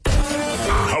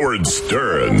Howard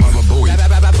Stern.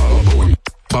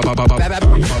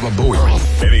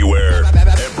 Anywhere,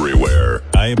 everywhere.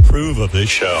 I approve of this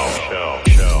show.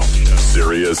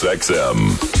 Sirius XM.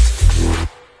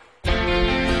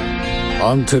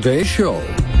 On today's show,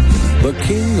 the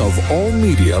king of all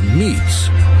media meets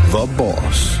the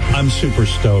boss. I'm super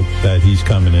stoked that he's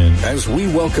coming in. As we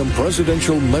welcome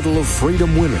Presidential Medal of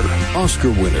Freedom winner,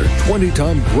 Oscar winner,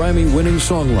 20-time Grammy-winning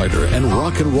songwriter, and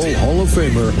Rock and Roll Hall of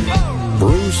Famer,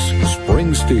 Bruce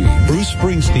Springsteen. Bruce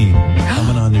Springsteen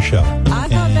coming on the show. I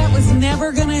thought that was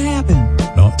never going to happen.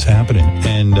 No, it's happening.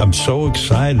 And I'm so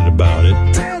excited about it.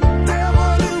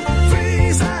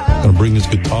 Gonna bring his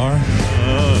guitar.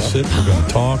 We're gonna sit, we're gonna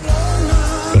talk.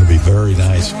 It's gonna be very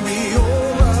nice.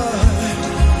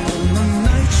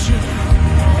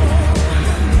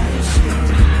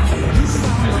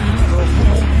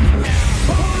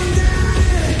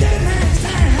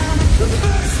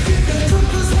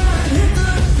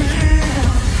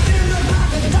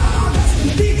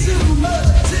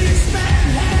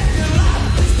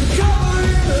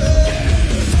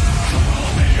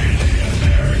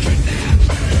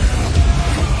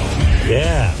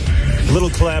 Yeah, little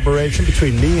collaboration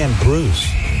between me and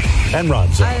Bruce and Rob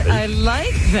Zombie. I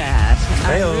like that.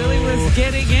 Hey-o. I really was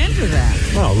getting into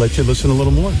that. Well, I'll let you listen a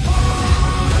little more.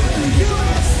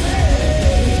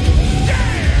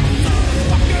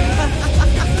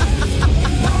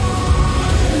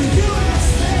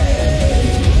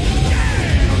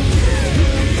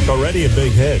 It's already a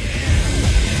big hit.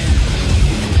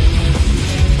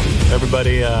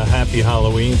 Everybody, happy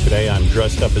Halloween. Today I'm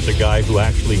dressed up as a guy who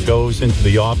actually goes into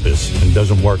the office and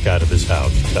doesn't work out of his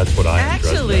house. That's what I am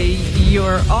dressed Actually, you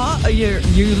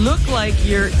look like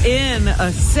you're in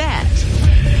a set.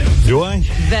 Do I?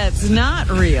 That's not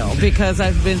real, because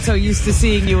I've been so used to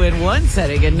seeing you in one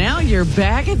setting, and now you're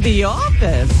back at the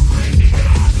office.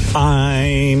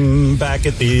 I'm back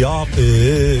at the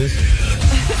office.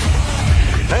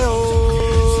 Hey-oh.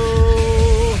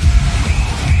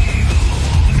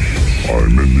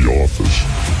 I'm in the office.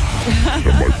 And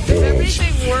my balls. Does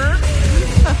everything work?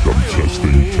 I'm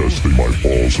testing. My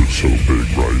balls are so big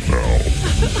right now.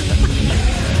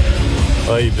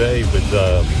 Hey, babe, with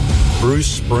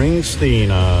Bruce Springsteen.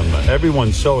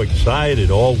 Everyone's so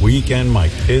excited all weekend. My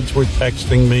kids were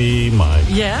texting me.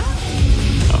 Yeah?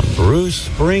 Bruce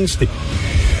Springsteen.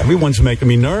 Everyone's making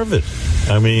me nervous.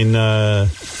 I mean,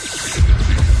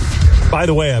 by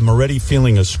the way, I'm already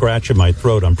feeling a scratch in my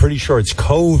throat. I'm pretty sure it's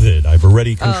COVID. I've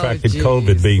already contracted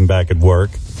COVID being back at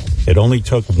work. It only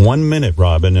took 1 minute,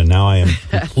 Robin, and now I am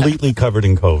completely covered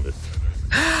in COVID.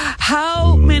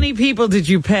 How many people did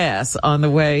you pass on the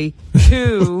way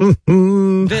to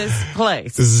this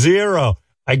place? 0.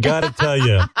 I got to tell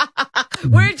you.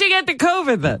 Where'd you get the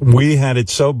COVID then? We had it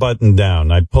so buttoned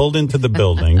down. I pulled into the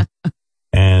building,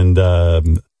 and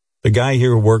the guy here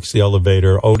who works the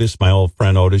elevator, Otis, my old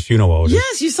friend Otis, you know Otis.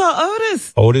 Yes, you saw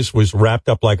Otis. Otis was wrapped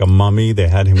up like a mummy. They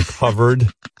had him covered.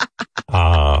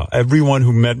 Everyone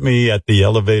who met me at the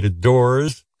elevator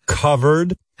doors,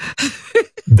 covered.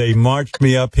 They marched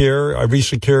me up here. Every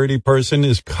security person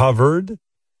is covered.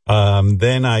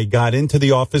 Then I got into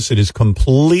the office. It is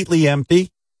completely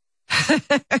empty.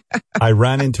 I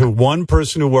ran into one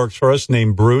person who works for us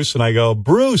named Bruce, and I go,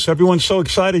 Bruce, everyone's so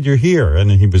excited you're here.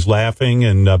 And he was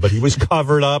laughing, but he was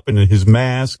covered up in his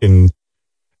mask and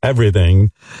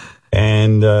everything.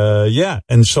 And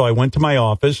and so I went to my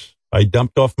office. I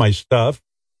dumped off my stuff,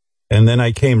 and then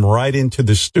I came right into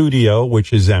the studio,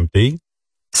 which is empty.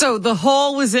 So the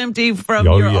hall was empty from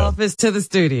your office to the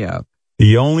studio.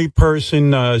 The only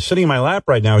person sitting in my lap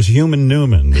right now is Human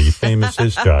Newman, the famous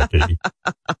disc jockey.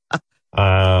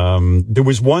 There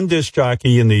was one disc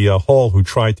jockey in the hall who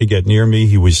tried to get near me.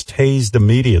 He was tased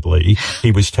immediately.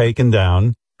 He was taken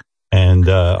down and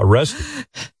arrested.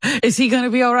 Is he going to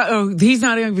be all right? Oh, he's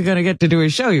not even going to get to do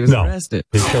his show. He was arrested.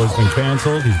 His show's been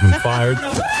canceled. He's been fired.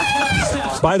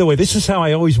 By the way, this is how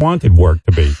I always wanted work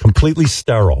to be. Completely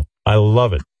sterile. I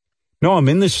love it. No, I'm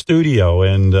in the studio,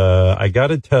 and I got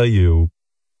to tell you,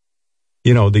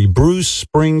 the Bruce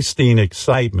Springsteen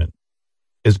excitement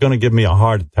is going to give me a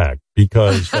heart attack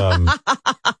because,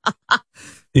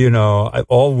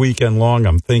 all weekend long,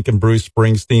 I'm thinking Bruce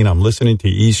Springsteen. I'm listening to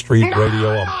E Street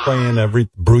Radio. I'm playing every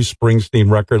Bruce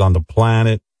Springsteen record on the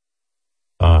planet.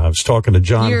 I was talking to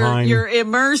John Hine. You're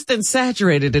immersed and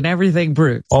saturated in everything,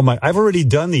 Bruce. I've already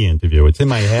done the interview. It's in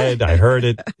my head. I heard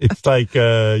it. It's like,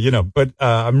 but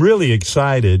I'm really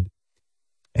excited.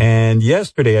 And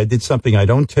yesterday I did something I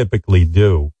don't typically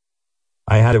do.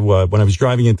 I had to, when I was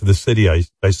driving into the city,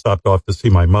 I stopped off to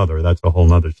see my mother. That's a whole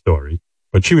nother story.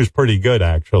 But she was pretty good,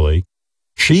 actually.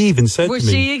 She even said Was to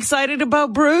me, she excited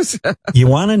about Bruce? you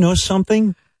want to know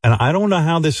something? And I don't know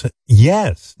how this,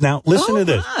 yes. Now, listen to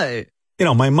this. My. You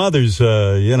know, my mother's,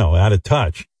 out of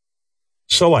touch.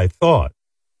 So I thought.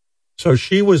 So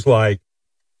she was like,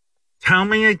 tell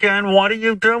me again, what are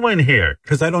you doing here?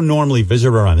 Because I don't normally visit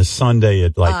her on a Sunday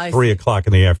at like 3 o'clock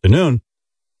in the afternoon.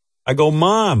 I go,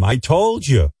 Mom, I told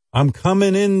you, I'm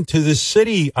coming into the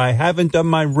city. I haven't done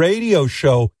my radio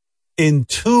show in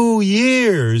 2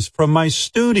 years from my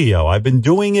studio. I've been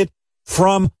doing it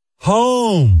from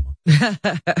home.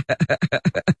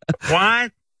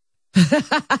 What?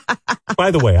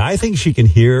 By the way, I think she can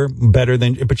hear better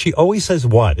than, but she always says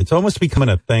what? It's almost becoming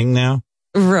a thing now.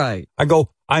 Right. I go,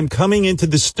 I'm coming into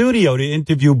the studio to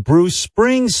interview Bruce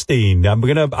Springsteen.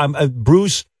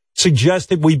 Bruce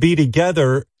suggested we be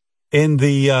together in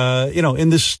the, in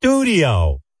the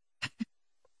studio.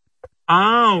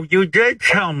 Oh, you did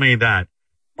tell me that.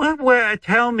 Well,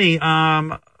 tell me,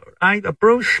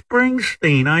 Bruce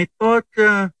Springsteen, I thought,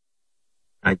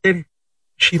 I did.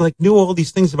 She knew all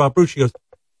these things about Bruce. She goes,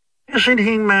 isn't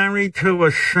he married to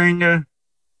a singer?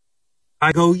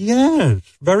 I go, yes,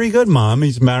 very good, Mom.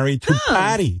 He's married to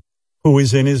Patty, who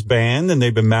is in his band, and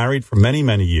they've been married for many,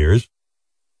 many years.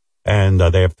 And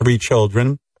they have 3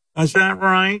 children. Is that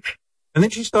right? And then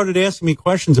she started asking me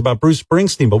questions about Bruce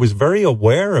Springsteen, but was very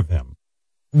aware of him.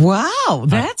 Wow,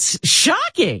 that's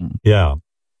shocking. Yeah.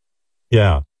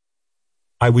 Yeah.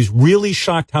 I was really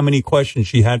shocked how many questions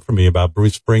she had for me about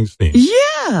Bruce Springsteen.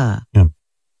 Yeah. Yeah.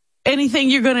 Anything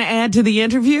you're going to add to the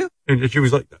interview? And she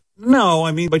was like,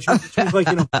 no, but she was like,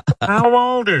 how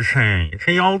old is he? Is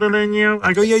he older than you?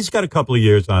 I go, yeah, he's got a couple of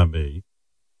years on me.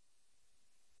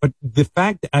 But the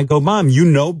fact, I go, Mom, you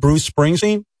know Bruce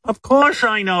Springsteen? Of course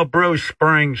I know Bruce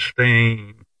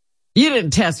Springsteen. You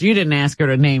didn't ask her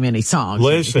to name any songs.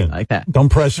 Listen, like that. Don't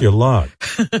press your luck.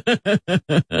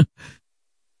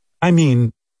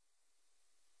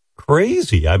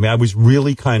 Crazy. I was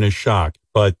really kind of shocked,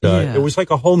 but it was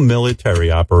like a whole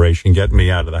military operation getting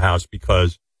me out of the house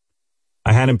because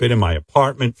I hadn't been in my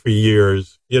apartment for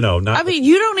years, you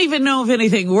don't even know if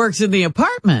anything works in the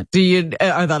apartment.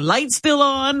 Are the lights still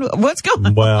on? What's going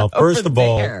on? Well, first of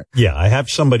all, I have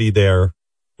somebody there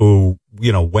who,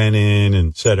 went in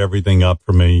and set everything up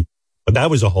for me. But that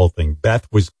was a whole thing. Beth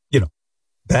was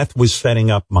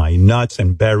setting up my nuts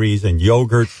and berries and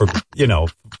yogurt for,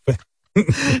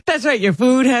 That's right. Your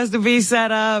food has to be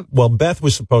set up. Well, Beth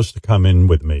was supposed to come in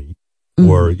with me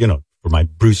for my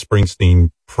Bruce Springsteen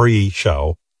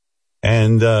pre-show.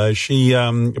 And she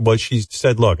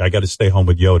said, look, I got to stay home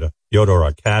with Yoda. Yoda,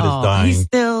 our cat, is dying. He's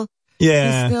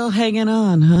still hanging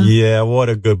on, huh? Yeah, what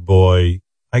a good boy.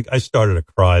 I started to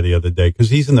cry the other day because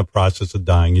he's in the process of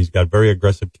dying. He's got very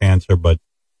aggressive cancer, but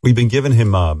we've been giving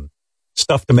him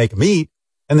stuff to make him eat.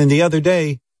 And then the other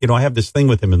day, I have this thing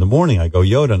with him in the morning. I go,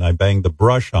 Yoda, and I bang the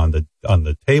brush on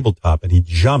the tabletop, and he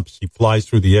jumps. He flies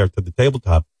through the air to the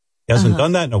tabletop. He hasn't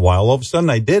done that in a while. All of a sudden,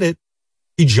 I did it.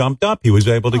 He jumped up. He was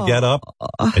able to get up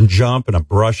and jump, and I'm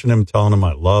brushing him, telling him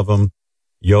I love him.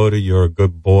 Yoda, you're a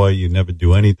good boy. You never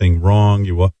do anything wrong.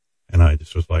 And I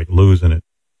just was like losing it.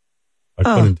 I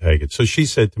couldn't take it. So she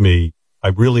said to me, I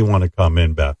really want to come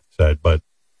in, Beth said, but,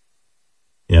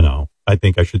 I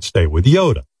think I should stay with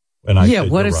Yoda. And I said,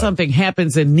 what if something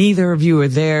happens and neither of you are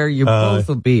there? You both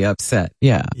will be upset.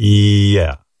 Yeah.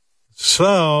 Yeah.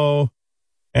 So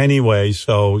anyway,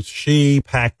 she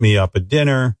packed me up a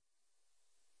dinner.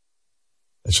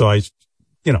 So I,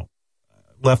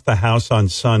 left the house on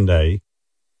Sunday.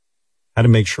 Had to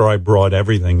make sure I brought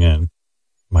everything in.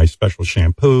 My special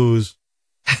shampoos.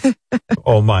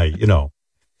 All my,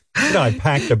 I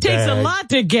packed a bag. Takes a lot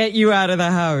to get you out of the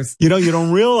house. You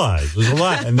don't realize there's a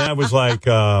lot. And that was like,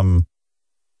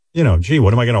 gee,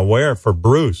 what am I going to wear for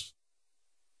Bruce?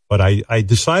 But I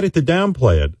decided to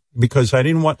downplay it because I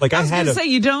didn't want, I was going to say,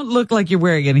 you don't look like you're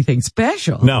wearing anything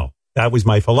special. No, that was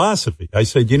my philosophy. I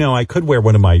said, I could wear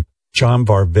one of my John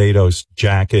Varvatos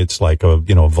jackets, like a,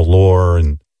 velour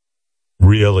and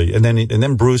really. And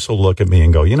then Bruce will look at me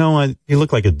and go, you know what? You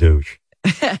look like a douche.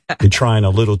 You're trying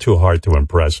a little too hard to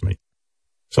impress me.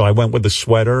 So I went with a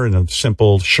sweater and a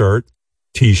simple shirt,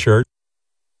 T-shirt.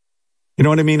 You know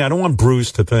what I mean? I don't want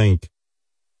Bruce to think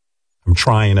I'm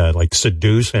trying to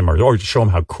seduce him or show him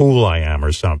how cool I am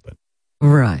or something.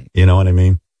 Right. You know what I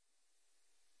mean?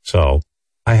 So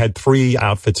I had 3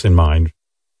 outfits in mind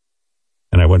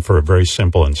and I went for a very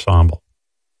simple ensemble.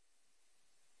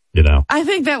 I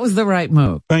think that was the right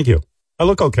move. Thank you. I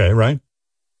look okay, right?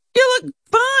 You look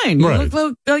fine. You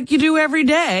look like you do every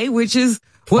day, which is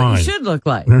what you should look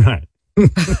like. Right.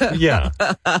 Yeah.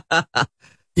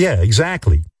 Yeah,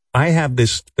 exactly. I have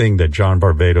this thing that John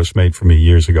Barbados made for me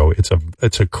years ago.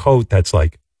 It's a coat that's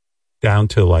like down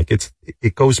to like,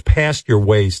 it goes past your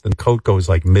waist, and the coat goes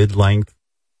like mid-length.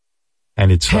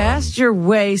 And it's past your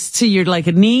waist to your like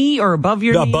a knee or above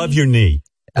your knee? Above your knee.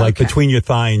 Like between your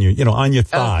thigh and your, on your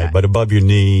thigh, but above your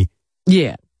knee.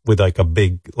 Yeah. With like a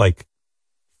big, like,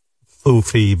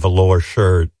 floofy velour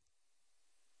shirt.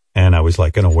 And I was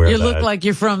like going to wear that. You look like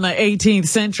you're from the 18th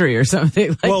century or something.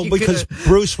 Like well, because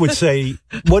Bruce would say,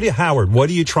 Howard, what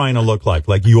are you trying to look like?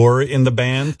 Like you're in the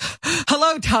band?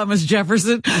 Hello, Thomas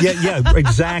Jefferson. Yeah,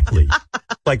 exactly.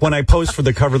 Like when I posed for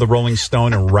the cover of the Rolling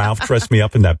Stone and Ralph dressed me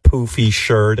up in that poofy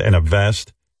shirt and a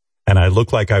vest. And I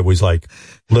looked like I was like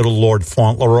little Lord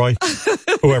Fauntleroy,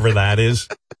 whoever that is.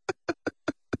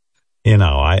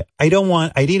 I didn't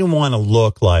want to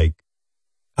look like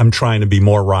I'm trying to be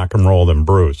more rock and roll than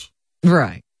Bruce.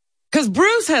 Right. Because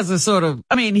Bruce has a sort of,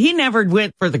 he never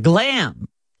went for the glam.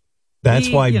 That's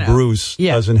why Bruce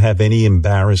doesn't have any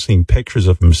embarrassing pictures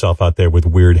of himself out there with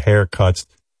weird haircuts.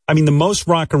 The most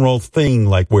rock and roll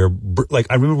thing, I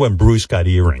remember when Bruce got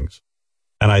earrings.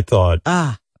 And I thought,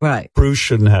 right. Bruce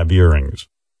shouldn't have earrings.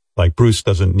 Like Bruce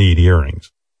doesn't need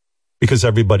earrings. Because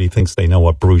everybody thinks they know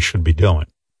what Bruce should be doing.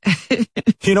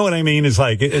 You know what I mean? It's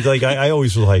like I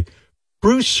always was like,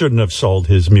 Bruce shouldn't have sold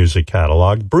his music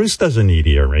catalog. Bruce doesn't need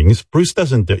earrings. Bruce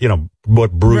doesn't do,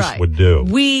 what Bruce would do.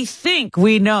 We think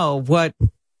we know what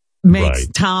makes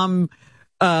Tom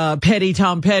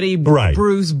Petty, right.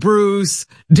 Bruce,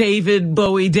 David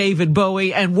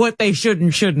Bowie, and what they should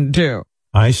and shouldn't do.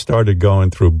 I started going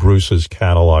through Bruce's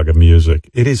catalog of music.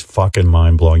 It is fucking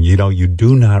mind-blowing. You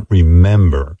do not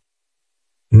remember.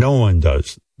 No one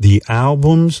does. The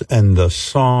albums and the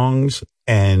songs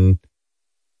and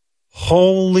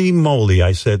holy moly,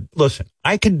 I said, listen,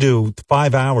 I could do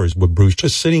 5 hours with Bruce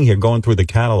just sitting here going through the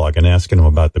catalog and asking him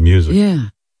about the music. Yeah.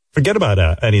 Forget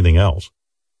about anything else.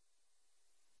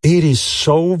 It is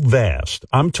so vast.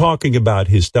 I'm talking about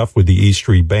his stuff with the E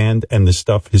Street Band and the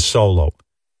stuff, his solo.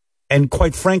 And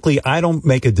quite frankly, I don't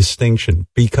make a distinction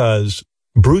because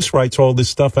Bruce writes all this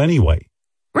stuff anyway.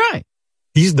 Right.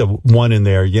 He's the one in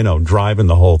there, driving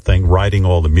the whole thing, writing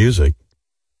all the music.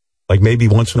 Like maybe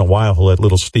once in a while he'll let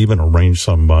little Steven arrange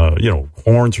some,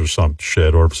 horns or some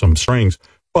shit or some strings.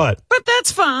 But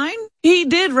that's fine. He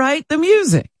did write the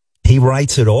music. He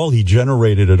writes it all. He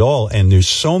generated it all. And there's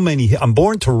so many. I'm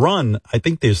Born to Run. I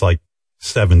think there's like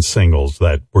 7 singles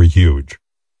that were huge.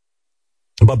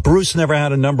 But Bruce never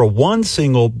had a number 1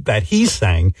 single that he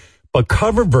sang, but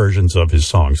cover versions of his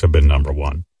songs have been number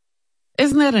 1.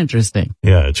 Isn't that interesting?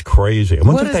 Yeah, it's crazy. I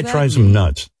wonder if that drives him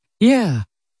nuts. Yeah.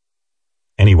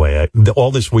 Anyway, all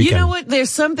this weekend. You know what?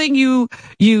 There's something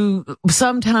you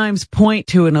sometimes point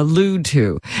to and allude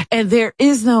to, and there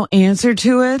is no answer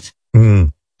to it.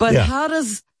 But how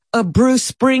does a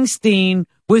Bruce Springsteen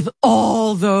with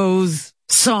all those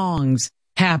songs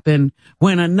happen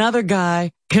when another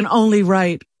guy can only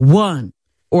write 1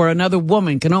 or another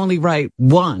woman can only write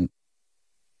 1?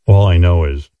 All I know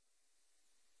is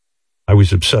I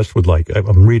was obsessed with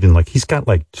I'm reading he's got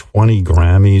 20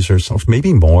 Grammys or something,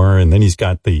 maybe more. And then he's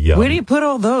got the, where do you put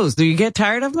all those? Do you get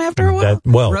tired of them after a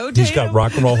while? He's got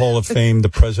Rock and Roll Hall of Fame, the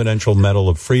Presidential Medal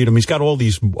of Freedom. He's got all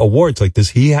these awards. Does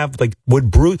he have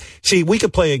would Bruce, see, we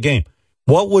could play a game.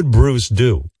 What would Bruce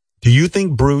do? Do you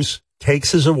think Bruce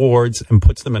takes his awards and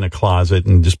puts them in a closet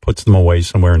and just puts them away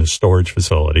somewhere in a storage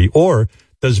facility? Or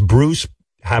does Bruce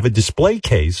have a display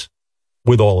case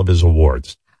with all of his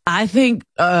awards? I think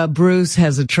Bruce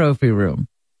has a trophy room.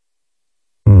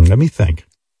 Let me think,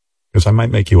 because I might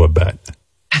make you a bet.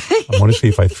 I want to see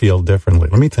if I feel differently.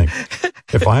 Let me think.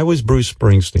 If I was Bruce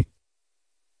Springsteen,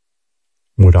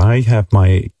 would I have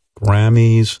my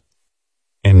Grammys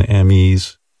and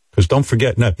Emmys? Because don't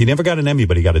forget, no, he never got an Emmy,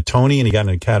 but he got a Tony and he got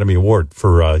an Academy Award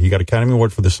for. He got Academy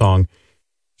Award for the song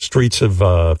 "Streets of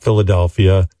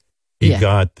Philadelphia." He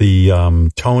got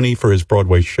the Tony for his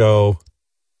Broadway show.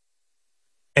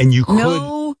 And you could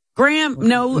no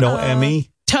Emmy.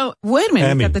 Wait a minute,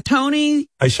 Emmy. He's got the Tony.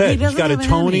 I said he's got a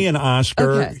Tony and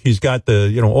Oscar. Okay. He's got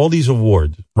the all these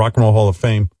awards, Rock and Roll Hall of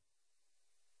Fame,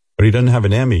 but he doesn't have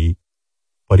an Emmy.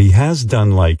 But he has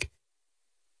done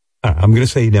I'm going to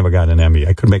say he never got an Emmy.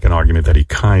 I could make an argument that he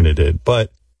kind of did,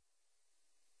 but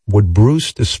would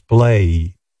Bruce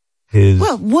display his?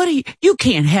 Well, you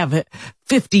can't have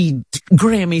 50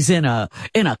 Grammys in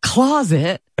a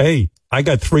closet. Hey. I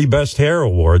got 3 Best Hair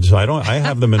Awards. I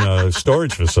have them in a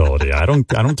storage facility. I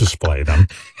don't display them.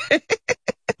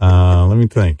 Let me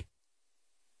think.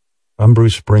 I'm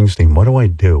Bruce Springsteen. What do I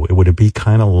do? Would it be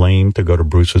kind of lame to go to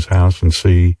Bruce's house and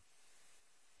see?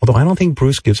 Although I don't think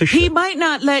Bruce gives a shit. He might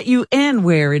not let you in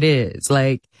where it is.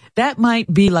 that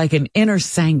might be like an inner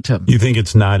sanctum. You think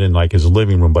it's not in like his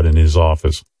living room, but in his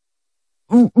office?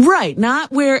 Right.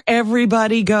 Not where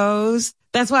everybody goes.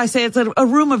 That's why I say it's a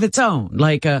room of its own.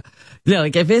 Like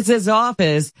if it's his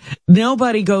office,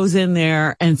 nobody goes in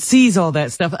there and sees all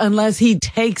that stuff unless he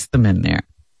takes them in there.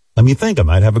 Let me think. I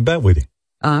might have a bet with you.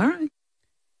 All right.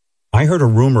 I heard a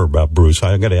rumor about Bruce.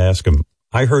 I got to ask him.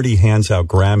 I heard he hands out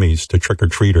Grammys to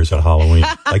trick-or-treaters at Halloween.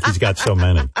 Like he's got so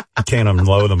many. He can't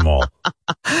unload them all.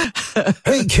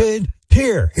 Hey, kid,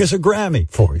 here's a Grammy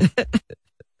for you.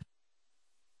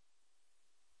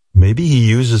 Maybe he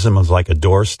uses them as like a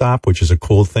doorstop, which is a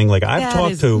cool thing. Like I've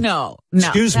talked to. No.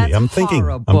 Excuse me. I'm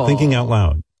thinking out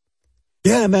loud.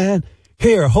 Yeah, man.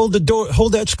 Here, hold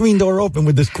that screen door open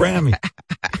with this Grammy.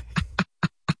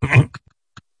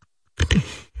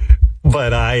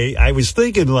 But I was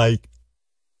thinking, like,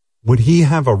 would he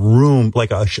have a room,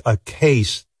 like a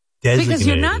case designated? Because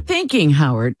you're not thinking,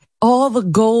 Howard, all the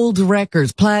gold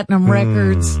records, platinum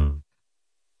records,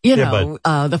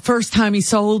 the first time he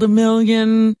sold 1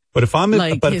 million. But if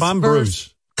I'm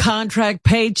Bruce, contract,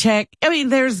 paycheck, I mean,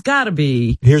 there's gotta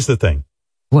be. Here's the thing.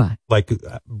 What? Like,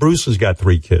 Bruce has got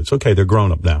 3 kids. Okay, they're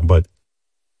grown up now, but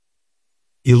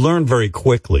you learn very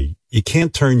quickly, you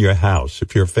can't turn your house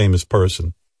if you're a famous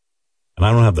person. And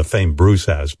I don't have the fame Bruce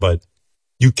has, but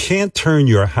you can't turn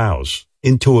your house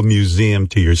into a museum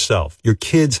to yourself. Your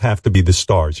kids have to be the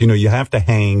stars. You have to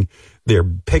hang their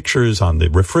pictures on the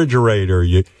refrigerator.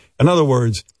 In other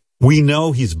words, we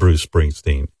know he's Bruce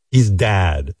Springsteen. He's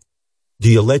dad. Do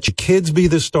you let your kids be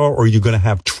the star, or are you going to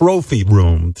have trophy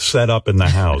room set up in the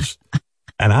house?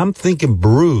 And I'm thinking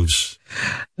Bruce.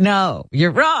 No,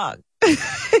 you're wrong.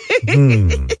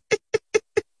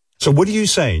 So what are you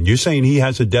saying? You're saying he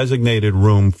has a designated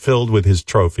room filled with his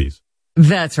trophies.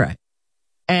 That's right.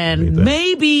 And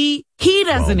maybe he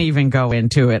doesn't even go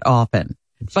into it often,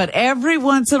 but every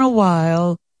once in a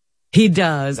while he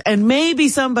does. And maybe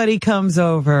somebody comes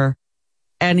over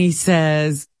and he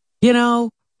says,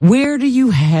 where do you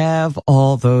have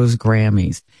all those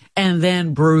Grammys? And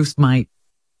then Bruce might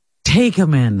take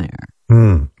him in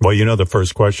there. Well, the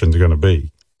first question is going to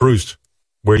be, Bruce,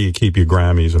 where do you keep your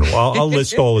Grammys? And I'll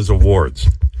list all his awards.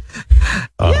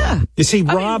 Yeah. You see,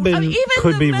 Robin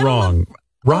could be wrong.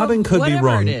 Robin could be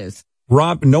wrong. It is.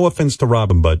 No offense to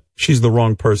Robin, but she's the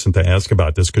wrong person to ask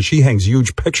about this because she hangs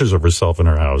huge pictures of herself in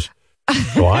her house.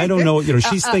 So I don't know.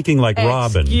 She's thinking like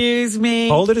Robin. Excuse me.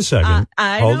 Hold it a second.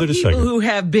 I know people who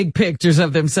have big pictures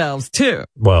of themselves too.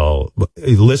 Well,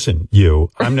 listen,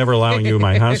 I'm never allowing you in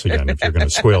my house again if you're going to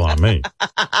squeal on me.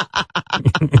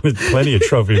 There's plenty of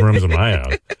trophy rooms in my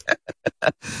house.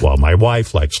 Well, my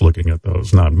wife likes looking at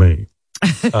those, not me.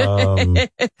 Let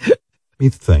me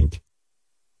think.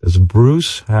 Does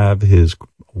Bruce have his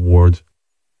awards?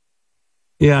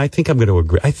 Yeah, I think I'm going to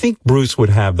agree. I think Bruce would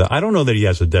have I don't know that he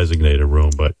has a designated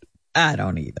room, but. I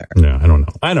don't either. No,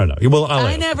 I don't know. Well,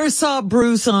 I never saw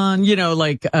Bruce on,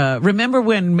 remember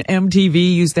when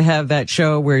MTV used to have that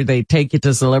show where they take you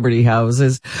to celebrity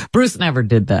houses? Bruce never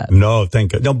did that. No,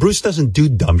 thank God. No, Bruce doesn't do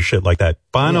dumb shit like that.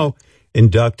 Bono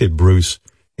inducted Bruce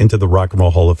into the Rock and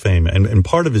Roll Hall of Fame. And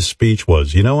part of his speech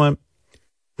was, you know what?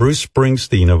 Bruce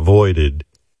Springsteen avoided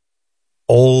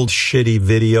old shitty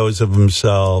videos of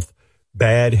himself,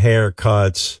 bad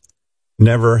haircuts,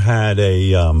 never had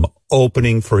a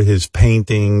opening for his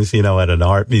paintings, at an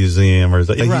art museum or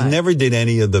something. Right. He never did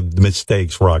any of the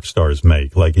mistakes rock stars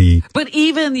make. But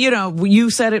even, you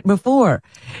said it before,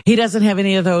 he doesn't have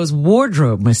any of those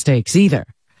wardrobe mistakes either.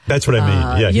 That's what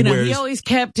I mean. Yeah, he always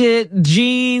kept it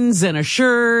jeans and a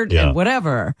shirt and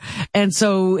whatever. And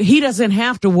so he doesn't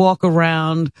have to walk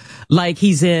around like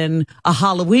he's in a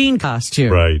Halloween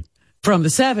costume. Right. From the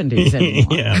 70s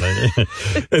anymore. Yeah.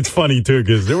 It's funny too,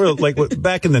 because there were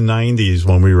back in the 90s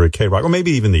when we were at K-Rock, or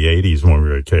maybe even the 80s when we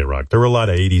were at K-Rock, there were a lot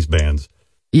of 80s bands.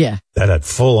 Yeah. That had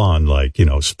full on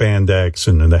spandex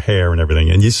and the hair and everything.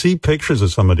 And you see pictures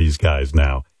of some of these guys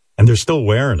now. And they're still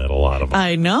wearing it, a lot of them.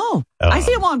 I know. I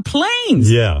see them on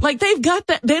planes. Yeah. Like they've got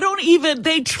that. They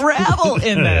travel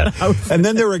in that outfit. And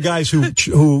then there were guys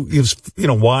who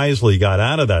wisely got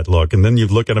out of that look. And then you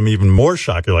look at them even more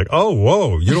shocked. You're like, oh,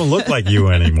 whoa, you don't look like you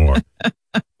anymore.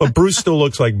 But Bruce still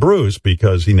looks like Bruce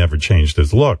because he never changed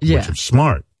his look, which is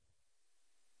smart.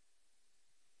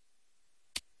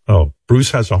 Oh,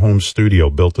 Bruce has a home studio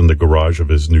built in the garage of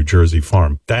his New Jersey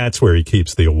farm. That's where he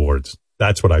keeps the awards.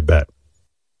 That's what I bet.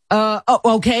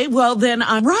 Okay. Well, then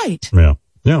I'm right. Yeah.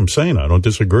 Yeah, I'm saying I don't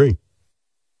disagree.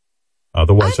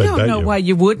 Otherwise, I don't know why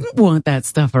you wouldn't want that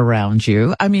stuff around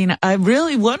you. I mean, I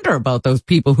really wonder about those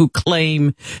people who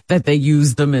claim that they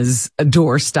use them as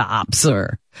door stops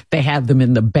or. they have them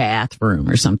in the bathroom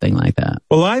or something like that.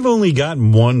 Well, I've only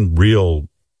gotten one real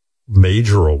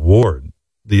major award.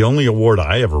 The only award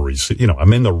I ever received,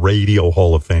 I'm in the Radio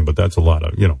Hall of Fame, but that's a lot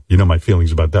of, my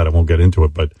feelings about that. I won't get into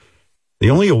it, but the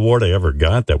only award I ever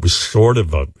got that was sort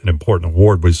of an important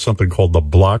award was something called the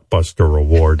Blockbuster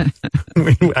Award.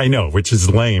 I know, which is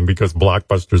lame because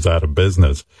Blockbuster's out of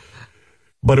business.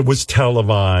 But it was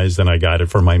televised, and I got it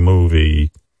for my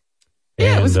movie.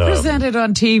 Yeah, it was presented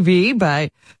on TV by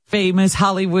famous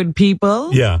Hollywood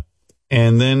people. Yeah.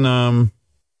 And then, I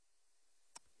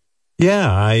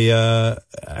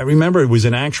remember it was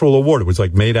an actual award. It was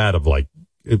like made out of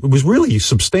it was really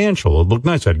substantial. It looked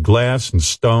nice. It had glass and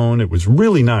stone. It was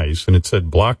really nice. And it said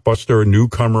Blockbuster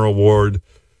Newcomer Award,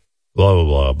 blah, blah,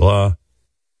 blah, blah.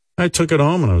 I took it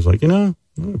home and I was like, I'm going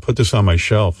to put this on my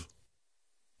shelf,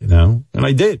 and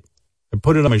I did. I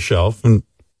put it on my shelf and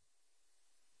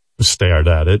stared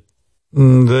at it.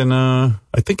 And then,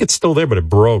 I think it's still there, but it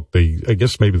broke. I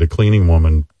guess maybe the cleaning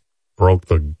woman broke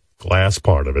the glass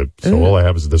part of it. So all I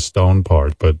have is the stone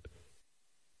part, but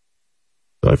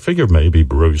I figured maybe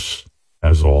Bruce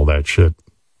has all that shit,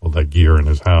 all that gear in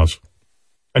his house.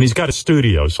 And he's got a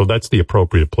studio, so that's the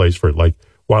appropriate place for it. Like,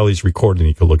 while he's recording,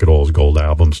 he can look at all his gold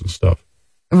albums and stuff.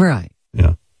 Right.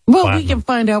 Yeah. Well, Platinum. we can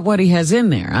find out what he has in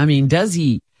there. I mean, is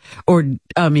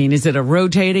it a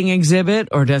rotating exhibit,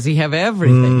 or does he have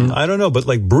everything? I don't know, but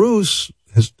like Bruce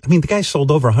the guy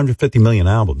sold over 150 million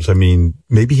albums. I mean,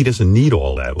 maybe he doesn't need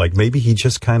all that. Like, maybe he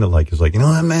just kind of is like,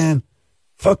 what, man?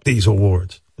 Fuck these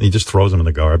awards. He just throws them in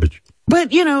the garbage.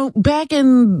 But, back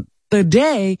in the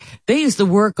day, they used to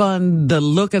work on the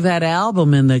look of that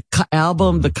album and the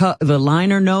the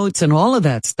liner notes and all of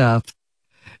that stuff.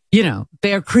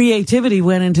 Their creativity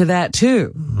went into that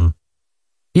too. Mm-hmm.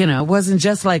 It wasn't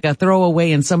just like a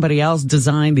throwaway and somebody else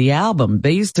designed the album.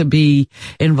 They used to be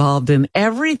involved in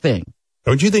everything.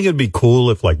 Don't you think it'd be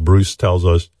cool if, like, Bruce tells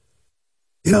us,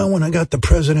 when I got the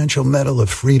Presidential Medal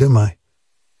of Freedom,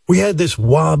 we had this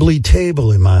wobbly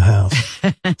table in my house.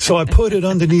 So I put it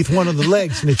underneath one of the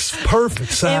legs, and it's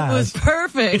perfect size. It was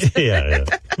perfect. Yeah.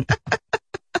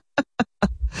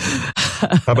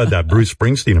 How about that Bruce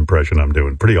Springsteen impression I'm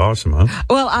doing? Pretty awesome, huh?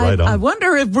 Well, I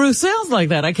wonder if Bruce sounds like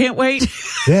that. I can't wait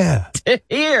to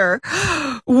hear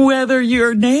whether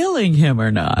you're nailing him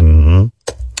or not. Mm-hmm.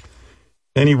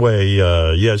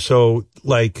 Anyway, so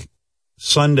like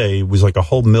Sunday was like a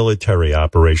whole military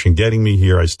operation getting me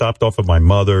here. I stopped off at my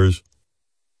mother's.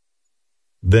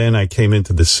 Then I came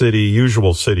into the city,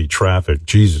 usual city traffic.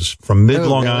 Jesus, from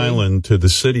Long Island to the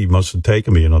city must have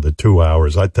taken me another 2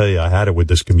 hours. I tell you, I had it with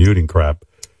this commuting crap.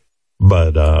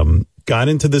 But got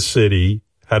into the city,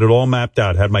 had it all mapped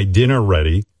out, had my dinner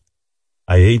ready.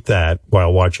 I ate that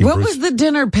while watching What Bruce. was the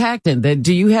dinner packed in?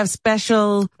 Do you have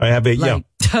special I have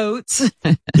totes?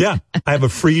 Yeah, I have a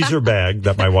freezer bag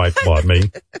that my wife bought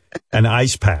me and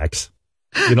ice packs.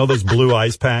 Those blue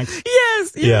ice packs?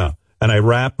 Yes. Yeah. And I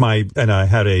wrapped I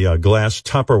had a glass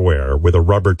Tupperware with a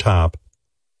rubber top,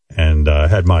 and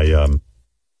had my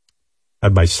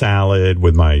salad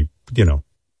with my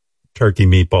turkey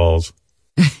meatballs,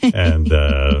 and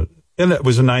it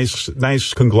was a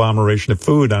nice conglomeration of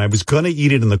food. And I was gonna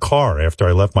eat it in the car after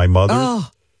I left my mother's.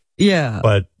 Oh, yeah.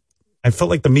 But I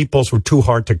felt like the meatballs were too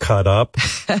hard to cut up,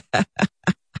 and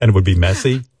it would be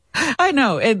messy. I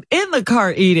know. And in the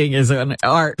car eating is an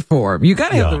art form. You got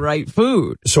to have the right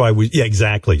food. So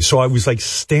exactly. So I was like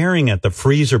staring at the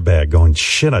freezer bag going,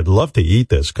 shit, I'd love to eat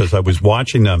this. Cause I was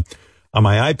watching on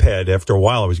my iPad. After a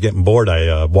while, I was getting bored.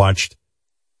 I watched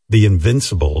The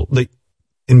Invincible.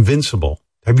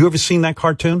 Have you ever seen that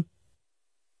cartoon?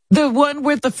 The one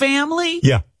with the family?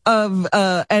 Yeah.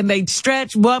 And they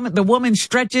stretch, the woman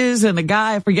stretches and the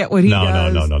guy, I forget what he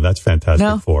does. No. That's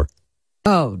Fantastic Four.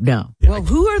 Oh, no. Yeah, well,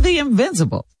 who are the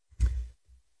Invincibles?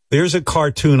 There's a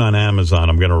cartoon on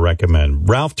Amazon I'm going to recommend.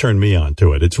 Ralph turned me on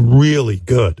to it. It's really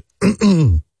good.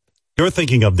 You're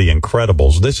thinking of The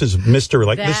Incredibles. This is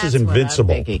this is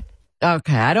Invincible.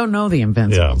 Okay, I don't know The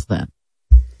Invincibles then.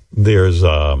 There's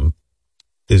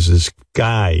this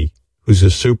guy who's a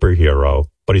superhero,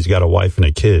 but he's got a wife and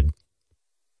a kid.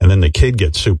 And then the kid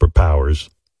gets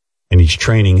superpowers. And he's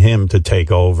training him to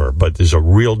take over. But there's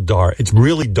it's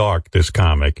really dark, this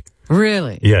comic.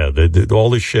 Really? Yeah, all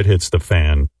this shit hits the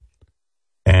fan.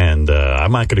 And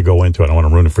I'm not going to go into it. I don't want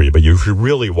to ruin it for you, but you should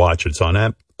really watch it.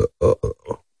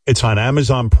 It's on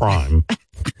Amazon Prime.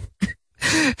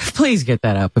 Please get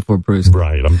that up before Bruce.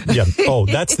 Right. Oh,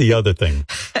 that's the other thing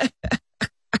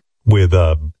with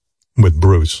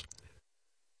Bruce.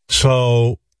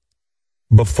 So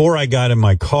before I got in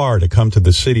my car to come to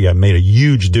the city, I made a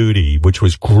huge duty, which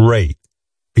was great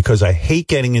because I hate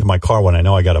getting into my car when I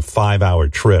know I got a 5-hour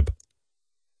trip.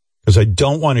 Because I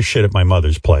don't want to shit at my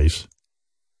mother's place.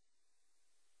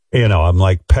 You know, I'm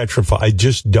like petrified. I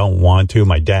just don't want to.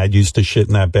 My dad used to shit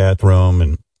in that bathroom,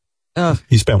 and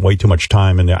he spent way too much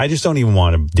time in there. I just don't even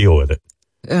want to deal with it.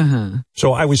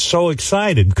 So I was so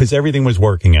excited because everything was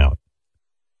working out.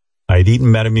 I'd eaten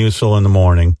Metamucil in the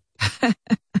morning.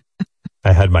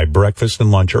 I had my breakfast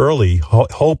and lunch early,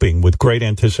 hoping with great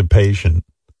anticipation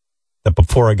that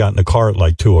before I got in the car at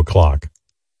like 2 o'clock,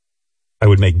 I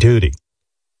would make duty.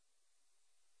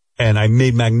 And I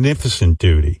made magnificent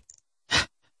duty.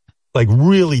 Like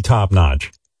really top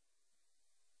notch.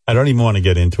 I don't even want to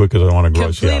get into it because I don't want to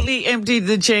gross you out. Completely emptied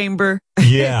the chamber.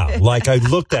 Yeah. Like I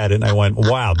looked at it and I went,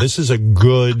 wow, this is a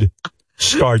good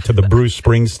start to the Bruce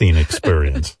Springsteen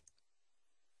experience.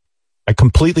 I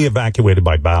completely evacuated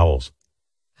my bowels.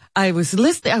 I was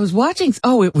watching,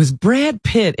 it was Brad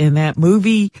Pitt in that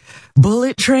movie,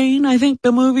 Bullet Train, I think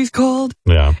the movie's called.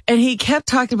 Yeah. And he kept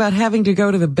talking about having to go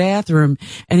to the bathroom,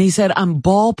 and he said, I'm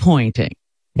ball pointing.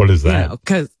 What is that? You know,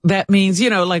 'cause that means,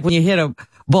 like when you hit a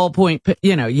ballpoint,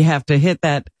 you have to hit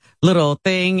that little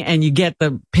thing and you get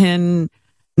the pin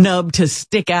nub to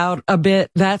stick out a bit.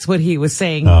 That's what he was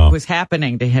saying was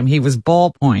happening to him. He was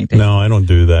ball pointing. No, I don't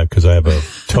do that because I have a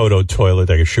Toto toilet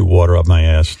that can shoot water up my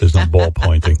ass. There's no ball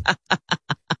pointing.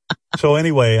 So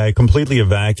anyway, I completely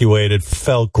evacuated,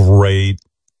 felt great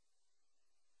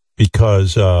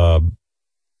because, and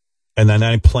then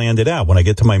I planned it out. When I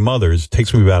get to my mother's, it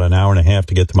takes me about an hour and a half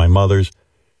to get to my mother's.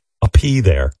 I'll pee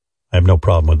there. I have no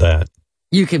problem with that.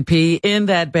 You can pee in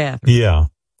that bathroom. Yeah.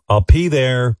 I'll pee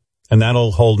there, and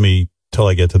that'll hold me till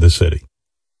I get to the city.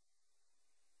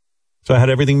 So I had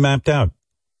everything mapped out.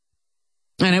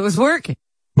 And it was working.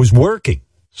 It was working.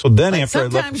 So then after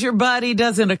sometimes your body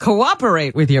doesn't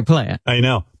cooperate with your plan. I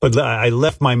know. But I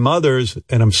left my mother's,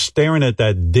 and I'm staring at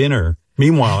that dinner.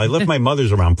 Meanwhile, I left my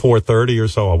mother's around 4:30 or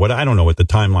so. I don't know what the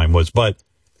timeline was, but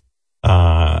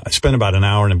I spent about an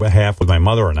hour and a half with my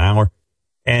mother, an hour.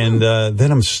 And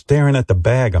then I'm staring at the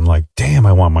bag. I'm like, damn,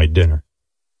 I want my dinner.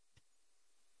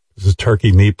 This is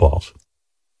turkey meatballs.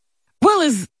 Well,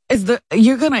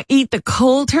 you're going to eat the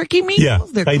cold turkey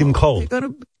meatballs? Yeah, I eat them cold.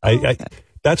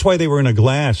 That's why they were in a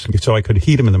glass, so I could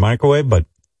heat them in the microwave, but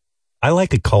I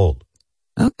like it cold.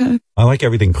 Okay. I like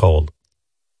everything cold.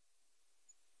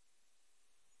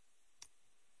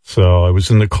 So I was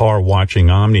in the car watching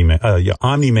Omni-Man.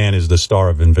 Omni-Man is the star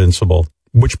of Invincible,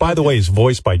 which, by the way, is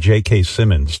voiced by J.K.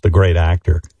 Simmons, the great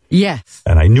actor. Yes.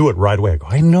 And I knew it right away. I go,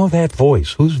 I know that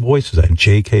voice. Whose voice is that?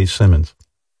 J.K. Simmons.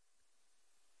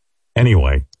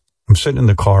 Anyway, I'm sitting in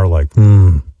the car like,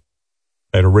 I'd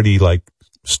already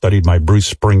studied my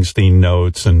Bruce Springsteen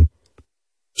notes and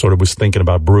sort of was thinking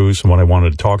about Bruce and what I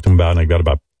wanted to talk to him about. And I got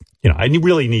about, I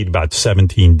really need about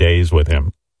 17 days with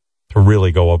him to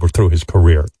really go through his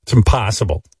career. It's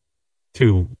impossible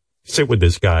to sit with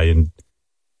this guy and,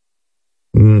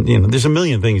 there's a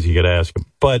million things you could ask him,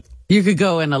 but you could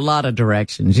go in a lot of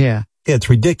directions. Yeah. Yeah. It's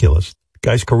ridiculous. The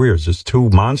guy's career is just too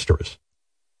monstrous.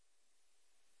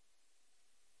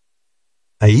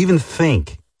 I even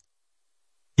think,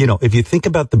 if you think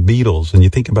about the Beatles and you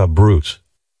think about Bruce,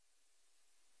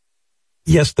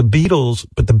 yes, the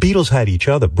Beatles had each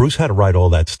other. Bruce had to write all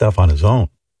that stuff on his own.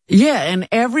 Yeah, and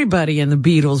everybody in the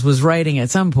Beatles was writing at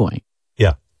some point.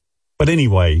 Yeah. But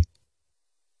anyway,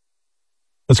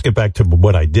 let's get back to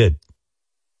what I did.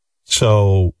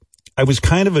 So I was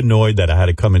kind of annoyed that I had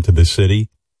to come into the city,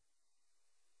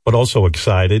 but also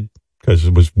excited because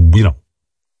it was,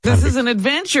 this is an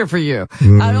adventure for you.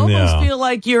 I almost feel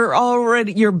like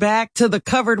you're back to the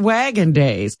covered wagon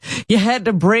days. You had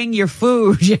to bring your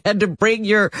food. You had to bring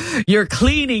your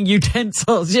cleaning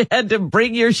utensils. You had to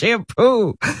bring your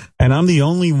shampoo. And I'm the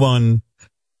only one.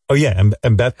 Oh, yeah.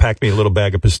 And Beth packed me a little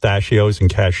bag of pistachios and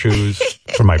cashews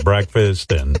for my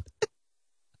breakfast. And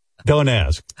don't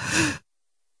ask.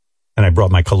 And I brought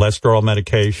my cholesterol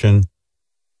medication.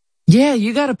 Yeah,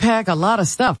 you got to pack a lot of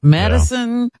stuff.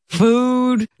 Medicine,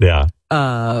 food. Yeah.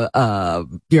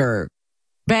 Your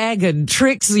bag of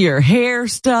tricks, your hair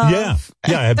stuff. Yeah.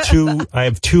 Yeah, I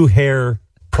have two hair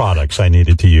products I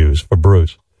needed to use for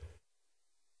Bruce.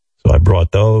 So I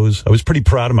brought those. I was pretty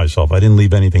proud of myself. I didn't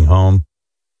leave anything home.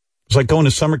 It was like going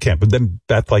to summer camp, but then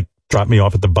Beth dropped me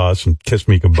off at the bus and kissed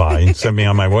me goodbye and sent me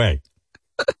on my way.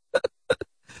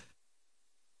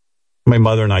 My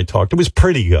mother and I talked. It was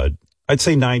pretty good. I'd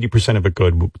say 90% of it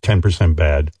good, 10%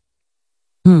 bad.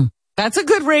 That's a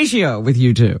good ratio with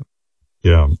you two.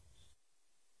 Yeah.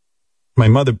 My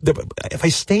mother,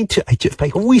 if I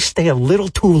always stay a little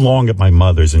too long at my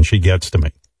mother's and she gets to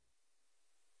me.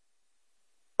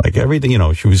 Like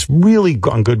everything, she was really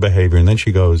on good behavior. And then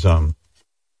she goes, all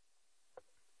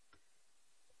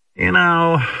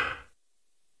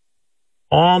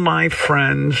my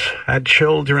friends had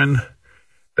children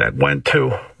that went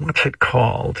to, what's it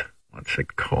called?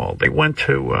 They went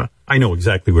to, I know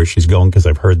exactly where she's going because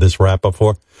I've heard this rap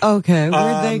before. Okay,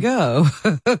 where'd they go?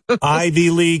 Ivy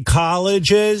League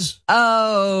colleges.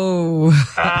 Oh.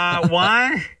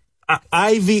 What?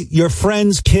 Your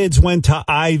friends' kids went to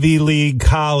Ivy League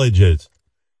colleges.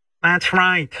 That's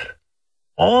right.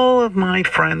 All of my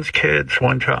friends' kids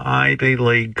went to Ivy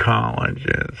League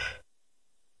colleges.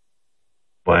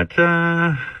 But,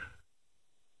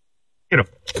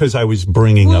 because I was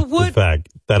bringing up the fact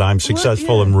that I'm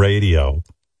successful in radio.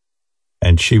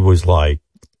 And she was like,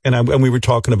 and we were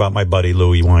talking about my buddy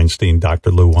Louis Weinstein,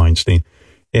 Dr. Lou Weinstein,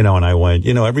 and I went,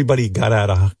 everybody got out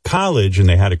of college and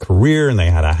they had a career and they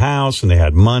had a house and they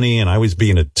had money, and I was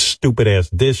being a stupid ass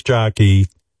disc jockey.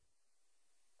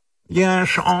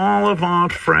 Yes, all of our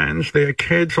friends, their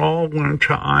kids all went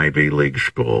to Ivy League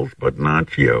schools, but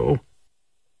not you.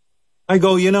 I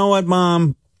go, you know what,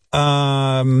 Mom?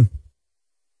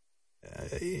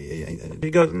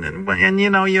 He goes, and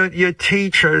your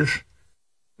teachers,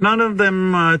 none of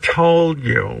them told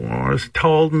you or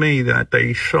told me that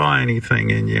they saw anything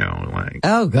in you. Like,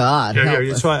 oh God!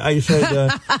 Yeah. So I said,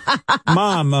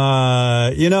 Mom,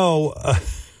 I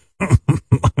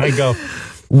go,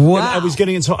 wow. I was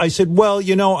getting in. So I said, well,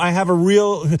 I have a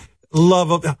real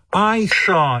love of. I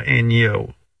saw in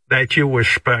you that you were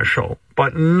special,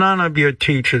 but none of your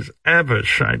teachers ever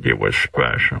said you were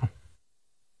special.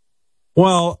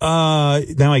 Well,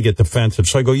 now I get defensive.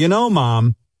 So I go,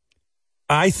 Mom,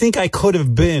 I think I could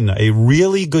have been a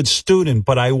really good student,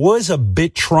 but I was a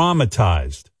bit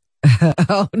traumatized.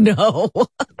 Oh, no.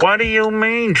 What do you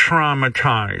mean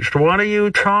traumatized? What are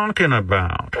you talking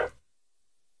about?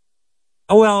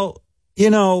 Well,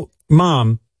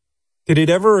 Mom, did it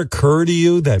ever occur to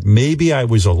you that maybe I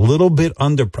was a little bit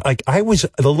the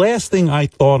last thing I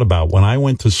thought about when I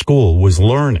went to school was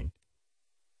learning.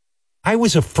 I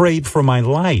was afraid for my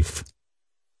life.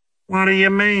 What do you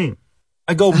mean?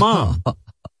 I go, Mom,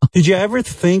 did you ever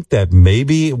think that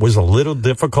maybe it was a little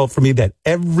difficult for me that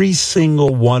every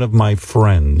single one of my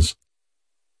friends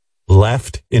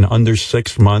left in under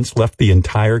 6 months, left the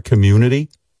entire community?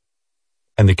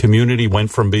 And the community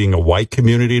went from being a white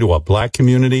community to a black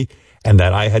community, and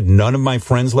that I had none of my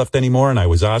friends left anymore, and I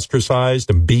was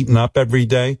ostracized and beaten up every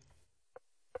day?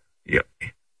 Yeah.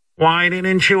 Why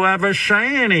didn't you ever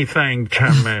say anything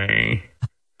to me?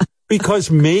 Because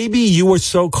maybe you were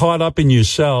so caught up in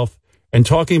yourself and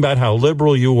talking about how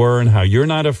liberal you were and how you're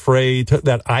not afraid,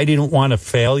 that I didn't want to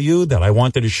fail you, that I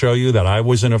wanted to show you that I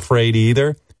wasn't afraid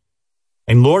either.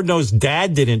 And Lord knows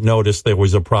Dad didn't notice there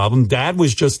was a problem. Dad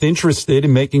was just interested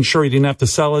in making sure he didn't have to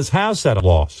sell his house at a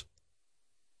loss.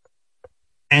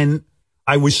 And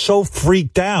I was so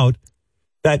freaked out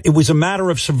that it was a matter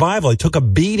of survival. I took a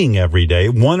beating every day,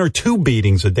 1 or 2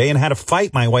 beatings a day, and had to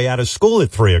fight my way out of school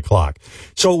at 3:00.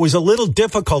 So it was a little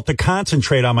difficult to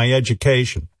concentrate on my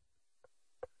education.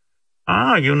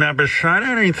 Oh, you never said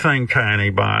anything to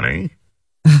anybody.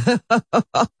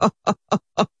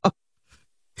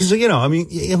 Because,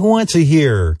 who wants to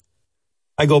hear?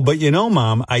 I go, but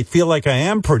Mom, I feel like I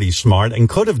am pretty smart and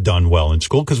could have done well in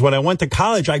school, because when I went to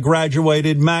college, I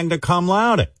graduated magna cum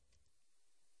laude.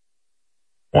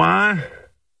 What?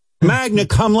 Magna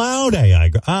cum laude. I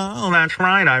go, oh, that's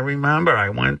right. I remember. I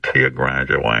went to your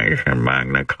graduation,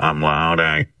 magna cum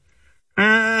laude.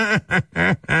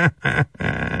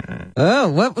 Oh,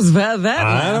 what was that?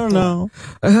 I don't know.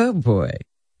 Oh, boy.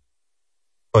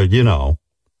 But,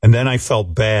 and then I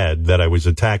felt bad that I was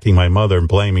attacking my mother and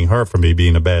blaming her for me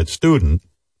being a bad student.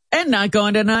 And not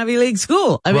going to an Ivy League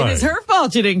school. I mean, It's her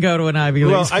fault you didn't go to an Ivy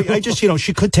League school. I just,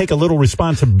 she could take a little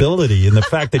responsibility in the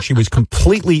fact that she was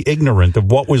completely ignorant of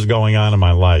what was going on in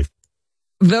my life.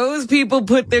 Those people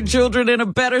put their children in a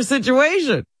better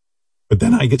situation. But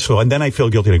then and then I feel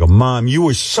guilty. I go, Mom, you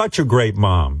were such a great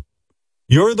mom.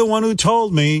 You're the one who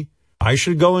told me I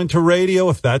should go into radio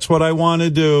if that's what I want to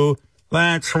do.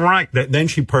 That's right. Then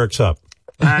she perks up.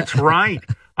 That's right.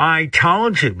 I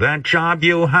told you that job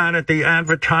you had at the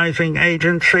advertising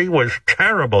agency was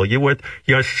terrible. Your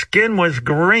skin was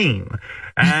green.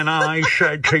 And I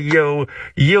said to you,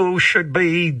 you should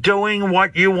be doing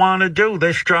what you want to do.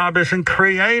 This job isn't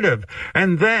creative.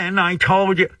 And then I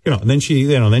told you, then she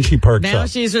perks up. Now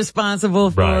she's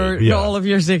responsible for all of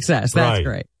your success. That's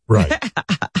great. Right.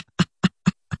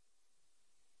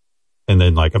 And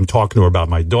then I'm talking to her about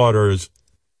my daughters,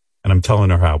 and I'm telling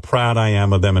her how proud I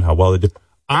am of them and how well they do.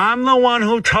 I'm the one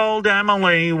who told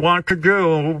Emily what to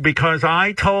do because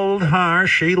I told her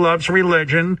she loves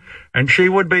religion and she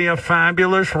would be a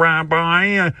fabulous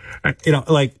rabbi.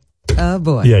 Like... Oh,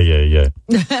 boy. Yeah.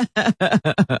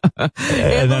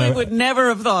 Emily would never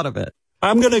have thought of it.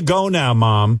 I'm going to go now,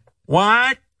 Mom.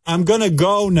 What? I'm going to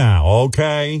go now,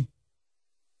 okay?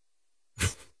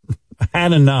 I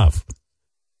had enough.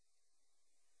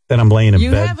 Then I'm laying in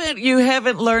bed. You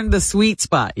haven't learned the sweet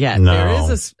spot yet. No.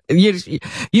 There is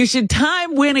you should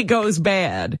time when it goes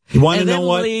bad. You want to know then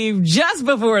what? Leave just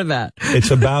before that.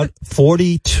 It's about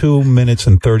 42 minutes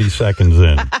and 30 seconds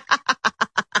in.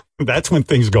 That's when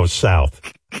things go south.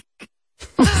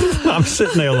 I'm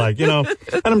sitting there like, and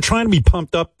I'm trying to be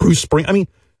pumped up. Bruce Springsteen. I mean,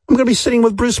 I'm going to be sitting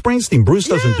with Bruce Springsteen. Bruce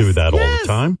doesn't do that all the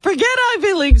time. Forget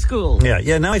Ivy League school.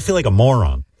 Yeah. Now I feel like a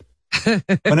moron.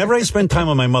 Whenever I spend time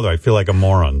with my mother, I feel like a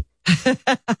moron.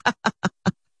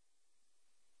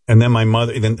 And then my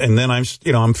mother, and then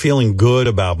I'm feeling good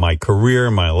about my career,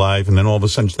 my life, and then all of a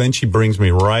sudden, then she brings me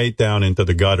right down into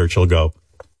the gutter. She'll go,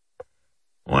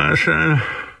 listen,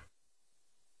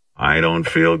 I don't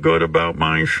feel good about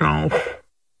myself.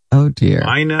 Oh, dear.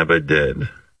 I never did.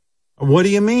 What do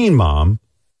you mean, Mom?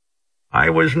 I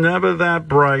was never that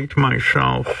bright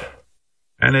myself.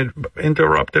 And it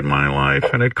interrupted my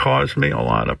life, and it caused me a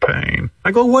lot of pain.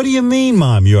 I go, what do you mean,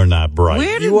 Mom, you're not bright?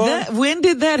 When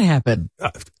did that happen?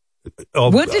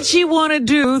 What did she want to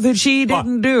do that she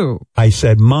didn't do? I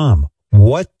said, Mom,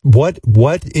 what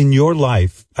in your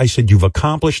life? I said, you've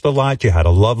accomplished a lot. You had a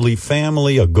lovely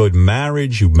family, a good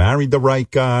marriage. You married the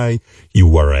right guy. You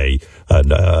were a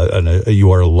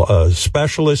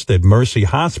specialist at Mercy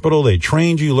Hospital. They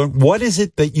trained you. What is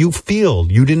it that you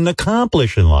feel you didn't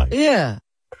accomplish in life? Yeah.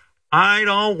 I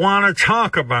don't want to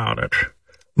talk about it.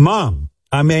 Mom,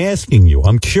 I'm asking you.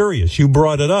 I'm curious. You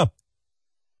brought it up.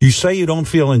 You say you don't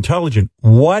feel intelligent.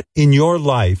 What in your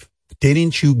life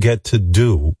didn't you get to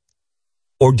do?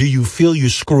 Or do you feel you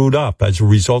screwed up as a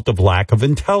result of lack of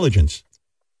intelligence?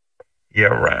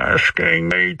 You're asking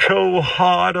me too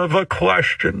hard of a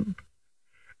question.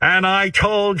 And I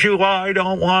told you I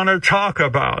don't want to talk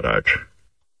about it.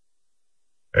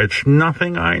 It's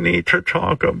nothing I need to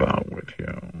talk about with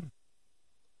you.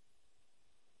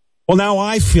 Well, now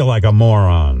I feel like a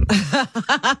moron. Because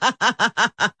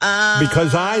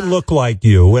I look like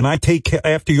you and I take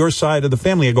after your side of the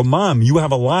family. I go, Mom, you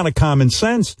have a lot of common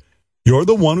sense. You're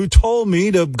the one who told me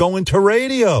to go into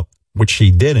radio, which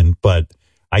she didn't, but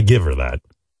I give her that.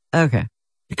 Okay.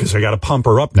 Because I got to pump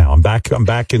her up now. I'm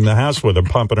back in the house with her,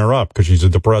 pumping her up because she's a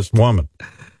depressed woman.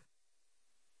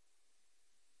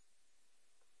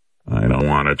 I don't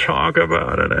want to talk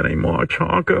about it anymore.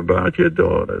 Talk about your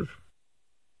daughters.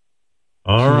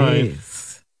 All right.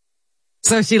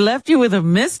 So she left you with a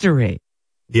mystery.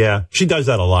 Yeah, she does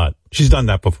that a lot. She's done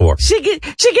that before. She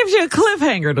gives you a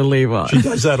cliffhanger to leave on. She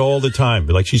does that all the time.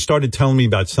 Like she started telling me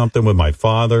about something with my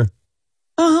father.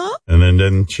 Uh-huh. And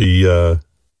then she, I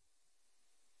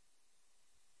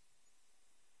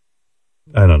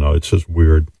don't know. It's just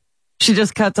weird. She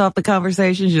just cuts off the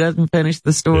conversation. She doesn't finish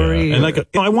the story. Yeah. And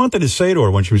I wanted to say to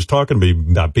her when she was talking to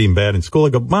me about being bad in school,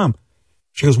 I go, Mom.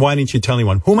 She goes, why didn't you tell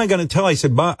anyone? Who am I going to tell? I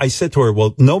said to her,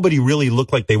 well, nobody really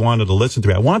looked like they wanted to listen to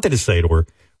me. I wanted to say to her,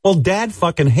 well, Dad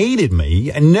fucking hated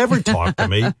me and never talked to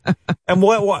me. And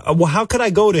how could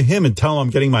I go to him and tell him I'm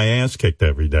getting my ass kicked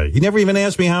every day? He never even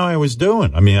asked me how I was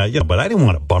doing. I mean, but I didn't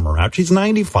want to bum her out. She's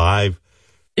 95.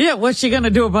 Yeah, what's she going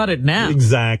to do about it now?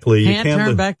 Exactly. Can't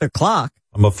turn back the clock.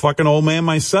 I'm a fucking old man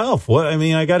myself.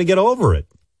 I got to get over it.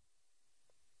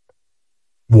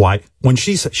 Why? When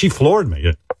she floored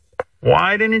me.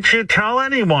 Why didn't you tell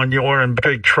anyone you were in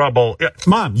big trouble?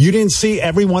 Mom, you didn't see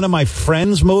every one of my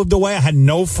friends moved away? I had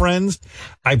no friends.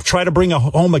 I tried to bring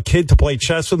home a kid to play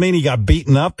chess with me, and he got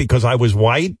beaten up because I was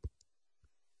white.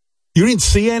 You didn't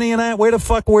see any of that? Where the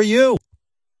fuck were you?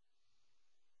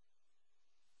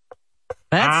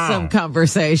 That's some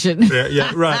conversation.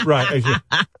 Yeah, right.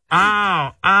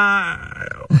 How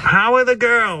are the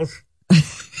girls?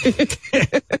 That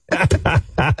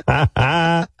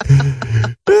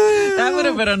would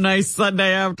have been a nice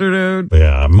Sunday afternoon.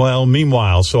 Yeah, well,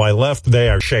 meanwhile, so I left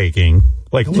there shaking,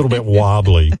 like a little bit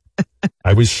wobbly.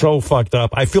 I was so fucked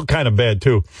up. I feel kind of bad,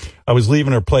 too. I was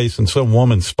leaving her place, and some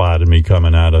woman spotted me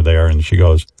coming out of there, and she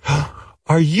goes,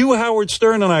 are you Howard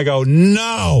Stern? And I go,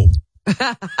 no.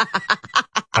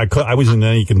 I wasn't in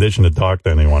any condition to talk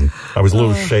to anyone. I was a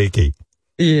little shaky.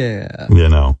 Yeah. You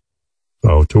know.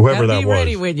 So to whoever that was. Be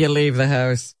ready when you leave the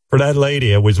house. For that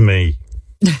lady, it was me.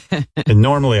 And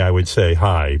normally I would say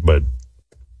hi, but.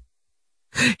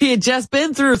 He had just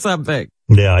been through something.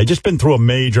 Yeah, I just been through a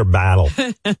major battle.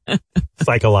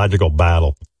 Psychological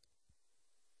battle.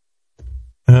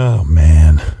 Oh,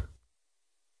 man.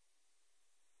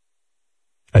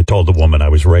 I told the woman I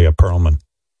was Rhea Perlman.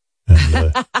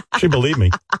 And she believed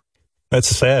me. That's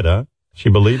sad, huh? She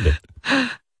believed it.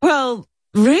 Well,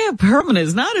 Rhea Perlman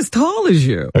is not as tall as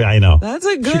you. I know. That's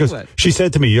a good one. She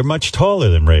said to me, "You're much taller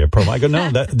than Rhea Perlman." I go, "No,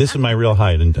 this is my real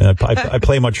height, and I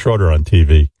play much shorter on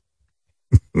TV."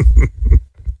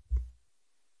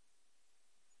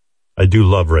 I do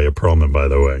love Rhea Perlman, by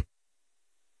the way.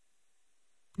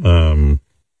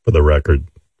 For the record.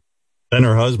 And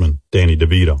her husband, Danny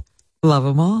DeVito. Love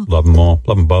them all. Love them all.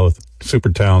 Love them both. Super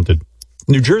talented.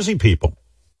 New Jersey people.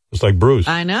 Just like Bruce.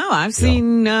 I know. I've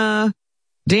seen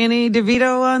Danny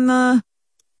DeVito on the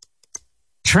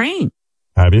train.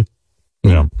 Have you?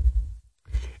 Yeah.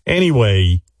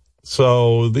 Anyway,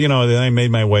 so, then I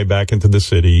made my way back into the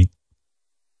city.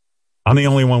 I'm the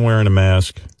only one wearing a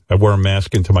mask. I wear a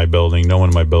mask into my building. No one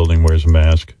in my building wears a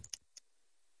mask.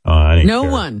 No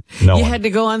one. You had to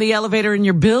go on the elevator in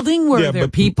your building? Were there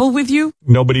people with you?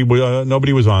 Nobody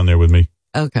was on there with me.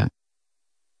 Okay.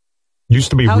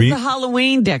 Used to be How's the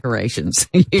Halloween decorations?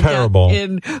 Terrible.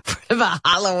 For the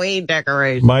Halloween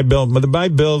decorations. My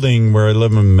building where I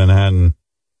live in Manhattan,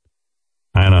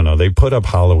 I don't know. They put up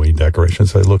Halloween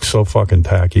decorations. They look so fucking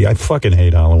tacky. I fucking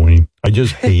hate Halloween. I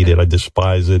just hate it. I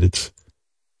despise it.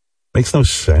 Makes no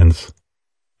sense.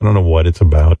 I don't know what it's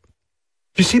about.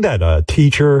 Did you see that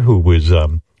teacher who was,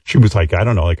 she was like, I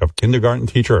don't know, like a kindergarten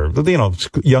teacher, or,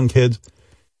 young kids.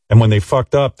 And when they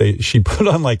fucked up, she put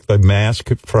on like the mask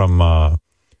from, I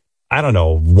don't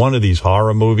know, one of these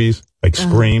horror movies, like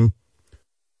Scream.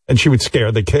 And she would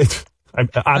scare the kids.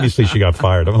 Obviously, she got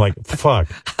fired. I'm like, fuck.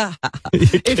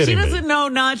 If she doesn't know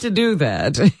not to do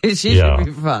that, she should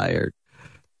be fired.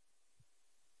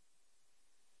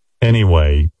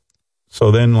 Anyway,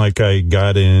 so then like I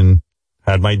got in,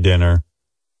 had my dinner,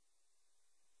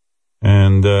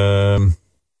 and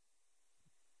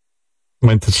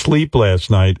went to sleep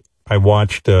last night. I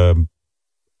watched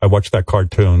that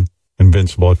cartoon,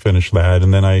 Invincible. I finished that,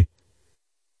 and then I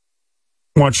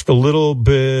watched a little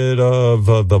bit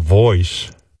of The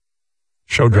Voice.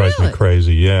 Show drives me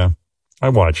crazy. Yeah, I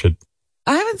watch it.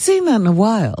 I haven't seen that in a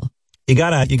while. You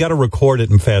gotta record it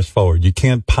and fast forward. You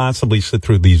can't possibly sit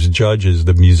through these judges,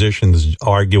 the musicians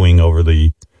arguing over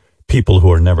the people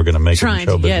who are never going to make it in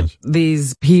show business. Get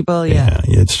these people, yeah.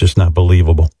 It's just not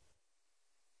believable.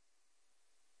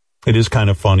 It is kind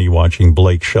of funny watching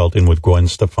Blake Shelton with Gwen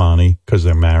Stefani because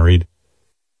they're married.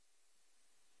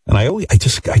 And I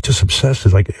just obsessed.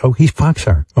 It's like, oh, he fucks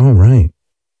her. Oh, right.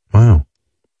 Wow.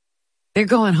 They're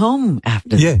going home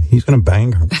after. Yeah, he's going to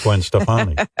bang her, Gwen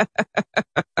Stefani.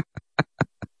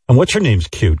 And what's her name's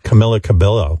cute? Camila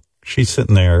Cabello. She's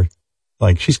sitting there.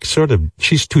 Like, she's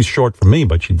too short for me,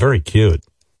 but she's very cute.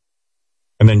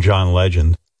 And then John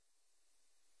Legend.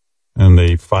 And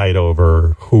they fight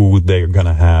over who they're going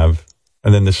to have.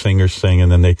 And then the singers sing.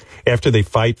 And then after they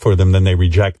fight for them, then they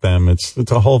reject them. It's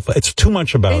too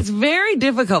much about it. It's very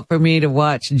difficult for me to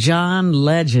watch John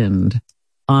Legend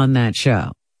on that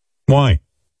show. Why?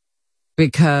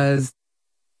 Because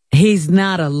he's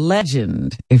not a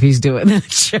legend if he's doing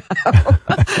that show.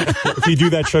 If you do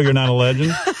that show, you're not a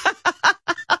legend?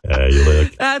 Yeah, you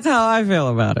look. That's how I feel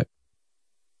about it.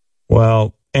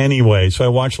 Well, anyway, so I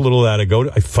watched a little of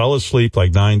that. I fell asleep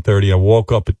like 9:30. I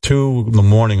woke up at 2 in the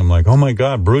morning. I'm like, oh my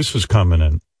God, Bruce is coming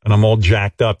in. And I'm all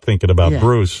jacked up thinking about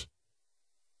Bruce.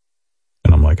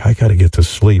 And I'm like, I got to get to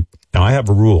sleep. Now, I have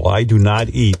a rule. I do not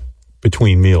eat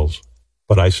between meals.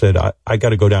 But I said, I got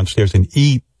to go downstairs and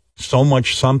eat so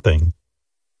much something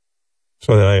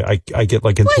so that I get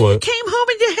like into you came home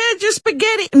and you had your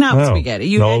spaghetti. Spaghetti.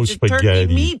 You had your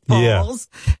turkey meatballs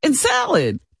and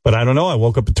salad. But I don't know. I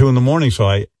woke up at 2 in the morning, so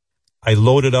I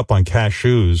loaded up on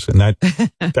cashews, and that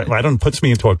puts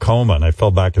me into a coma, and I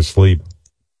fell back asleep.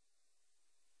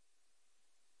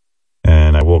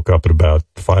 And I woke up at about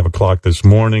 5 o'clock this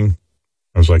morning.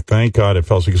 I was like, thank God I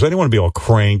fell asleep, because I didn't want to be all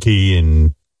cranky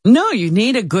and... No, you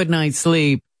need a good night's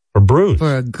sleep. For Bruce.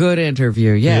 For a good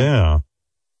interview, yeah.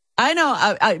 I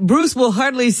know. Bruce will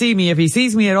hardly see me if he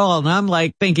sees me at all, and I'm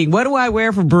like thinking, what do I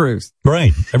wear for Bruce?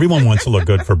 Right. Everyone wants to look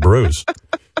good for Bruce.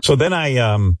 So then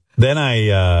I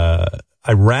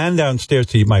ran downstairs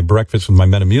to eat my breakfast with my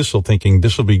Metamucil, thinking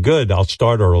this will be good. I'll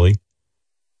start early,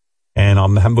 and I'll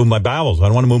move my bowels. I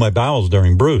don't want to move my bowels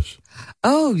during Bruce.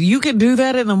 Oh, you can do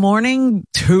that in the morning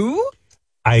too?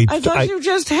 I thought you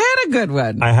just had a good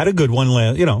one. I had a good one,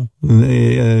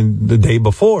 the day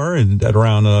before, and at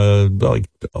around like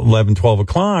 11, 12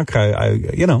 o'clock.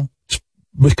 It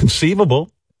was conceivable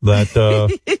that. So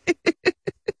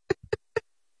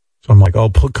I'm like, oh,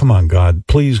 come on, God,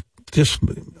 please,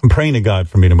 I'm praying to God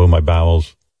for me to move my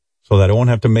bowels so that I won't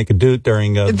have to make a dude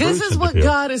during This Bruce is what interview.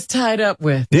 God is tied up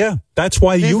with. Yeah, that's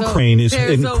why Ukraine is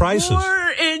in crisis. There's a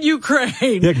war in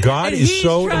Ukraine. Yeah, God and is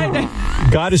so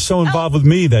God is so help. involved with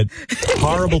me that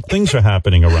horrible things are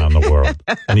happening around the world,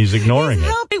 and he's ignoring He's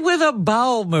it. helping with a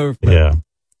bowel movement. Yeah.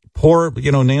 Poor,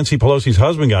 Nancy Pelosi's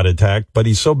husband got attacked, but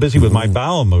he's so busy with my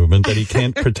bowel movement that he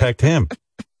can't protect him.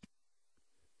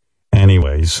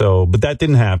 Anyway, but that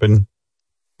didn't happen.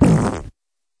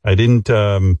 I didn't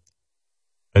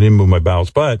move my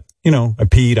bowels, but, I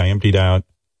peed, I emptied out.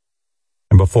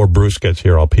 And before Bruce gets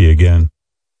here, I'll pee again.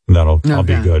 And I'll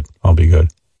be good. I'll be good.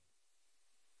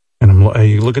 And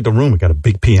you look at the room, we got a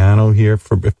big piano here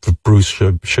for Bruce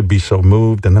should be so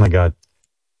moved. And then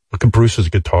look at Bruce's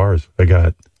guitars. They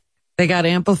got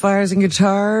amplifiers and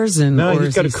guitars, and no,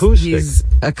 he's got acoustic. He's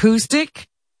acoustic.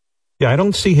 Yeah, I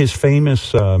don't see his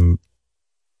famous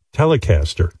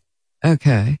Telecaster.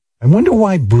 Okay. I wonder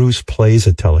why Bruce plays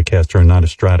a Telecaster and not a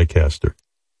Stratocaster.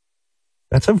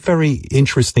 That's a very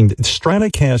interesting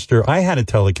Stratocaster. I had a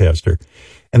Telecaster,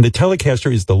 and the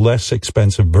Telecaster is the less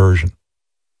expensive version.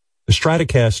 The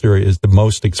Stratocaster is the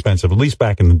most expensive, at least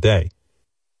back in the day.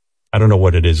 I don't know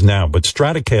what it is now, but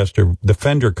Stratocaster, the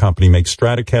Fender company, makes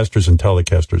Stratocasters and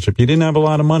Telecasters. If you didn't have a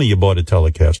lot of money, you bought a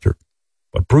Telecaster.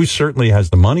 But Bruce certainly has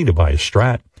the money to buy a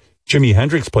Strat. Jimi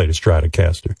Hendrix played a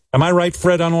Stratocaster. Am I right,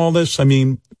 Fred, on all this? I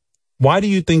mean, why do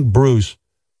you think Bruce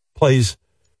plays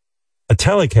a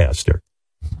Telecaster?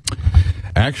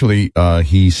 Actually,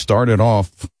 he started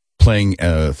off playing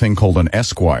a thing called an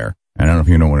Esquire. I don't know if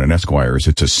you know what an Esquire is.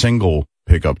 It's a single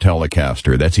pickup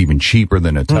Telecaster. That's even cheaper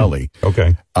than a Tele.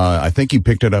 Okay. I think he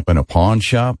picked it up in a pawn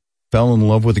shop, fell in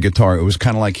love with the guitar. It was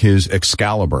kind of like his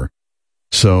Excalibur.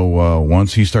 So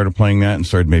once he started playing that and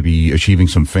started maybe achieving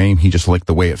some fame, he just liked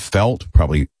the way it felt,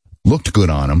 probably looked good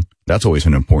on him. That's always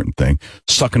an important thing.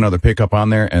 Stuck another pickup on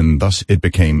there, and thus it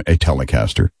became a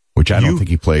Telecaster, which I don't think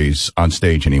he plays on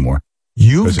stage anymore.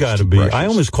 You've got to be. Precious. I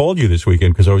almost called you this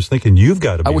weekend because I was thinking you've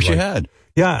got to be. I wish you had.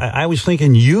 Yeah, I was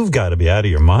thinking you've got to be out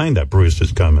of your mind that Bruce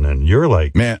is coming in. You're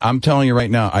like... Man, I'm telling you right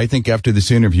now, I think after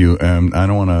this interview, I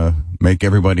don't want to make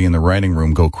everybody in the writing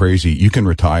room go crazy. You can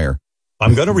retire.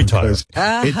 I'm going to retire.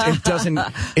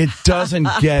 It doesn't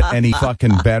get any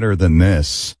fucking better than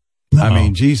this. No. I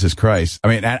mean, Jesus Christ. I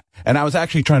mean, and I was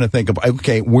actually trying to think of,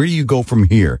 okay, where do you go from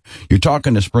here? You're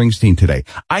talking to Springsteen today.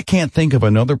 I can't think of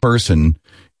another person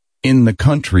in the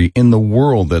country, in the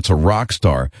world, that's a rock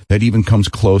star that even comes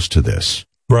close to this.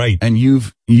 Right. And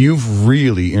you've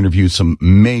really interviewed some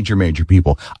major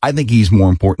people. I think he's more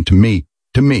important to me,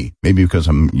 maybe because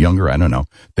I'm younger, I don't know,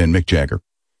 than Mick Jagger.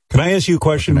 Can I ask you a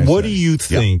question? What do you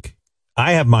think? Yeah.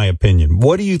 I have my opinion.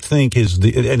 What do you think is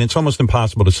and it's almost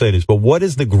impossible to say this, but what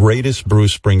is the greatest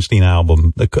Bruce Springsteen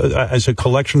album as a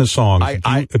collection of songs?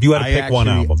 If you had to pick one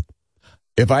album.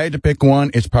 If I had to pick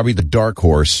one, it's probably the Dark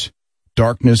Horse.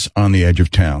 Darkness on the Edge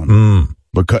of Town.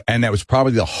 And that was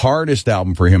probably the hardest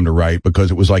album for him to write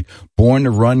because it was like Born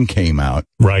to Run came out.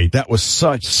 Right. That was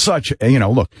such,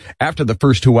 look, after the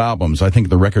first two albums, I think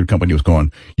the record company was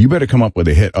going, you better come up with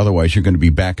a hit. Otherwise you're going to be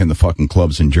back in the fucking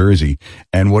clubs in Jersey.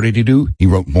 And what did he do? He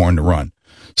wrote Born to Run.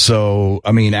 So,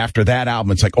 I mean, after that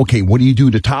album, it's like, okay, what do you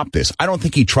do to top this? I don't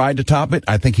think he tried to top it.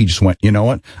 I think he just went, you know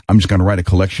what? I'm just going to write a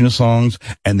collection of songs,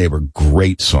 and they were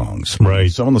great songs. Right.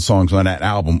 Some of the songs on that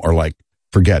album are like,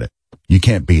 forget it. You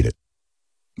can't beat it.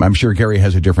 I'm sure Gary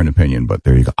has a different opinion, but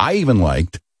there you go. I even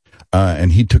liked,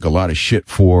 and he took a lot of shit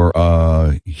for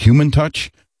Human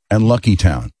Touch and Lucky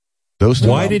Town. Those two.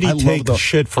 Why did he take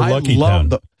shit for Lucky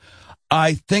Town?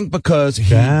 I think because he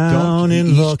down dumped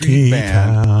in the Lucky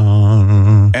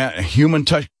Town. Human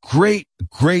Touch,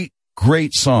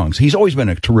 great songs. He's always been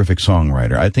a terrific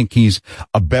songwriter. I think he's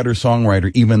a better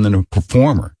songwriter even than a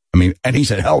performer. I mean, and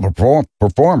he's a hell of a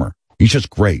performer. He's just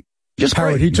great. Just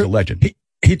Howard, great. He's a legend.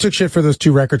 He took shit for those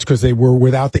two records because they were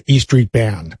without the E Street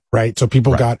Band, right? So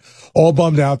people got all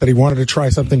bummed out that he wanted to try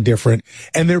something different.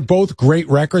 And they're both great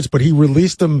records, but he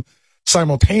released them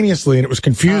simultaneously, and it was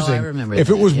confusing. Oh, I remember if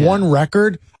that, it was one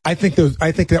record, I think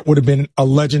that would have been a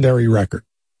legendary record.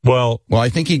 Well, I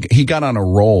think he got on a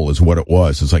roll is what it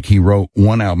was. It's like he wrote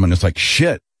one album and it's like,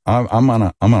 shit, I'm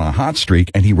on a hot streak,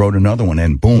 and he wrote another one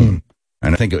and boom.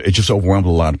 And I think it just overwhelmed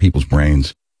a lot of people's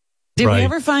brains. Did we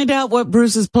ever find out what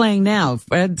Bruce is playing now?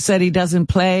 Fred said he doesn't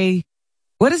play.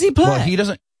 What does he play? Well, he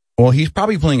doesn't. Well, he's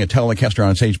probably playing a Telecaster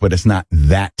on stage, but it's not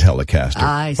that Telecaster.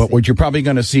 I see. But what you're probably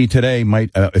going to see today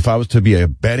might, if I was to be a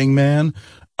betting man,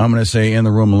 I'm going to say in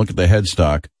the room and look at the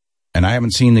headstock, and I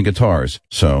haven't seen the guitars,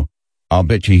 so I'll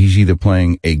bet you he's either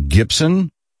playing a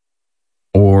Gibson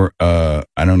or I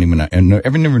don't even know. I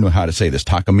never knew how to say this.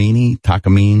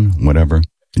 Takamine, whatever,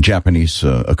 Japanese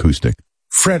acoustic.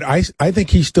 Fred, I think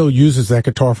he still uses that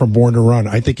guitar from Born to Run.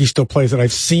 I think he still plays it.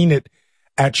 I've seen it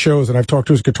at shows, and I've talked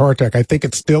to his guitar tech. I think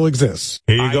it still exists.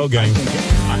 Here you go, gang.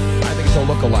 I think it's a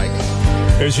look-alike.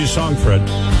 Here's your song, Fred.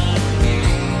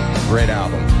 Great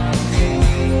album.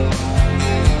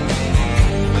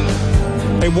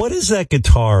 Hey, what is that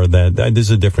guitar that this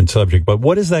is a different subject, but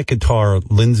what is that guitar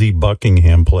Lindsey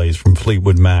Buckingham plays from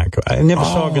Fleetwood Mac? I never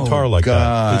saw a guitar like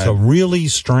that. It's a really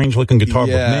strange looking guitar,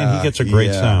 but man, he gets a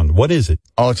great sound. What is it?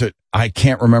 Oh, I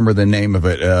can't remember the name of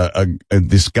it.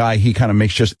 This guy, he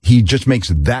just makes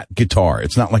that guitar.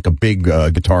 It's not like a big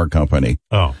guitar company.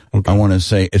 Oh, okay. I want to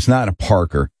say it's not a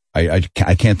Parker. I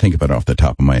can't think of it off the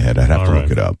top of my head. I'd have to look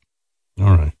it up.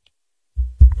 All right.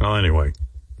 Well, anyway,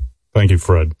 thank you,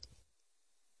 Fred.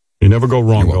 You never go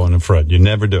wrong going to Fred. You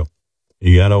never do.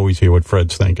 You got to always hear what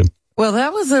Fred's thinking. Well,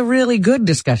 that was a really good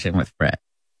discussion with Fred.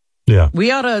 Yeah.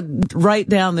 We ought to write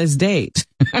down this date.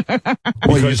 Well,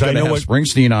 because I know what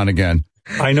Springsteen on again.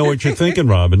 I know what you're thinking,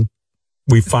 Robin.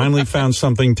 We finally found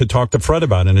something to talk to Fred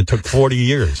about, and it took 40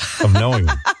 years of knowing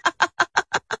him.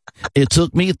 It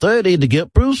took me 30 to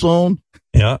get Bruce on.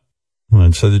 Yeah.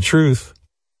 That's the truth.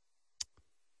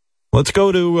 Let's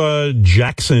go to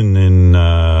Jackson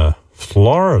in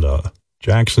Florida.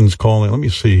 Jackson's calling. Let me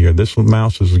see here. This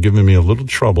mouse is giving me a little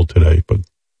trouble today, but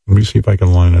let me see if I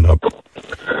can line it up.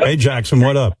 Hey, Jackson,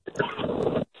 what up?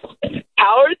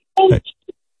 Howard?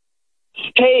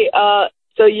 Hey,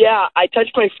 so yeah, I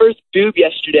touched my first boob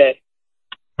yesterday.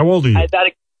 How old are you? I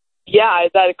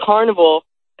was at a carnival,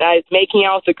 and I was making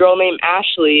out with a girl named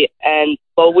Ashley, and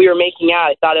while we were making out,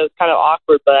 I thought it was kind of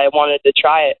awkward, but I wanted to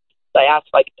try it. So I asked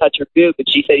if I could touch her boob, and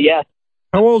she said yes.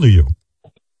 How old are you?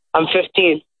 I'm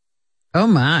 15. Oh,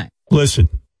 my. Listen,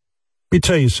 let me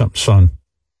tell you something, son.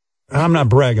 I'm not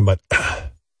bragging, but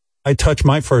I touched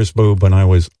my first boob when I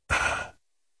was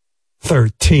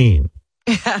 13.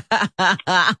 Is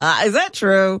that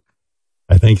true?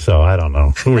 I think so. I don't know.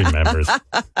 Who remembers?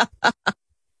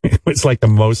 It was like the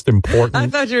most important. I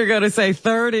thought you were going to say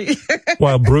 30.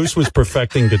 While Bruce was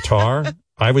perfecting guitar,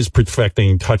 I was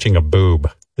perfecting touching a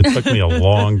boob. It took me a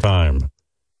long time.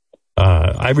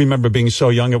 I remember being so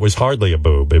young, it was hardly a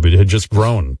boob. It had just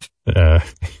grown.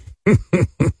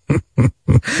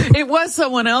 It was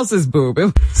someone else's boob.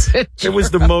 It was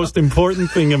the most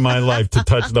important thing in my life to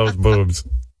touch those boobs.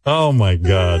 Oh, my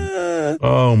God.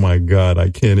 Oh, my God. I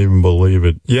can't even believe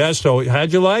it. Yeah, so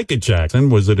how'd you like it,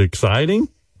 Jackson? Was it exciting?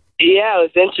 Yeah,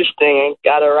 it was interesting. I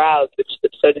got aroused, which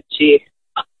so did she.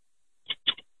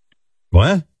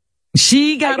 What?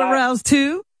 She got aroused,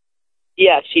 too?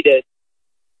 Yeah, she did.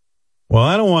 Well,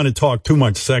 I don't want to talk too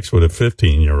much sex with a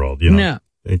 15-year-old, you know. No.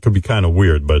 It could be kind of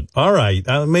weird, but all right.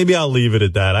 Maybe I'll leave it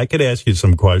at that. I could ask you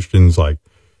some questions like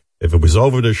if it was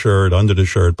over the shirt, under the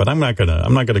shirt, but I'm not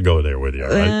gonna go there with you.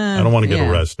 Right? I don't want to get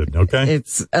arrested. Okay.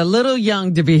 It's a little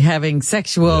young to be having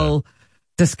sexual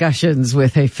discussions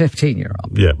with a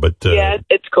 15-year-old. Yeah, but yeah,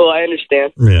 it's cool. I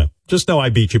understand. Yeah, just know I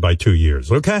beat you by 2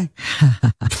 years. Okay.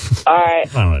 All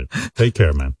right. All right. Take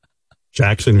care, man.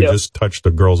 Jackson, who just touched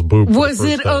a girl's boob. Was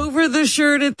it over the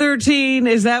shirt at 13?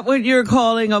 Is that what you're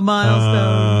calling a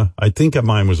milestone? I think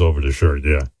mine was over the shirt,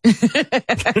 yeah.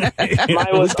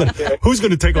 Mine was who's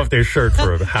going to take off their shirt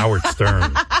for a Howard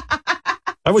Stern?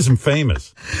 I wasn't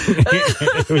famous.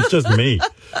 It was just me.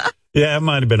 Yeah, it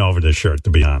might have been over the shirt, to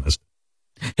be honest.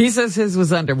 He says his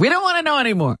was under. We don't want to know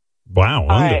anymore. Wow,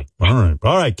 under. Right.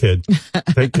 All right, kid.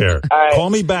 Take care. All right. Call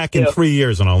me back in 3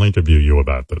 years and I'll interview you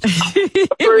about this.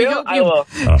 For real? I will.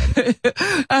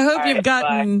 I hope you've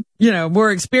gotten,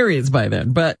 more experience by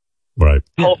then, but. Right.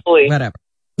 Hopefully. Whatever.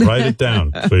 Write it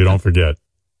down so you don't forget.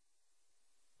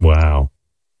 Wow.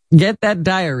 Get that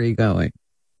diary going.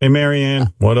 Hey,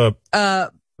 Marianne, what up?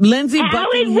 Lindsey Howard,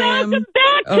 Buckingham. welcome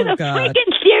back to the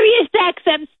freaking Sirius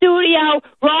XM studio.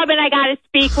 Robin, I got to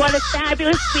speak. What a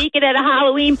fabulous speaking at a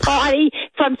Halloween party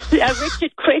from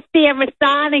Richard Christie and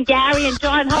Rasan and Gary and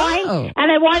John Hoyt. Oh.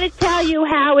 And I want to tell you,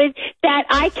 Howard, that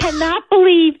I cannot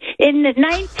believe in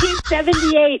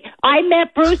 1978 I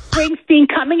met Bruce Springsteen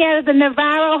coming out of the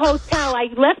Navarro Hotel. I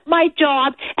left my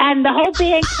job and the whole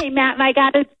band came out and I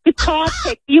got a guitar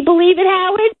pick. Do you believe it,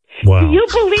 Howard? Wow. Do you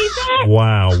believe that?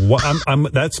 Wow.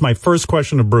 That's my first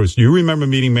question to Bruce. You remember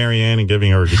meeting Marianne and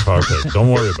giving her a guitar pick. Don't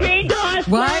worry about it.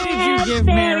 Why did you give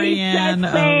Marianne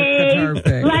a guitar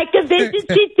pick? Like the vintage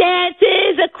she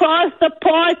dances across the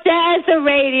porch as the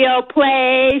radio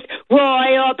plays.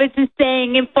 Roy Orbison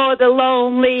singing for the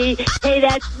lonely. Hey,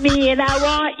 that's me and I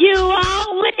want you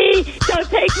only. Don't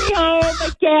take me home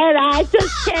again. I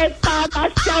just can't find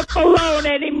myself alone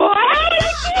anymore. I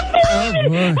can't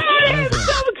believe it. I am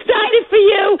so excited for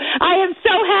you. I am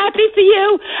so happy for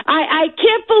you. I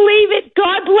can't believe it.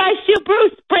 God bless you, Bruce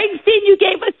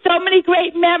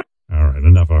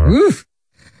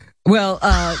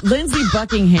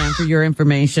Buckingham, for your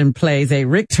information, plays a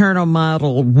Rick Turner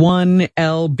Model 1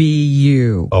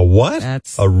 LBU. A what?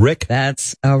 A Rick?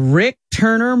 That's a Rick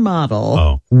Turner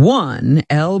Model 1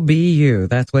 LBU.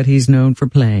 That's what he's known for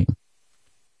playing.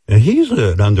 Yeah, he's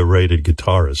an underrated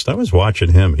guitarist. I was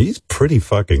watching him. He's pretty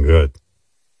fucking good.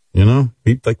 You know,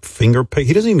 he like finger pick.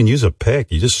 He doesn't even use a pick.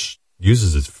 He just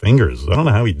uses his fingers. I don't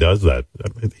know how he does that.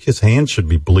 His hands should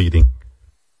be bleeding.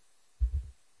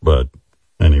 But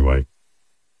anyway.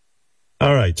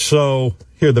 All right. So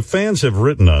here, the fans have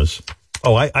written us.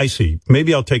 Oh, I see.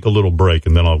 Maybe I'll take a little break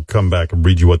and then I'll come back and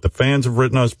read you what the fans have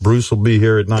written us. Bruce will be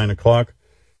here at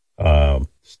 9:00.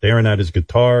 Staring at his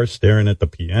guitar, staring at the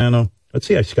piano. Let's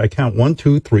see. I count 1,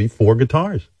 2, 3, 4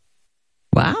 guitars.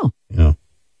 Wow. Yeah.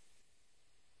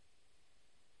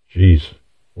 Jeez,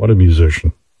 what a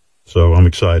musician. So I'm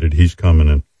excited. He's coming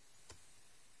in.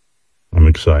 I'm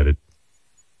excited.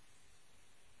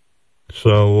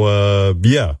 So,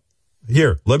 yeah.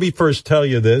 Here, let me first tell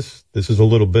you this. This is a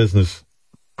little business.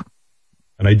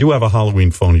 And I do have a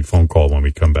Halloween phony phone call when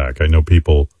we come back. I know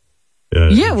people...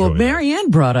 yeah, well, Marianne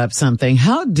brought up something.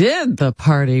 How did the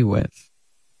party with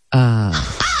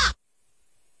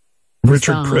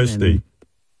Richard Christie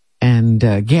and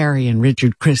Gary and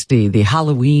Richard Christie, the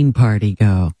Halloween party,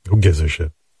 go? Who gives a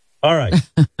shit? All right.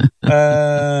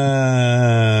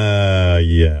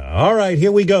 Yeah. All right,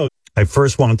 here we go. I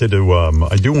first wanted to,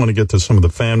 I do want to get to some of the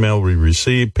fan mail we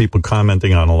received, people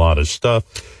commenting on a lot of stuff.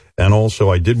 And also,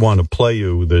 I did want to play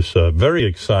you this very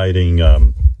exciting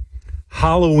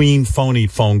Halloween phony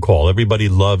phone call. Everybody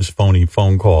loves phony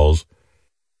phone calls.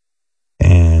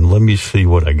 And let me see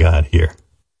what I got here.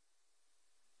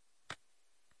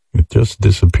 It just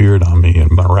disappeared on me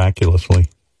miraculously.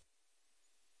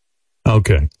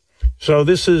 Okay. So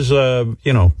this is,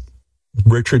 you know,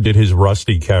 Richard did his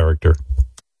Rusty character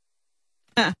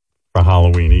for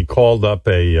Halloween. He called up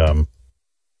a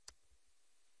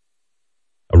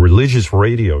religious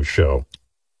radio show,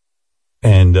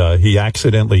 and he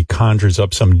accidentally conjures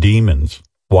up some demons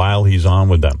while he's on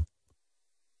with them,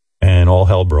 and all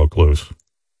hell broke loose.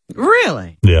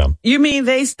 Really? Yeah. You mean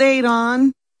they stayed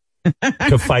on?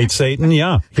 To fight Satan?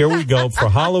 Yeah. Here we go for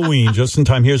Halloween, just in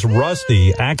time. Here's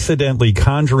Rusty accidentally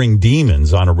conjuring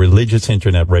demons on a religious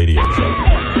internet radio show.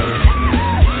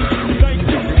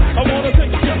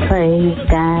 Praise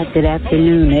God. Good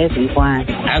afternoon, everyone.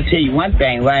 I'll tell you one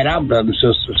thing right out, brothers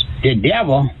and sisters. The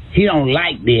devil, he don't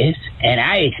like this, and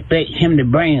I expect him to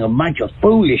bring a bunch of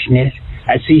foolishness.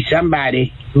 I see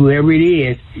somebody, whoever it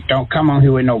is, don't come on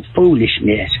here with no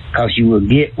foolishness, because you will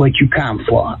get what you come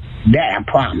for. That I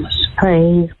promise.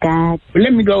 Praise God. But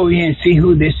let me go over here and see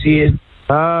who this is.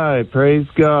 Hi, praise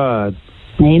God.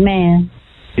 Amen.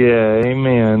 Yeah,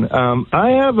 amen.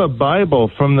 I have a Bible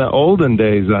from the olden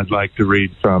days I'd like to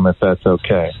read from, if that's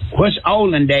okay. What's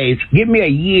olden days? Give me a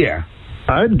year.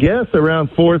 I'd guess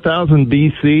around 4000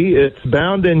 BC. It's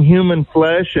bound in human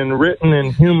flesh and written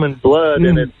in human blood,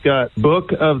 and it's got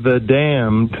Book of the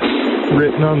Damned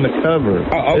written on the cover.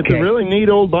 Oh, okay. It's a really neat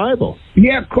old Bible.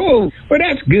 Yeah, cool. Well,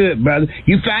 that's good, brother.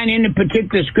 You find any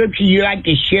particular scripture you like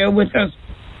to share with us?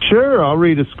 Sure, I'll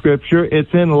read a scripture.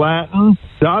 It's in Latin.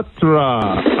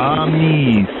 Datra,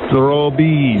 ami,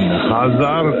 strobin,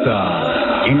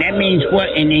 hazarta. And that means what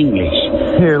in English?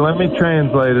 Here, let me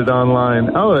translate it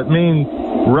online. Oh, it means,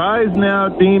 rise now,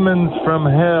 demons from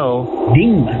hell.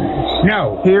 Demons?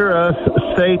 No. Hear us,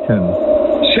 Satan.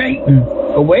 Satan?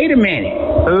 Oh, wait a minute.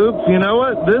 Oops, you know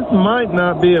what? This might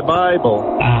not be a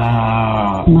Bible.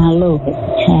 My Lord,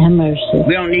 have mercy.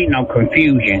 We don't need no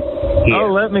confusion here.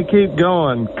 Oh, let me keep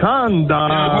going. Kanda.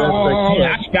 Oh,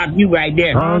 I'll stop you right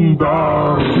there.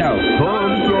 Kanda. No.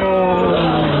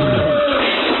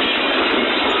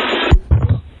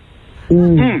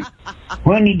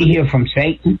 We need to hear from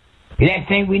Satan. The last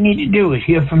thing we need to do is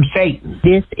hear from Satan.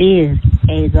 This is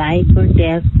a life or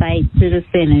death fight to the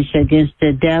finish against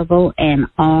the devil and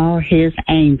all his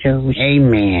angels.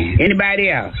 Amen.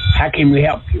 Anybody else? How can we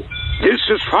help you? This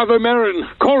is Father Marin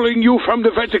calling you from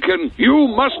the Vatican. You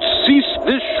must cease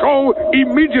this show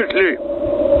immediately.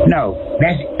 No,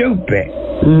 that's stupid.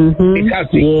 Because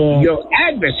your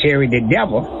adversary, the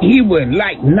devil, he would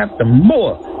like nothing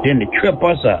more than to trip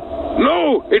us up.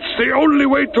 No, it's the only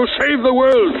way to save the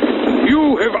world.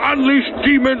 You have unleashed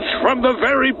demons from the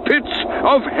very pits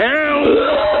of hell.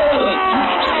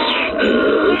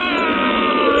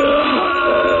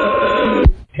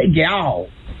 Hey, y'all.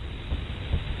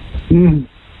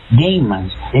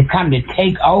 Demons, they come to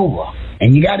take over.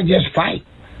 And you got to just fight.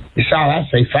 That's all I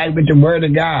say. Fight with the word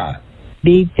of God.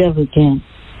 Be diligent,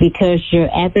 because your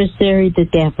adversary, the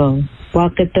devil,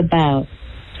 walketh about.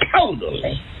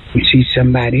 Totally. We see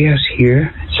somebody else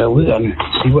here, so we're going to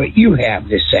see what you have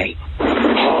to say.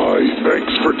 Hi,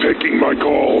 thanks for taking my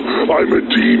call. I'm a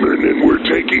demon and we're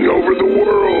taking over the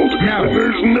world. No. And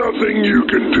there's nothing you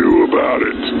can do about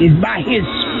it. It's by his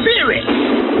spirit.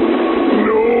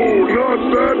 No, not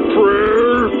that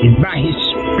prayer. It's by his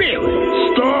spirit.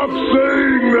 Stop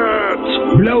saying that.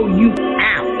 Blow you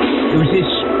out. It was his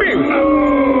spirit.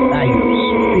 By your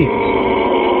spirit.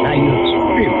 By your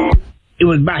spirit. It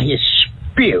was by his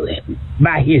spirit.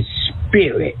 By his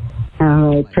spirit.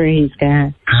 Oh, praise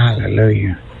God.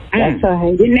 Hallelujah. That's all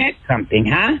right. Isn't that something,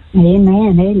 huh?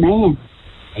 Amen, amen.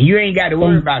 You ain't got to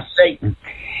worry about Satan.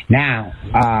 Now,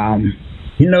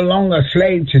 you're no longer a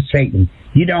slave to Satan.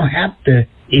 You don't have to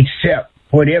accept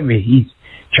whatever he's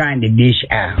trying to dish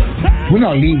out. We're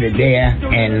going to leave it there,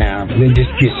 and we'll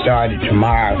just get started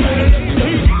tomorrow.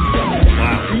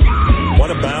 Wow.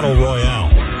 What a battle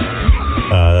royale.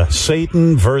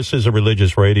 Satan versus a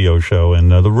religious radio show,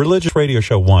 and the religious radio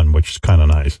show won, which is kind of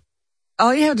nice.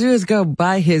 All you have to do is go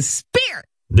by his spirit.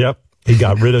 Yep, he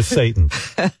got rid of Satan.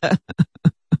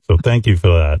 So thank you for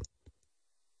that.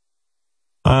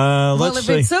 Let's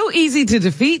see. If it's so easy to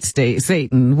defeat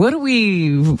Satan, what are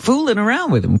we fooling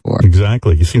around with him for?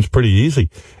 Exactly. He seems pretty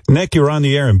easy. Nick, you're on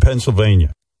the air in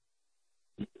Pennsylvania.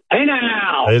 Hey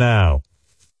now. Hey now.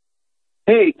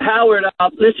 Hey, Howard.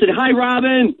 Listen, hi,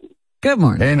 Robin. Good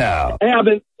morning. Hey now.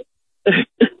 Hey,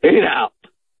 hey now.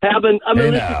 I've been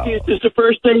listening to you since the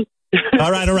first day.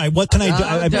 All right. What can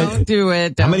I do? Don't do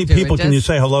it. How many people can you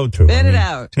say hello to? Spit it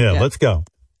out. Yeah, let's go.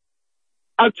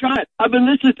 I'm trying. I've been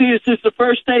listening to you since the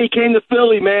first day he came to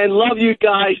Philly, man. Love you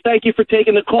guys. Thank you for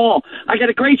taking the call. I got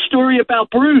a great story about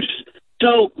Bruce.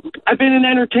 So I've been an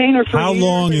entertainer for How years.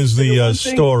 long is the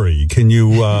story? Can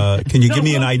you give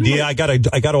me an idea? I got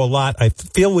to allot. I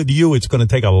feel with you it's going to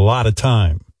take a lot of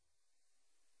time.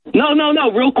 No,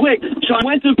 real quick. So I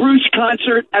went to Bruce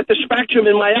concert at the Spectrum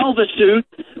in my Elvis suit.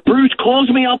 Bruce calls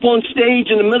me up on stage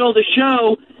in the middle of the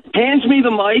show, hands me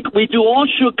the mic. We do All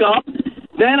Shook Up.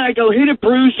 Then I go hit it,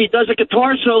 Bruce. He does a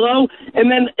guitar solo, and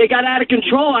then it got out of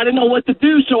control. I didn't know what to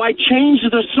do, so I changed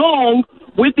the song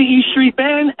with the E Street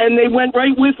Band, and they went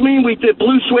right with me. We did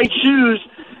Blue Suede Shoes.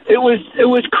 It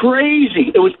was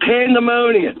crazy. It was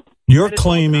pandemonium. You're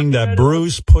claiming that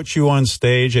Bruce put you on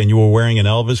stage and you were wearing an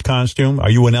Elvis costume? Are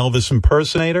you an Elvis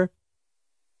impersonator?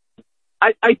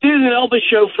 I did an Elvis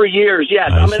show for years,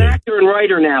 yes. I'm an actor and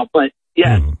writer now, but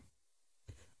yes.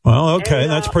 Well, okay,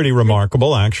 that's pretty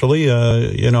remarkable, actually.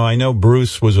 I know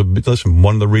Bruce was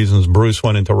one of the reasons Bruce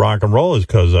went into rock and roll is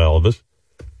because of Elvis.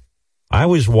 I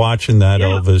was watching that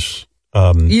Elvis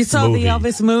You saw movie. the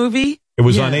Elvis movie? It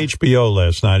was on HBO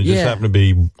last night. I just happened to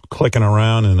be clicking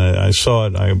around and I saw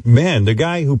it. The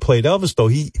guy who played Elvis, though,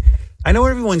 I know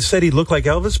everyone said he looked like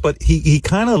Elvis, but he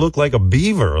kind of lookoked like a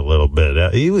beaver a little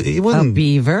bit. He wasn't a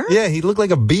beaver. Yeah, he looked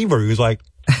like a beaver. He was like,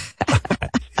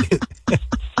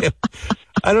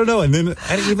 I don't know. And then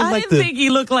I didn't think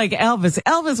he looked like Elvis.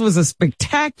 Elvis was a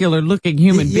spectacular looking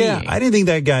human being. Yeah, I didn't think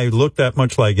that guy looked that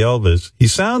much like Elvis. He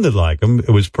sounded like him. It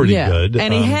was pretty good.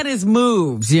 And he had his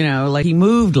moves, like he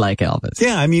moved like Elvis.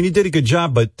 Yeah, I mean, he did a good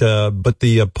job, but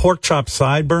the pork chop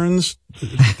sideburns,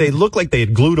 they looked like they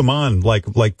had glued him on like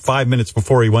 5 minutes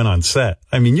before he went on set.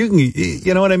 I mean,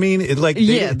 you know what I mean?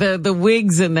 The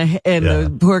wigs and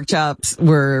the pork chops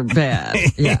were bad.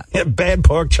 Yeah. Bad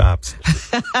pork chops.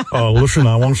 Oh, listen,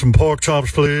 I want some pork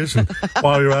chops, please. And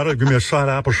while you're at it, give me a side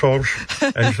applesauce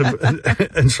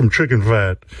and some chicken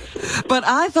fat. But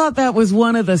I thought that was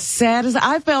one of the saddest.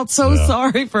 I felt so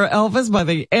sorry for Elvis by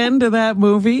the end of that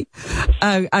movie.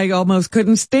 I almost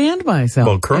couldn't stand myself.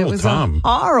 Well, Colonel Tom.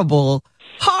 A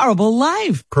horrible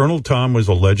life. Colonel Tom was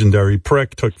a legendary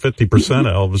prick, took 50%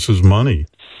 of Elvis's money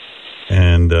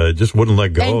and just wouldn't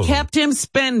let go. And kept him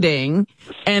spending,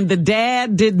 and the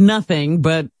dad did nothing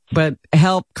but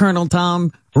help Colonel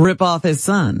Tom rip off his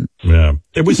son. Yeah.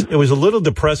 It was a little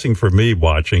depressing for me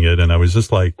watching it, and I was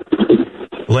just like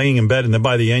laying in bed, and then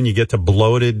by the end you get to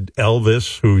bloated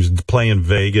Elvis who's playing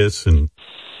Vegas, and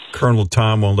Colonel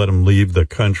Tom won't let him leave the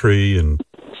country, and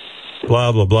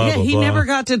blah, blah, blah, blah, he blah. never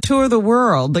got to tour the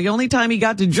world. The only time he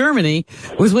got to Germany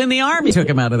was when the army took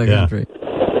him out of the country.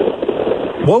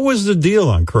 What was the deal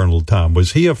on Colonel Tom?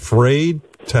 Was he afraid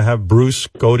to have Bruce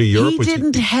go to Europe? He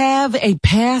didn't have a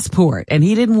passport, and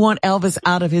he didn't want Elvis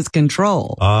out of his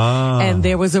control. And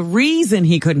there was a reason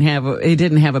he didn't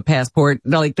have a passport.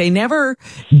 Like, they never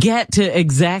get to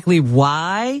exactly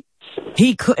why.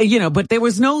 He could, but there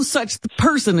was no such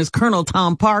person as Colonel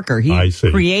Tom Parker. He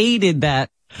created that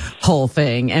whole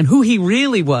thing, and who he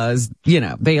really was,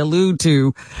 they allude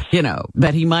to,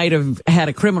 that he might have had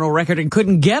a criminal record and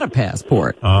couldn't get a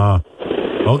passport.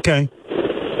 Okay.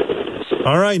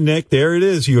 All right, Nick, there it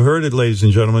is. You heard it, ladies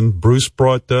and gentlemen. Bruce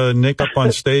brought Nick up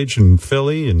on stage in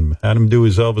Philly and had him do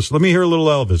his Elvis. Let me hear a little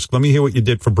Elvis. Let me hear what you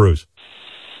did for Bruce.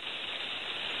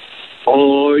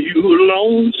 Are you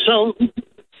lonesome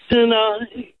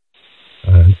tonight?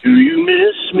 Do you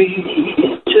miss me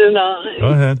tonight? Go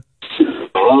ahead.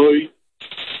 Are you...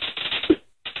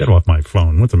 Get off my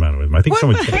phone. What's the matter with him? I think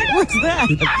What the heck was that?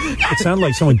 It sounded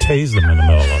like someone tased him in the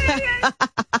middle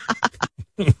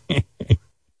of it.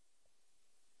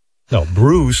 No,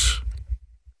 Bruce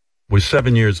was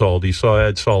 7 years old. He saw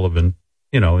Ed Sullivan,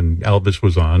 and Elvis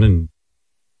was on, and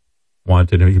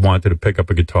he wanted to pick up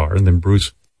a guitar. And then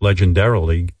Bruce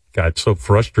legendarily got so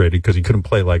frustrated because he couldn't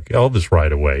play like Elvis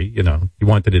right away. He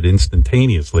wanted it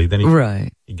instantaneously. Then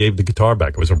he gave the guitar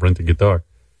back. It was a rented guitar.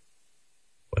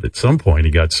 But at some point,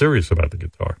 he got serious about the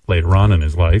guitar later on in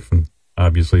his life. And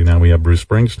obviously now we have Bruce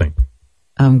Springsteen.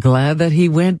 I'm glad that he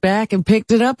went back and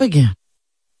picked it up again.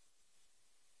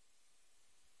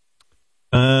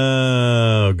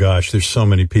 Oh, gosh, there's so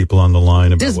many people on the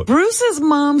line. Does Bruce's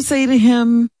mom say to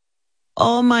him,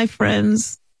 all my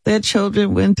friends, their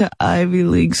children went to Ivy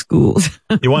League schools?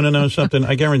 You want to know something?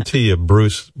 I guarantee you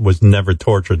Bruce was never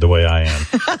tortured the way I am.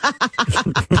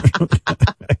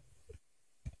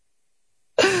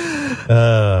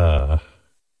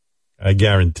 I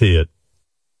guarantee it.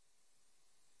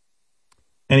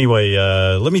 Anyway,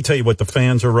 let me tell you what the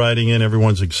fans are writing in.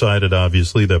 Everyone's excited,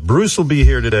 obviously, that Bruce will be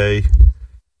here today.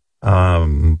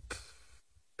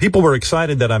 People were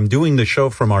excited that I'm doing the show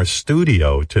from our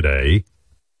studio today.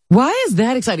 Why is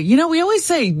that exciting? We always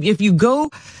say if you go,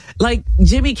 like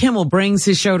Jimmy Kimmel brings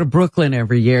his show to Brooklyn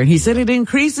every year, and he said it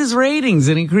increases ratings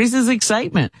and increases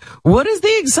excitement. What is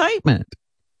the excitement?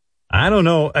 I don't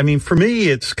know. I mean, for me,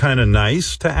 it's kind of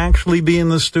nice to actually be in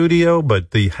the studio,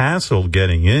 but the hassle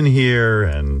getting in here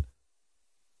and,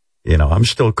 I'm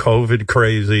still COVID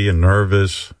crazy and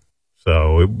nervous.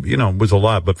 So, it was a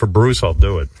lot. But for Bruce, I'll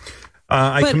do it.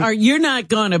 You're not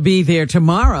going to be there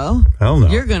tomorrow. Hell no.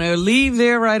 You're going to leave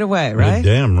there right away, right?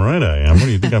 You're damn right I am. What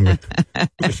do you think I'm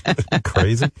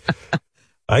crazy?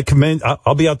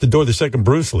 I'll be out the door the second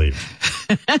Bruce leaves.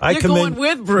 You're going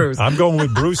with Bruce. I'm going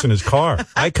with Bruce in his car.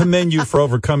 I commend you for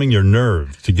overcoming your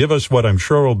nerves to give us what I'm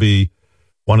sure will be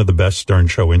one of the best Stern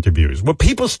Show interviews. Will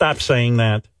people stop saying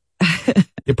that?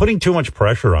 You're putting too much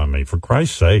pressure on me, for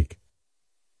Christ's sake.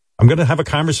 I'm going to have a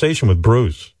conversation with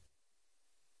Bruce.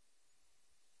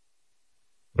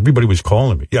 Everybody was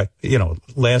calling me. Yeah,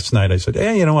 last night I said,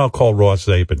 hey, I'll call Ross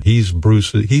Zapin. He's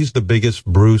the biggest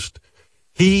Bruce.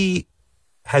 He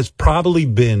has probably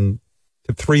been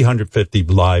to 350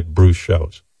 live Bruce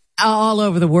shows. All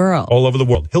over the world. All over the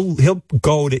world. He'll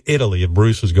go to Italy if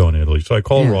Bruce is going to Italy. So I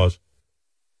called Ross.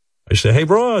 I said, hey,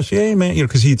 Ross, hey, man,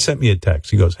 because he'd sent me a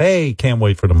text. He goes, hey, can't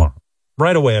wait for tomorrow.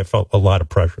 Right away, I felt a lot of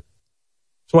pressure.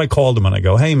 So I called him and I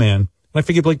go, hey, man. And I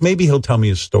figured, maybe he'll tell me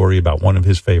a story about one of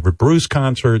his favorite Bruce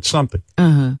concerts, something.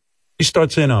 Uh-huh. He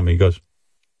starts in on me. He goes,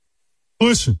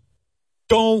 listen,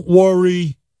 don't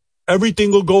worry.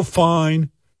 Everything will go fine.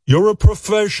 You're a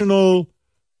professional.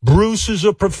 Bruce is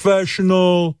a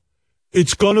professional.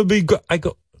 It's going to be good. I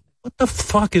go, what the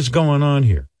fuck is going on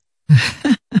here?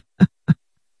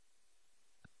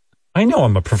 I know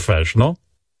I'm a professional.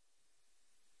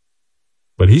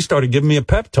 But he started giving me a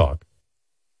pep talk.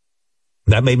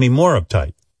 That made me more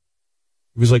uptight.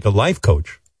 He was like a life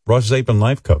coach, Ross Zapin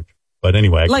life coach. But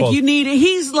anyway,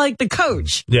 he's like the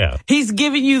coach. Yeah. He's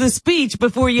giving you the speech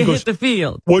before you hit the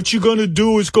field. What you going to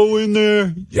do is go in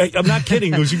there. I'm not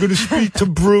kidding. He goes, you're going to speak to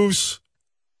Bruce.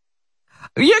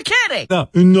 You're kidding. No,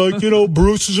 and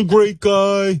Bruce is a great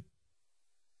guy.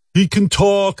 He can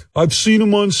talk. I've seen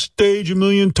him on stage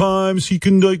 1,000,000 times. He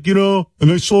can,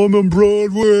 and I saw him on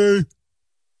Broadway.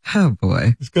 Oh,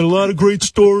 boy. He's got a lot of great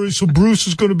stories, so Bruce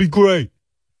is going to be great.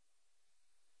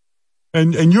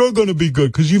 And you're going to be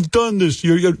good because you've done this.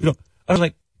 I was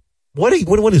like, what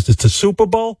is this, the Super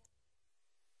Bowl?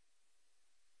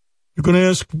 You're going to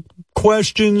ask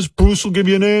questions. Bruce will give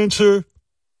you an answer.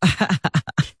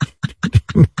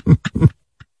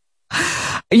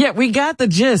 Yeah, we got the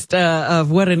gist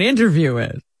of what an interview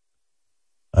is.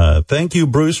 Thank you,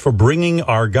 Bruce, for bringing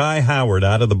our guy Howard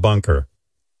out of the bunker.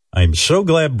 I'm so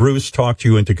glad Bruce talked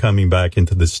you into coming back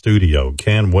into the studio.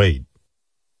 Can't wait.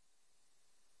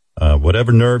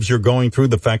 Whatever nerves you're going through,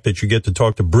 the fact that you get to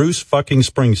talk to Bruce fucking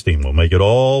Springsteen will make it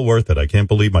all worth it. I can't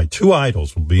believe my two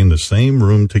idols will be in the same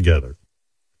room together.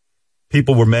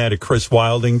 People were mad at Chris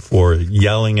Wilding for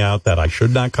yelling out that I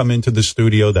should not come into the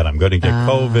studio, that I'm going to get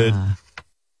COVID.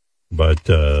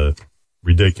 But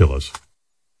ridiculous.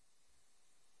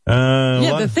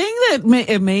 The thing that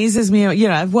amazes me,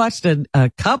 I've watched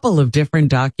a couple of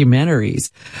different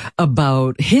documentaries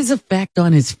about his effect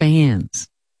on his fans.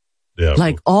 Yeah.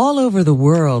 Like all over the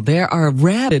world, there are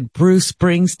rabid Bruce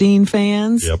Springsteen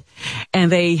fans. Yep.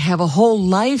 And they have a whole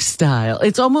lifestyle.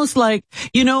 It's almost like,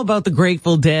 about the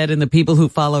Grateful Dead and the people who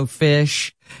follow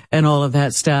Fish and all of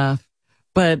that stuff.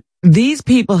 But these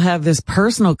people have this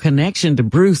personal connection to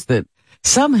Bruce that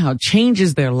somehow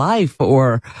changes their life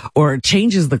or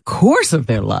changes the course of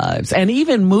their lives. And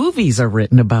even movies are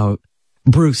written about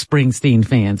Bruce Springsteen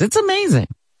fans. It's amazing.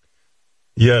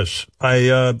 Yes.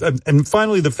 And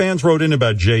finally, the fans wrote in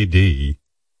about JD.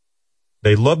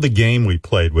 They love the game we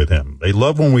played with him. They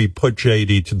love when we put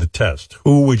JD to the test.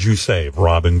 Who would you save,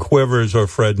 Robin Quivers or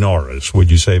Fred Norris?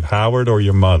 Would you save Howard or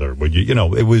your mother? Would you,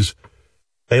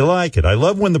 they like it. I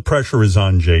love when the pressure is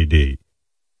on JD.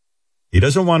 He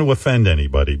doesn't want to offend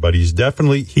anybody, but he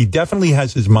definitely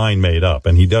has his mind made up,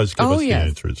 and he does give us the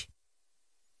answers.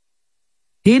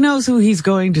 He knows who he's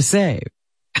going to save.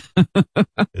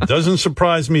 It doesn't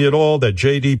surprise me at all that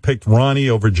JD picked Ronnie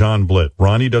over John Blitt.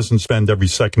 Ronnie doesn't spend every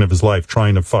second of his life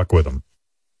trying to fuck with him.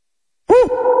 Woo!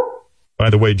 By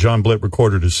the way, John Blitt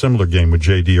recorded a similar game with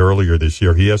JD earlier this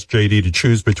year. He asked JD to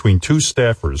choose between two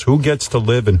staffers, who gets to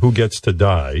live and who gets to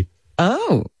die.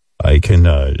 Oh. I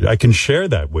can share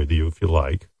that with you if you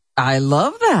like. I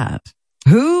love that.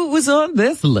 Who was on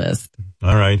this list?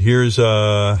 All right, here's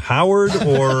Howard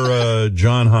or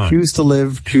John Hine. Choose to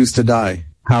live, choose to die.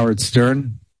 Howard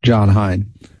Stern, John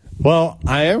Hine. Well,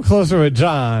 I am closer with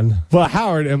John, but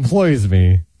Howard employs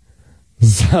me.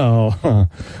 So,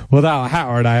 without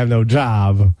Howard, I have no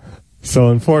job. So,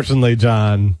 unfortunately,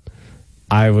 John,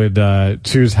 I would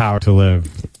choose Howard to live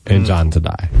and John to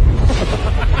die.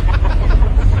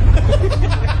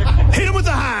 Hit him with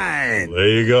the Hine! There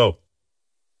you go.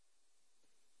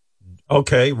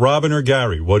 Okay, Robin or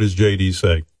Gary? What does JD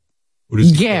say?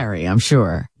 Gary, I'm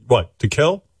sure. What, to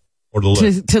kill or to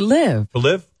live? To live. To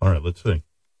live? All right, let's see.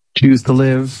 Choose to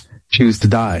live, choose to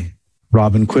die.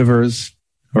 Robin Quivers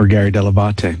or Gary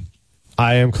Dell'Abate?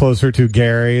 I am closer to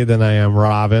Gary than I am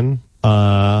Robin.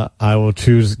 I will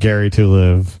choose Gary to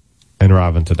live and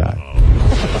Robin to die.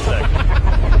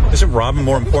 Isn't Robin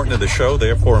more important to the show,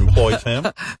 therefore employs him?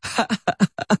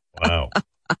 Wow.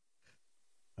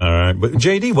 All right. But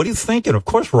JD, what are you thinking? Of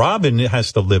course, Robin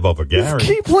has to live over Gary.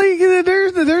 Just keep playing.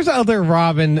 There's other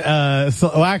Robin.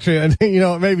 Actually,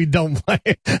 maybe don't play.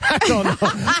 I don't know.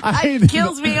 It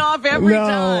kills me off every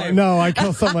time. No, I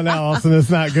kill someone else, and it's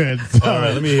not good. So. All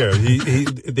right, let me hear.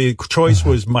 The choice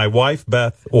was my wife,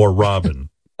 Beth, or Robin.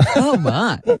 Oh,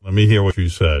 my. Let me hear what you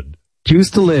said.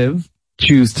 Choose to live,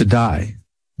 choose to die.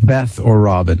 Beth or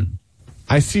Robin?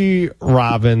 I see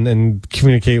Robin and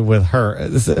communicate with her.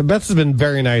 Beth has been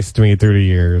very nice to me through the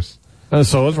years. And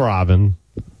so is Robin.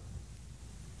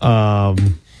 God.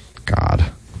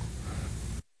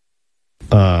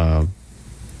 I'll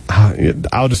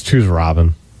just choose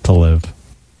Robin to live.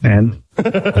 And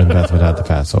Beth would have to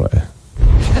pass away.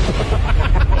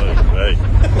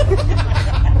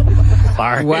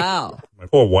 Sorry. Wow. My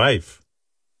poor wife.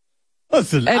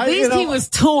 Listen, at least he was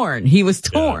torn. He was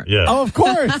torn. Yeah. Oh, of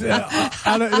course.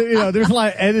 There's a lot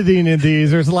of editing in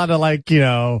these. There's a lot of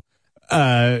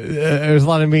there's a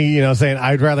lot of me, saying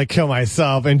I'd rather kill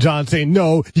myself, and John saying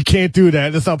no, you can't do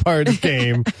that. That's not part of this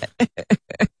game.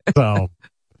 So,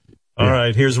 all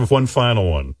right. Here's one final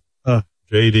one.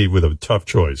 JD with a tough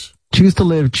choice. Choose to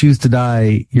live, choose to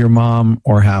die. Your mom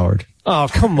or Howard? Oh,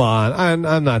 come on.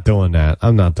 I'm not doing that.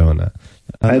 I'm not doing that.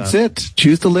 That's it.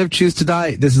 Choose to live, choose to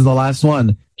die. This is the last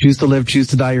one. Choose to live, choose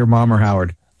to die. Your mom or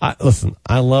Howard? Listen,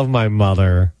 I love my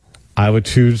mother. I would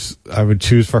choose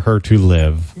for her to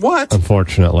live. What?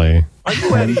 Unfortunately. Are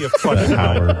you out of your fucking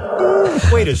Howard?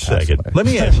 Wait a second. Let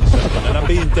me ask you something, and I'm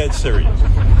being dead serious.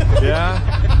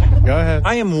 Yeah? Go ahead.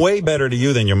 I am way better to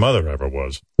you than your mother ever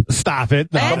was. Stop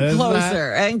it. No,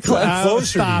 and closer.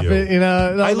 Stop to you. it.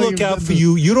 I look out for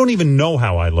you. You don't even know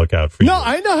how I look out for you. No,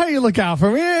 I know how you look out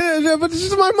for me, but this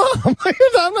is my mom. I'm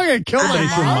not going to kill my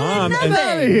mom. Get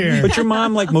out of here. But your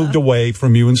mom moved away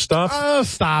from you and stuff. Oh,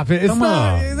 stop it. Come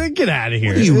on. Get out of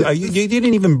here. You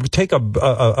didn't even take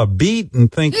a beat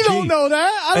and think. You don't know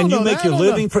that. I don't know that. And you make your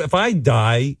living. If I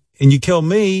die and you kill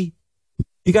me,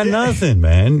 you got nothing,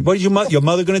 man. What is your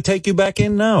mother going to take you back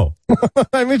in? No.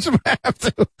 I mean, she might have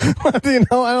to. I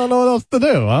don't know what else to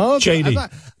do.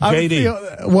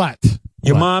 JD. What?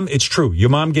 Your mom, it's true. Your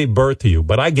mom gave birth to you,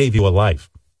 but I gave you a life.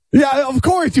 Yeah, of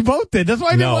course. You both did. That's why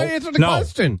I didn't want to answer the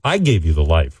question. I gave you the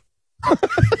life.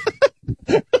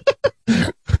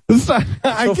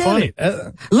 I get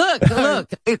it. Look.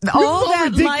 All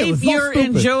that life you're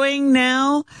enjoying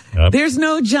now, Yep. There's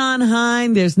no John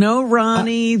Hine. There's no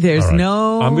Ronnie. There's All right.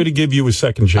 no. I'm going to give you a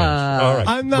second chance. All right.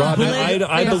 I'm not. Rob,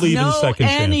 I believe in second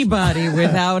chance. Anybody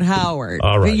without Howard.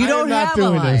 All right. You don't have a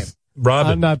life. This.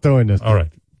 Robin. I'm not doing this. All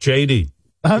right. JD.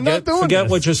 Forget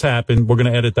what just happened. We're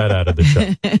going to edit that out of the show.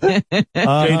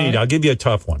 JD, I'll give you a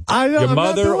tough one. Your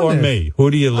mother or me? Who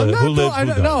do you live? Who lives? Who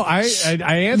doesn't? No, I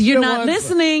answered. You're not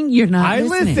listening. You're not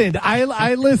listening.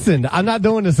 I listened. I'm not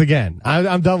doing this again.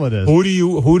 I'm done with this. Who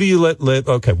do you let live?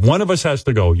 Okay, one of us has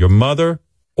to go. Your mother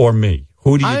or me?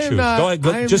 Who do you choose? Go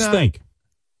ahead. Just think.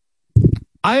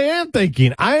 I am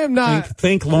thinking. I am not.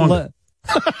 Think longer.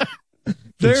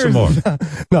 Think some more.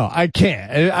 No, I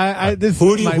can't.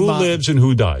 Who lives and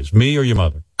who dies? Me or your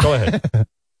mother? Go ahead.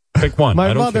 Pick one.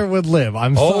 My mother would live.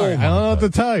 I'm sorry. I don't know what to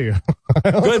tell you.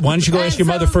 Good. Why don't you go ask your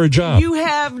mother for a job? You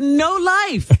have no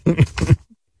life. You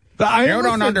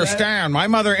don't understand. My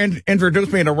mother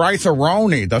introduced me to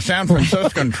rice-a-roni, the San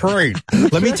Franciscan treat.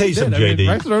 Let me tell you something,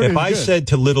 JD. If I said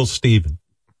to little Steven,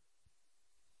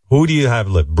 who do you have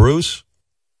live, Bruce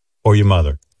or your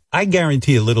mother? I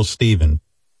guarantee you little Steven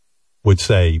would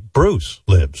say Bruce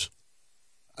lives.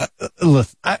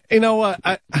 Listen, you know what?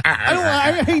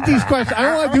 I hate these questions. I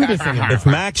don't want to do this anymore. If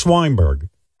Max Weinberg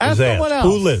is asked,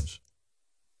 who lives?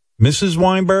 Mrs.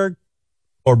 Weinberg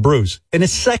or Bruce? In a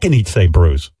second, he'd say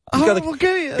Bruce. He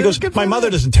goes, my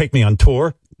mother doesn't take me on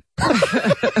tour.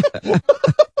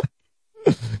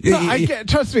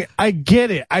 Trust me, I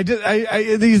get it. I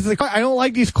don't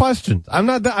like these questions. I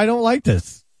don't like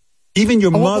this. Even your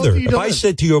mother. If I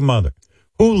said to your mother,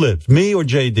 who lives, me or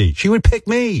JD? She would pick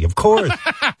me, of course.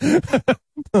 I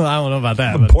don't know about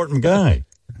that. Important guy.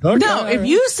 Okay. No, if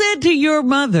you said to your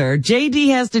mother, JD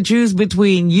has to choose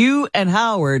between you and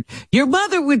Howard, your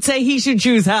mother would say he should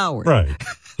choose Howard. Right.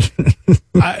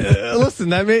 Listen,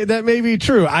 that may be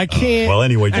true. I can't. Well,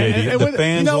 anyway, JD, the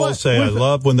fans all say, I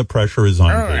love when the pressure is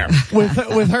on.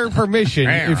 With her permission,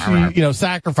 if she,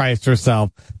 sacrificed herself,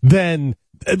 then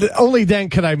only then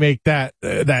could I make that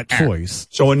choice.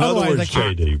 So in other words,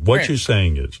 JD, what you're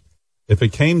saying is, if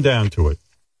it came down to it,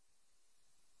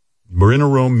 we're in a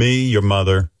room, me, your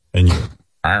mother, and you,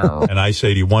 and I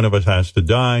say to you, one of us has to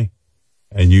die,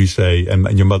 and you say,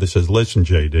 and your mother says, listen,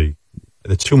 JD,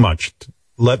 it's too much.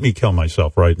 Let me kill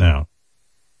myself right now.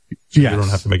 Yes. You don't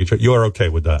have to make a choice. You are okay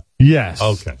with that? Yes.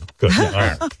 Okay, good. All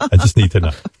right. I just need to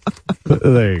know.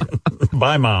 There you go.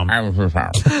 Bye, Mom. I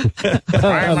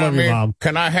love you, Mom.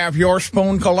 Can I have your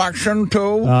spoon collection, too?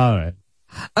 All right.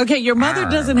 Okay, your mother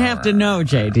doesn't have to know,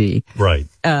 JD. Right.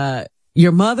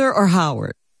 Your mother or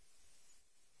Howard?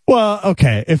 Well,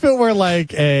 okay. If it were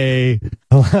like a, you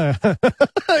know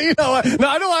what? No,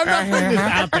 I'm not putting this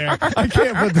out there. I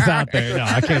can't put this out there. No,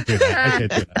 I can't do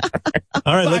that.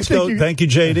 All right, let's go. Thank you,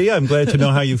 JD. I'm glad to know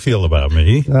how you feel about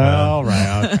me. All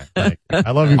right. Okay. Thank you.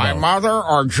 I love you. My mother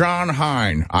or John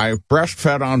Hine? I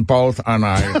breastfed on both, and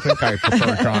I think I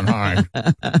prefer John Hine.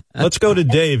 Let's go to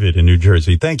David in New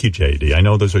Jersey. Thank you, JD. I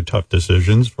know those are tough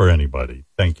decisions for anybody.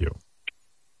 Thank you.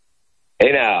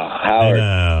 Hey now, Howard. Hey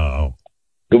now.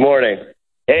 Good morning.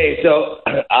 Hey, so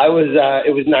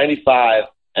it was 95,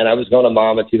 and I was going to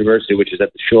Monmouth University, which is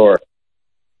at the shore.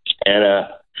 And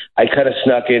I kind of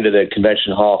snuck into the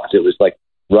convention hall because it was like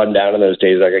run down in those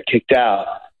days. I got kicked out,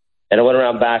 and I went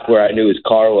around back where I knew his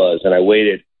car was, and I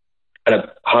waited, kind of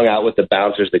hung out with the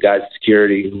bouncers, the guys at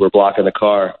security who were blocking the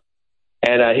car.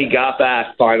 And he got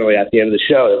back finally at the end of the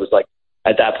show. It was like,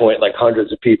 at that point, like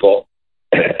hundreds of people.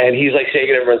 And he's like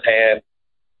shaking everyone's hand.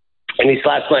 And he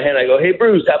slaps my hand. I go, hey,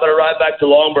 Bruce, how about a ride back to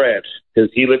Long Branch? Because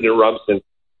he lived in Rumston.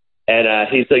 And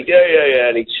he's like, yeah.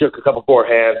 And he shook a couple more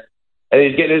hands. And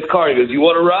he's getting in his car. He goes, you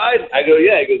want to ride? I go,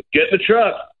 yeah. He goes, get in the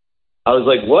truck. I was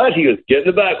like, what? He goes, get in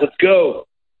the back. Let's go.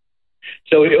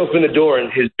 So he opened the door,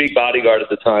 and his big bodyguard at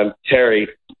the time, Terry,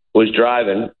 was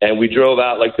driving. And we drove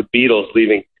out like the Beatles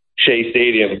leaving Shea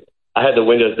Stadium. I had the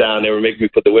windows down. They were making me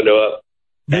put the window up.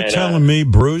 You're telling me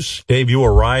Bruce gave you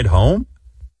a ride home?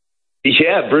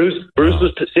 Yeah, Bruce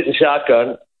was sitting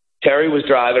shotgun. Terry was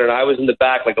driving, and I was in the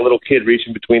back like a little kid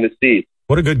reaching between the seats.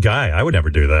 What a good guy. I would never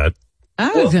do that.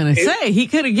 I was going to say, he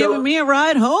could have given me a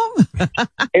ride home.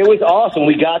 It was awesome.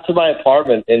 We got to my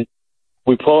apartment, and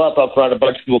we pull up front. A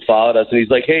bunch of people followed us, and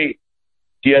he's like, hey,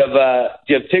 do you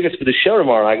have tickets for the show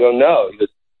tomorrow? And I go, no. He goes,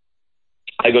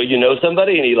 I go, you know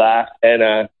somebody? And he laughed,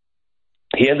 and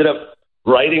he ended up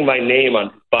writing my name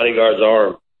on his bodyguard's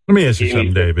arm. Let me ask you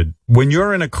something, David. When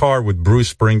you're in a car with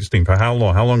Bruce Springsteen, for how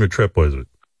long? How long a trip was it?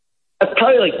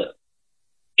 Probably like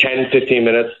 10, 15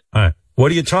 minutes. All right. What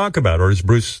do you talk about? Or is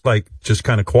Bruce like just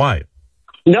kind of quiet?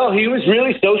 No, he was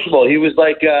really sociable. He was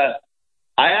like,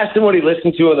 I asked him what he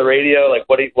listened to on the radio, like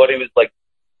what he was like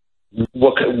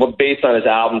what based on his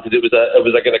album, because it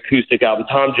was like an acoustic album.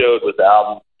 Tom Joad was the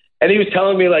album, and he was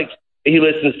telling me like he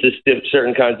listens to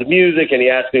certain kinds of music, and he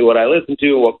asked me what I listen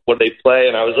to, what they play,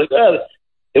 and I was like,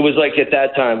 it was like at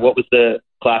that time, what was the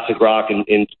classic rock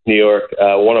in New York,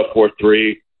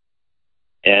 104.3,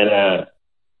 and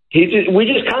we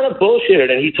just kind of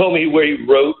bullshitted, and he told me where he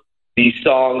wrote these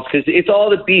songs, because it's all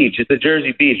the beach. It's the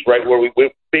Jersey Beach, right where we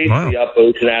went, basically up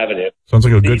Ocean Avenue. Sounds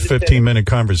like a good 15-minute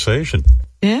conversation.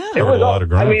 Yeah. It was a lot of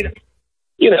ground. I mean,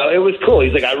 it was cool.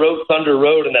 He's like, I wrote Thunder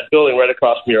Road in that building right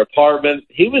across from your apartment.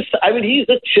 He's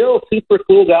a chill, super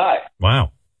cool guy.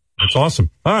 Wow. That's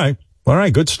awesome. All right.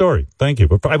 Good story. Thank you.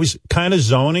 But I was kind of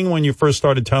zoning when you first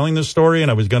started telling this story, and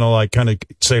I was going to like kind of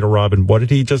say to Robin, what did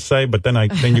he just say? But then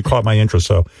you caught my interest.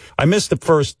 So I missed the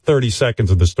first 30 seconds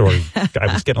of the story.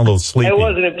 I was getting a little sleepy. It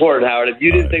wasn't important, Howard. If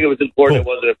you didn't think it was important,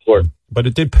 cool. It wasn't important. But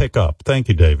it did pick up. Thank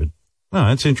you, David. Oh,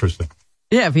 that's interesting.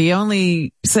 Yeah, if he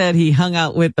only said he hung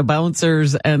out with the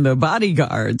bouncers and the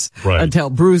bodyguards until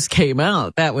Bruce came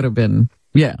out, that would have been,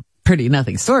 pretty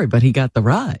nothing story, but he got the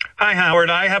ride. Hi, Howard.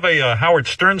 I have a Howard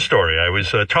Stern story. I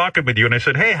was talking with you, and I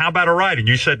said, hey, how about a ride? And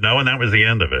you said no, and that was the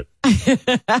end of it.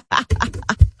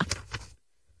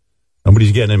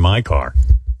 Nobody's getting in my car.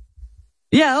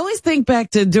 Yeah, I always think back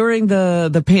to during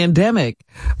the pandemic,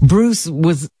 Bruce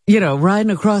was, riding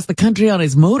across the country on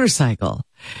his motorcycle.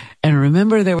 And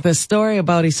remember there was a story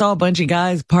about he saw a bunch of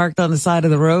guys parked on the side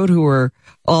of the road who were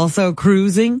also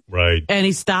cruising. Right. And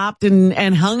he stopped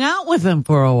and hung out with them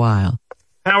for a while.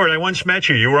 Howard, I once met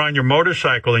you. You were on your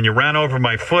motorcycle and you ran over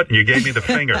my foot and you gave me the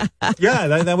finger. Yeah,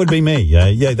 that would be me.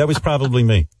 Yeah, that was probably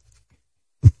me.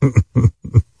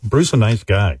 Bruce, a nice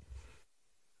guy.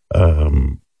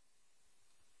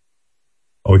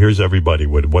 Here's everybody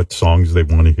with what songs they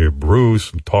want to hear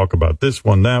Bruce, talk about this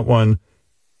one, that one.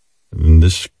 And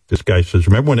this guy says,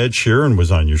 remember when Ed Sheeran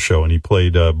was on your show and he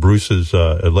played Bruce's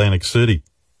Atlantic City?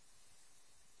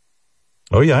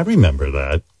 Oh, yeah, I remember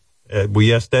that.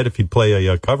 We asked Ed if he'd play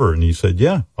a cover, and he said,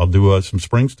 yeah, I'll do some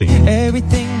Springsteen.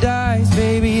 Everything dies,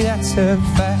 baby, that's a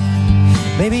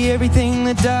fact. Maybe everything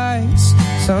that dies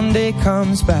someday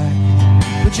comes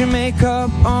back. Put your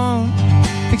makeup on,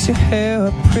 fix your hair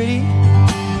up pretty,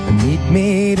 and meet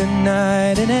me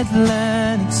tonight in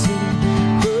Atlantic City.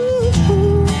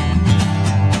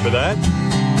 For that?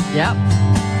 Yep.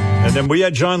 And then we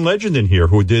had John Legend in here,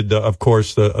 who did, of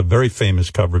course, a very famous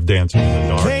cover of Dancing in the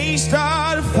Dark. Can't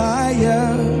start a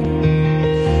fire.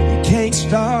 You can't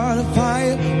start a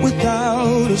fire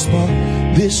without a spark.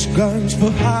 This gun's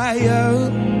for hire.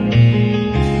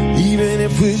 Even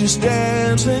if we're just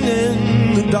dancing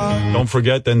in the dark. Don't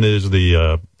forget, then there's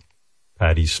the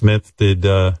Patti Smith did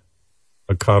a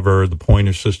cover. The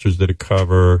Pointer Sisters did a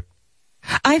cover.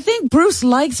 I think Bruce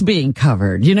likes being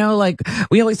covered. Like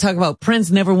we always talk about Prince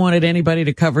never wanted anybody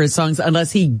to cover his songs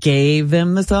unless he gave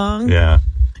them the song. Yeah.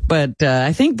 But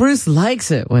I think Bruce likes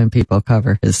it when people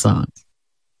cover his songs.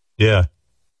 Yeah.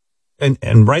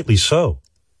 And rightly so.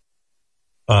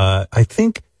 I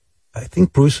think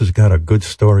Bruce has got a good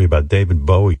story about David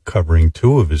Bowie covering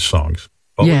two of his songs.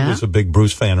 Bowie was a big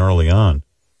Bruce fan early on,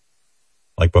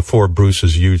 like before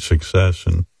Bruce's huge success,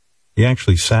 and he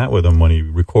actually sat with him when he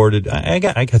recorded. I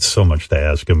got so much to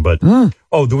ask him, but there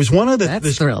was one other.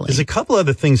 There's a couple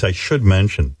other things I should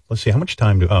mention. Let's see, how much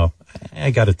time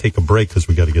I got to take a break because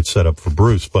we got to get set up for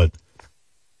Bruce. But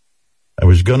I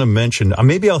was going to mention,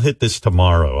 maybe I'll hit this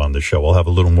tomorrow on the show. I'll have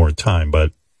a little more time.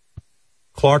 But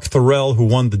Clark Thorell, who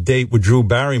won the date with Drew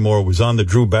Barrymore, was on the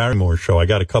Drew Barrymore show. I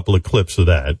got a couple of clips of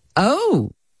that.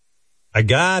 Oh, I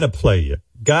gotta play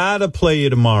you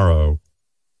tomorrow.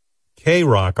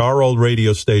 K-Rock, our old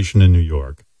radio station in New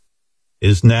York,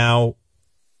 is now,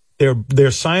 they're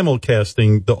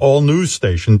simulcasting the all-news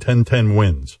station, 1010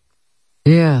 Wins.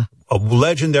 Yeah. A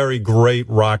legendary, great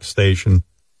rock station,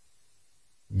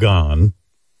 gone.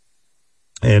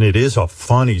 And it is a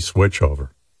funny switchover.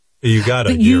 You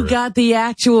got the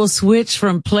actual switch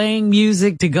from playing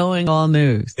music to going all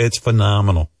news. It's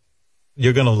phenomenal.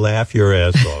 You're going to laugh your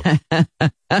ass off.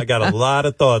 I got a lot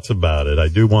of thoughts about it. I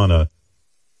do want to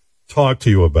talk to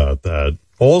you about that.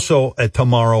 Also,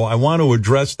 tomorrow, I want to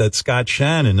address that Scott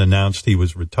Shannon announced he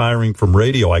was retiring from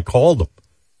radio. I called him.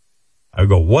 I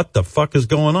go, what the fuck is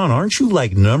going on? Aren't you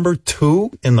like number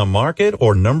 2 in the market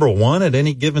or number 1 at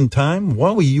any given time?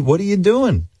 What are you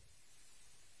doing?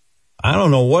 I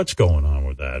don't know what's going on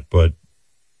with that, but.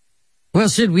 Well,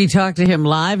 should we talk to him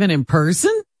live and in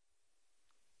person?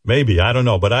 Maybe. I don't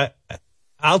know, but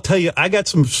I'll tell you, I got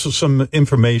some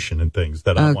information and things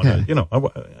that I want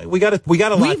to, we got a lot to talk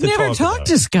about. We've never talked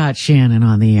to Scott Shannon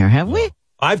on the air, have we?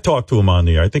 I've talked to him on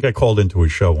the air. I think I called into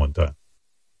his show one time.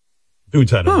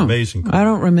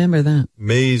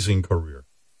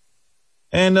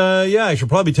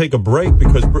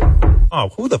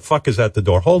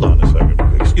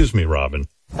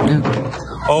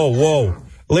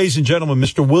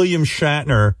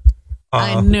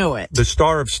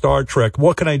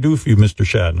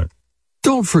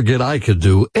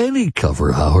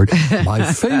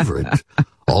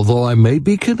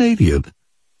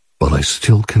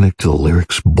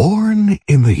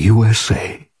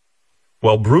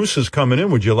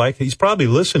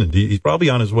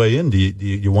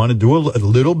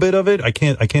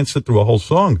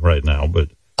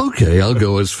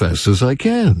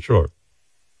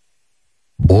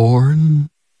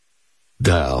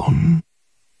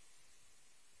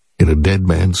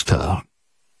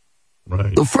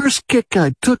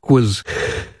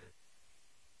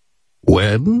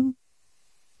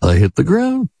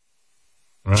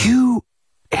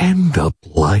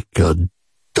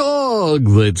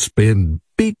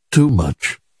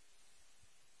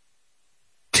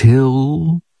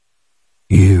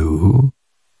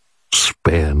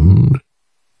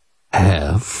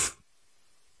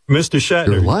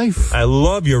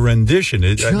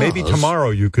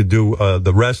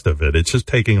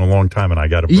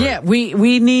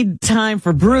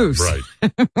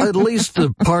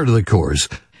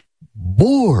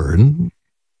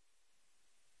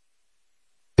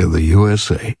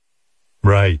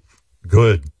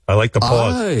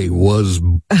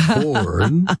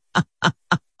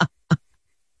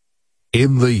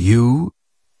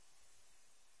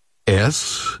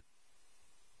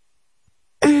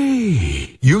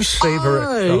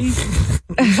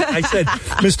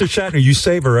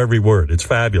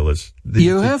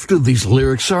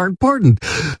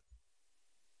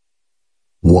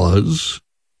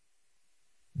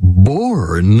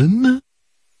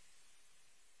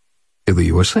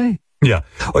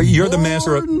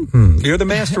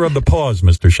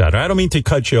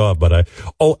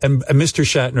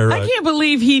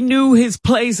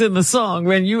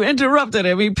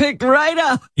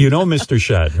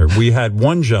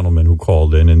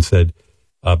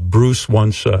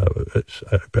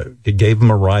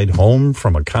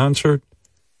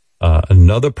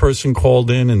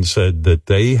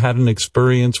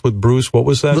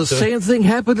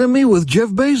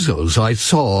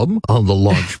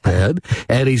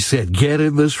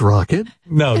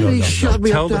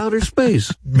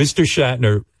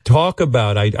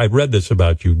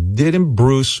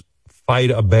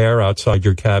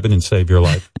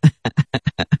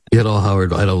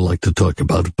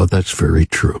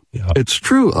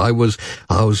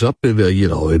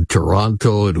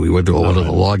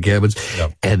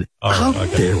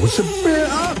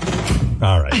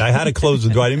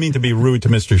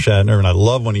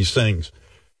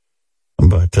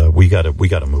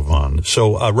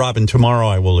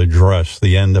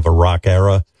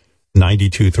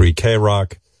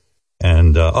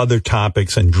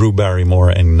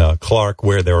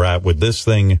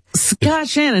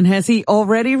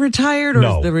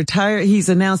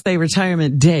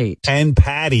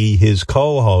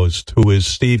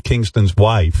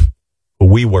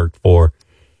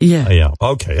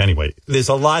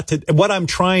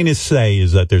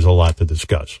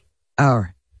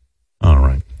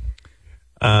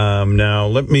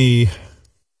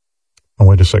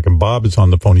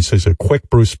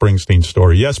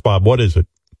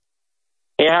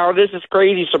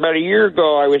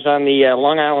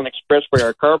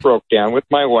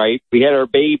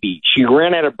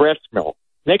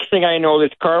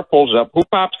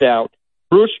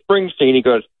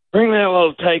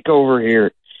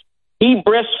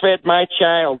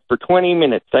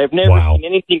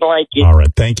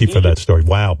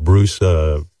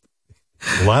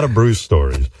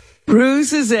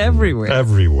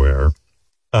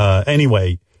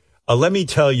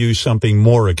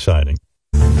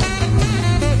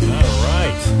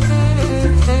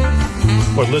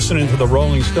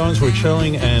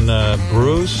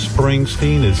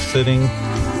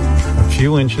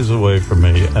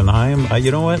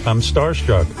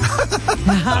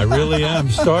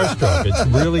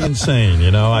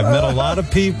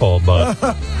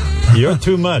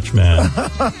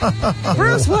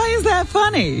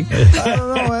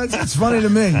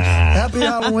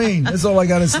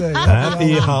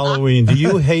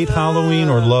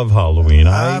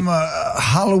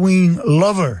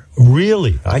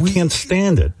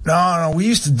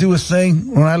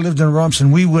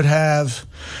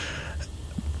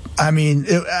 I mean,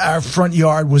 our front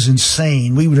yard was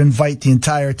insane. We would invite the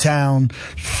entire town.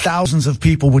 Thousands of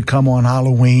people would come on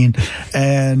Halloween.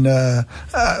 And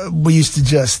we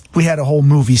had a whole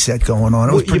movie set going on.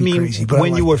 It was pretty crazy. But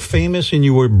when you were famous and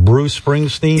you were Bruce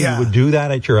Springsteen, Yeah. you would do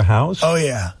that at your house? Oh,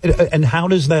 yeah. And how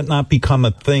does that not become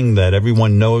a thing that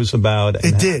everyone knows about?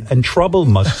 It did. And trouble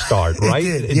must start, right?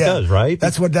 It It does, right?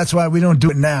 That's why we don't do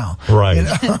it now. Right. You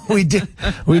know, we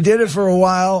did it for a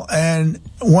while, and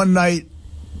one night,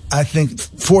 I think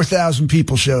 4,000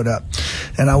 people showed up.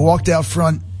 And I walked out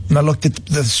front and I looked at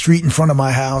the street in front of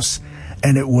my house,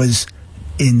 and it was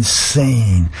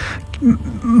insane.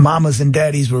 Mamas and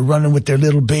daddies were running with their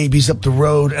little babies up the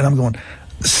road, and I'm going,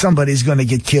 somebody's going to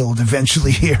get killed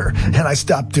eventually here. And I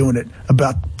stopped doing it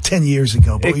about 10 years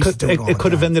ago. But It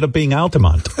could have ended up being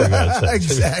Altamont. for God's sakes.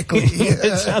 Exactly. Yeah.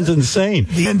 It sounds insane.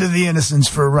 The end of the innocence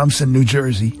for Rumson, New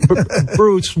Jersey.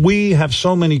 Bruce, we have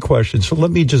so many questions, so let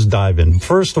me just dive in.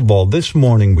 First of all, this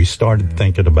morning we started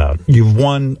thinking about, you've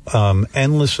won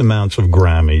endless amounts of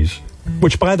Grammys,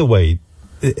 which, by the way,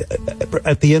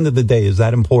 at the end of the day, is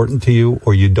that important to you,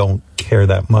 or you don't care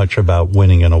that much about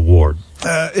winning an award?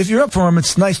 If you're up for them,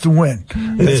 it's nice to win.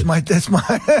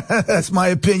 That's my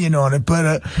opinion on it.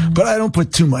 But I don't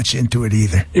put too much into it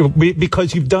either.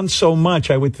 Because you've done so much,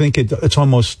 I would think it's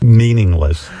almost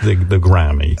meaningless, the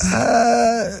Grammy.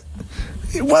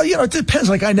 Well, it depends.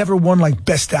 Like, I never won like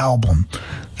best album.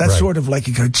 That's Right. sort of like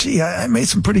you go, gee, I made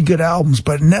some pretty good albums,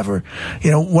 but never,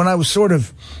 when I was sort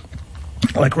of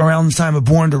like around the time of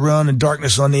Born to Run and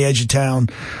Darkness on the Edge of Town,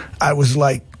 I was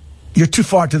like, you're too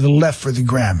far to the left for the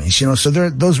Grammys, so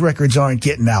those records aren't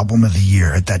getting Album of the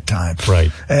Year at that time. Right.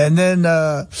 And then,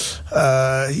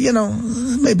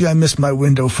 maybe I missed my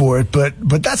window for it, but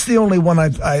that's the only one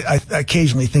I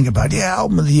occasionally think about. Yeah,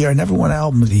 Album of the Year. I never won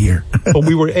Album of the Year. But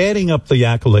we were adding up the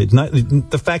accolades, not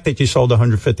the fact that you sold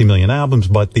 150 million albums,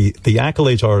 but the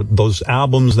accolades are those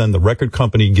albums. Then the record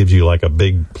company gives you like a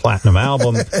big platinum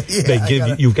album.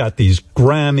 Yeah, you've got these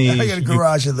Grammys. I got a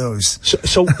garage of those.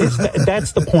 So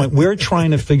that's the point. We're trying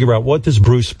to figure out, what does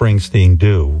Bruce Springsteen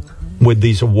do with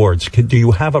these awards? Do you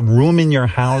have a room in your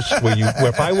house where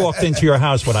if I walked into your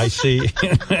house, would I see?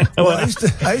 Well,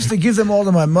 I used to give them all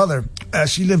to my mother.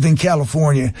 She lived in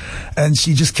California, and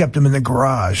she just kept them in the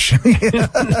garage.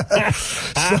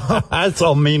 That's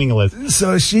all meaningless.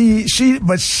 So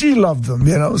but she loved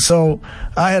them, So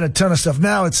I had a ton of stuff.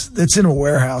 Now it's in a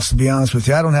warehouse. To be honest with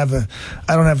you, I don't have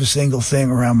a single thing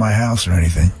around my house or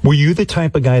anything. Were you the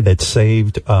type of guy that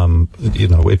saved?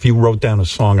 If you wrote down a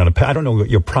song on I don't know what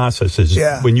your process is.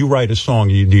 Yeah. When you write a song,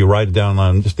 do you write it down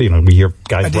on we hear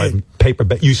guys writing paper,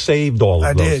 but you saved all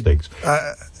of those things.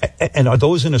 And are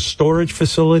those in a storage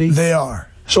facility? They are.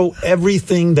 So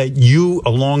everything that you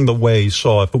along the way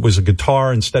saw, if it was a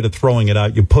guitar, instead of throwing it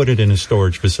out, you put it in a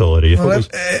storage facility.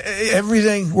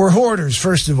 Everything. We're hoarders,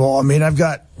 first of all. I mean,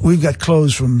 we've got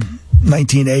clothes from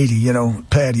 1980,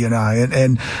 Patty and I,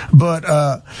 but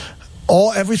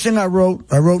everything I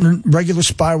wrote in regular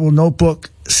spiral notebook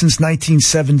since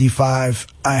 1975.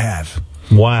 I have.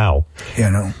 Wow.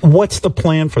 What's the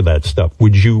plan for that stuff?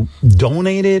 Would you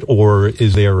donate it, or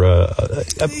is there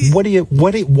what is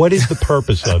the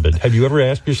purpose of it? Have you ever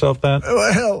asked yourself that?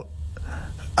 Well,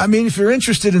 I mean, if you're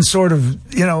interested in sort of,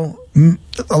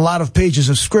 a lot of pages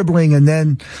of scribbling and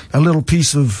then a little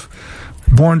piece of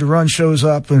Born to Run shows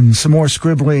up and some more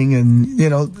scribbling, and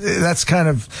that's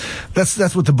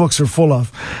what the books are full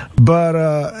of. But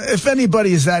if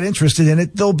anybody is that interested in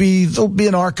it, there'll be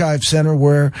an archive center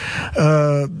where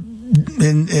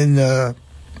in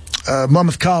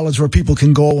Monmouth College, where people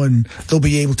can go and they'll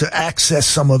be able to access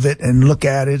some of it and look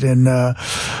at it, and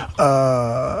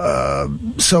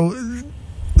so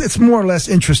it's more or less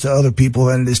interest to other people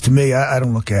than it is to me. I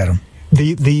don't look at them.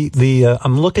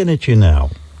 I'm looking at you now.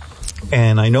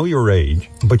 And I know your age,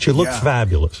 but you look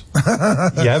fabulous. You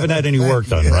haven't had any work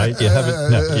done, right? You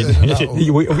haven't.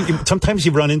 No. Sometimes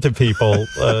you run into people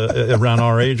around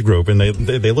our age group, and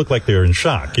they look like they're in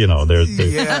shock.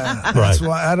 That's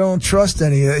why I don't trust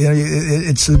any.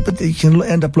 But you can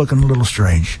end up looking a little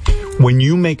strange. When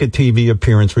you make a TV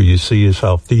appearance where you see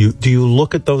yourself, do you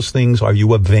look at those things? Are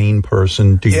you a vain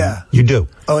person? You do.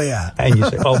 Oh yeah. And you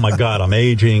say, "Oh my God, I'm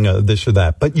aging," this or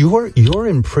that. But you're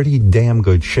in pretty damn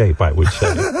good shape, I would say.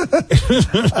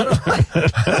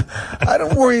 I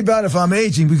don't worry about if I'm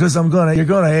aging, because you're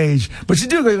gonna age. But you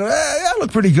do go, I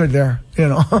look pretty good there,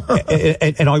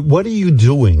 And what are you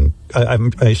doing? I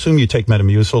assume you take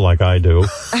Metamucil like I do.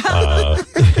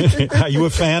 Are you a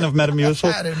fan of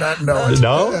Metamucil? I do not know it.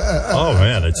 No? Oh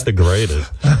man, it's the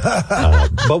greatest.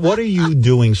 But what are you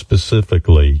doing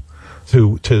specifically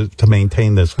to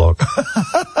maintain this look?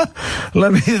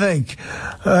 Let me think.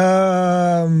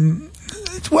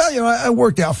 Well, I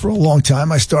worked out for a long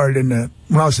time. I started when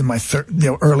I was in my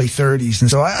early 30s, and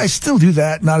so I still do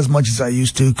that, not as much as I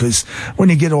used to, because when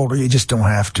you get older, you just don't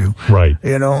have to. Right.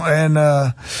 And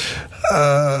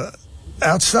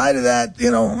outside of that,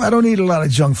 I don't eat a lot of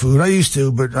junk food. I used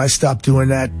to, but I stopped doing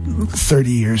that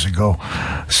 30 years ago.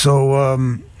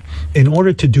 So, in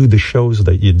order to do the shows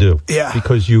that you do,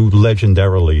 because you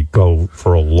legendarily go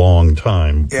for a long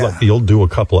time, you'll do a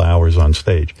couple hours on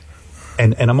stage.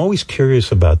 And I'm always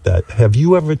curious about that. Have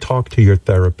you ever talked to your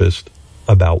therapist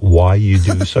about why you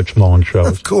do such long shows?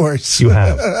 Of course. You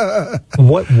have.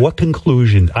 What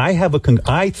conclusion?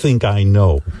 I think I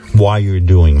know why you're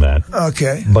doing that.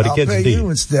 Okay. But I'll it gets pay deep. you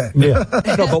instead. Yeah.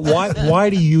 No, but why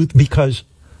do you, because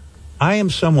I am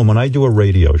someone, when I do a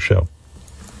radio show,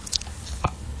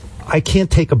 I can't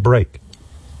take a break.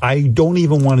 I don't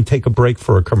even want to take a break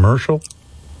for a commercial.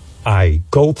 I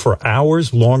go for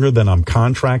hours longer than I'm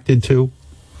contracted to,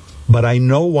 but I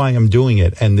know why I'm doing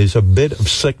it, and there's a bit of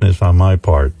sickness on my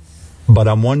part, but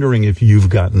I'm wondering if you've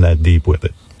gotten that deep with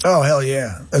it. Oh, hell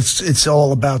yeah. It's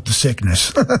all about the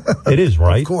sickness. It is,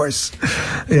 right? Of course.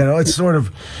 It's sort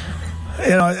of,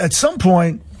 at some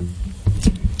point,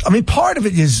 part of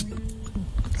it is,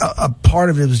 a part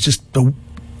of it was just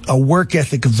a work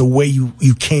ethic of the way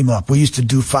you came up. We used to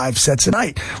do 5 sets a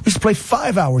night. We used to play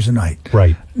 5 hours a night.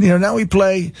 Right. Now we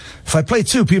play, if I play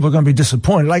 2, people are going to be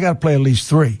disappointed. I got to play at least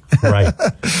 3. Right.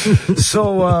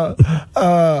 So,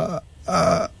 but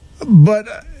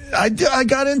I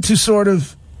got into sort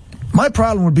of, my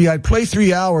problem would be I'd play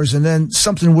 3 hours and then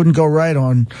something wouldn't go right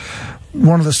on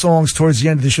one of the songs towards the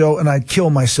end of the show, and I'd kill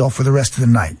myself for the rest of the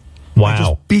night. Wow. I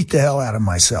just beat the hell out of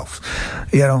myself.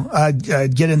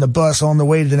 I'd get in the bus on the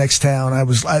way to the next town.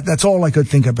 That's all I could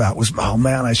think about was, oh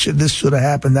man, this should have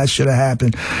happened, that should have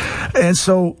happened. And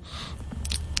so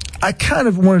I kind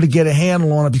of wanted to get a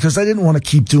handle on it because I didn't want to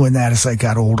keep doing that as I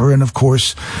got older. And of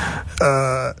course,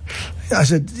 I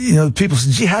said, people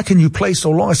said, gee, how can you play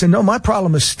so long? I said, no, my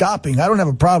problem is stopping. I don't have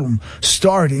a problem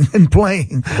starting and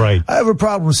playing. Right. I have a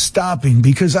problem stopping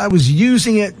because I was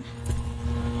using it.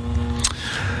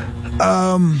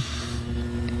 How to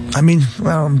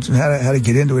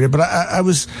get into it, but I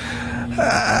was,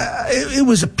 it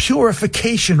was a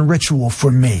purification ritual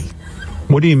for me.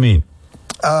 What do you mean?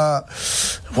 Well,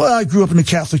 I grew up in the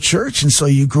Catholic Church, and so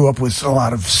you grew up with a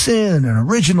lot of sin and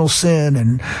original sin,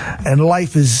 and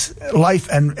life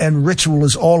and ritual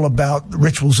is all about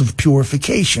rituals of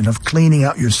purification, of cleaning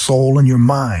out your soul and your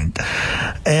mind,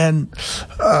 and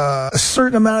a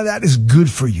certain amount of that is good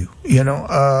for you,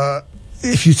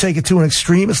 If you take it to an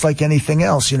extreme, it's like anything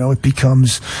else.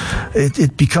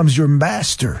 It becomes your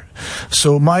master.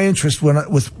 So my interest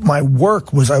with my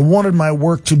work was I wanted my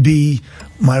work to be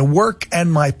my work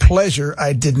and my pleasure.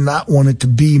 I did not want it to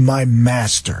be my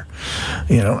master,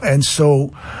 And so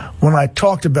when I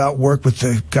talked about work with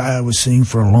the guy I was seeing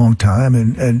for a long time,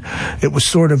 and it was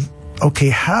sort of, okay,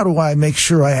 how do I make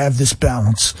sure I have this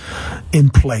balance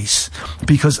in place?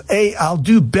 Because I'll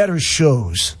do better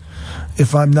shows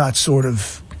if I'm not sort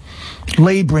of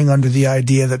laboring under the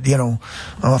idea that,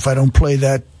 if I don't play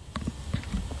that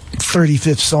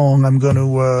 35th song, I'm going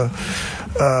to,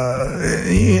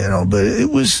 but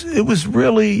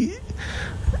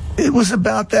it was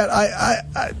about that.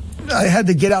 I had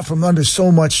to get out from under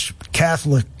so much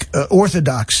Catholic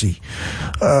orthodoxy,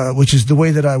 which is the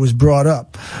way that I was brought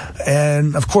up.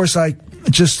 And of course I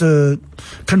just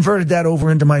converted that over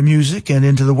into my music and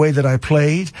into the way that I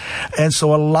played. And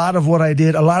so a lot of what I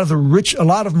did, a lot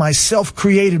of my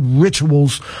self-created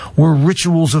rituals were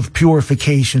rituals of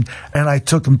purification, and I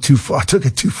took them too far. I took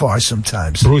it too far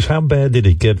sometimes. Bruce, how bad did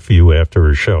it get for you after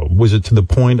a show? Was it to the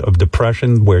point of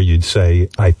depression where you'd say,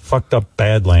 I fucked up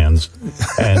Badlands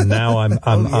and now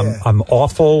I'm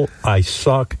awful, I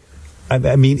suck?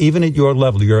 I mean, even at your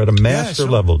level, you're at a master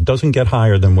level. It doesn't get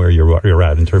higher than where you're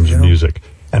at in terms of music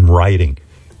and writing.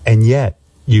 And yet,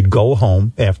 you'd go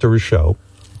home after a show,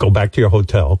 go back to your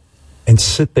hotel, and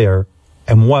sit there.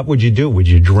 And what would you do? Would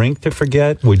you drink to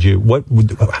forget?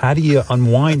 How do you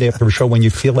unwind after a show when you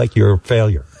feel like you're a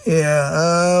failure?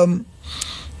 Yeah,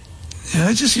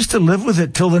 I just used to live with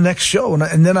it till the next show,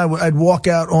 and then I'd walk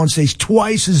out on stage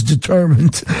twice as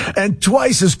determined and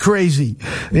twice as crazy,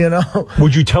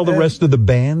 Would you tell the rest of the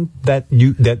band that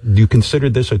you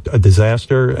considered this a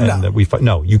disaster and that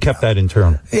you kept that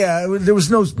internal? Yeah, there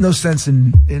was no sense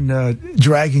in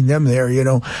dragging them there.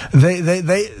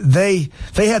 They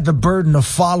had the burden of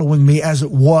following me as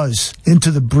it was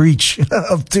into the breach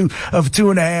of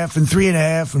 2.5 and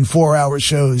 3.5 and 4 hour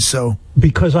shows. So.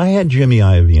 Because I had Jimmy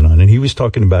Iovine on, and he was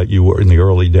talking about you in the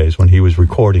early days when he was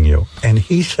recording you, and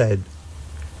he said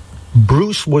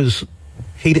Bruce was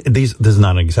this is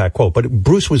not an exact quote, but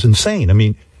Bruce was insane. I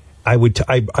mean,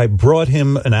 I brought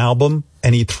him an album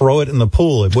and he'd throw it in the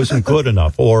pool. It wasn't good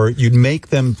enough. Or you'd make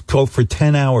them go for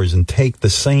 10 hours and take the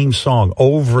same song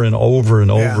over and over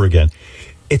and over again.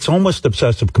 It's almost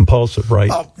obsessive compulsive, right?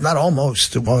 Oh, not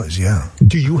almost. It was, yeah.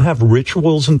 Do you have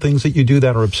rituals and things that you do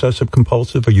that are obsessive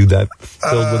compulsive? Are you that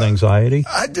filled with anxiety?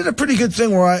 I did a pretty good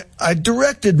thing where I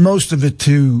directed most of it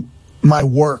to my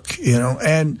work, you know,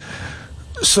 and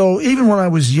so even when I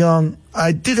was young,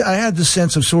 I had the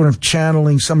sense of sort of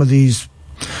channeling some of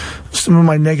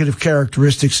my negative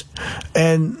characteristics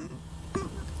and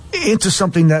into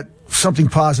something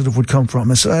positive would come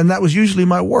from. And that was usually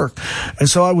my work. And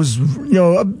so I was, you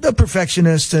know, a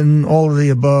perfectionist and all of the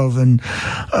above. And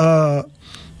a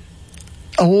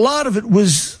lot of it,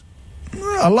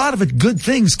 good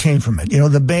things came from it. You know,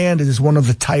 the band is one of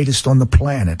the tightest on the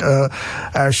planet.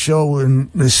 Our show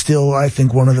is still, I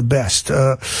think, one of the best.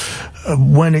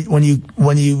 When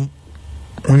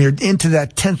you're into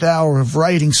that 10th hour of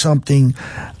writing something,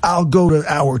 I'll go to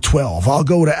hour 12. I'll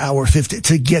go to hour 50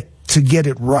 to get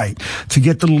it right, to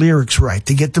get the lyrics right,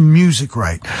 to get the music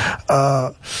right.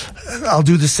 I'll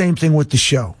do the same thing with the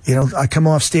show. You know, I come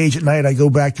off stage at night, I go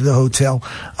back to the hotel,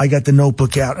 I got the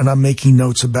notebook out, and I'm making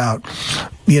notes about,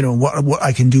 you know, what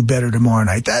I can do better tomorrow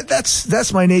night.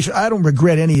 That's my nature. I don't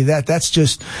regret any of that. That's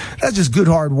just good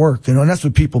hard work, you know, and that's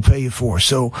what people pay you for.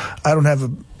 So I don't have a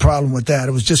problem with that.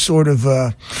 It was just sort of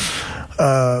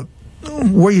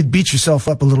where you'd beat yourself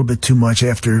up a little bit too much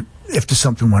after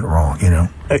something went wrong, you know.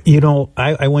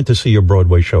 I went to see your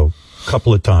Broadway show a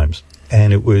couple of times,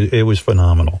 and it was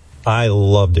phenomenal. I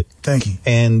loved it. Thank you.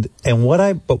 And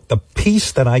but the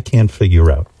piece that I can't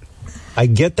figure out, I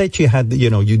get that you had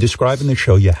you describe in the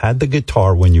show you had the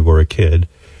guitar when you were a kid.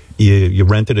 You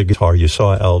rented a guitar, you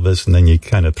saw Elvis, and then you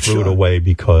kind of threw it away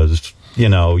because, you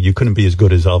know, you couldn't be as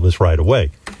good as Elvis right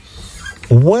away.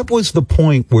 What was the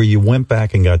point where you went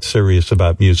back and got serious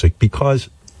about music? Because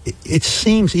it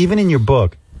seems, even in your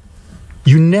book,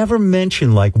 you never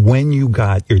mention like when you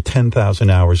got your 10,000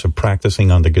 hours of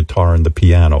practicing on the guitar and the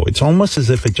piano. It's almost as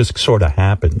if it just sort of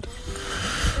happened.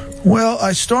 Well,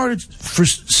 I started for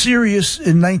serious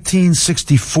in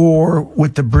 1964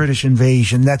 with the British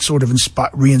invasion. That sort of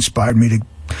re-inspired me to.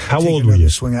 How old were you?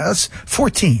 Swing out. I was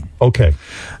 14. Okay.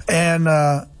 And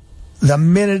the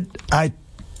minute I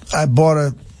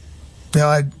bought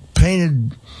I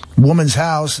painted woman's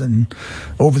house and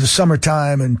over the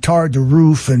summertime and tarred the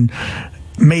roof and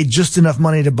made just enough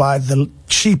money to buy the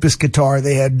cheapest guitar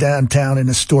they had downtown in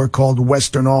a store called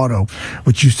Western Auto,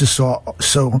 which used to sell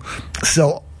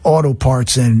auto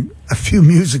parts and a few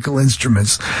musical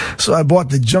instruments. So I bought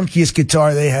the junkiest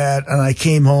guitar they had, and I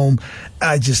came home.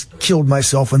 I just killed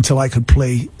myself until I could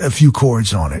play a few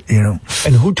chords on it, you know.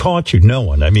 And who taught you? No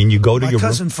one. I mean, you go to my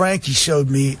cousin Frankie showed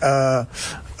me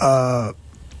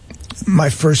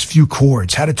my first few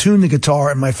chords, how to tune the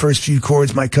guitar, and my first few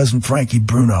chords, my cousin Frankie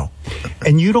Bruno.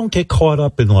 And you don't get caught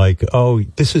up in like, oh,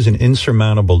 this is an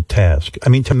insurmountable task. I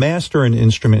mean, to master an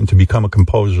instrument and to become a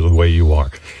composer the way you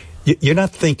are, you're not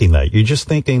thinking that. You're just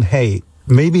thinking, hey,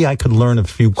 maybe I could learn a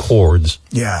few chords.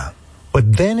 Yeah.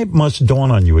 But then it must dawn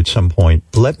on you at some point,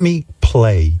 let me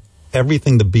play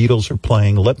everything the Beatles are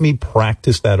playing. Let me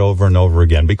practice that over and over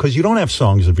again, because you don't have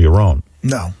songs of your own.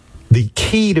 No. The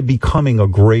key to becoming a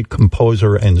great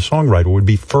composer and songwriter would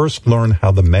be first learn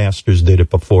how the masters did it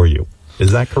before you.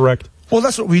 Is that correct? Well,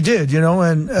 that's what we did, you know,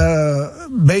 and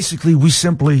basically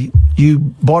you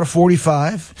bought a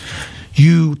 45,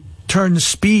 you turned the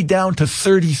speed down to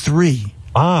 33.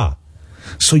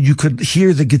 So you could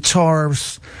hear the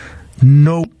guitars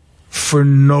note for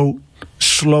note,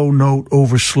 slow note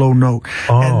over slow note.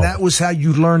 And that was how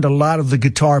you learned a lot of the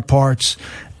guitar parts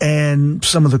and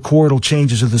some of the chordal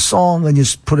changes of the song. Then you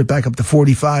just put it back up to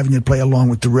 45 and you play along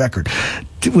with the record.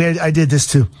 I did this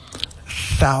to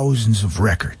thousands of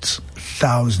records.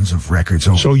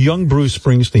 So young Bruce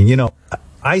Springsteen, you know,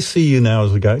 I see you now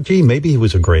as a guy, gee, maybe he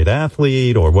was a great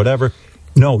athlete or whatever.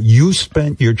 No, you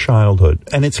spent your childhood,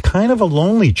 and it's kind of a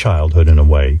lonely childhood in a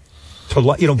way.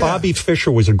 Bobby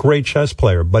Fischer was a great chess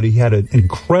player, but he had an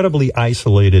incredibly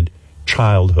isolated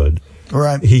childhood.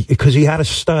 Right. Because he had to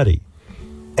study.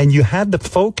 And you had the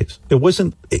focus.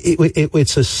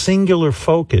 It's a singular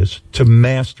focus to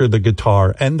master the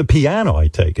guitar and the piano, I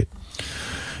take it.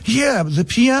 Yeah, the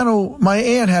piano, my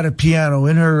aunt had a piano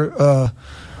in her,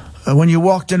 when you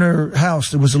walked in her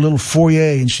house, there was a little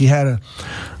foyer, and she had a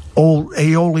old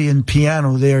Aeolian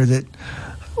piano there that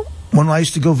when I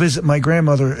used to go visit my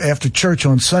grandmother after church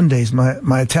on Sundays,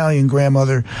 my Italian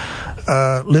grandmother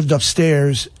lived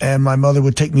upstairs, and my mother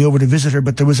would take me over to visit her,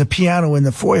 but there was a piano in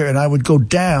the foyer, and I would go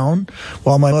down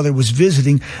while my mother was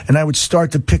visiting, and I would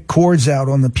start to pick chords out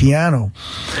on the piano.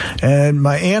 And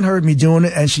my aunt heard me doing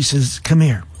it, and she says, come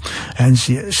here. And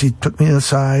she took me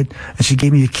aside, and she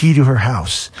gave me a key to her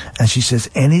house. And she says,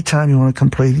 anytime you want to come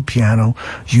play the piano,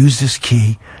 use this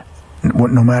key.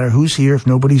 No matter who's here, if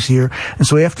nobody's here. And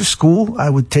so after school, I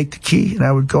would take the key and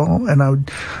I would go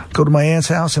to my aunt's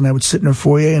house, and I would sit in her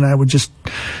foyer, and I would just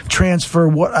transfer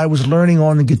what I was learning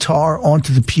on the guitar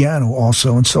onto the piano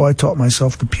also. And so I taught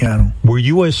myself the piano. Would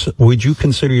you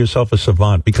consider yourself a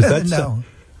savant? Because that's No.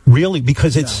 Really,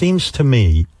 because it seems to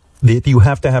me that you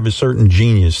have to have a certain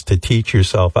genius to teach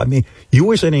yourself. I mean, you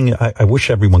were sitting, I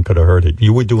wish everyone could have heard it.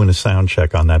 You were doing a sound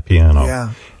check on that piano.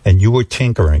 Yeah. And you were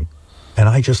tinkering. And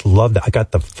I just loved it. I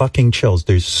got the fucking chills.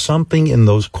 There's something in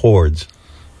those chords.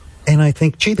 And I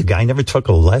think, gee, the guy never took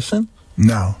a lesson?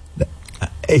 No.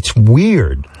 It's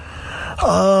weird.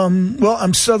 Well,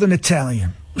 I'm Southern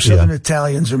Italian. Southern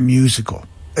Italians are musical.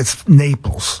 It's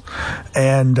Naples.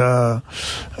 And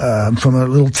I'm from a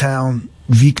little town,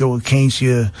 Vico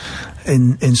Acacia,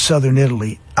 in southern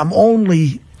Italy. I'm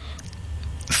only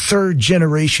third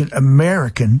generation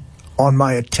American on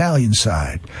my Italian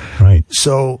side. Right.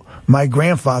 So my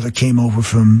grandfather came over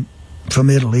from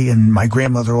Italy, and my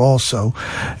grandmother also,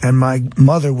 and my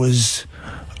mother was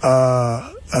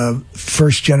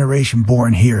first generation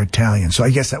born here Italian. So I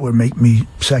guess that would make me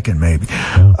second, maybe.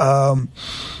 Yeah.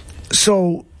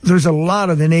 So there's a lot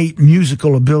of innate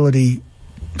musical ability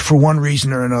for one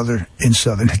reason or another in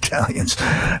Southern Italians.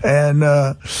 And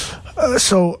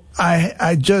so I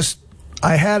had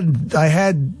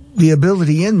the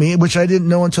ability in me, which I didn't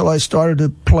know until I started to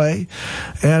play.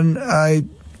 And I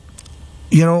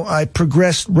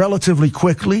progressed relatively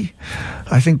quickly.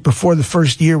 I think before the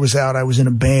first year was out, I was in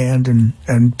a band and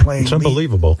playing. It's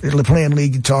unbelievable. Playing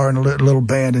lead guitar in a little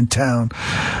band in town.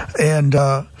 And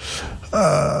so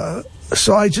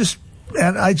I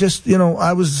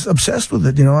was obsessed with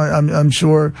it. I'm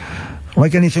sure,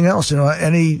 like anything else,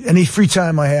 any free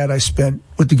time I had, I spent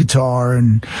with the guitar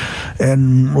and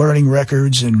learning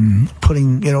records and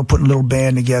putting a little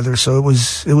band together. So it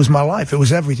was my life. It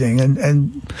was everything,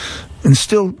 and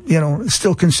still, it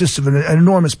still consists of an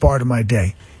enormous part of my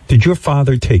day. Did your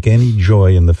father take any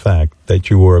joy in the fact that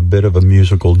you were a bit of a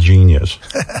musical genius?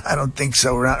 I don't think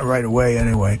so. Not right away,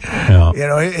 anyway. Yeah.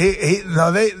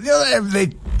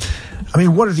 I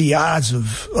mean, what are the odds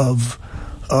of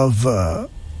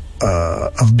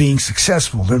being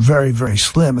successful? They're very, very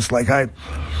slim. It's like I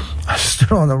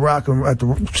stood on at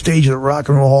the stage of the Rock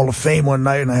and Roll Hall of Fame one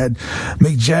night, and I had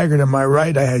Mick Jagger to my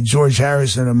right, I had George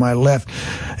Harrison to my left,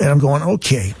 and I'm going,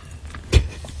 okay.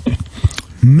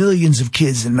 Millions of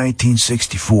kids in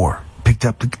 1964 picked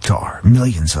up the guitar.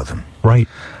 Millions of them. Right.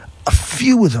 A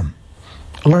few of them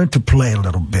learned to play a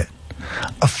little bit.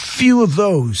 A few of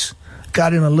those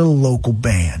got in a little local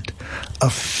band. A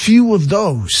few of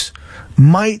those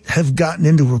might have gotten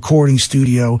into a recording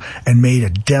studio and made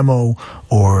a demo,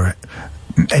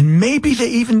 and maybe they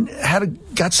even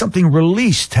got something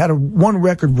released, had one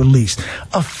record released.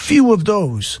 A few of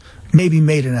those maybe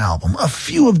made an album. A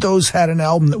few of those had an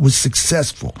album that was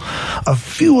successful. A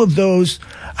few of those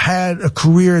had a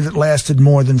career that lasted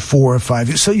more than 4 or 5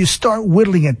 years. So you start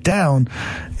whittling it down,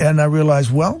 and I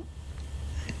realized, well,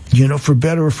 for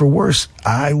better or for worse,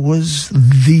 I was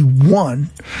the one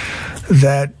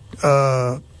that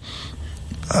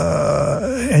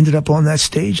ended up on that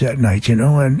stage that night,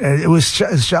 and it was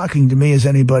as shocking to me as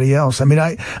anybody else. I mean,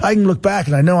 I can look back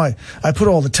and I know I put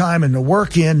all the time and the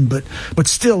work in, but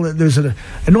still there's an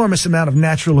enormous amount of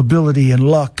natural ability and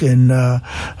luck, and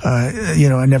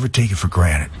I never take it for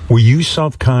granted. Were you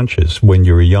self-conscious when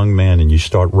you're a young man and you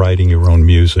start writing your own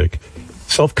music?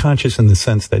 Self-conscious in the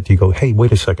sense that you go, hey,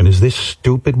 wait a second, is this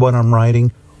stupid what I'm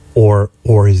writing? Or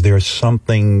is there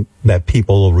something that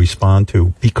people will respond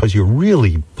to because you're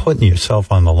really putting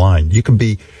yourself on the line? You could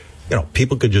be,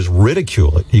 people could just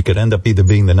ridicule it. You could end up either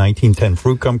being the 1910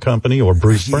 Fruit Gum Company or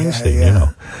Bruce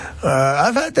Springsteen,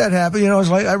 I've had that happen. It's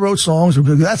like I wrote songs.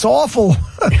 That's awful.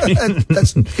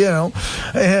 That's, and,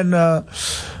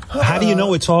 how do you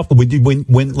know it's awful? When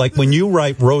you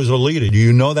write Rosalita, do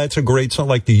you know that's a great song?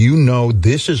 Like, do you know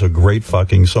this is a great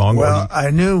fucking song? Well, I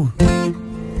knew.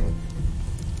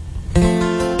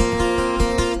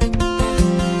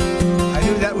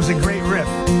 That was a great riff,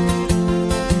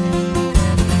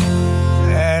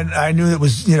 and I knew it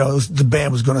was, the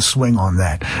band was going to swing on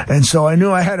that, and so I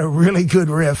knew I had a really good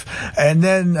riff. And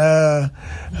then,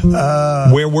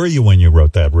 where were you when you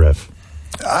wrote that riff?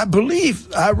 I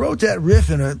believe I wrote that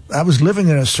riff I was living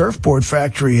in a surfboard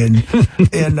factory in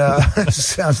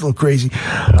sounds a little crazy.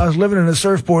 I was living in a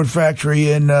surfboard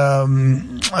factory in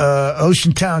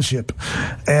Ocean Township,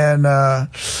 and I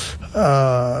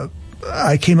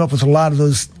came up with a lot of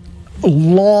those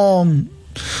long,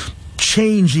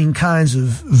 changing kinds of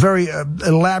very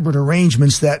elaborate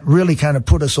arrangements that really kind of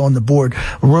put us on the board.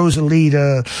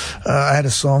 Rosalita, I had a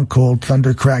song called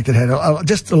Thundercrack that had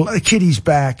just Kitty's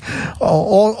Back,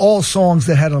 all songs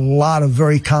that had a lot of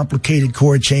very complicated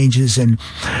chord changes,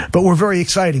 but were very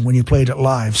exciting when you played it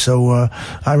live. So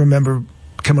I remember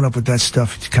coming up with that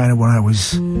stuff kind of when I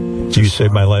was... You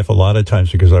saved my life a lot of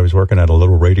times because I was working at a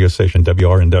little radio station,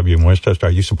 WRNW in Westchester. I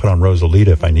used to put on Rosalita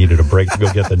if I needed a break to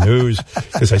go get the news,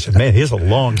 because I said, man, here's a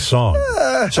long song.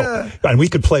 And we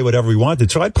could play whatever we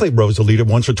wanted. So I played Rosalita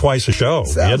once or twice a show.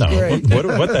 Sounds great.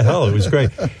 What the hell? It was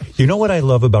great. You know what I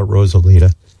love about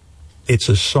Rosalita? It's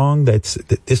a song this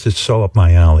is so up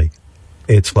my alley.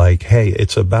 It's like, hey,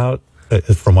 it's about,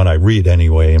 from what I read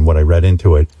anyway and what I read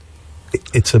into it,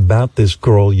 it's about this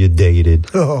girl you dated.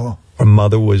 Oh. Her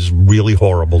mother was really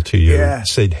horrible to you. Yeah.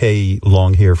 Said, hey,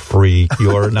 long hair freak,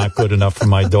 you're not good enough for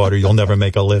my daughter. You'll never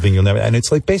make a living. And it's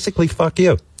like basically fuck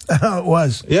you. It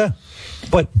was. Yeah.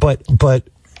 But what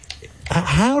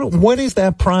is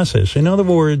that process? In other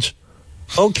words,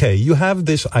 okay, you have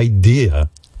this idea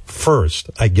first,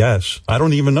 I guess. I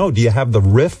don't even know. Do you have the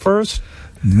riff first?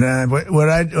 Nah, what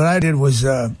I did was,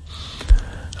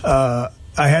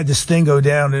 I had this thing go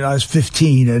down, and I was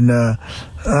 15, and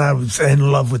I was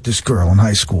in love with this girl in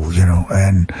high school,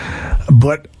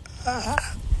 but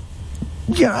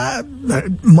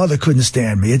mother couldn't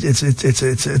stand me.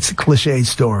 It's a cliche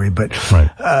story, but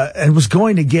right. And was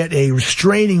going to get a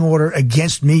restraining order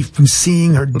against me from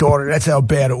seeing her daughter. That's how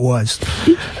bad it was,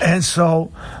 and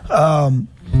so.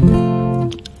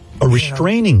 A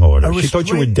restraining order. She thought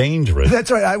you were dangerous. That's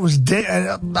right. I was,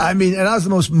 and I was the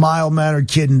most mild-mannered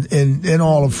kid in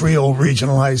all of Freehold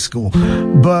Regional High School.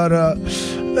 But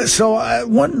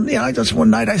one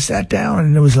night I sat down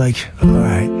and it was like, all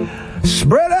right,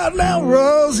 spread out now,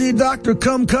 Rosie. Doctor,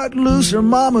 come cut loose her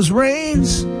mama's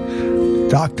reins.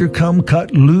 Doctor, come cut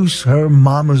loose her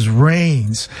mama's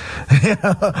reins. Playing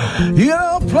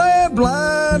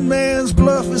blind man's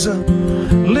bluff is a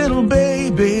little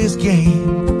baby's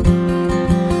game.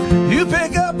 You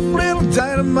pick up little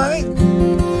dynamite,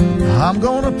 I'm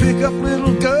gonna pick up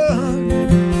little gun.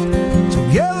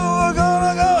 Together we're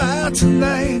gonna go out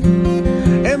tonight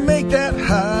and make that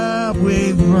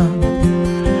highway run.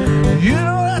 You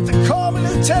don't have to call me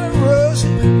Lieutenant Rosie,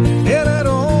 and I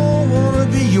don't wanna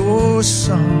be your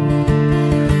son.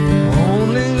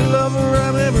 Only lover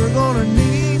I'm ever gonna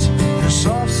need, your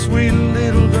soft, sweet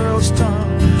little girl's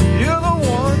tongue. You're the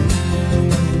one.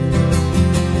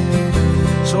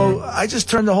 So I just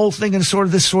turned the whole thing into sort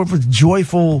of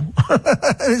joyful.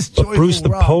 Bruce, the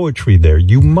poetry there.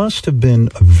 You must have been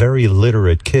a very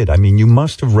literate kid. I mean, you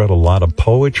must have read a lot of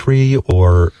poetry,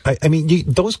 or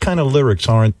those kind of lyrics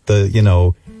aren't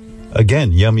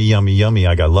again, yummy, yummy, yummy.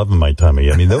 I got love in my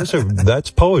tummy. I mean, that's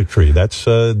poetry. That's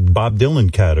Bob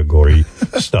Dylan category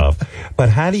stuff. But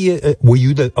how do you? Were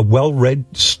you a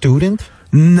well-read student?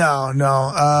 No.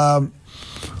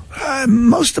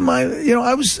 Most of my,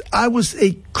 I was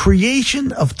a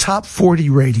creation of Top 40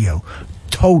 radio.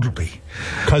 Totally.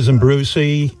 Cousin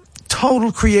Brucey.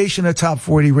 Total creation of Top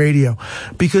 40 radio.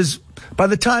 Because by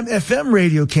the time FM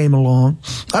radio came along,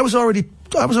 I was already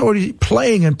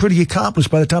playing and pretty accomplished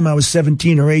by the time I was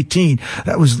 17 or 18.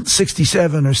 That was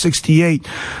 67 or 68.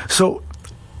 So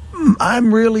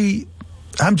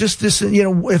I'm just this,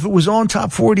 if it was on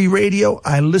Top 40 radio,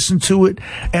 I listened to it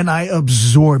and I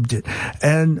absorbed it.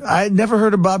 And I had never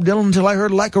heard of Bob Dylan until I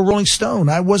heard Like a Rolling Stone.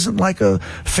 I wasn't like a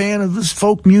fan of this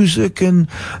folk music, and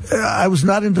I was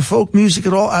not into folk music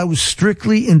at all. I was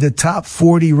strictly into Top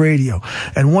 40 radio.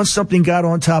 And once something got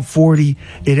on Top 40,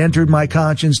 it entered my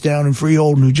conscience down in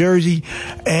Freehold, New Jersey,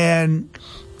 and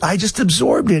I just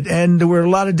absorbed it. And there were a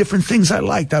lot of different things I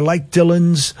liked. I liked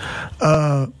Dylan's,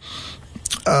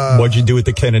 what'd you do at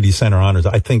the Kennedy Center Honors?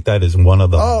 I think that is one of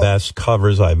the best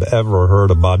covers I've ever heard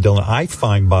of Bob Dylan. I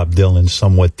find Bob Dylan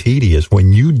somewhat tedious.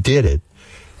 When you did it,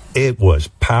 it was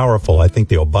powerful. I think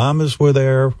the Obamas were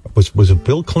there. Was it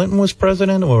Bill Clinton was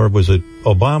president, or was it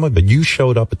Obama? But you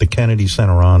showed up at the Kennedy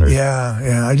Center Honors.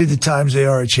 Yeah. I did the Times They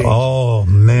Are a Change. Oh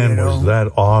man, was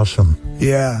that awesome?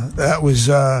 Yeah, that was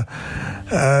a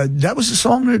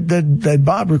song that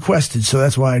Bob requested, so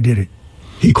that's why I did it.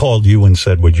 He called you and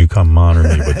said, would you come honor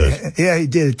me with this? Yeah, he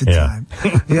did at the time.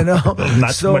 You know?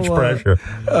 Not so much pressure.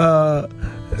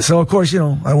 So, of course,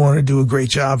 I wanted to do a great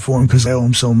job for him because I owe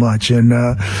him so much. And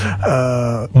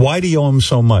why do you owe him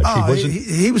so much?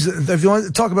 He was. If you want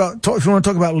to talk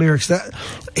about lyrics, that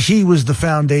he was the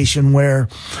foundation where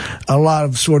a lot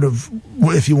of sort of,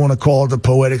 if you want to call it, the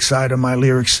poetic side of my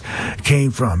lyrics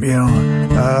came from.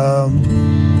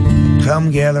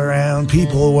 Come gather round,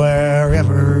 people,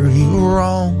 wherever you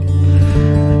roam,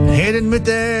 and admit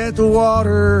that the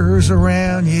waters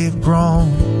around you've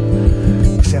grown.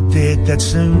 Accept it that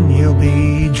soon you'll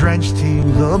be drenched to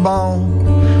the bone.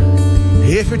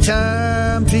 If your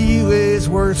time to you is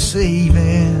worth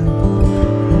saving,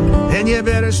 then you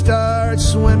better start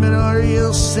swimming or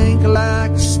you'll sink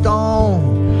like a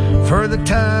stone. For the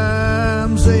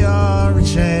times they are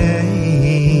changing.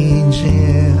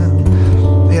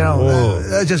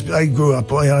 I grew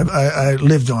up, I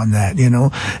lived on that,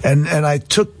 and I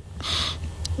took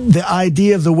the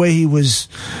idea of the way he was,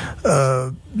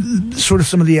 sort of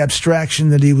some of the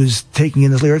abstraction that he was taking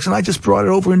in his lyrics, and I just brought it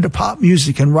over into pop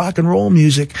music and rock and roll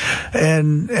music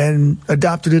and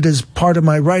adopted it as part of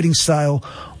my writing style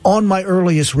on my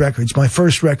earliest records. My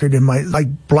first record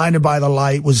Blinded by the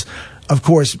Light was, of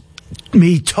course,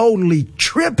 me totally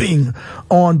tripping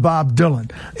on Bob Dylan,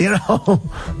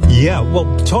 Yeah,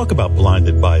 well, talk about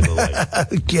Blinded by the Light.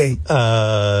 Okay.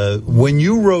 When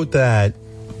you wrote that,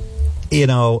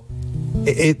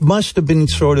 it must have been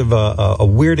sort of a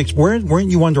weird weren't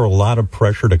you under a lot of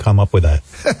pressure to come up with that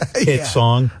hit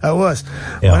song? I was.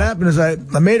 Yeah. What happened is I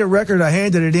made a record, I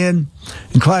handed it in,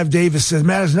 and Clive Davis says,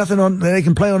 man, there's nothing that they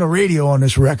can play on the radio on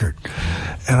this record.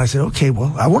 And I said, okay,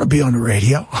 well, I want to be on the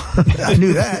radio. I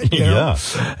knew that. Yeah.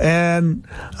 And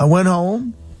I went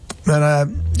home, and I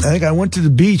think I went to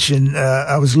the beach, and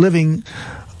I was living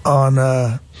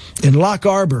in Lock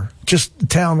Arbor, just the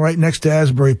town right next to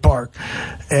Asbury Park.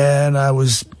 And I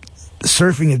was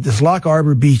surfing at this Lock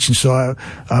Arbor beach. And so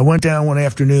I went down one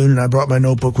afternoon and I brought my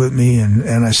notebook with me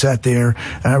and I sat there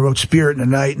and I wrote Spirit in the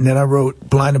Night, and then I wrote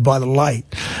Blinded by the Light.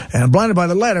 And Blinded by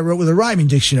the Light I wrote with a rhyming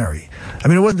dictionary. I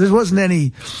mean, there wasn't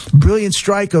any brilliant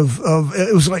strike of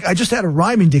it was like I just had a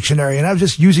rhyming dictionary and I was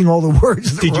just using all the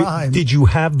words that rhyme. Did you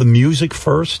have the music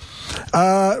first?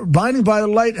 Blinded by the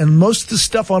Light and most of the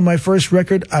stuff on my first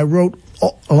record, I wrote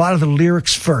a lot of the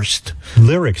lyrics first.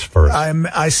 Lyrics first.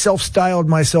 I self-styled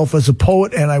myself as a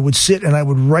poet, and I would sit and I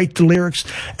would write the lyrics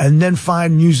and then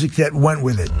find music that went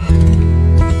with it.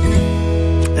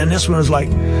 And this one was like,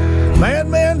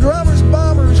 madman drummers,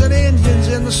 bombers, and Indians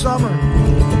in the summer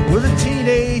with a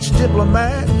teenage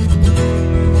diplomat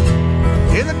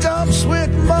in the dumps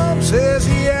with mums as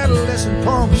the adolescent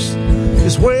pumps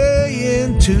his way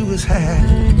into his hat.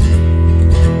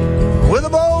 With a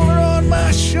boulder on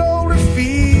my shoulder,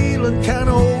 feeling kind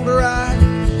of older, I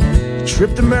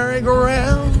tripped the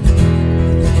merry-go-round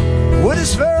with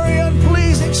his very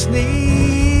unpleasing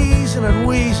sneezing and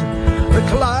wheezing. The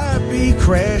Calliope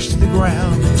crashed to the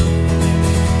ground.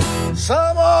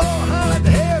 Some old hot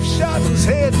half-shot was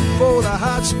heading for the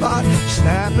hot spot,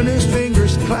 snapping his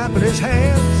fingers, clapping his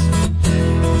hands.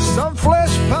 Some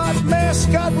flesh pot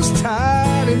mascot was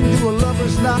tied into a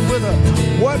lover's knot with a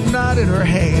whatnot in her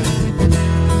hand.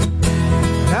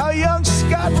 Now young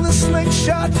Scott with a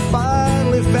slingshot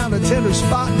finally found a tender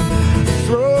spot and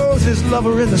throws his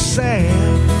lover in the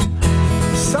sand.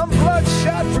 Some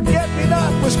bloodshot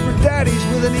forget-me-not whispered daddies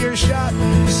with an earshot,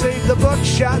 save the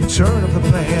buckshot turn of the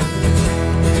plan.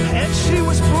 And she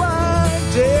was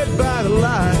blinded by the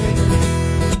light,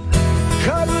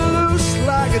 cut loose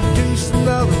like a deuce,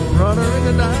 another runner in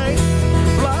the night,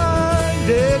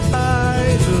 blinded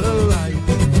by the light.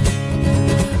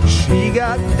 She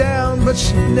got down, but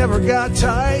she never got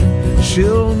tight.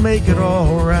 She'll make it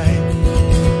all right.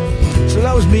 So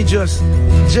that was me just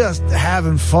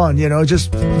having fun,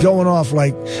 just going off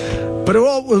like, but it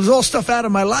was all stuff out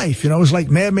of my life. It was like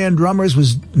Madman Drummers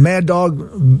was Mad Dog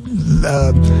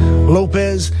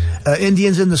Lopez,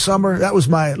 Indians in the Summer. That was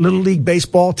my Little League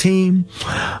baseball team.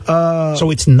 So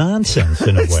it's nonsense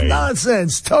in a way. It's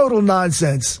nonsense, total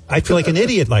nonsense. I feel like an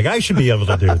idiot. Like I should be able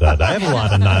to do that. I have a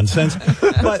lot of nonsense.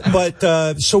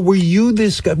 But so were you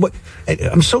this guy?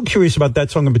 I'm so curious about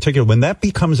that song in particular. When that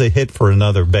becomes a hit for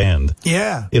another band,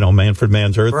 yeah, Manfred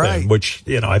Mann's Earth right. Band, which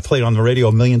I played on the radio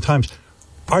a million times.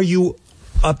 Are you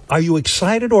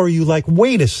excited, or are you like,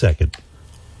 wait a second?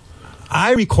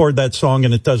 I record that song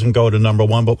and it doesn't go to number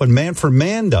one, but when Man for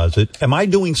Man does it, am I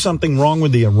doing something wrong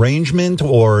with the arrangement,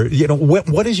 or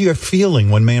what is your feeling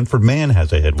when Man for Man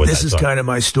has a hit with This that is song? kind of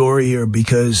my story here,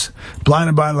 because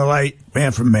Blinded by the Light,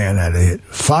 Man for Man had a hit.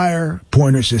 Fire,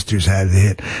 Pointer Sisters had a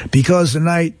hit. Because the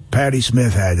Night, Patti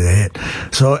Smith had a hit.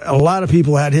 So a lot of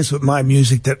people had hits with my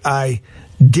music that I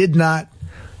did not,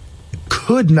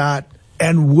 could not,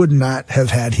 and would not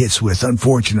have had hits with,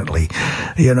 unfortunately,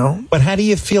 But how do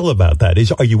you feel about that?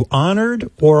 Are you honored,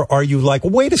 or are you like,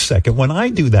 wait a second, when I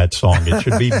do that song, it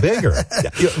should be bigger?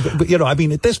 I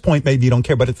mean, at this point, maybe you don't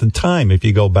care, but at the time, if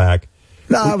you go back.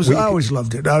 No, I always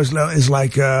loved it. It's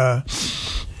like,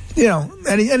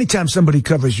 anytime somebody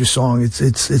covers your song,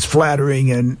 it's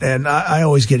flattering, and I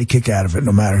always get a kick out of it,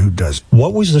 no matter who does it.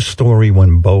 What was the story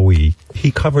when Bowie, he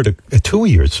covered two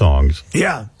of your songs?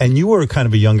 Yeah. And you were kind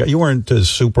of a young guy. You weren't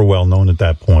super well known at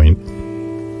that point.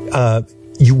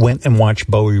 You went and watched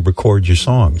Bowie record your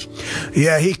songs.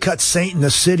 Yeah, he cut Saint in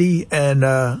the City and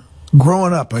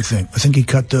Growing Up, I think. I think he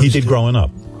cut those. He did Growing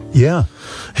Up. Yeah.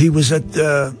 He was at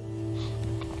the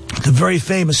very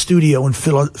famous studio in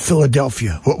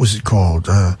Philadelphia. What was it called?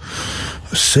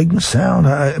 Sigma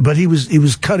Sound? But he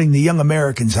was cutting the Young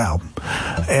Americans album.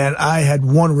 And I had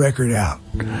one record out.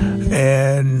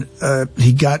 And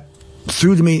he got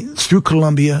through to me, through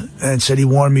Columbia, and said he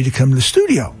wanted me to come to the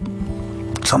studio.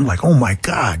 So I'm like, oh my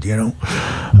God,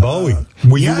 Bowie.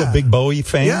 Were you a big Bowie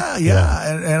fan?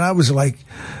 Yeah. And I was like,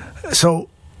 so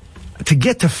to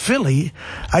get to Philly,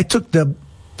 I took the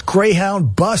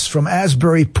Greyhound bus from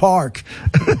Asbury Park.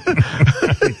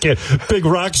 Big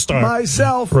rock star.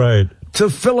 Myself. Right. To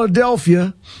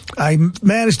Philadelphia. I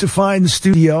managed to find the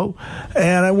studio,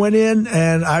 and I went in,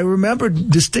 and I remembered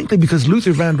distinctly because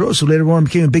Luther Vandross, who later on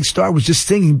became a big star, was just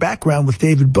singing background with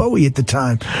David Bowie at the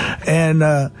time. And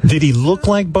did he look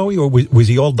like Bowie, or was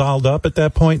he all dolled up at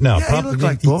that point? No, yeah, probably, he looked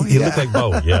like Bowie. He looked like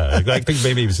Bowie. Yeah, I think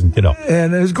maybe he was, And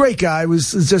he was a great guy. He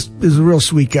was a real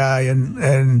sweet guy,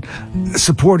 and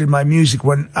supported my music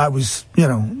when I was,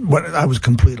 I was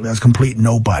complete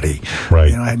nobody.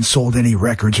 Right. I hadn't sold any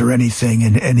records or anything.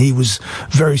 And he was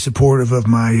very supportive of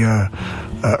my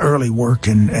early work,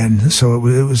 and so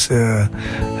it was a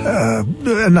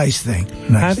nice thing.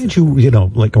 How did you,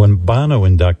 like when Bono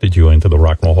inducted you into the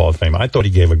Rock and Roll Hall of Fame, I thought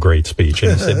he gave a great speech,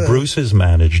 and he said Bruce has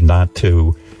managed not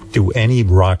to do any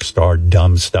rock star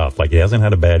dumb stuff. Like, he hasn't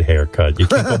had a bad haircut. You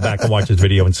can't go back and watch his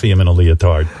video and see him in a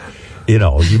leotard.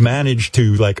 You managed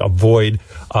to avoid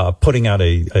putting out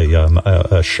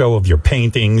a show of your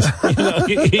paintings.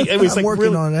 It was I'm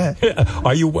working on that.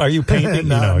 Are you painting?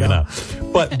 No. You're not.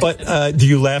 But do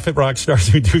you laugh at rock stars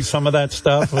who do some of that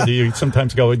stuff, or do you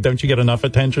sometimes go, don't you get enough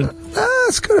attention?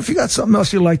 It's good if you got something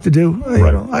else you like to do.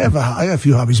 Right. I have a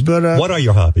few hobbies, but what are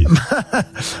your hobbies?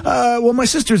 Well, my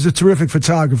sister's a terrific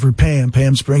photographer, Pam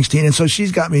Springsteen, and so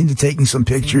she's got me into taking some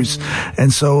pictures,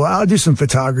 and so I'll do some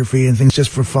photography and things just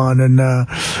for fun. And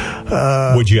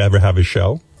would you ever have a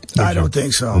show? I don't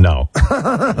think so. No.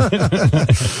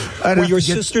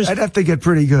 I'd have to get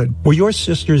pretty good. Were your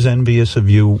sisters envious of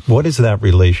you? What is that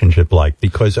relationship like?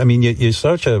 Because, I mean, you're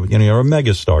such a, you're a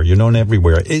megastar. You're known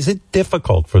everywhere. Is it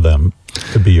difficult for them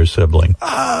to be your sibling?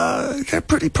 They're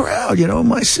pretty proud.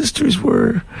 My sisters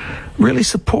were really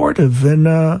supportive, and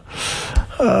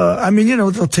I mean,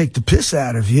 they'll take the piss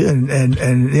out of you, and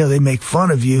they make fun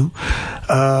of you.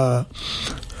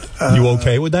 You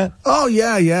okay with that? Oh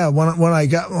yeah. When I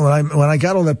got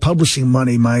all that publishing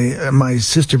money, my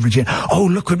sister Virginia. Oh,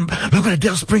 look what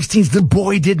Adele Springsteen's The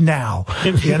Boy did now.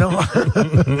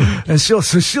 And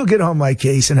she'll get on my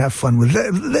case and have fun with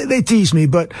it. They tease me,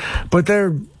 but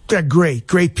they're great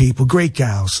people, great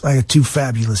gals. I have two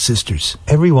fabulous sisters.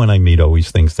 Everyone I meet always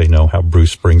thinks they know how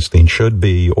Bruce Springsteen should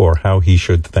be or how he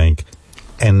should think,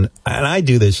 and I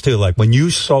do this too. Like when you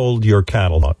sold your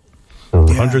catalog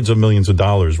for hundreds of millions of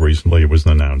dollars recently, it was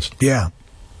announced. Yeah.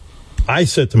 I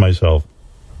said to myself,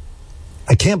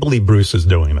 I can't believe Bruce is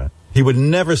doing that. He would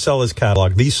never sell his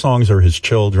catalog. These songs are his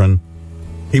children.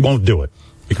 He won't do it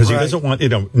because he doesn't want,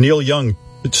 Neil Young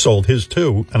sold his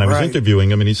too. And I was interviewing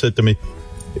him and he said to me,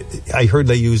 I heard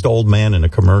they used Old Man in a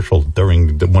commercial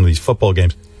during one of these football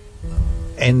games.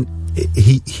 And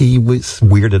he was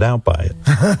weirded out by it.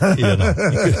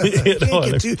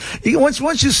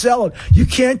 Once you sell it, you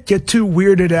can't get too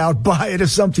weirded out by it if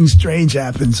something strange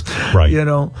happens. Right.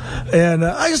 And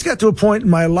I just got to a point in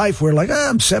my life where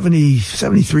I'm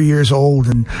 73 years old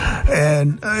and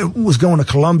I was going to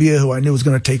Columbia, who I knew was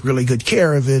going to take really good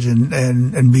care of it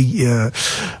and be,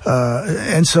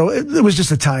 and so it was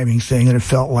just a timing thing, and it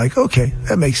felt like, okay,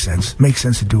 that makes sense. Makes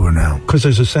sense to do it now. Because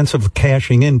there's a sense of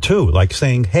cashing in too, like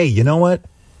saying, hey, you know what?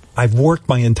 I've worked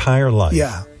my entire life.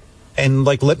 Yeah. and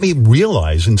like let me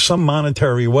realize in some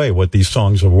monetary way what these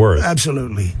songs are worth.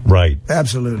 Absolutely. Right.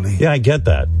 Absolutely. Yeah, I get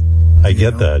that. I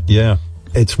get that. Yeah.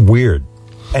 It's weird.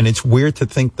 And it's weird to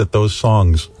think that those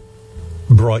songs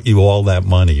brought you all that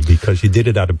money because you did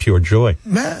it out of pure joy.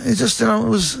 Man, it just, it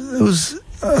was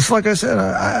it's like I said,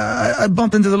 I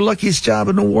bumped into the luckiest job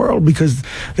in the world because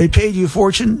they paid you a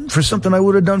fortune for something I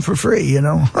would have done for free, you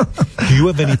know. Do you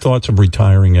have any thoughts of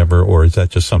retiring ever, or is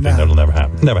that just something that'll never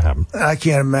happen? Never happen. I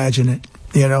can't imagine it.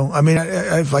 You know, I mean,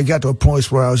 if I got to a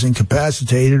point where I was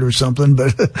incapacitated or something,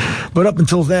 but up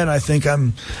until then, I think I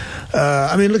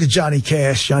mean, look at Johnny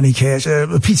Cash.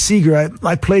 Pete Seeger,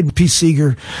 I played with Pete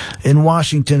Seeger in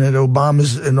Washington at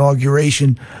Obama's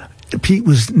inauguration. Pete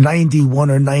was 91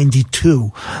 or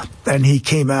 92, and he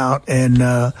came out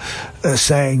and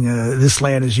sang "This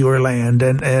Land Is Your Land,"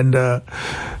 and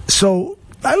so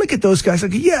I look at those guys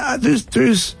like, yeah,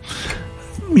 there's.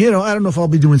 You know, I don't know if I'll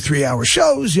be doing 3-hour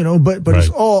shows, you know, but right. It's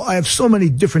all, I have so many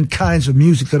different kinds of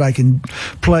music that I can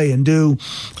play and do.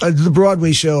 The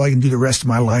Broadway show, I can do the rest of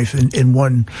my life in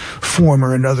one form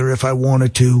or another if I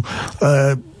wanted to.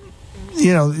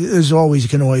 You know, there's always, you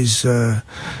can always, so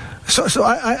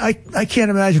I can't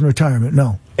imagine retirement,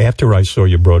 no. After I saw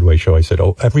your Broadway show, I said,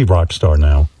 oh, every rock star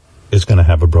now is going to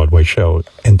have a Broadway show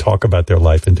and talk about their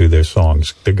life and do their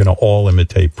songs. They're going to all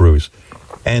imitate Bruce.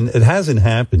 And it hasn't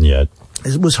happened yet.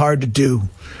 It was hard to do.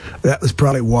 That was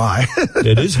probably why.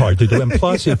 It is hard to do. And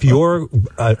plus, if you're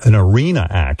an arena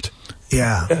act,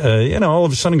 yeah, you know, all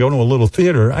of a sudden go to a little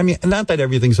theater. I mean, not that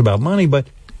everything's about money, but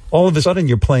all of a sudden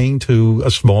you're playing to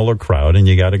a smaller crowd and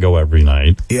you got to go every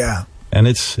night. Yeah. And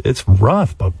it's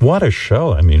rough, but what a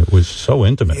show. I mean, it was so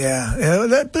intimate. Yeah,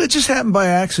 but it just happened by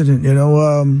accident, you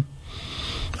know.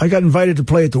 I got invited to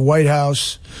play at the White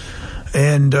House,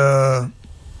 and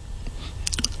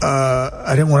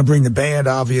I didn't want to bring the band,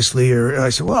 obviously, or I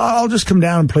said, well, I'll just come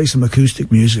down and play some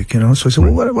acoustic music, you know. So I said,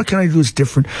 well, what can I do that's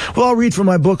different? Well, I'll read from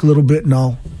my book a little bit, and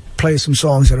I'll play some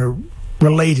songs that are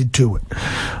related to it.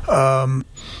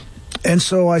 And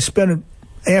so I spent an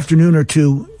afternoon or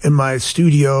two in my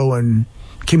studio and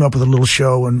came up with a little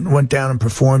show and went down and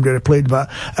performed it. It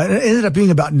ended up being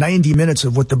about 90 minutes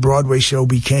of what the Broadway show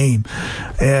became.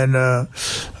 And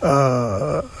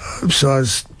so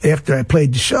after I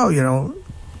played the show, you know,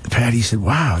 Patty said,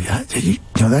 wow, you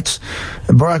know, that's,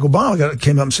 and Barack Obama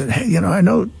came up and said, hey, you know, I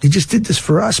know you just did this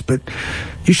for us, but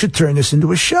you should turn this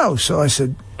into a show. So I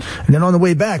said, and then on the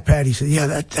way back, Patty said, yeah,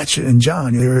 that's it. And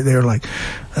John, they were like,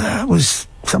 that was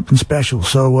something special.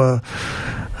 So,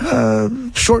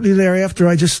 shortly thereafter,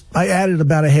 I added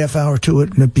about a half hour to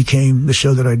it, and it became the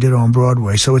show that I did on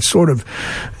Broadway. So it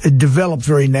developed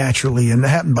very naturally, and it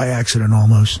happened by accident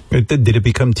almost. Did it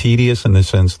become tedious in the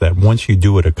sense that once you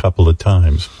do it a couple of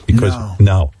times, because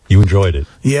no, you enjoyed it?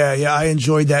 Yeah, I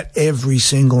enjoyed that every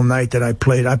single night that I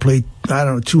played. I played, I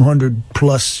don't know, 200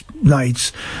 plus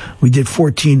nights. We did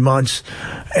 14 months,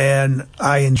 and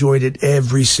I enjoyed it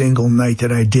every single night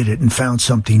that I did it and found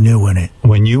something new in it.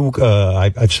 When you,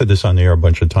 I've said this on the air a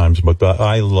bunch of times, but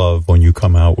I love when you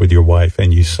come out with your wife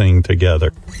and you sing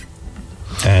together.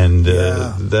 And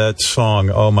that song,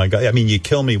 oh my God, I mean, you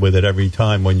kill me with it every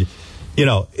time when you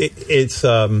know, it's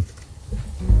so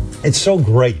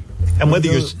great. And whether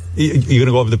you're going to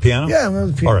go over the piano? Yeah, I'm over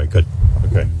the piano. All right, good.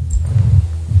 Okay.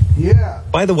 Yeah.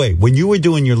 By the way, when you were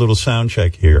doing your little sound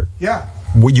check here, yeah,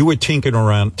 when you were tinkering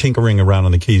around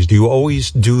on the keys, do you always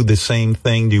do the same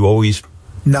thing? Do you always?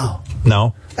 No.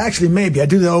 Actually, maybe I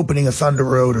do the opening of Thunder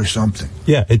Road or something.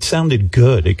 Yeah, it sounded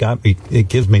good. It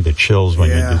gives me the chills when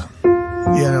you just.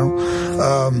 You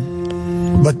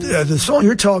know, but the song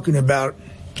you're talking about,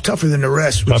 Tougher Than the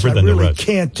Rest, which I really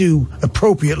can't do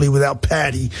appropriately without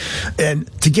Patty, and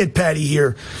to get Patty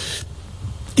here,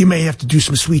 you may have to do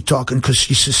some sweet talking because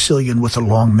she's Sicilian with a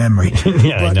long memory.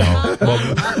 Yeah, I know. Well,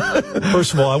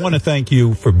 first of all, I want to thank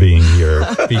you for being here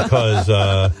because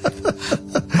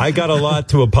I got a lot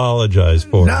to apologize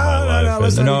for in my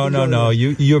life. No.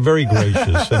 You're very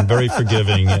gracious and very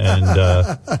forgiving,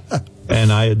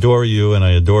 and I adore you, and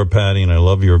I adore Patty, and I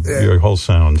love your whole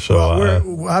sound. So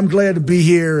I'm glad to be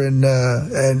here,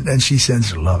 and she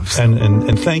sends her love. So.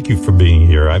 And thank you for being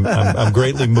here. I'm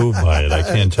greatly moved by it. I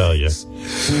can't tell you.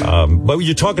 But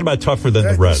you're talking about Tougher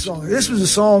Than the Rest. This was a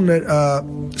song that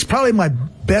it's probably my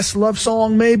best love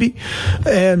song, maybe,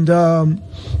 and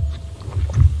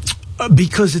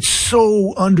because it's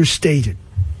so understated.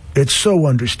 It's so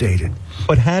understated.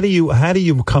 But how do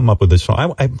you come up with this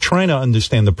song? I'm trying to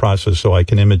understand the process so I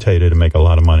can imitate it and make a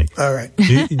lot of money. All right.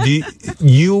 It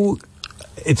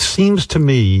seems to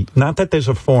me, not that there's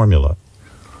a formula,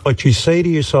 but you say to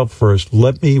yourself first,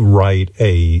 let me write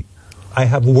I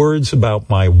have words about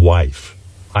my wife.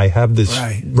 I have this,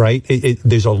 right?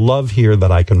 There's a love here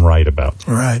that I can write about.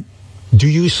 Right. Do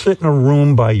you sit in a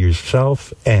room by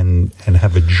yourself and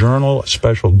have a journal, a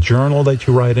special journal that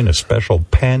you write in, a special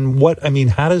pen?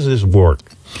 How does this work?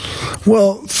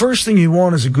 Well, first thing you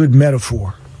want is a good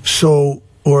metaphor.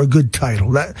 Or a good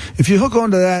title. That if you hook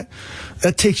onto that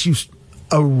takes you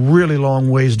a really long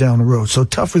ways down the road. So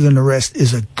Tougher Than the Rest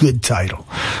is a good title.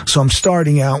 So I'm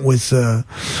starting out with something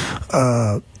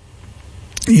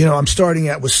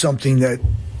that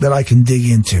I can dig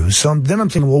into. So then I'm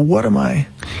thinking, well, what am I?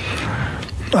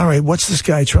 All right, what's this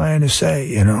guy trying to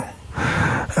say? And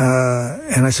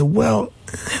I said, well,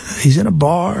 he's in a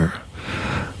bar.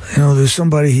 There's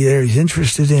somebody there he's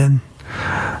interested in.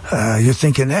 You're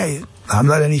thinking, hey, I'm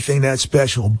not anything that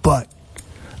special, but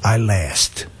I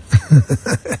last.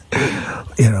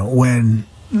 When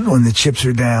the chips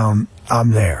are down,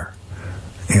 I'm there.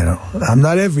 I'm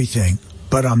not everything,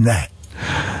 but I'm that.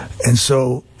 And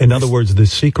so, in other words, the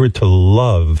secret to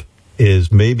love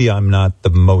is maybe I'm not the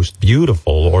most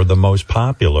beautiful or the most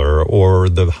popular or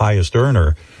the highest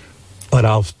earner, but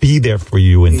I'll be there for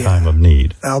you in time of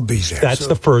need. I'll be there. That's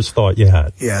the first thought you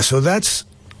had. Yeah, so that's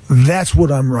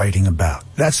what I'm writing about.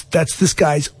 That's this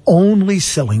guy's only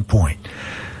selling point.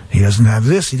 He doesn't have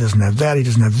this, he doesn't have that, he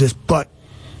doesn't have this, but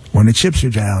when the chips are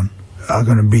down, I'm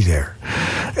going to be there.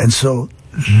 And so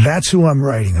that's who I'm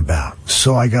writing about.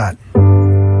 So I got,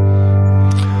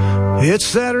 it's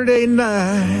Saturday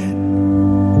night,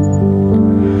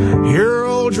 you're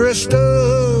all dressed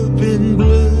up in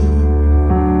blue.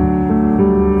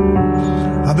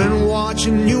 I've been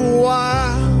watching you a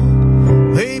while,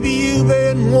 maybe you've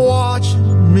been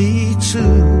watching me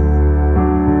too.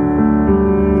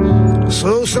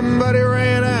 So somebody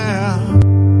ran out,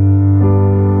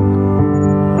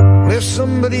 left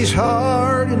somebody's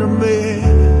heart in a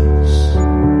mess.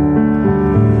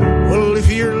 Well, if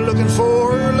you're looking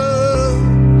for love,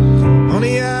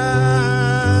 honey,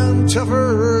 I'm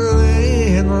tougher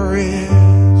than the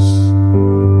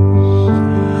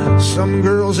rest. Some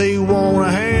girls, they want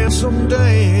a handsome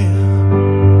dame,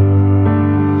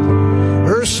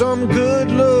 or some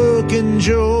good-looking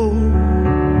Joe.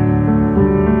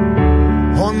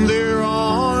 On their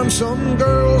arms, some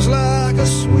girls like a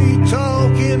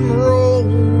sweet-talking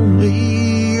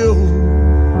Romeo.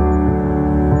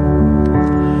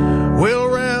 Well,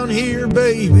 round here,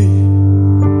 baby,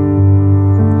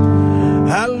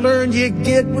 I learned you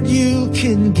get what you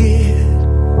can get.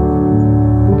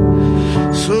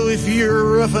 So if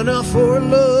you're rough enough for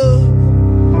love,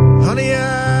 honey,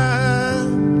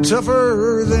 I'm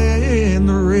tougher than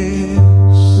the rest.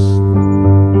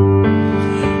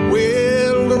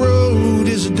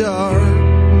 Dark.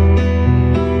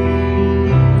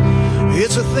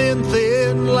 It's a thin,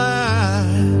 thin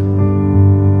line,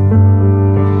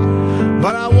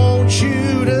 but I want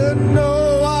you to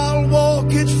know I'll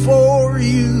walk it for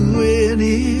you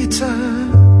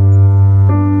anytime.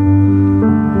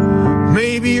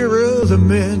 Maybe your other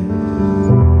men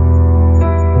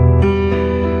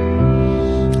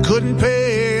couldn't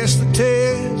pass the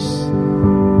test.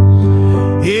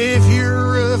 If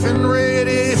you're rough and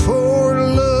ready for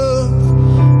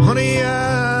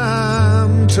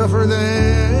tougher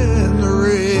than the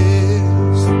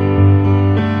rest.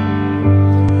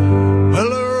 Well,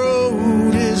 the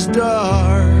road is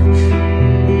dark,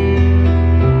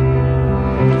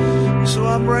 so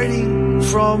I'm writing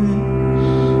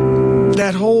from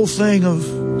that whole thing of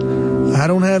I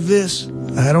don't have this,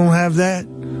 I don't have that,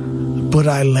 but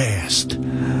I last.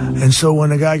 And so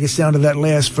when the guy gets down to that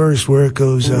last verse where it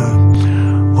goes,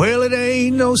 well, it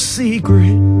ain't no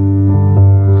secret,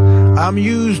 I'm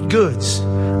used goods,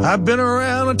 I've been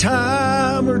around a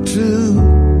time or two.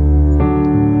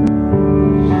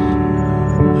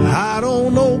 I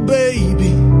don't know, baby,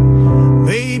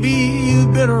 maybe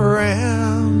you've been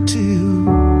around too.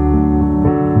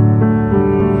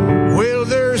 Well,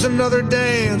 there's another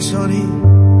dance, honey,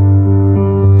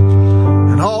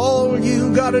 and all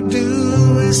you gotta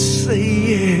do is say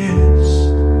yes.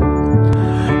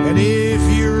 And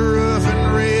if you're rough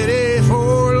and ready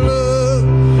for love,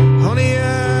 honey,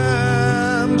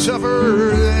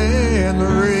 tougher than the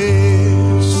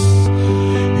rest.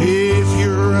 If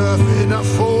you're rough enough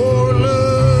for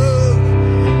love,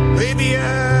 baby,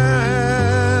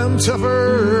 I'm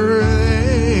tougher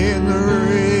than the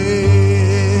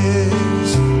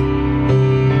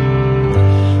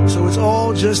rest. So it's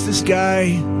all just this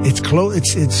guy. It's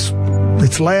close. It's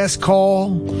last call.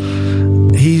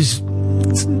 He's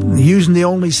using the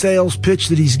only sales pitch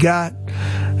that he's got,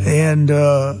 and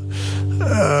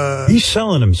He's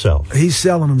selling himself. He's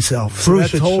selling himself. So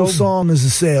Bruce, that whole song is a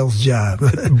sales job.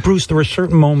 Bruce, there are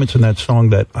certain moments in that song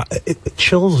that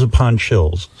chills upon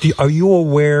chills. Are you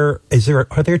aware?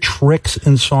 Are there tricks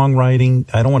in songwriting?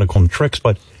 I don't want to call them tricks,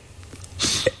 but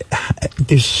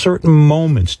there's certain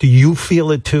moments. Do you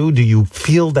feel it too? Do you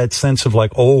feel that sense of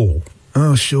like, oh,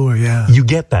 sure, yeah. You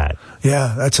get that?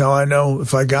 Yeah, that's how I know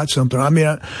if I got something. I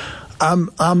mean,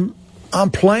 I'm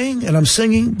playing and I'm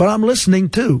singing, but I'm listening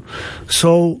too.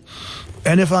 So,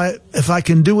 and if I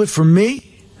can do it for me,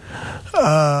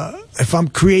 if I'm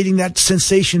creating that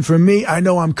sensation for me, I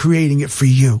know I'm creating it for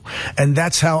you, and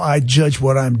that's how I judge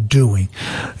what I'm doing.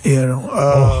 You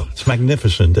know, it's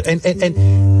magnificent.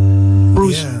 And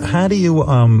Bruce, how do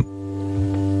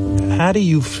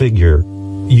you figure?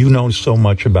 You know so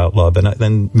much about love, and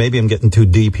then maybe I'm getting too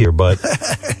deep here, but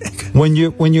when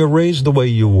you're raised the way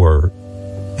you were,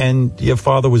 and your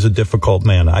father was a difficult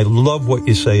man. I love what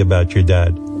you say about your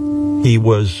dad. He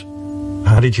was,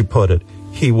 how did you put it?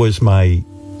 He was my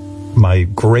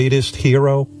greatest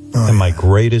hero and my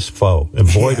greatest foe.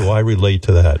 And boy, do I relate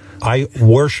to that. I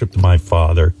worshipped my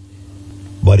father,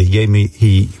 but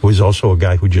he was also a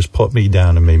guy who just put me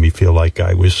down and made me feel like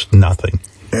I was nothing.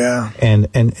 Yeah.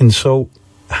 And so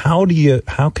how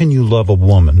can you love a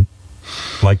woman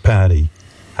like Patty?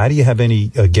 How do you have any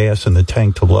gas in the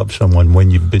tank to love someone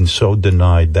when you've been so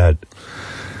denied that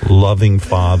loving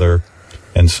father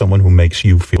and someone who makes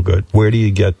you feel good? Where do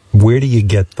you get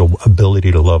the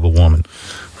ability to love a woman?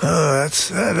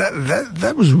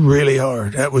 That was really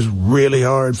hard. That was really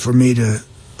hard for me to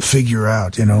figure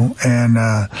out, you know. And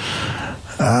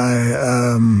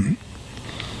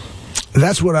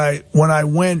that's what when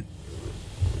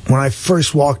I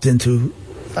first walked into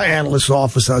the analyst's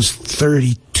office, I was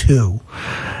 32,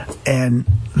 and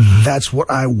that's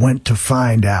what I went to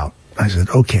find out. I said,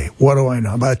 okay, what do I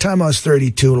know? By the time I was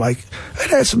 32, like, I'd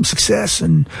had some success,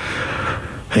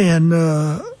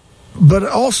 but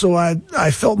also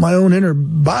I felt my own inner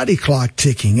body clock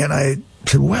ticking, and I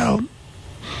said, well,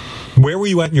 where were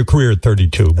you at in your career at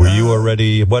 32? Were you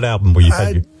already, what album were you?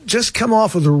 I'd just come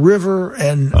off of The River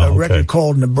and a record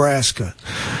called Nebraska.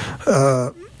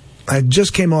 I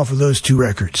just came off of those two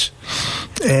records.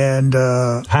 And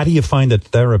how do you find a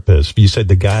therapist? You said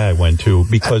the guy I went to,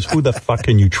 because who the fuck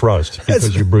can you trust?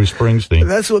 Because you're Bruce Springsteen.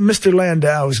 That's what Mr.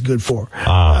 Landau is good for.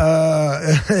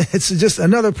 It's just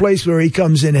another place where he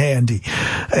comes in handy.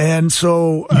 And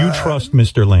so you trust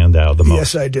Mr. Landau the most?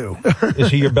 Yes, I do. Is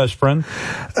he your best friend?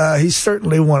 He's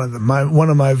certainly one of them. One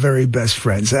of my very best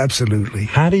friends. Absolutely.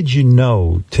 How did you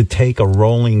know to take a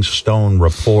Rolling Stone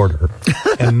reporter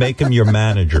and make him your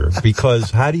manager?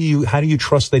 Because how do you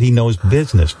trust that he knows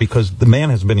business? Because the man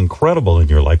has been incredible in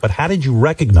your life, but how did you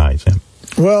recognize him?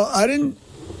 Well, I didn't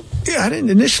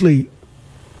initially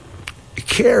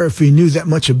care if he knew that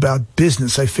much about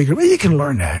business. I figured, well, you can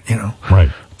learn that, you know.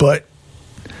 Right. But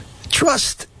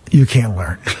trust, you can't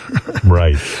learn.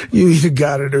 Right. You either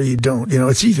got it or you don't. You know,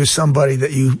 it's either somebody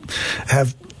that you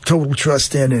have total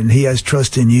trust in and he has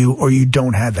trust in you, or you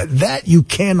don't have that. That you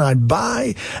cannot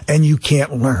buy and you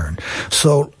can't learn.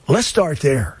 So let's start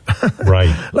there.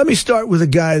 Right. Let me start with a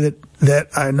guy that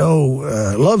I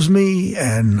know loves me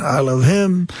and I love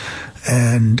him,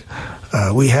 and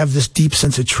we have this deep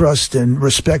sense of trust and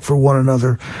respect for one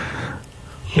another.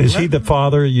 Is he the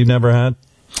father you never had?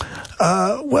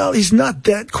 Well, he's not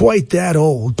quite that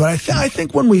old, but I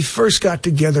think when we first got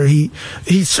together, he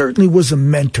certainly was a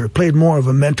mentor, played more of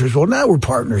a mentor's role. Now we're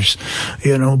partners,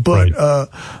 you know, but, right.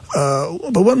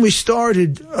 But when we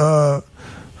started,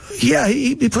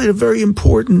 he played a very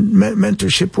important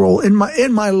mentorship role in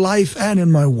my life and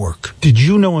in my work. Did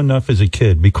you know enough as a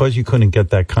kid, because you couldn't get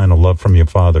that kind of love from your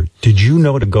father? Did you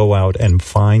know to go out and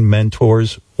find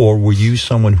mentors, or were you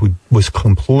someone who was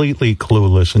completely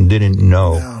clueless and didn't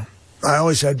know? No. I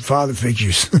always had father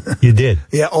figures. You did?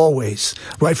 Yeah, always.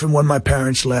 Right from when my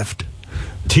parents left.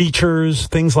 Teachers,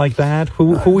 things like that? Who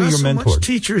were your mentors? Not so much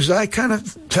teachers. I kind of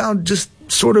found just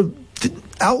sort of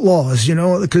outlaws, you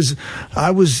know, because I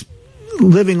was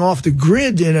living off the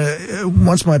grid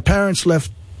once my parents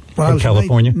left. When I was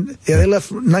California? They left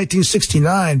in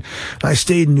 1969. I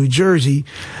stayed in New Jersey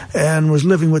and was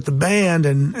living with the band,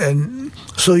 and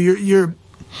so you're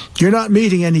you're not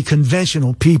meeting any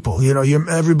conventional people. You know,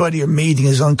 everybody you're meeting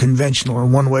is unconventional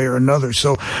in one way or another.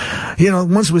 So, you know,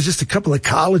 once it was just a couple of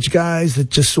college guys that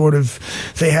just sort of,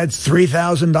 they had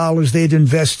 $3,000 they'd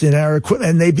invest in our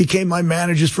equipment, and they became my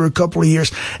managers for a couple of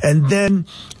years. And then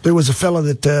there was a fellow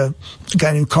that, a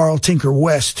guy named Carl Tinker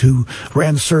West, who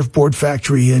ran the surfboard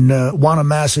factory in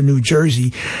Wanamassa, New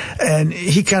Jersey. And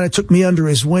he kind of took me under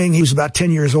his wing. He was about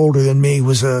 10 years older than me. He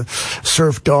was a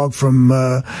surf dog from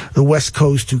the West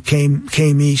Coast who came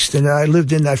east. And I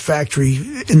lived in that factory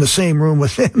in the same room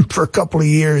with him for a couple of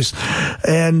years.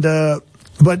 And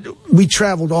but we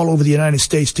traveled all over the United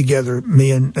States together, me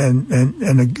and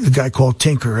a guy called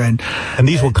Tinker. And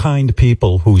these were kind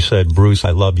people who said, Bruce,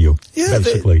 I love you,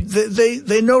 basically.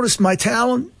 They noticed my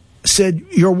talent, said,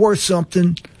 you're worth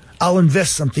something, I'll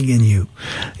invest something in you.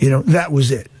 You know, that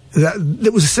was it.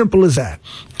 It was as simple as that.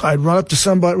 I'd run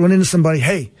into somebody,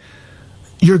 hey,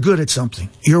 you're good at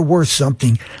something, you're worth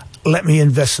something, let me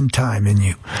invest some time in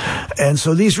you. And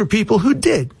so these were people who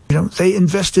did. You know, they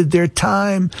invested their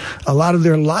time, a lot of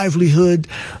their livelihood.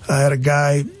 I had a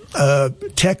guy,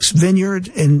 Tex Vineyard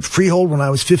in Freehold when I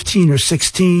was 15 or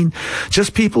 16.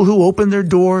 Just people who opened their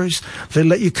doors. They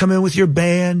let you come in with your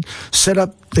band, set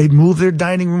up, they'd move their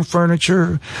dining room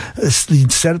furniture,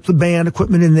 they'd set up the band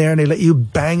equipment in there, and they let you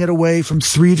bang it away from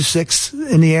 3 to 6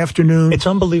 in the afternoon. It's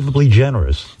unbelievably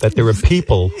generous that there are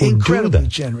people who incredibly do that.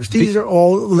 Generous. These are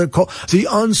all, they're called the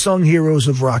unsung heroes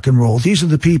of rock and roll. These are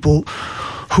the people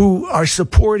who are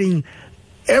supporting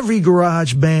every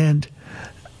garage band.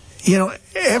 You know,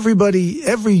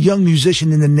 every young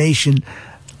musician in the nation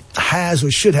has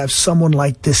or should have someone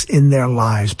like this in their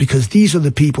lives, because these are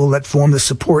the people that form the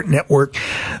support network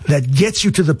that gets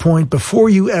you to the point before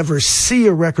you ever see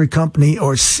a record company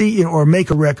or make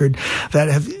a record that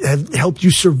have helped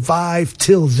you survive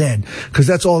till then. Because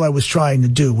that's all I was trying to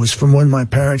do, was from when my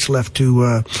parents left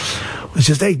to, was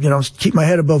just, hey, you know, keep my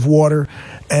head above water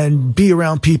and be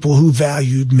around people who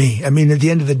valued me. I mean, at the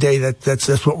end of the day,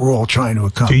 that's what we're all trying to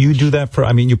accomplish. Do you do that for,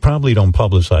 I mean, you probably don't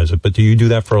publicize it, but do you do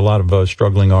that for a lot of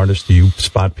struggling artists? Do you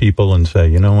spot people and say,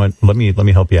 you know what, let me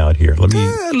help you out here? A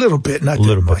little bit, not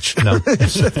too much. No.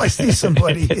 If I see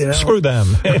somebody, you know. Screw them.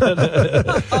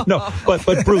 No,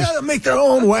 but Bruce. They'll make their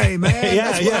own way, man.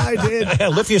 Yeah, that's what I did. Yeah,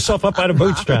 lift yourself up by the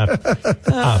bootstrap.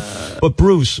 But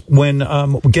Bruce, when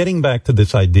getting back to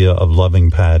this idea of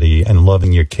loving Patty and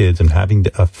loving your kids and having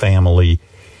a family,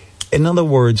 in other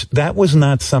words, that was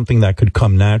not something that could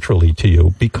come naturally to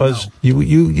you, because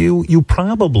you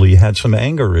probably had some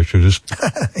anger issues.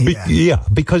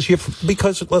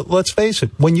 Because let's face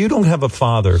it, when you don't have a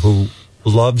father who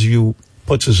loves you,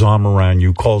 puts his arm around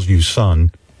you, calls you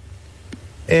son,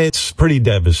 it's pretty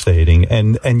devastating.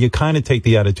 And you kind of take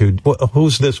the attitude,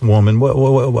 who's this woman?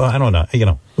 I don't know. You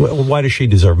know, why does she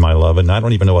deserve my love? And I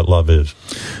don't even know what love is.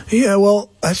 Yeah,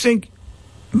 well, I think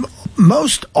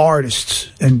most artists,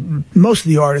 and most of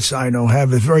the artists I know,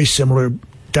 have a very similar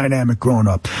dynamic growing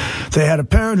up. They had a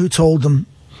parent who told them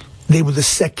they were the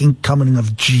second coming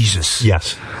of Jesus.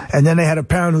 Yes. And then they had a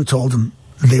parent who told them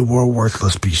they were a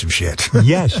worthless piece of shit.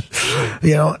 Yes.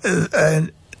 You know,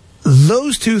 and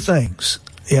those two things,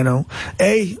 you know,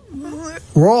 A,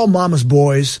 we're all mama's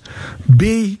boys.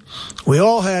 B, we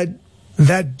all had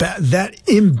that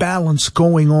imbalance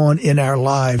going on in our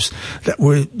lives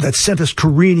that sent us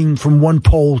careening from one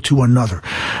pole to another.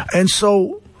 And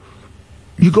so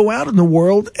you go out in the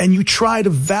world and you try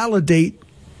to validate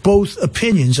both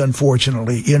opinions,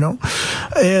 unfortunately, you know.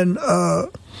 And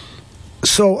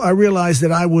so I realized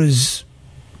that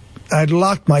I'd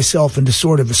locked myself into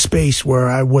sort of a space where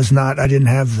I didn't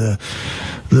have the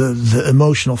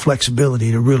emotional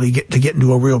flexibility to really get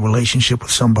into a real relationship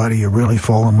with somebody or really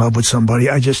fall in love with somebody.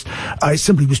 I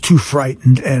simply was too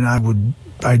frightened, and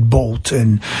I'd bolt,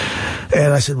 and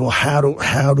I said, well, how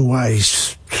do I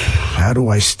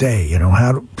stay? You know,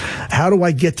 how do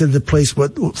I get to the place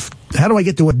how do I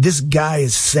get to what this guy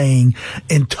is saying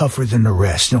in Tougher Than the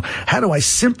Rest? You know, how do I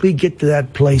simply get to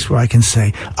that place where I can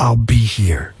say, I'll be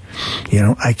here? You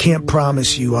know, I can't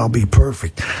promise you I'll be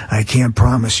perfect. I can't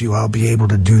promise you I'll be able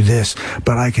to do this,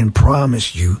 but I can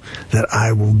promise you that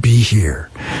I will be here.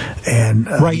 And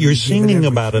right, you're singing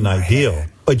about an ideal,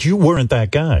 but you weren't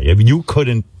that guy. I mean, you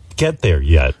couldn't get there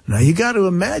yet. Now you got to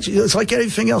imagine. It's like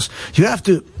anything else. You have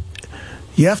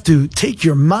to take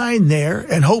your mind there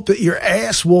and hope that your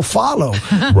ass will follow.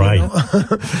 Right.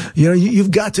 You know,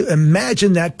 you've got to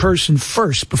imagine that person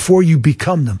first before you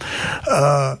become them.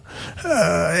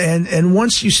 And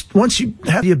once you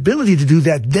have the ability to do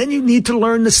that, then you need to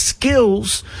learn the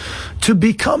skills to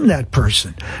become that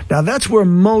person. Now that's where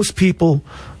most people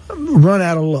run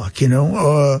out of luck, you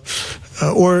know.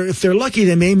 or if they're lucky,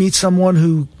 they may meet someone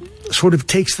who sort of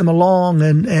takes them along,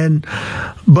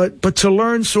 but to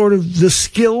learn sort of the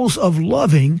skills of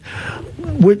loving,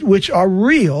 which are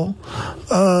real.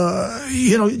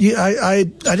 I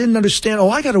didn't understand. Oh,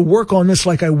 I got to work on this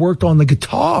like I worked on the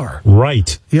guitar.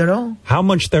 Right. How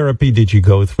much therapy did you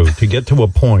go through to get to a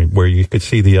point where you could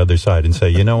see the other side and say,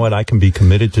 you know what, I can be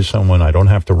committed to someone. I don't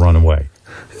have to run away.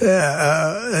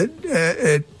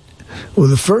 Well,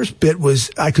 the first bit was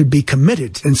I could be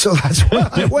committed, and so that's why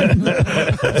I went.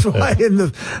 That's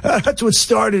what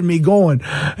started me going,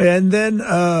 and then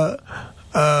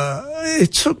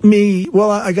it took me. Well,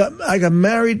 I got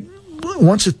married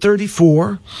once at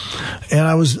 34, and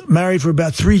I was married for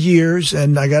about 3 years,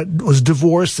 and was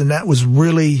divorced, and that was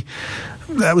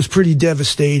pretty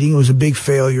devastating. It was a big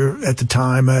failure at the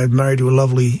time. I had married to a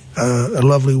lovely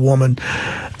woman,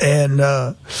 and.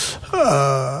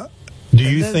 Do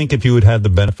you think if you had had the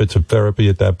benefits of therapy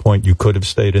at that point, you could have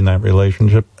stayed in that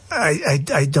relationship?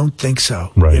 I don't think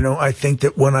so. Right. I think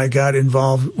that when I got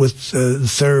involved with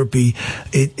therapy,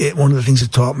 it one of the things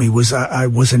it taught me was I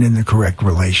wasn't in the correct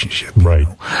relationship. Right.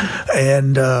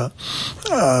 And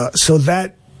so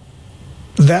that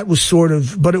was sort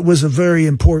of, but it was a very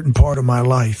important part of my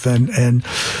life. And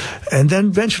then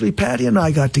eventually Patty and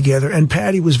I got together, and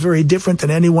Patty was very different than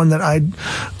anyone that I'd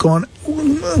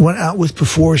went out with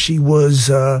before. She was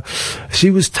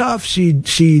tough. She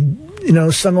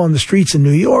sung on the streets in New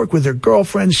York with her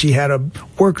girlfriends. She had a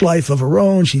work life of her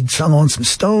own. She'd sung on some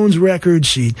Stones records.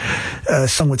 She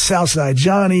sung with Southside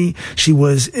Johnny. She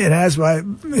was in Asbury.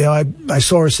 I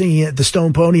saw her singing at the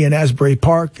Stone Pony in Asbury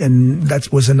Park, and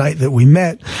that was the night that we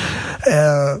met.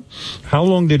 How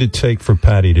long did it take for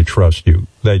Patty to trust you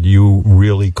that you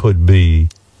really could be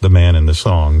the man in the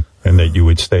song and that you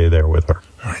would stay there with her?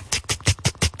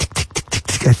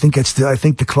 I think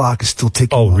the clock is still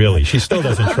ticking. Oh, really? She still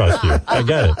doesn't trust you. I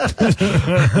get it.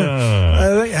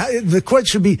 The question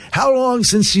should be, how long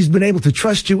since she's been able to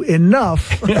trust you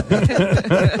enough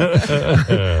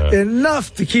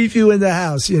to keep you in the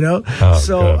house,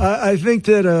 So I think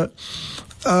that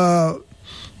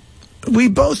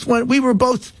we were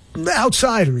both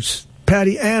outsiders,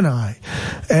 Patty and I.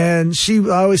 And I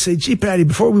always say, gee, Patty,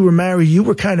 before we were married, you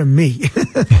were kind of me.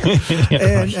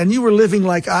 and you were living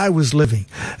like I was living.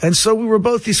 And so we were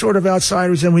both these sort of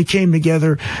outsiders, and we came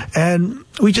together, and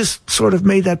we just sort of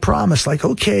made that promise, like,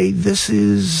 okay, this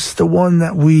is the one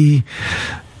that we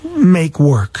make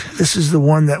work. This is the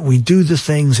one that we do the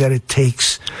things that it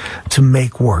takes to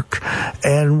make work.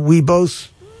 And we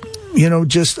both,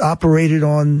 just operated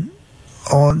on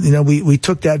we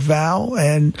took that vow,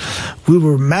 and we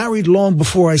were married long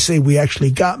before I say we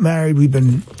actually got married. We've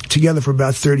been together for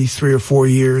about 33 or 4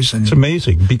 years. And it's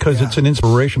amazing because it's an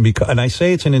inspiration. And I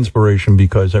say it's an inspiration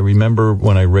because I remember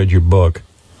when I read your book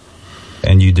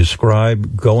and you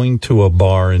describe going to a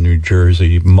bar in New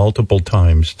Jersey multiple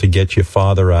times to get your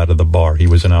father out of the bar. He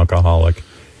was an alcoholic.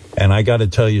 And I got to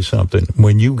tell you something.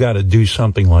 When you got to do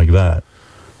something like that,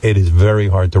 it is very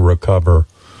hard to recover,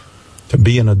 to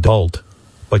be an adult,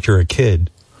 but you're a kid,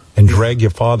 and drag your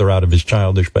father out of his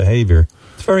childish behavior.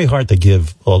 It's very hard to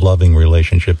give a loving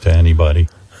relationship to anybody.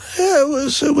 Yeah,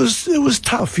 it was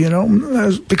tough,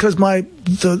 because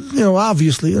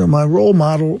obviously, my role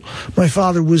model, my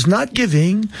father was not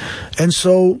giving, and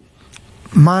so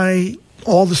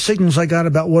all the signals I got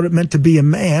about what it meant to be a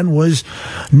man was,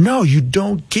 no, you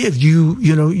don't give.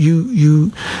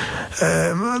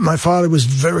 My father was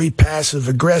very passive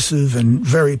aggressive and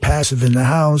very passive in the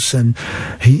house, and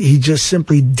he just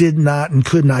simply did not and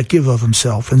could not give of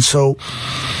himself. And so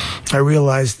I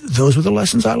realized those were the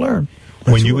lessons I learned.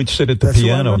 When you would sit at the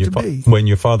piano, when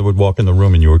your father would walk in the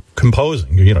room and you were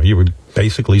composing, you were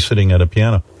basically sitting at a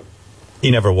piano. He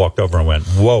never walked over and went,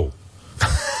 whoa.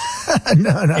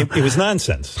 No. It was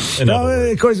nonsense. No,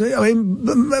 of course. I mean,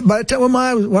 by the time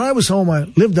when I was home, I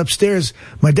lived upstairs.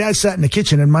 My dad sat in the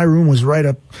kitchen, and my room was right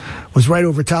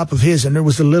over top of his. And there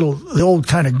was the old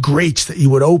kind of grates that you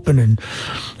would open, and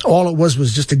all it was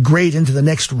just a grate into the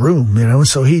next room, And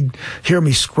so he'd hear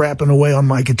me scrapping away on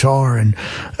my guitar, and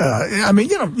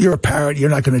you're a parrot. You're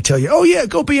not going to tell you, oh yeah,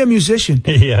 go be a musician.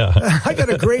 Yeah, I got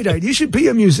a great idea. You should be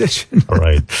a musician.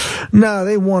 Right. No,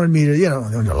 they wanted me to,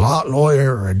 a law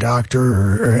lawyer or a doctor,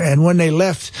 and when they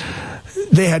left,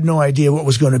 they had no idea what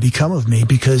was going to become of me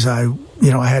because I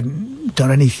hadn't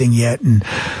done anything yet, and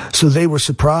so they were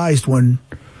surprised when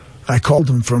I called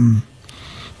them from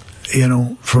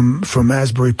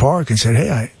Asbury Park and said,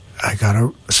 hey, I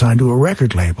got assigned to a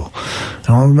record label. And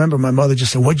I remember my mother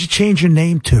just said, "What'd you change your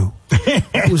name to?"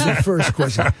 That was the first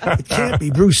question. It can't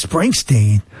be Bruce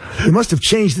Springsteen. You must have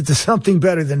changed it to something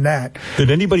better than that.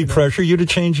 Did anybody pressure you to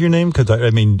change your name? Because,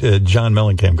 John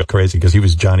Mellencamp got crazy because he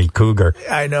was Johnny Cougar.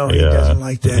 I know, he doesn't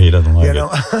like that. He doesn't like it.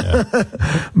 Yeah.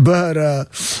 But,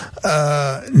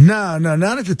 no,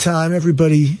 not at the time.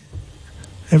 Everybody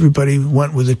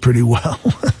went with it pretty well.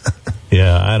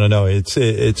 Yeah, I don't know.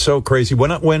 It's so crazy.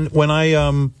 When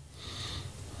I'm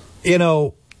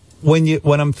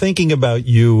thinking about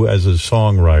you as a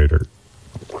songwriter,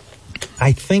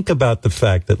 I think about the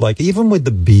fact that, like, even with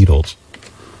the Beatles,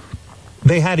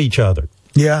 they had each other.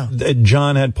 Yeah.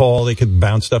 John had Paul, they could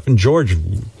bounce stuff, and George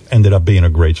ended up being a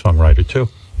great songwriter, too.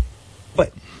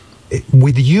 But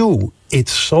with you,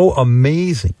 it's so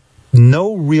amazing.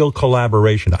 No real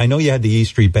collaboration. I know you had the E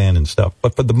Street Band and stuff,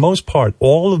 but for the most part,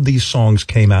 all of these songs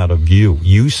came out of you.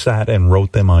 You sat and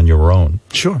wrote them on your own.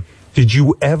 Sure. Did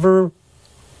you ever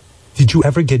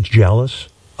get jealous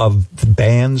of the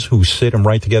bands who sit and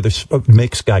write together?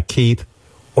 Mick's got Keith,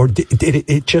 or did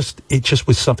it just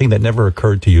was something that never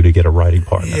occurred to you to get a writing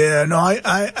partner? Yeah, no,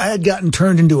 I had gotten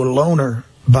turned into a loner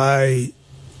by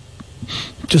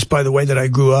the way that I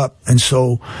grew up, and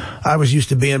so I was used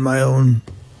to being my own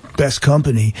best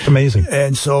company. Amazing.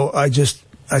 And so I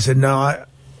said, no,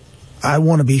 I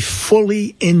want to be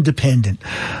fully independent.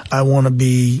 I want to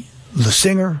be the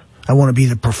singer. I want to be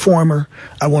the performer.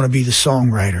 I want to be the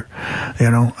songwriter.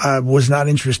 I was not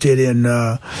interested in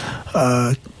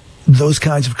those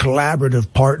kinds of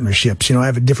collaborative partnerships. I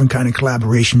have a different kind of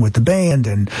collaboration with the band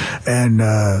and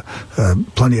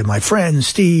plenty of my friends,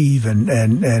 Steve and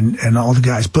all the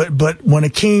guys. But when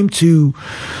it came to,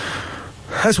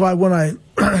 that's why when I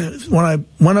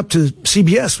went up to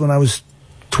CBS when I was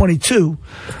 22,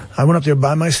 I went up there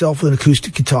by myself with an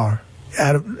acoustic guitar.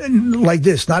 Like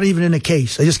this, not even in a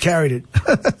case. I just carried it.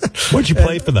 What'd you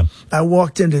play for them? I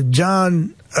walked into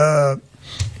John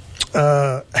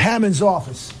Hammond's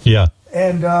office. Yeah.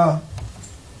 And the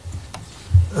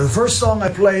first song I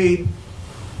played,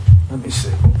 let me see.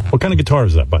 What kind of guitar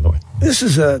is that, by the way? This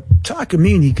is a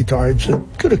Takamine guitar. It's a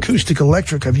good acoustic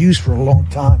electric I've used for a long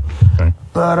time. Okay.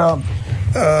 But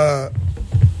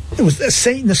it was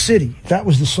Saint in the City. That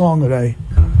was the song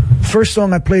first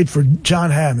song I played for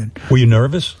John Hammond. Were you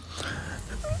nervous?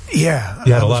 Yeah.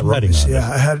 You had a lot ready. Yeah,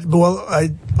 I had. Well,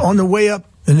 on the way up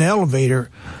in the elevator,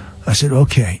 I said,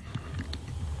 okay.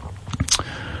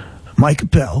 Mike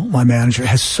Appel, my manager,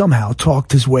 has somehow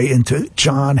talked his way into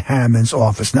John Hammond's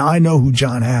office. Now, I know who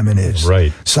John Hammond is.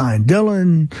 Right. Signed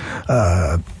Dylan,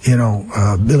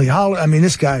 Billie Holiday. I mean,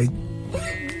 this guy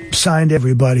signed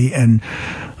everybody. And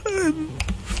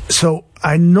so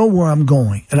I know where I'm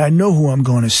going, and I know who I'm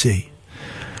going to see.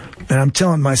 And I'm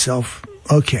telling myself,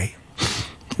 okay,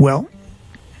 well,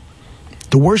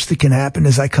 the worst that can happen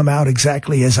is I come out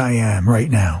exactly as I am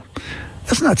right now.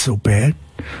 That's not so bad.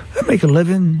 I make a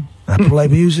living. I play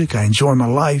music. I enjoy my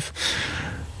life.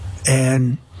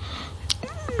 And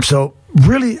so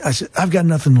really, I said, I've got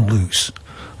nothing to lose.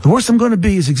 The worst I'm going to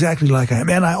be is exactly like I am.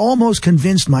 And I almost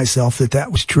convinced myself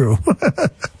that was true.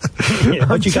 Yeah,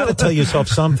 but you got to tell yourself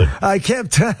something. I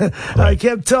kept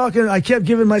talking. I kept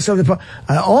giving myself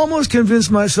I almost convinced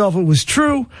myself it was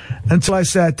true until I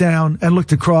sat down and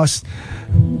looked across.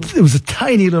 It was a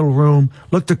tiny little room.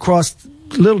 Looked across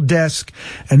little desk,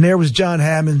 and there was John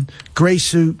Hammond, gray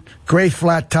suit, gray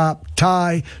flat top,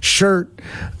 tie, shirt,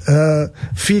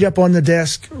 feet up on the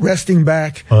desk, resting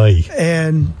back. Aye.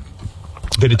 And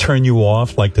did it turn you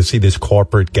off, like to see this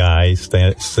corporate guy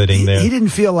sitting there? He didn't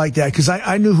feel like that because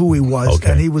I knew who he was,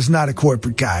 and he was not a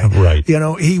corporate guy. Right.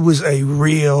 He was a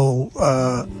real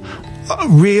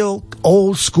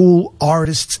old school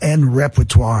artists and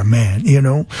repertoire man,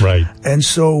 Right. And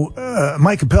so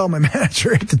Mike Appel, my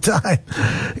manager at the time,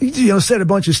 said a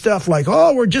bunch of stuff like,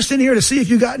 "Oh, we're just in here to see if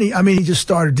you got any." I mean, he just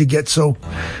started to get so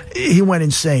he went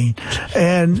insane,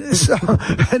 and so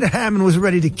and Hammond was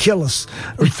ready to kill us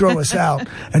or throw us out.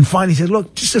 And finally, he said,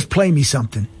 "Look, just play me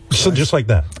something." So just like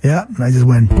that. Yeah, and I just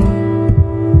went.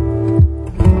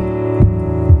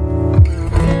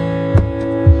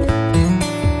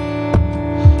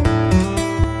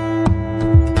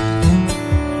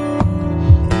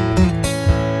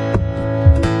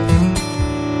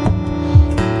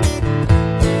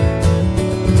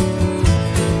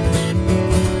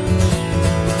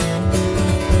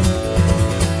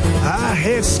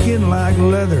 Skin like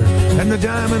leather and the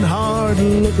diamond hard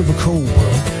look of a cobra.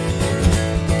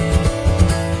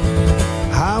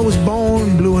 I was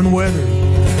born blue and weathered,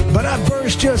 but I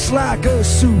burst just like a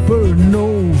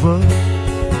supernova.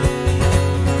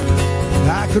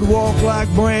 I could walk like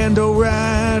Brando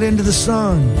right into the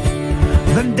sun,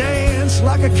 then dance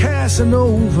like a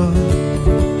Casanova,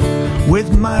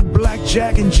 with my black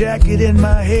jack and jacket and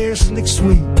my hair slick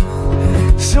sweet,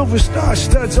 silver star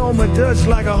studs on my duds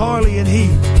like a Harley in heat.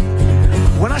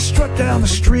 When I struck down the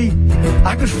street,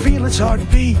 I could feel its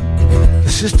heartbeat. The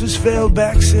sisters fell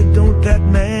back, said, don't that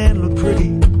man look pretty?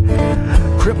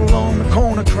 Cripple on the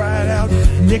corner cried out,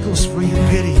 nickels for your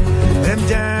pity. Them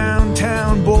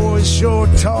downtown boys sure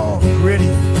talk gritty.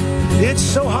 It's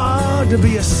so hard to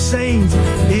be a saint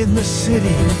in the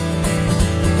city.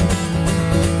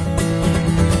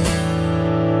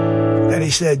 And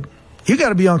he said, you got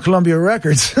to be on Columbia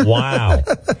Records. Wow.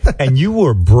 And you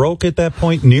were broke at that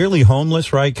point, nearly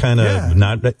homeless, right? Kind of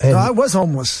not. No, I was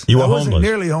homeless. You were homeless? I wasn't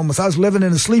nearly homeless. I was living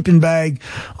in a sleeping bag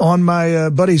on my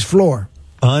buddy's floor.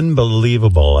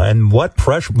 Unbelievable. And what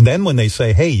pressure. Then when they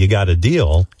say, hey, you got a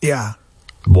deal. Yeah.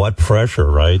 What pressure,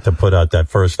 right? To put out that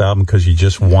first album because you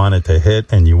just want it to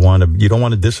hit and you don't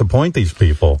want to disappoint these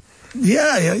people.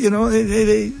 Yeah. You know,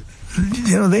 they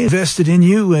invested in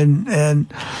you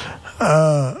and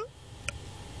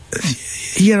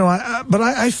you know,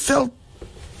 I felt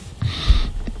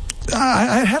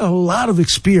I had a lot of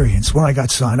experience when I got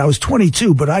signed. I was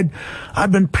 22, but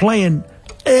I've been playing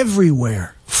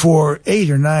everywhere for 8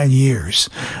 or 9 years.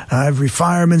 Every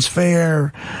fireman's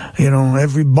fair, you know,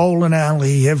 every bowling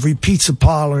alley, every pizza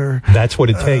parlor. That's what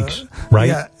it takes, right?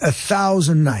 Yeah,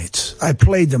 1,000 nights. I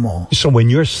played them all. So when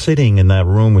you're sitting in that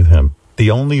room with him, the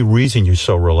only reason you're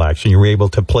so relaxed and you're able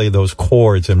to play those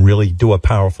chords and really do a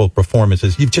powerful performance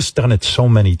is you've just done it so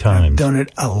many times. I've done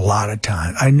it a lot of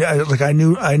times. I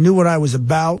knew what I was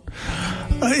about.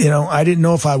 You know, I didn't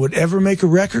know if I would ever make a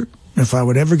record, if I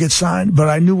would ever get signed, but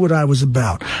I knew what I was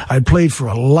about. I'd played for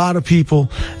a lot of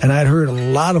people, and I'd heard a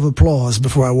lot of applause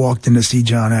before I walked in to see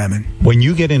John Hammond. When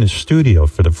you get in a studio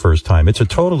for the first time, it's a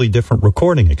totally different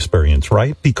recording experience,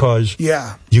 right? Because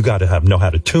you got to know how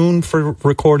to tune for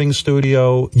recording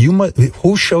studio.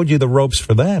 Who showed you the ropes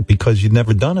for that? Because you'd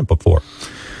never done it before.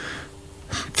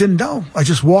 Didn't know. I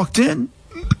just walked in,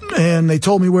 and they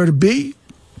told me where to be.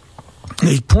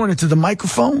 They pointed to the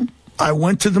microphone. I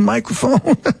went to the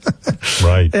microphone.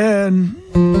 Right. And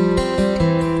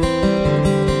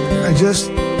I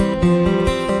just,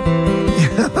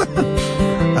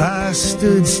 I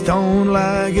stood stone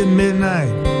like at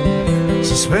midnight,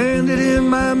 suspended in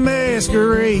my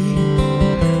masquerade.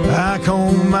 I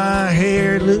combed my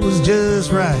hair, it was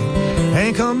just right,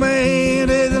 and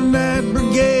commanded the night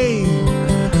brigade.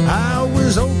 I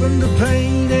was open to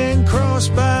pain and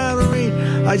crossed by the rain.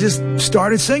 I just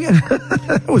started singing.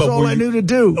 That was all I knew to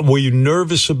do. Were you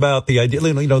nervous about the idea?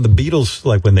 You know, the Beatles,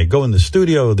 like when they go in the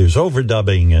studio, there's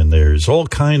overdubbing and there's all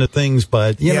kind of things.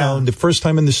 But, you know, the first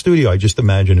time in the studio, I just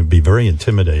imagine it'd be very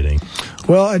intimidating.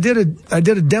 Well, I did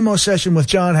a demo session with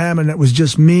John Hammond that was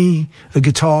just me, the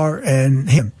guitar, and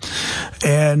him.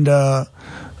 And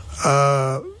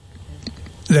that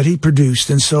he produced.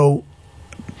 And so,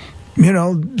 you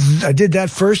know, I did that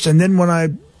first. And then when I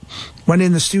went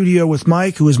in the studio with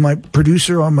Mike, who was my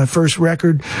producer on my first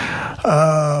record,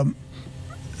 the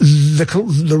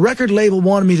record label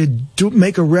wanted me to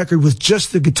make a record with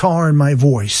just the guitar and my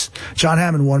voice. John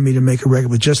Hammond wanted me to make a record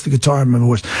with just the guitar and my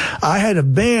voice. I had a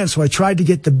band, so I tried to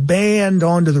get the band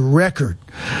onto the record.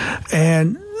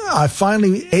 And I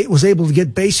finally was able to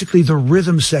get basically the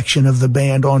rhythm section of the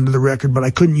band onto the record, but I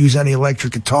couldn't use any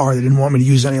electric guitar. They didn't want me to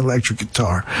use any electric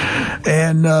guitar.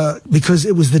 And because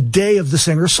it was the day of the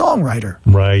singer-songwriter.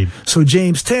 Right. So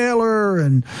James Taylor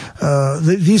and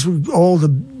these were all the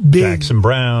big... Jackson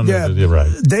Brown. Yeah,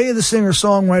 right. Day of the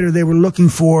singer-songwriter, they were looking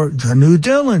for the new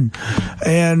Dylan.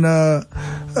 And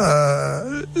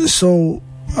so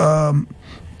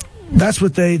that's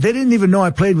what they didn't even know I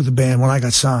played with the band when I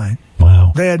got signed.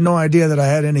 Wow. They had no idea that I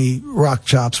had any rock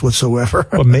chops whatsoever.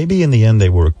 But maybe in the end they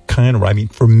were kind of, I mean,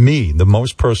 for me, the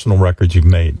most personal records you've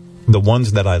made, the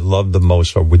ones that I love the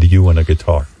most are with you and a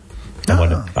guitar.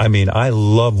 I mean, I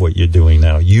love what you're doing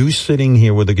now. You sitting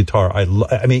here with a guitar, I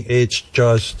mean, it's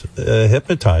just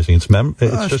hypnotizing. It's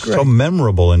just great. So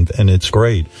memorable, and it's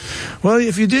great. Well,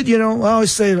 if you did, you know, I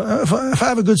always say, if I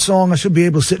have a good song, I should be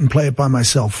able to sit and play it by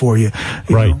myself for you.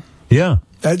 Right. Know? Yeah.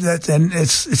 And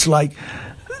it's like,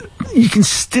 you can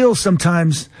still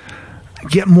sometimes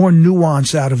get more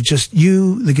nuance out of just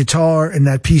you, the guitar, and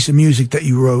that piece of music that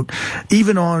you wrote,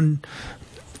 even on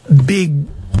big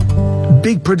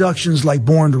productions like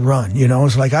Born to Run. You know,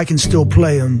 it's like I can still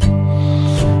play them.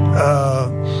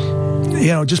 You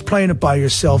know, just playing it by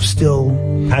yourself still.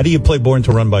 How do you play Born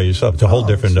to Run by yourself? It's a whole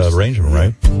different arrangement,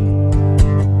 right?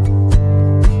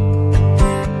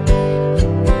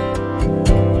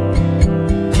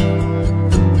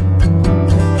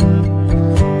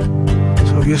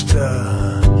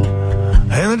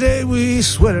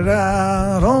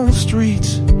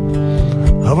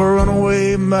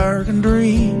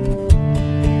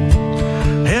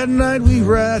 night we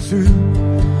ride through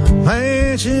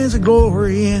mansions of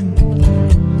glory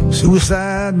and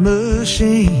suicide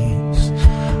machines.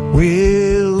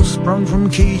 Wheels sprung from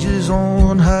cages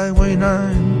on Highway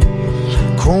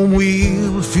 9. Chrome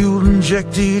wheel with fuel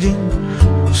injected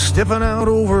in, stepping out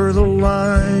over the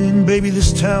line. Baby,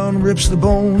 this town rips the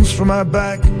bones from my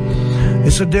back.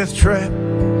 It's a death trap.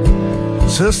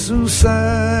 It's a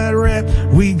suicide rap.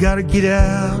 We gotta get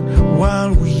out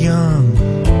while we're young.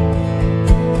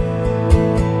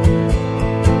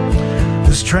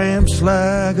 There's tramps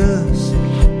like us,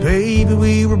 baby,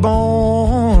 we were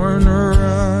born to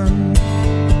run.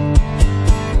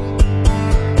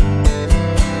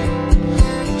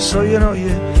 So, you know,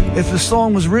 if the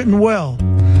song was written well,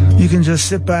 you can just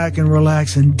sit back and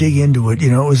relax and dig into it.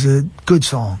 You know, it was a good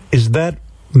song. Is that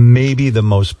maybe the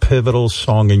most pivotal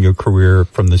song in your career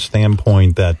from the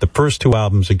standpoint that the first two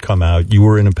albums had come out, you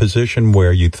were in a position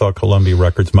where you thought Columbia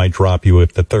Records might drop you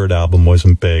if the third album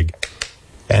wasn't big,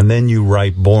 and then you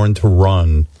write Born to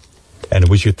Run, and it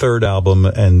was your third album,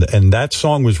 and that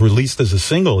song was released as a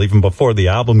single even before the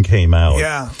album came out.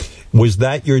 Yeah. Was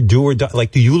that your do or die?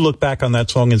 Like, do you look back on that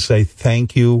song and say,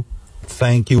 thank you,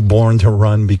 Born to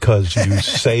Run, because you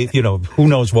say, you know, who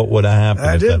knows what would have happened?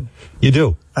 I do. You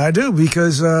do? I do,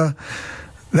 because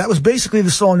that was basically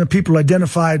the song that people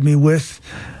identified me with,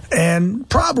 and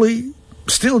probably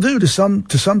still do to some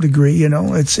degree. You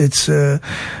know,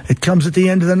 it comes at the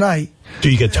end of the night. Do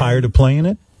you get tired of playing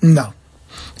it? No.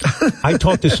 I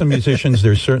talk to some musicians.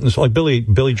 There's certain, like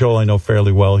Billy Joel, I know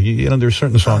fairly well. There's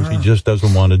certain songs he just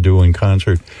doesn't want to do in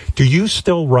concert. Do you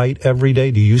still write every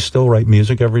day? Do you still write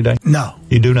music every day? No.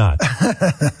 You do not?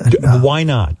 No. Why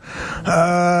not?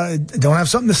 Don't have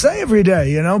something to say every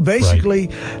day, you know, basically.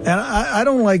 Right. And I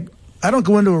don't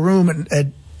go into a room at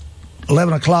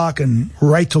 11 o'clock and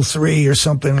write till 3 or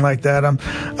something like that.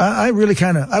 I really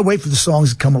I wait for the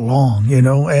songs to come along, you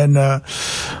know, and,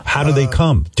 how do they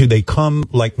come? Do they come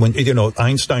like when, you know,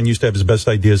 Einstein used to have his best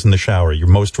ideas in the shower. You're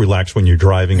most relaxed when you're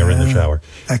driving or in the shower.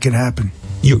 That can happen.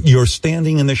 You're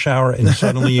standing in the shower and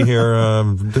suddenly you hear,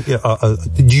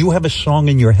 do you have a song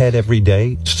in your head every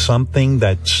day? Something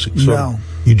that's no.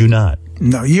 You do not?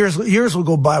 No, years will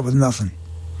go by with nothing.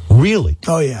 Really?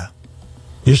 Oh, yeah.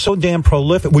 You're so damn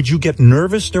prolific. Would you get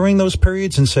nervous during those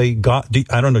periods and say, God,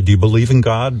 I don't know, do you believe in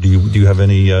God? Do you have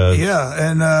any,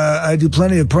 Yeah, and, I do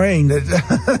plenty of praying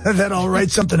that I'll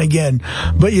write something again,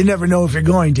 but you never know if you're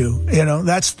going to, you know,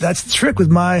 that's the trick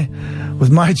with my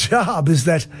job, is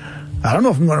that I don't know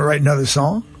if I'm going to write another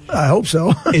song. I hope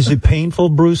so. Is it painful,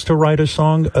 Bruce, to write a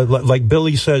song? Like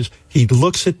Billy says, he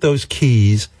looks at those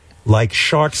keys like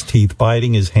shark's teeth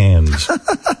biting his hands,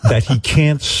 that he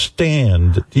can't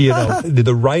stand, you know,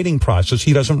 the writing process.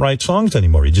 He doesn't write songs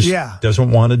anymore. He just doesn't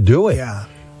want to do it. Yeah.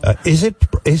 Is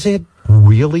it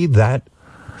really that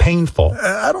painful?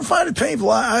 I don't find it painful.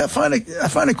 I find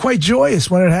it quite joyous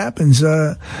when it happens.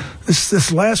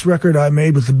 This last record I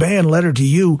made with the band, Letter to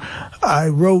You, I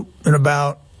wrote in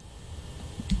about,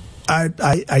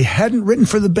 I hadn't written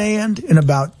for the band in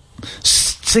about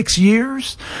 6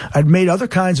 years. I'd made other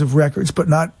kinds of records, but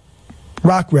not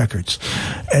rock records.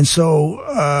 And so,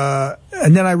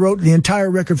 and then I wrote the entire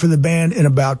record for the band in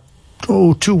about,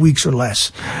 2 weeks or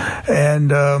less.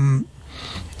 And,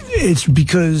 it's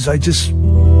because I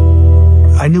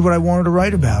knew what I wanted to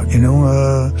write about, you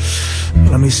know.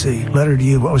 Let me see. Letter to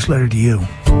You. What was Letter to You?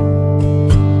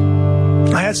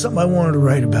 I had something I wanted to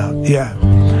write about. Yeah.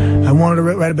 I wanted to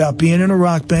write about being in a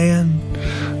rock band.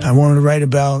 I wanted to write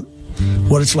about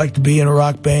what it's like to be in a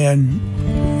rock band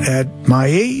at my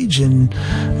age, and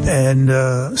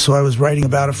so I was writing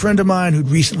about a friend of mine who'd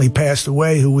recently passed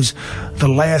away, who was the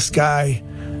last guy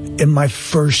in my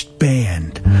first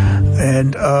band,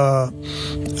 and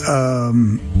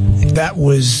that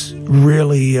was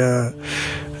really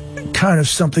kind of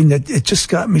something that it just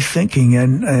got me thinking,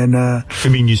 and I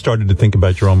mean, you started to think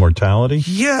about your own mortality?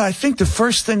 Yeah, I think the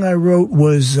first thing I wrote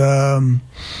was a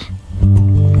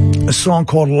song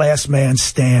called Last Man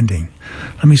Standing.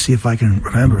 Let me see if I can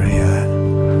remember any of that.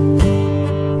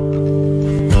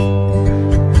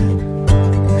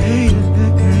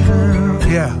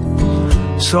 Yeah.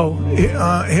 So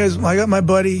here's, I got my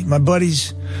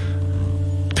buddy's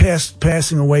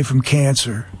passing away from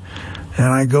cancer, and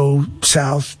I go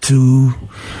south to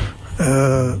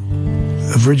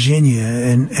Virginia,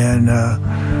 and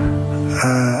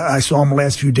I saw him the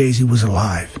last few days he was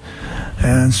alive.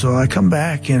 And so I come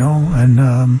back, you know, and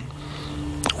a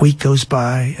week goes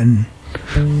by, and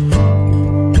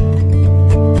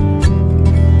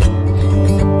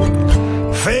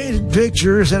faded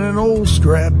pictures in an old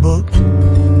scrapbook,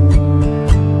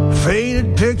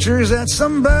 faded pictures that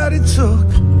somebody took,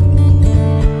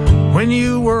 when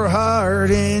you were hard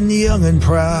and young and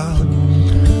proud,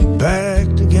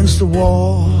 backed against the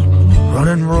wall,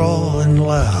 running raw and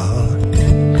loud.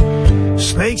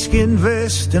 Snakeskin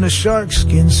vest and a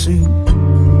sharkskin suit,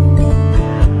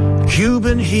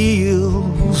 Cuban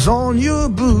heels on your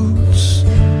boots.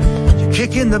 You're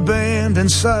kicking the band and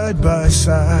side by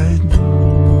side,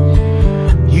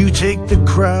 you take the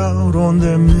crowd on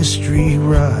their mystery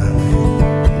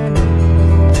ride.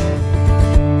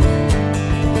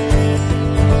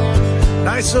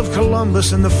 Knights of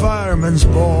Columbus and the Fireman's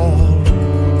Ball,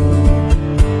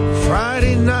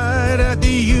 Friday night at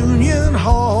the Union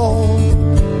Hall,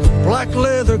 black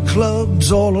leather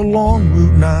clubs all along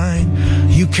Route 9.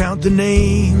 You count the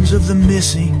names of the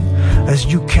missing as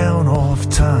you count off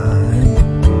time.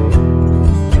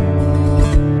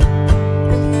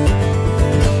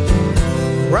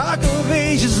 Rock of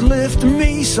Ages lift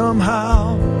me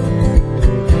somehow,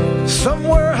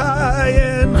 somewhere high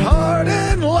and hard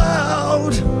and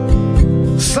loud,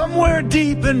 somewhere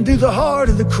deep into the heart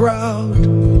of the crowd.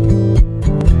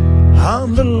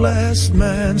 I'm the last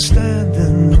man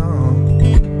standing on.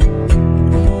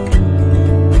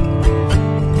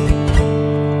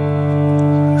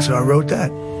 So I wrote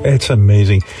that. It's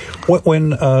amazing.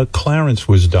 When Clarence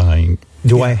was dying,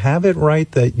 do I have it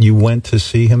right that you went to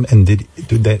see him and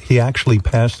that he actually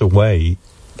passed away?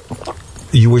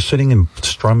 You were sitting and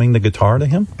strumming the guitar to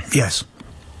him? Yes.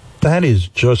 That is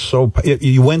just so...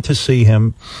 You went to see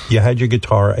him, you had your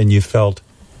guitar, and you felt...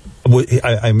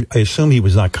 I assume he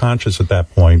was not conscious at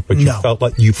that point, but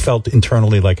you felt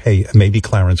internally like, hey, maybe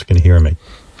Clarence can hear me.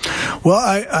 Well,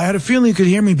 I had a feeling he could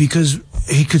hear me because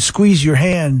he could squeeze your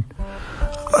hand.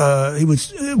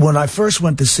 When I first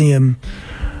went to see him,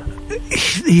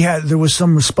 there was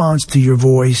some response to your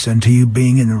voice and to you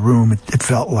being in the room. It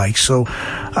felt like so.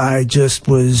 I just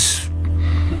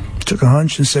took a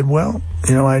hunch and said, well,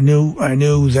 I knew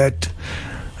that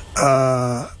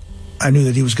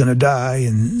he was going to die,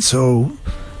 and so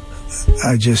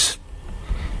I just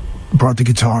brought the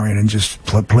guitar in and just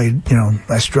played.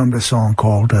 I strummed a song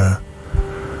called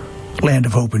 "Land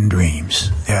of Hope and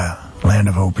Dreams." Yeah, "Land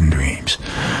of Hope and Dreams."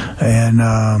 And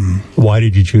why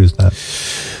did you choose that?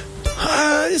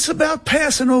 It's about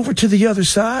passing over to the other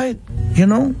side.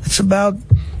 It's about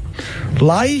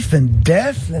life and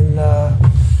death. And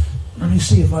let me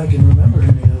see if I can remember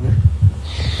any of it.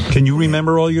 Can you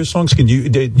remember all your songs? Do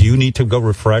you need to go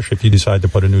refresh if you decide to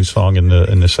put a new song in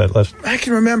the set list? I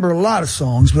can remember a lot of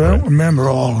songs, but I don't remember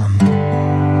all of them.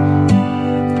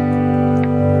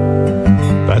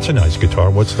 That's a nice guitar.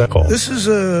 What's that called? This is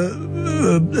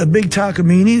a big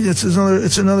Takamine. It's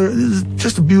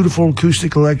just a beautiful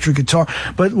acoustic electric guitar.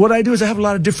 But what I do is I have a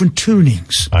lot of different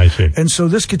tunings. I see. And so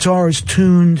this guitar is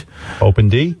tuned open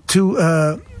D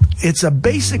to it's a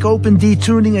basic open D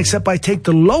tuning, except I take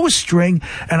the lowest string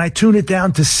and I tune it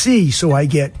down to C, so I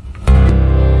get,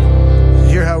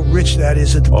 hear how rich that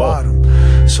is at the bottom.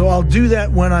 So I'll do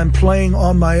that when I'm playing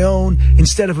on my own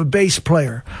instead of a bass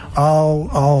player.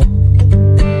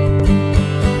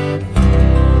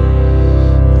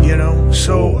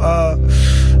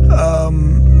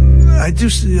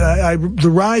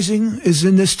 The Rising is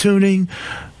in this tuning.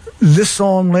 This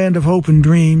song, Land of Hope and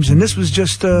Dreams, and this was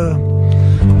just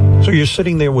So you're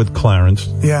sitting there with Clarence,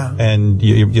 yeah, and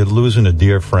you're losing a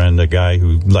dear friend, a guy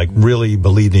who really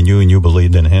believed in you and you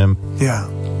believed in him. Yeah,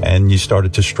 and you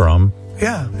started to strum.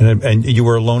 Yeah, and you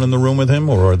were alone in the room with him,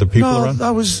 or are the people around? No,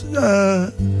 I was.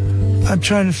 I'm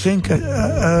trying to think.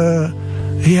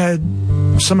 He had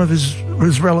some of his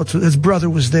relatives. His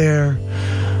brother was there.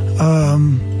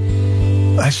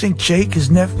 I think Jake,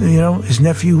 his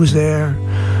nephew was there.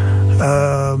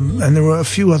 And there were a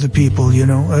few other people,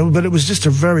 but it was just a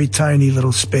very tiny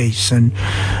little space, and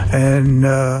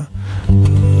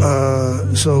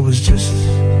so it was just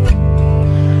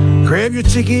grab your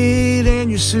ticket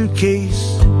and your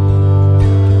suitcase.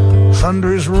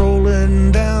 Thunder is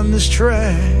rolling down this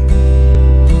track.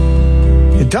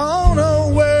 You don't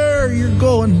know where you're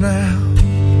going now,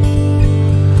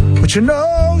 but you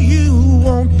know you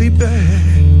won't be back.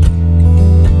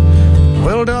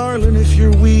 Well, darling, if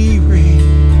you're weary,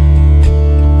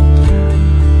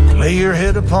 lay your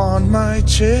head upon my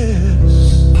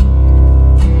chest.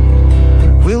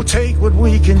 We'll take what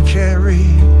we can carry,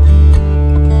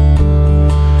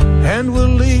 and we'll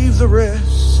leave the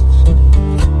rest.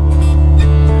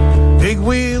 Big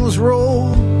wheels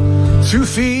roll through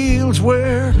fields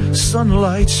where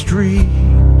sunlight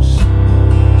streams.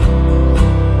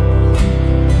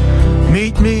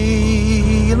 Meet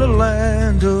me in a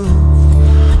land of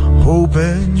hope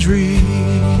and dreams.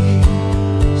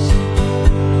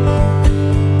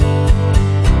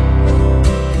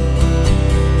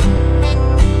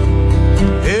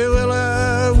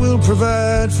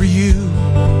 stand for you,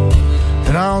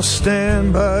 and I'll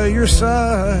stand by your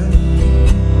side.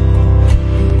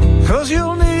 'Cause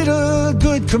you'll need a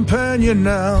good companion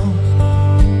now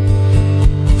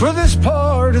for this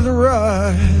part of the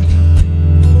ride.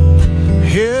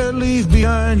 Yeah, leave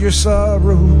behind your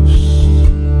sorrows.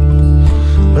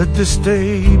 Let this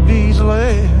day be the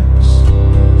last.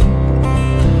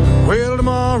 Well,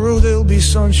 tomorrow there'll be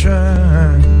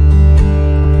sunshine,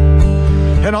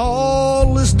 and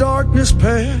all this darkness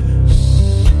pass.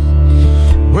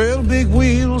 Well, big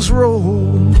wheels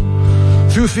roll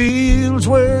through fields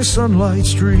where sunlight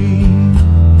streams.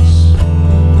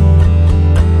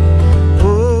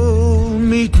 Oh,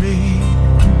 meet me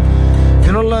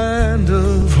in a land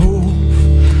of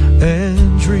hope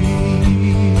and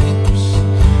dreams.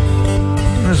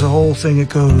 There's a whole thing that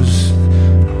goes,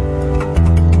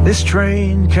 this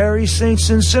train carries saints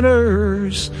and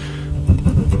sinners.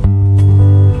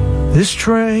 This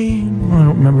train, I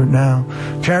don't remember it now,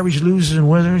 carries losers and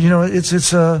winners. You know, it's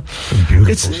a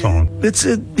beautiful song. It's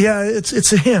a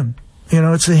hymn. You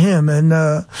know, it's a hymn, and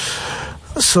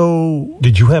so.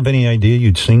 Did you have any idea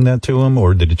you'd sing that to him,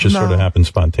 or did it just sort of happen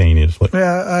spontaneously?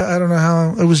 Yeah, I don't know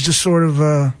how. It was just sort of.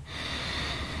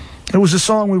 It was a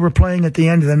song we were playing at the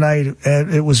end of the night,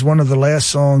 and it was one of the last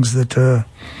songs that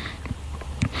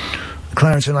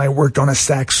Clarence and I worked on a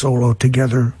sax solo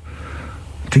together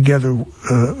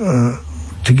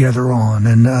on,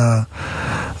 and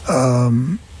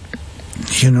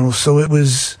you know, so it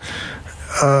was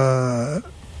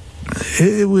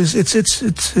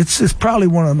it's probably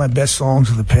one of my best songs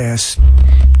of the past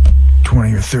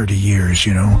 20 or 30 years,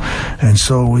 you know, and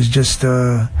so it was just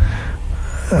that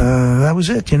was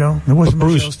it, you know. There wasn't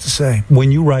much else to say.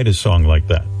 When you write a song like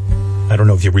that, I don't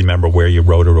know if you remember where you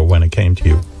wrote it or when it came to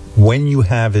you. When you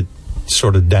have it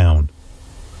sort of down,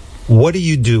 what do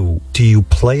you do? Do you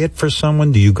play it for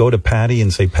someone? Do you go to Patty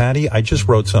and say, Patty, I just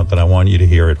wrote something, I want you to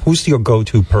hear it? Who's your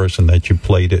go-to person that you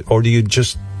played it? Or do you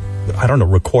just, I don't know,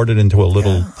 record it into a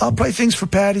little... Yeah, I'll play things for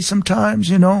Patty sometimes,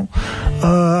 you know.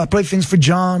 I play things for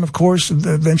John, of course.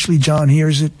 Eventually John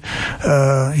hears it.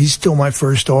 He's still my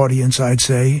first audience, I'd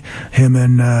say, him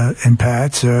and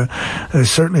Pat.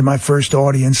 Certainly my first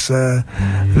audience.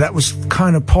 That was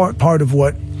kind of part of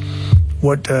what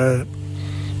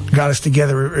got us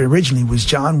together originally. Was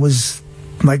John was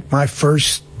like my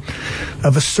first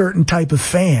of a certain type of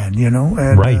fan, you know,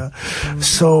 and right.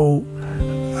 So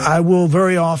I will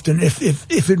very often, if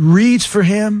it reads for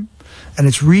him and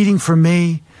it's reading for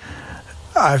me,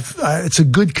 it's a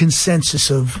good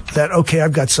consensus of that. Okay,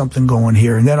 I've got something going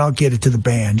here, and then I'll get it to the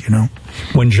band, you know.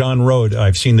 When John wrote,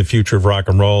 I've seen the future of rock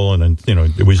and roll, and you know,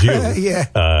 it was you. Yeah.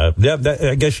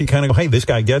 I guess you kind of go, hey, this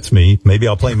guy gets me. Maybe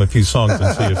I'll play him a few songs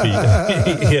and see if he.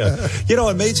 Yeah. You know,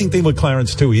 amazing thing with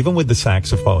Clarence too, even with the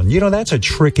saxophone. You know, that's a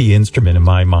tricky instrument in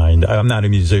my mind. I'm not a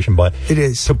musician, but it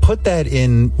is. To put that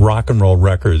in rock and roll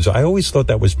records, I always thought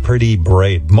that was pretty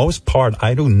brave. Most part,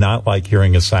 I do not like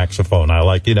hearing a saxophone. I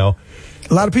like, you know.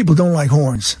 A lot of people don't like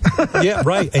horns. Yeah,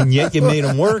 right. And yet you made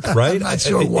them work, right? I'm not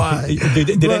sure why.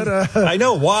 I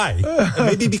know why.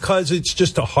 Maybe because it's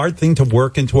just a hard thing to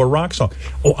work into a rock song.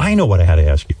 Oh, I know what I had to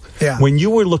ask you. Yeah. When you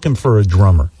were looking for a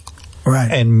drummer,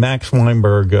 right, and Max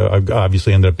Weinberg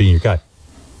obviously ended up being your guy,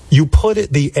 you put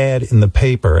the ad in the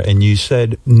paper and you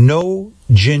said, no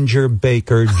Ginger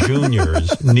Baker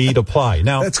Juniors need apply.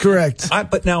 Now that's correct.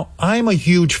 But now I'm a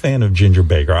huge fan of Ginger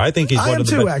Baker. I think he's one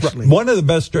of the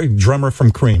best drummer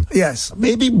from Cream. Yes,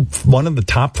 maybe one of the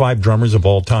top 5 drummers of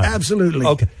all time. Absolutely.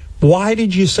 Okay. Why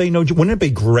did you say no? Wouldn't it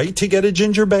be great to get a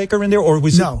Ginger Baker in there? Or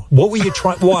was no? What were you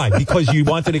trying? Why? Because you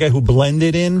wanted a guy who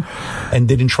blended in and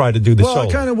didn't try to do the solo. Well,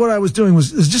 kind of what I was doing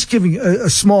was just giving a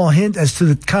small hint as to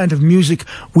the kind of music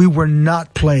we were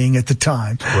not playing at the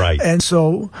time. Right. And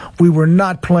so we were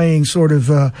not playing sort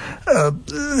of,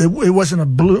 it wasn't a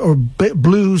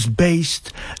blues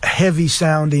based, heavy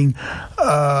sounding,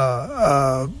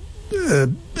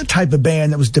 type of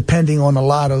band that was depending on a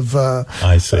lot of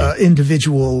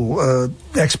individual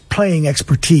playing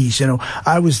expertise. You know,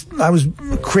 I was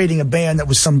creating a band that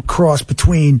was some cross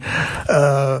between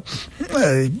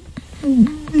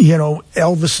you know,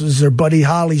 Elvis's or Buddy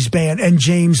Holly's band and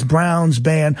James Brown's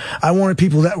band. I wanted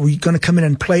people that were going to come in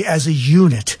and play as a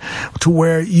unit, to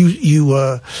where you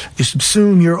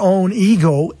subsume your own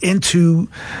ego into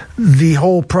the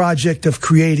whole project of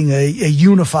creating a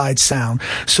unified sound.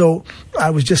 So I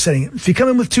was just saying, if you come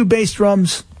in with 2 bass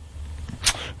drums,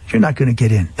 you're not going to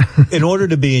get in. In order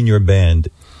to be in your band,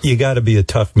 you got to be a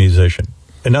tough musician.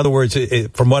 In other words,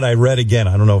 from what I read, again,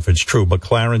 I don't know if it's true, but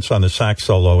Clarence on the sax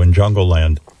solo in Jungle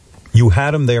Land, you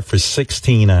had him there for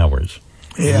 16 hours,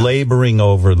 laboring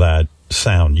over that.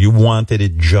 sound. You wanted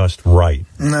it just right.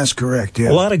 That's correct, yeah.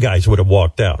 A lot of guys would have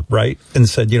walked out, right? And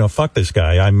said, fuck this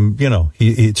guy.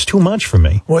 It's too much for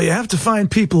me. Well, you have to find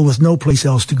people with no place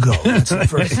else to go. That's the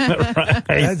first.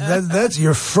 Right. That's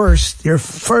your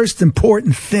first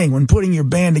important thing when putting your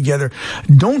band together.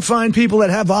 Don't find people that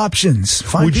have options.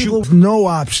 Find people with no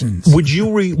options. Would you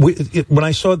when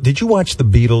I saw? Did you watch the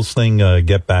Beatles thing?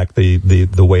 Get Back,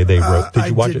 the way they wrote. Did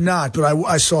you watch it? I did not, but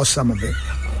I saw some of it.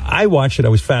 I watched it. I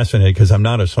was fascinated because I'm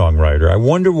not a songwriter. I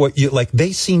wonder what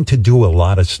they seem to do a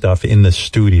lot of stuff in the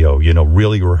studio,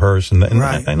 really rehearse and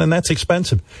that's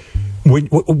expensive.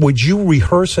 Would you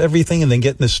rehearse everything and then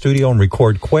get in the studio and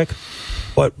record quick?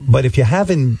 But if you're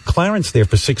having Clarence there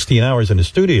for 16 hours in the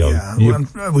studio.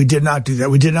 Yeah, we did not do that.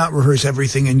 We did not rehearse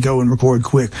everything and go and record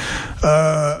quick.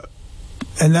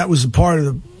 And that was a part of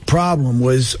the problem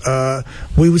was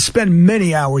we would spend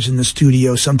many hours in the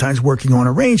studio, sometimes working on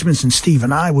arrangements, and Steve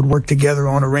and I would work together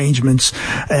on arrangements,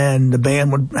 and the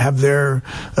band would have their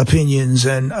opinions,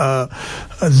 and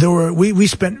we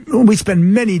spent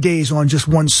many days on just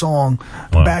one song.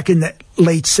 Wow. Back in the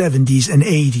late 70s and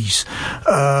 80s,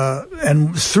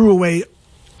 and threw away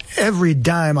every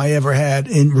dime I ever had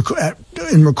in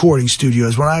recording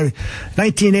studios.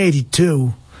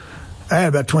 1982. I had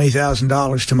about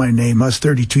 $20,000 to my name. I was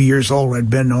 32 years old.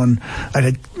 I'd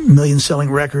had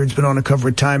million-selling records, been on the cover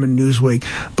of Time and Newsweek.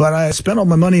 But I spent all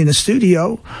my money in the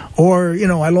studio, or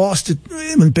I lost it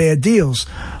with bad deals.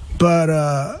 But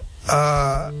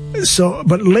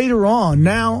but later on,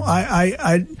 now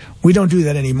we don't do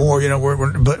that anymore.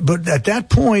 But at that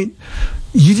point,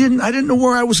 I didn't know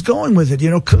where I was going with it.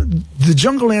 The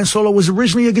Jungle Land solo was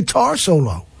originally a guitar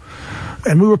solo.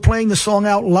 And we were playing the song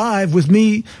out live with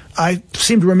me. I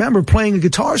seem to remember playing a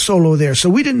guitar solo there.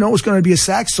 So we didn't know it was going to be a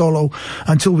sax solo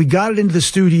until we got it into the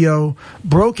studio,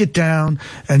 broke it down,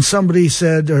 and somebody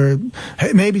said,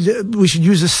 hey, maybe we should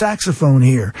use a saxophone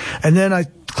here. And then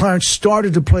Clarence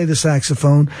started to play the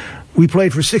saxophone. We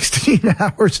played for 16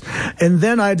 hours, and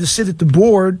then I had to sit at the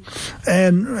board,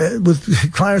 and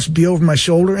with Clarence would be over my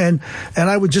shoulder, and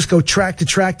I would just go track to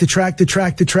track to track to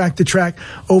track to track to track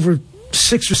over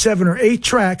 6 or 7 or 8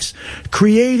 tracks,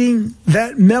 creating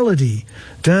that melody.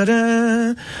 Da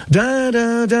da da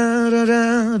da da da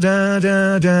da da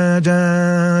da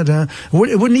da da. It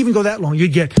wouldn't even go that long.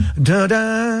 You'd get da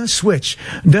da switch,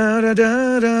 da da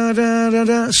da da da da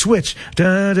da switch,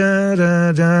 da da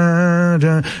da da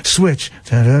da switch,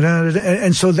 da da da da.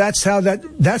 And so that's how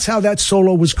that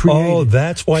solo was created. Oh,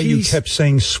 that's why you kept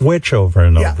saying switch over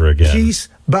and over again. Piece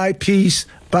by piece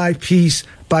by piece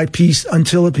by piece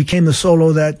until it became the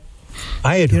solo that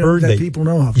I had heard that people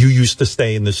know of. You used to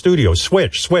stay in the studio,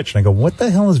 switch. And I go, what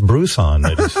the hell is Bruce on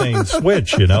that he's saying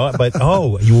switch, But,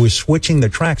 you were switching the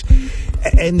tracks.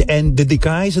 And did the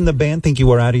guys in the band think you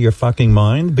were out of your fucking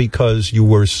mind because you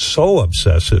were so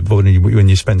obsessive when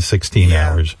you spent 16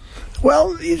 hours?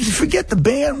 Well, forget the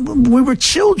band. We were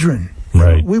children.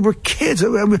 Right. We were kids.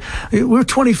 We were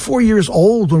 24 years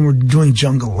old when we were doing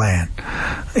Jungle Land.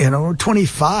 We're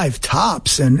 25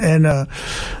 tops. And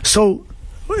so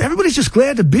everybody's just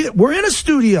glad to be there. We're in a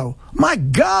studio. My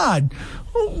God.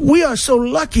 We are so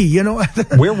lucky,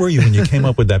 Where were you when you came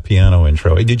up with that piano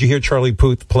intro? Did you hear Charlie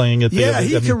Puth playing it? Yeah,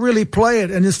 he could really play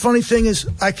it. And the funny thing is,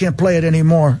 I can't play it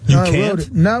anymore. You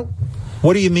can't? No.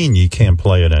 What do you mean you can't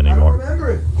play it anymore? I don't remember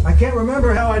it. I can't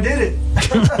remember how I did it.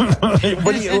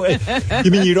 You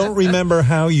mean you don't remember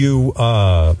how you...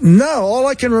 No, all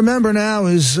I can remember now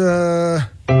is... There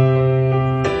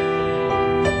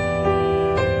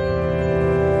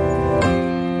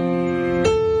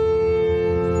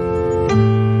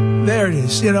it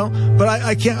is, But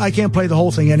I can't play the whole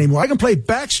thing anymore. I can play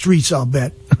Backstreets, I'll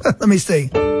bet. Let me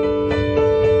see.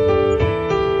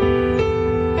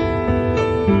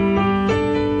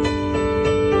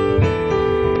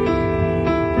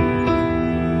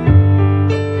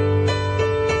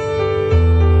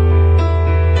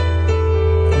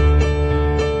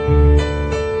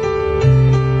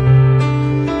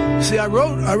 I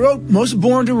wrote Most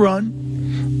Born to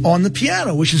Run on the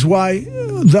piano, which is why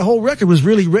the whole record was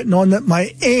really written on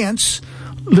my aunt's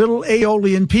little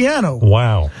Aeolian piano.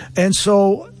 Wow. And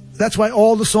so that's why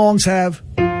all the songs have...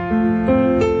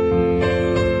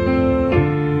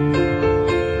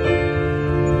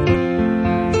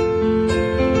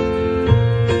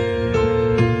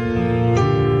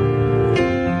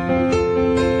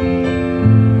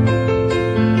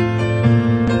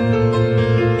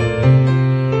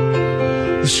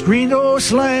 Screen door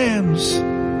slams,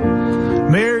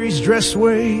 Mary's dress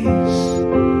waves.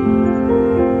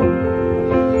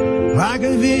 Like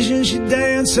a vision, she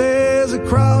dances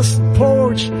across the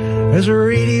porch as her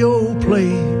radio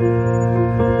plays.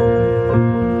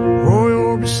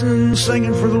 person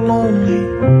singing for the lonely.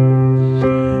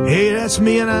 Hey, that's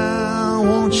me and I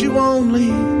want you only.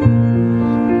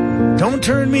 Don't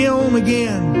turn me on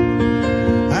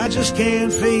again. I just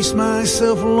can't face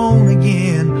myself alone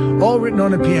again. All written on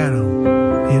the piano,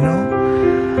 you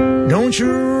know. Don't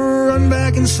you run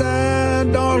back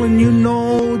inside, darling, you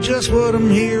know just what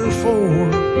I'm here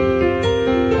for.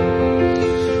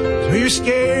 So you're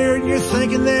scared, you're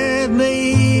thinking that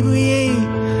maybe we ain't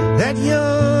that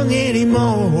young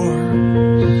anymore.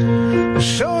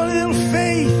 Show a little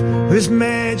faith, there's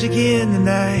magic in the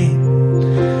night.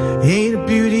 You ain't a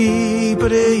beauty,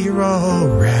 but you're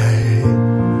alright.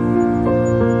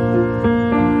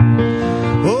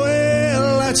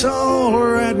 Well, that's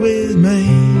alright with me.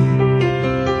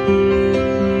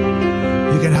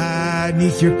 You can hide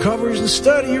beneath your covers and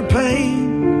study your pain.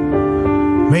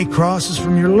 Make crosses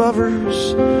from your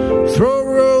lovers, throw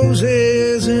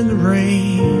roses in the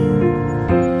rain.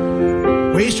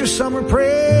 Waste your summer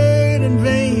praying in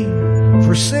vain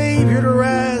for a savior to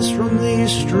rise from these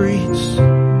streets.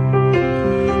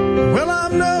 Well,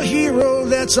 I'm no hero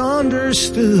that's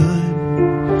understood.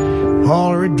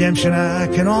 All redemption I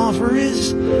can offer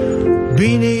is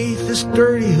beneath this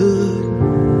dirty hood,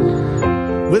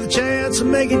 with a chance to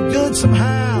make it good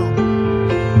somehow.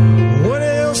 What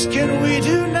else can we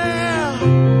do now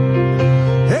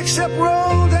except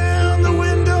roll down the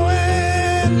window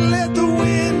and let the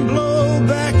wind blow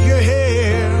back your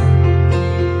hair?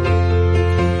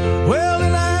 Well,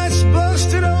 tonight's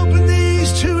busted open,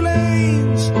 these two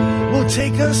lanes will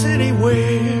take us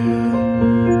anywhere.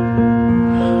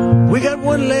 We got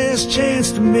one last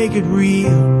chance to make it real,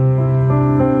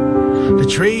 to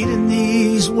trade in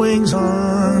these wings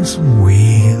on some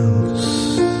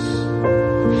wheels.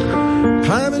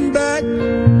 Climbing back,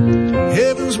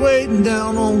 heaven's waiting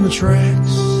down on the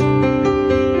tracks.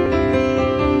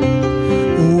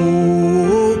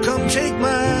 Oh, come take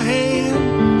my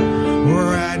hand,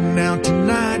 we're riding out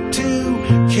tonight to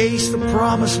case the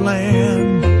promised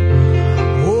land.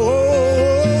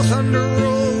 Oh, Thunder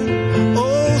Road,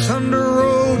 oh, Thunder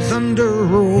Road, Thunder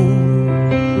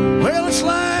Road. Well, it's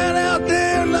lying out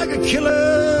there like a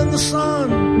killer in the sun.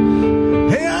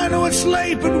 Hey, I know it's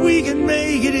late, but we can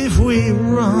make it if we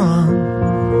run.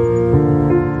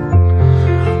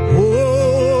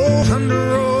 Oh, Thunder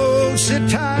Road, sit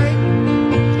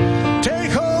tight,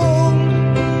 take hold,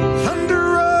 Thunder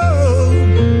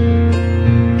Road.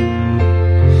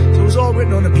 So it was all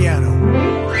written on the piano.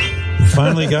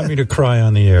 Finally got me to cry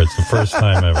on the air. It's the first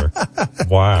time ever.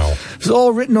 Wow. It was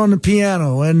all written on the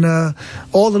piano, and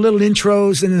all the little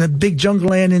intros and the big Jungle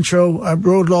Land intro, I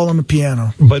wrote it all on the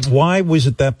piano. But why was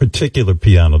it that particular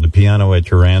piano, the piano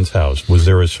at your aunt's house? Was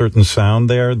there a certain sound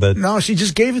there that... No, she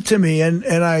just gave it to me, and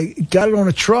I got it on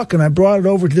a truck, and I brought it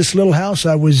over to this little house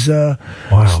I was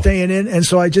staying in, and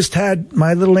so I just had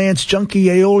my little aunt's junky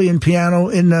Aeolian piano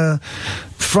in the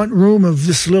front room of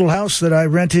this little house that I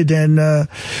rented, and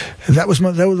those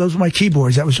were my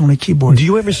keyboards. That was the only keyboard. Do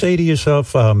you ever say to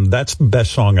yourself, that's the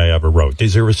best song I ever wrote?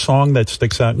 Is there a song that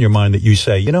sticks out in your mind that you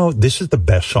say, you know, this is the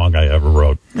best song I ever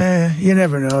wrote? You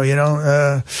never know, you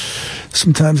know.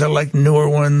 Sometimes I like newer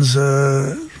ones.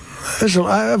 I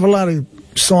have a lot of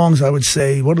songs, I would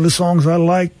say. What are the songs I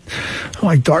like? I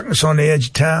like Darkness on the Edge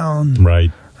of Town.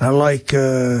 Right. I like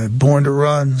Born to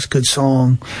Run. It's a good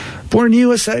song. Born in the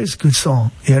USA is a good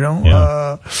song, you know.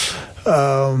 Yeah.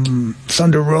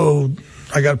 Thunder Road,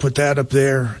 I got to put that up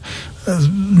there.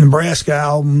 Nebraska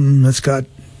album that's got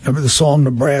the song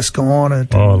Nebraska on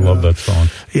it. Oh, I love that song.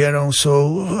 You know,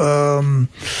 so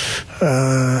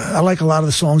I like a lot of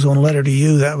the songs on Letter to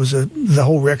You. That was the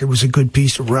whole record was a good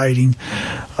piece of writing.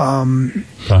 Tom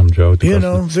Joad. You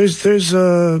know, there's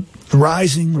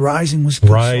Rising. Rising was a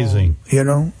good song, you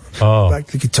know. Oh. I like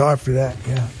the guitar for that,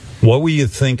 yeah. What were you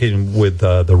thinking with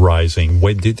the Rising?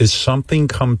 Does something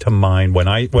come to mind when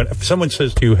if someone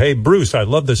says to you, "Hey, Bruce, I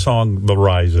love the song The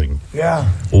Rising"? Yeah.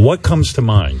 What comes to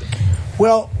mind?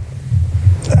 Well,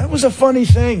 that was a funny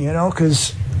thing, you know,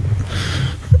 because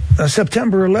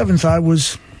September 11th, I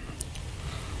was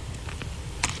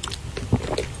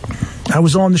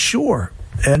on the shore,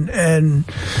 and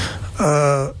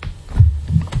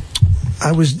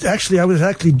I was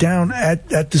actually down at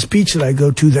this beach that I go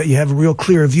to that you have a real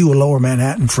clear view of Lower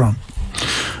Manhattan from.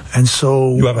 And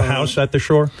so you have a house at the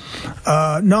shore?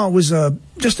 No, it was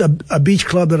just a beach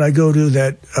club that I go to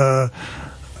that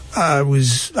I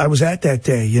was at that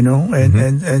day, you know,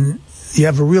 and you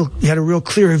had a real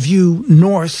clear view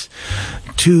north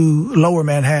to Lower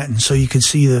Manhattan, so you could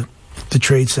see the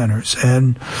trade centers.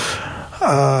 And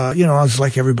you know, I was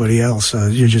like everybody else.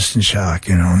 You're just in shock,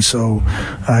 you know. And so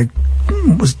I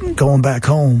was going back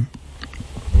home,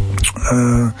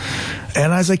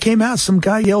 And as I came out, some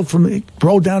guy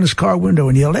rolled down his car window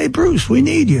and yelled, "Hey, Bruce, we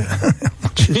need you."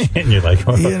 And you're like,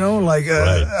 oh, right.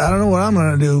 I don't know what I'm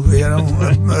going to do,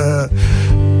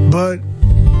 but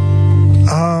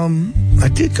I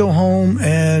did go home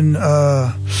and,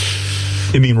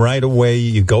 you mean right away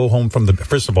you go home from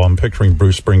first of all, I'm picturing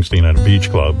Bruce Springsteen at a beach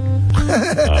club.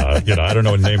 I don't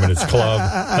know the name of his club.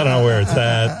 I don't know where it's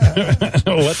at.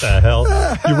 What the hell?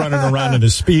 You're running around in a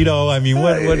Speedo. I mean,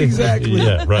 what exactly?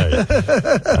 Yeah, right.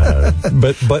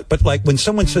 But like when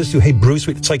someone says to you, "Hey, Bruce,"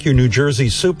 it's like you're New Jersey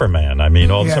Superman. I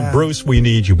mean, all of a sudden, Bruce, we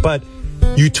need you. But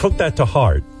you took that to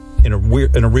heart in a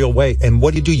real way. And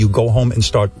what do? You go home and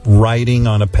start writing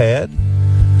on a pad?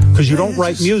 Because you don't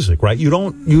write music, right? You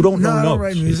don't know notes. I don't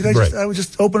write music. I would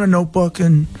just open a notebook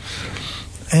and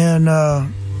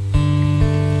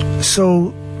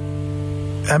so,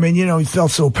 I mean, he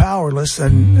felt so powerless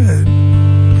and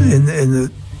in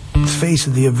the face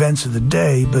of the events of the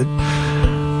day.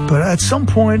 But at some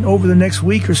point over the next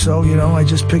week or so, I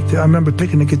remember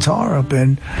picking the guitar up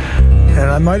and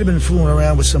I might have been fooling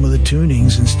around with some of the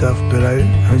tunings and stuff. But I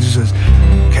just says,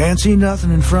 "Can't see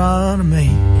nothing in front of me.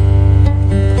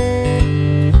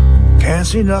 Can't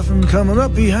see nothing coming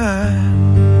up behind.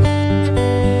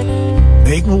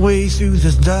 Make my way through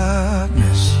this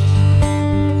darkness.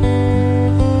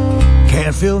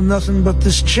 Can't feel nothing but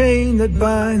this chain that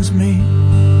binds me.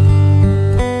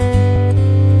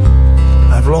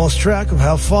 I've lost track of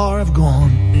how far I've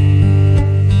gone.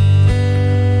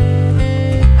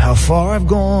 How far I've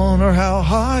gone or how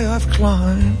high I've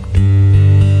climbed.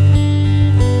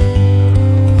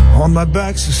 On my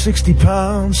back's a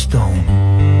 60-pound stone.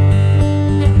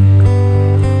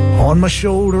 On my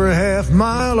shoulder a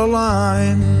half-mile of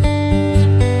line.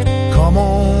 Come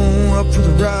on up for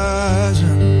the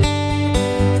rising.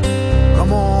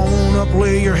 Come on up,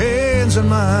 lay your hands in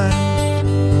mine.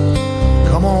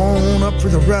 Come on up for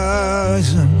the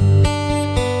rising.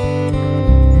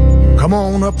 Come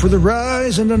on up for the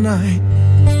rising tonight.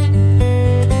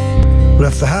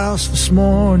 Left the house this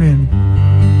morning.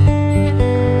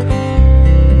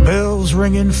 Bells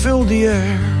ringing filled the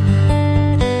air.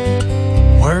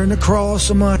 Wearing the cross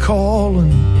of my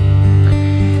calling.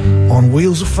 On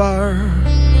wheels of fire,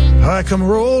 I come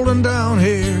rolling down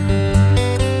here.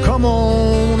 Come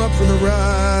on up for the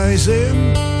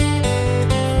rising.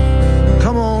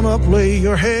 Come on up, lay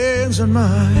your hands in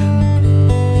mine.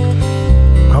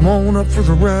 Come on up for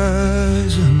the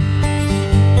rising.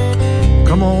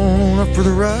 Come on up for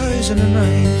the rising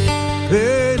tonight.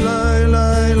 Hey, lie,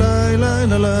 lie, lie, lie,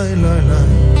 lie, lie, lie, lie.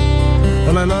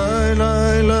 Lie, lie,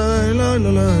 lie, lie, lie,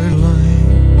 lie, lie.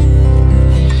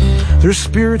 There's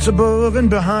spirits above and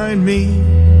behind me.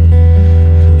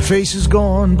 Faces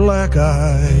gone, black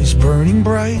eyes burning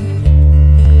bright.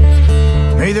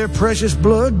 May their precious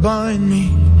blood bind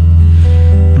me,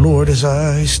 Lord, as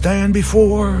I stand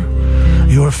before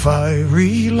your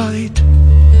fiery light.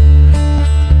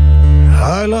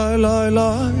 I lie, lie,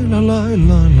 lie, lie, lie,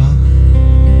 lie, lie.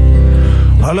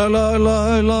 La la la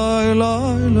la la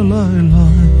la la la la.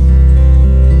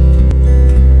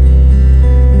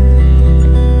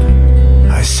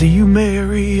 I see you,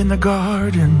 Mary, in the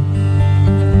garden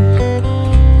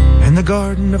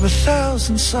of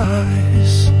 1,000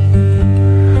 sighs.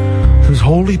 Those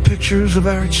holy pictures of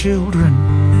our children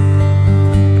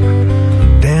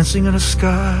dancing in a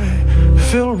sky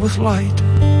filled with light.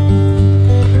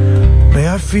 May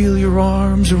I feel your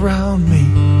arms around me.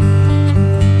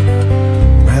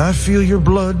 I feel your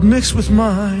blood mixed with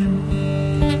mine.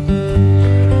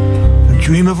 A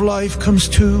dream of life comes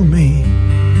to me,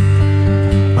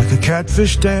 like a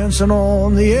catfish dancing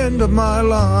on the end of my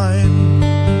line.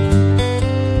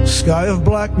 Sky of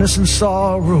blackness and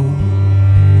sorrow,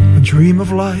 a dream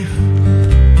of life.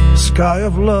 Sky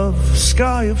of love,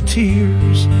 sky of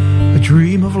tears, a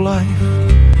dream of life.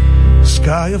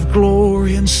 Sky of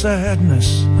glory and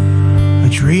sadness, a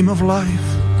dream of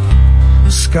life.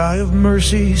 Sky of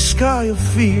mercy, sky of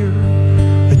fear,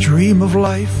 a dream of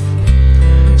life.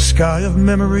 Sky of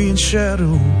memory and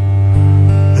shadow,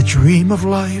 a dream of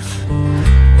life.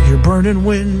 Your burning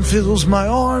wind fills my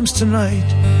arms tonight.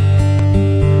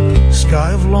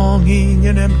 Sky of longing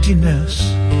and emptiness,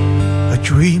 a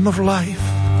dream of life.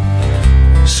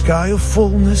 Sky of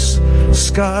fullness,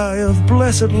 sky of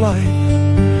blessed life.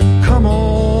 Come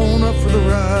on up for the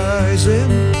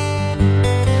rising.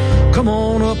 Come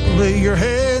on up, lay your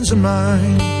hands in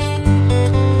mine.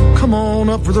 Come on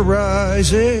up for the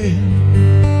rising.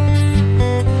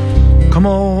 Come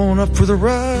on up for the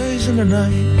rising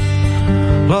tonight.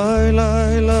 Lie,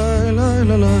 lie, lie, lie,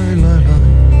 lie, lie, lie, lie.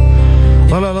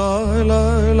 Lie, lie, lie,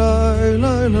 lie, lie,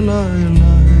 lie, lie,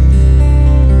 lie.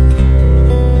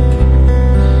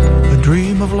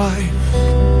 of life.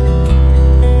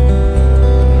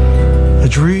 A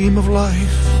dream of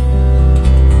life.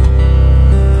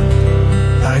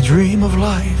 I dream of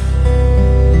life.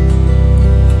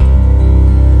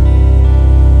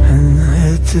 And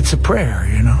it's a prayer,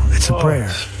 you know. It's a prayer.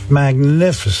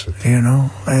 Magnificent. You know,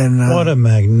 and what a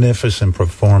magnificent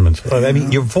performance. I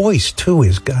mean, your voice too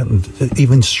has gotten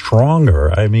even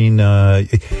stronger. I mean,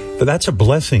 that's a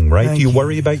blessing, right? Do you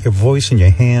worry about your voice and your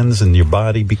hands and your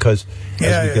body? Because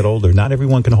as we get older, not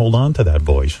everyone can hold on to that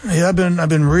voice. Yeah, I've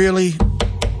been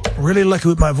really lucky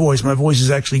with my voice. My voice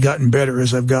has actually gotten better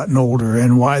as I've gotten older.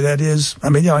 And why that is, I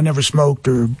mean, you know, I never smoked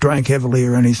or drank heavily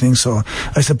or anything, so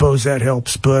I suppose that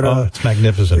helps. But it's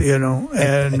magnificent. You know,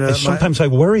 and sometimes I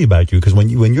worry about you because when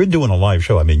you're doing a live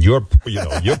show, I mean, you're putting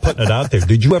it out there.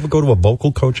 Did you ever go to a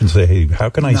vocal coach and say, "Hey, how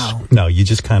can I?" No, you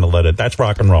just kind of let it. That's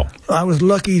rock and roll. I was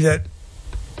lucky that,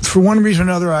 for one reason or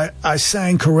another, I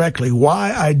sang correctly.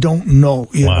 Why, I don't know.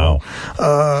 You know?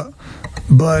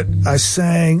 But I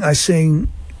sing. I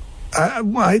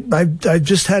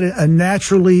just had a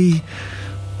naturally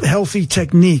healthy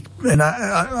technique, and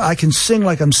I can sing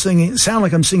like I'm singing, sound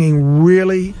like I'm singing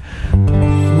really,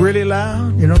 really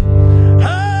loud, you know.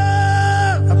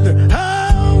 I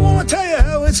want to tell you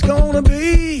how it's gonna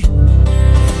be.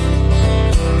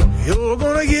 You're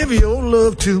gonna give your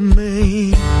love to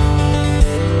me.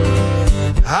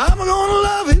 I'm gonna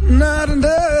love it night and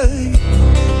day.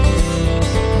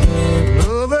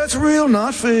 That's real,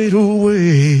 not fade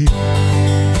away.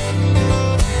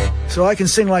 So I can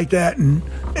sing like that, and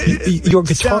your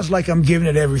guitar sounds like I'm giving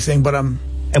it everything, but I'm.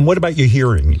 And what about your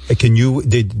hearing? Can you?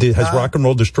 Has rock and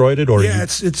roll destroyed it, or? Yeah,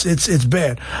 it's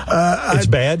bad. It's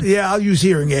bad. Yeah, I'll use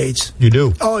hearing aids. You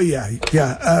do? Oh yeah.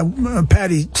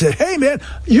 Patty said, "Hey man,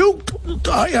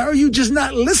 are you just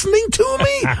not listening to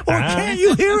me, or can't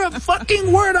you hear a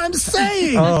fucking word I'm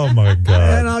saying?" Oh my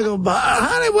God! And I go,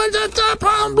 "Honey, what's the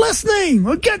problem listening?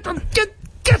 Well, get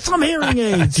some hearing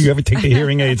aids." Do you ever take the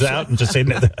hearing aids out and just say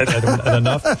enough?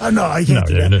 No, I can't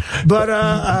do that. But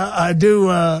I do.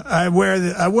 I wear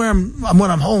them when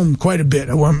I'm home quite a bit.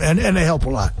 I wear them, and they help a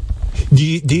lot. Do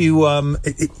you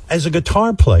as a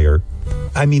guitar player?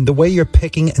 I mean, the way you're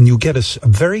picking, and you get a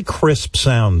very crisp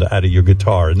sound out of your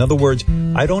guitar. In other words,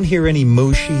 I don't hear any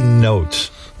mushy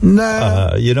notes.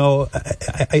 No. You know,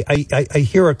 I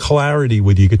hear a clarity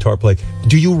with your guitar play.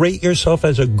 Do you rate yourself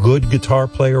as a good guitar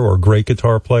player or a great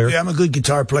guitar player? Yeah, I'm a good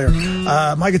guitar player.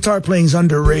 My guitar playing's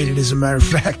underrated, as a matter of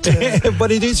fact.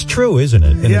 But it is true, isn't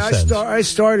it? In a sense. I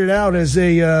started out as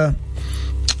a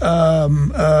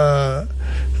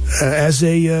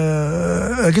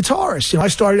guitarist. You know, I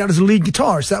started out as a lead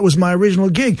guitarist. That was my original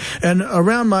gig. And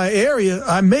around my area,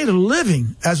 I made a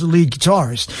living as a lead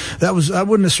guitarist. I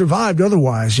wouldn't have survived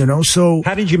otherwise, you know. So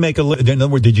how did you make a living? In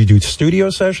other words, did you do studio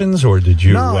sessions, or did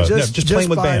you just playing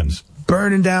with bands?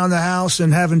 Burning down the house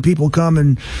and having people come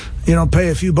and, you know, pay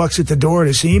a few bucks at the door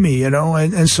to see me, you know.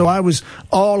 And so I was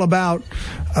all about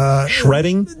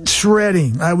shredding.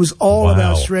 I was all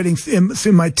about shredding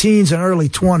through my teens and early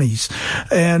 20s.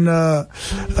 And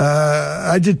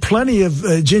I did plenty of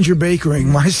ginger bakering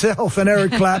myself and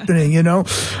Eric Claptoning, you know.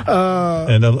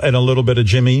 And a little bit of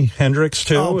Jimi Hendrix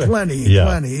too. Oh, plenty,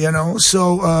 you know.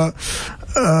 So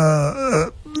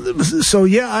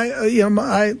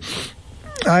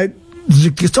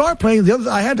the guitar playing,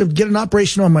 I had to get an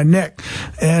operation on my neck,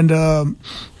 and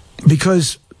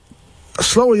because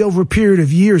slowly over a period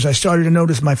of years, I started to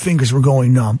notice my fingers were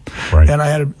going numb, and I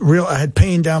had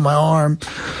pain down my arm,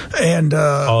 and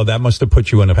that must have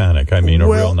put you in a panic. I mean, a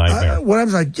real nightmare. What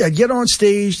happens? I get on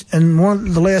stage, and one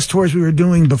of the last tours we were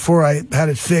doing before I had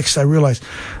it fixed, I realized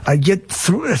I get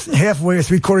through halfway or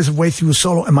 3/4 of the way through a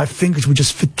solo, and my fingers were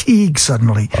just fatigued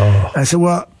suddenly. And I said,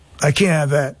 "Well, I can't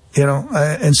have that." You know,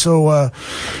 and so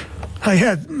I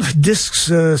had discs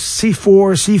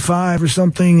C4, C5 or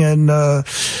something, and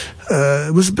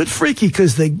it was a bit freaky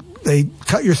because they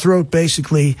cut your throat,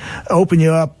 basically, open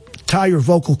you up, tie your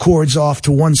vocal cords off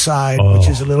to one side, which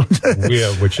is a little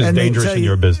which is dangerous in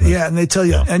your business. Yeah, and they tell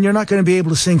you, and you're not going to be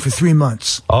able to sing for 3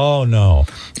 months. Oh no!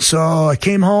 So I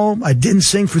came home. I didn't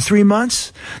sing for 3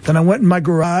 months. Then I went in my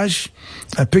garage.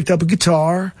 I picked up a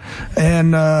guitar,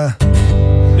 and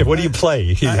what do you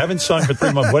play? You haven't sung for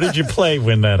 3 months. What did you play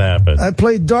when that happened? I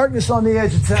played Darkness on the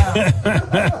Edge of Town.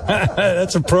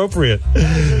 That's appropriate.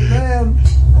 Man,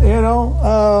 you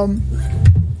know,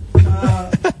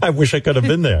 I wish I could have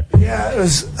been there. Yeah, I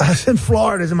was in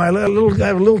Florida. I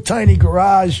have a little tiny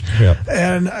garage,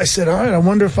 and I said, "All right, I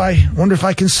wonder if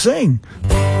I can sing."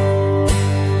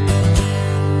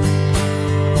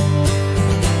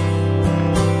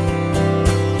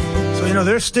 So, you know,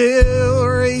 they're still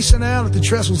racing spacing out at the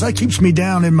trestles. That keeps me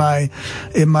down in my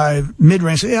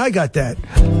mid-range. So, yeah, I got that.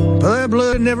 But that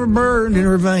blood never burned in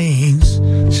her veins.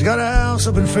 She got a house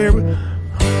up in Fairview.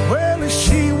 Well, if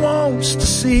she wants to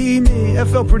see me, that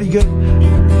felt pretty good.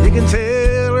 You can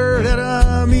tell her that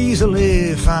I'm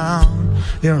easily found.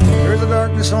 You know, there's a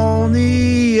darkness on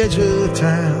the edge of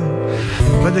town.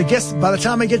 But I guess by the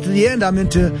time I get to the end, I'm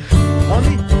into on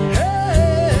the edge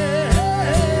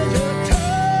of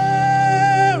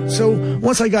town. So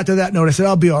once I got to that note, I said,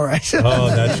 I'll be all right. Oh,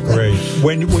 that's great.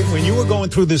 When you were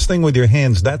going through this thing with your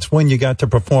hands, that's when you got to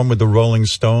perform with the Rolling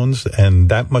Stones, and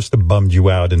that must have bummed you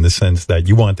out in the sense that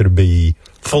you wanted to be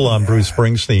full-on Bruce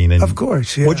Springsteen. And of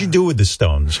course, yeah. What'd you do with the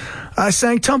Stones? I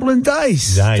sang Tumbling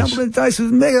Dice. Nice. Tumbling Dice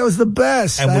with me. That was the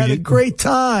best. And I had a great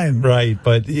time. Right,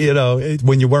 but, you know,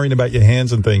 when you're worrying about your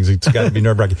hands and things, it's got to be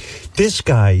nerve-wracking. This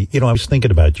guy, you know, I was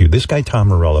thinking about you. This guy, Tom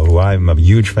Morello, who I'm a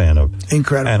huge fan of.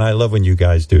 Incredible. And I love when you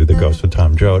guys do the Ghost of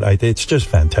Tom Joad. It's just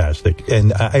fantastic.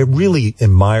 And I really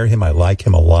admire him. I like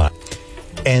him a lot.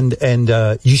 And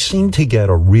you seem to get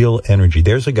a real energy.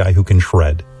 There's a guy who can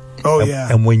shred. Oh,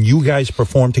 yeah. And when you guys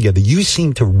perform together, you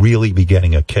seem to really be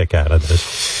getting a kick out of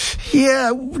this.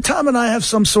 Yeah, Tom and I have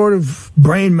some sort of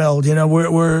brain meld. You know,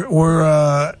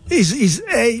 he's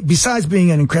besides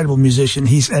being an incredible musician,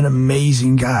 he's an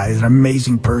amazing guy, an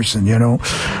amazing person. You know,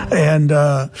 and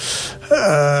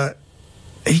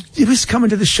he was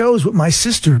coming to the shows with my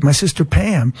sister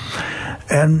Pam.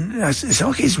 And I said,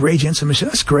 okay, he's Rage Against the Machine.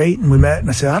 That's great. And we met, and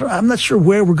I said, I'm not sure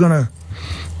where we're going to,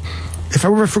 if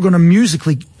we're going to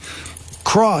musically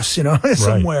cross, you know,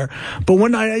 somewhere. Right. But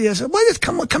one night I said, well, just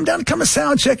come down, come to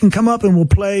sound check and come up and we'll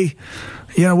play,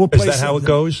 you know, we'll play. Is that how it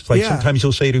goes? Like sometimes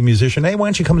you'll say to a musician, hey, why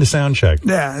don't you come to sound check?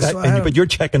 Yeah. But you're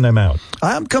checking them out.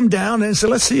 I'm come down and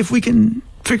said, let's see if we can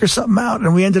figure something out.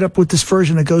 And we ended up with this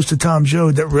version that goes to Tom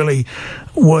Joad that really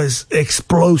was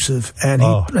explosive. And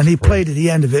he played at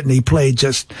the end of it, and he played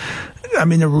just, I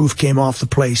mean, the roof came off the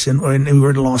place, and we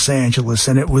were in Los Angeles,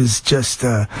 and it was just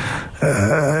epic.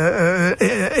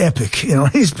 You know,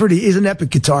 he's an epic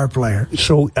guitar player.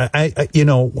 So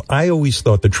I always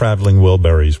thought the Traveling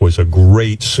Wilburys was a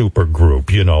great super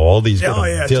group. You know, all these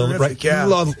terrific, right? Yeah.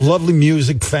 Lovely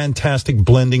music, fantastic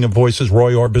blending of voices.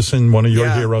 Roy Orbison, one of your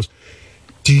heroes.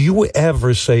 Do you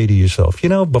ever say to yourself, you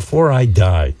know, before I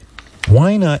die,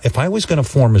 why not? If I was going to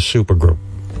form a super group,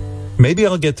 maybe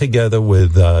I'll get together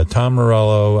with Tom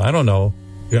Morello. I don't know,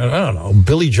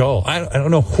 Billy Joel. I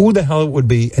don't know who the hell it would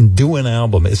be, and do an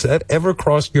album. Has that ever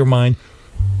crossed your mind?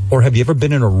 Or have you ever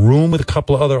been in a room with a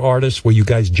couple of other artists where you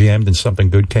guys jammed and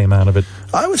something good came out of it?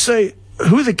 I would say,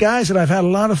 who are the guys that I've had a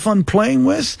lot of fun playing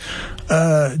with?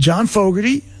 John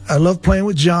Fogerty. I love playing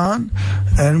with John,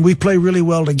 and we play really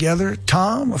well together.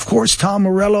 Tom, of course, Tom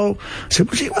Morello. I said,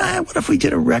 what if we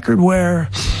did a record where,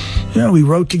 you know, we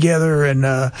wrote together and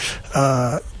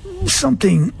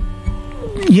something,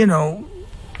 you know,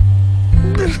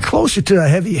 closer to a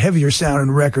heavier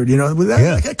sounding record, you know.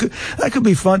 That could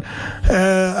be fun.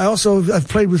 I've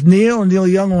played with Neil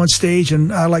Young on stage,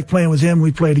 and I like playing with him.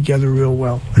 We play together real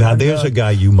well. Now, there's a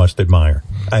guy you must admire.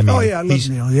 I mean, I love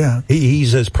Neil. Yeah,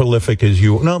 he's as prolific as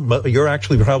you. No, but you're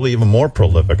actually probably even more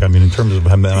prolific. I mean, in terms of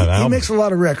him, he makes a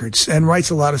lot of records and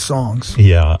writes a lot of songs.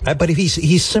 Yeah, but if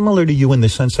he's similar to you in the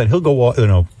sense that he'll go, you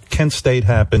know, Kent State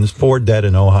happens, 4 dead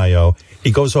in Ohio. He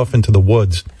goes off into the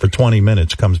woods for 20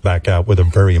 minutes, comes back out with a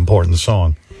very important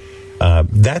song.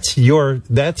 That's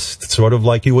sort of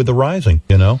like you with The Rising,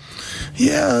 you know?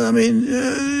 Yeah, I mean,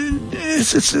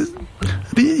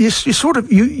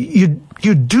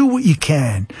 you do what you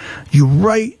can. You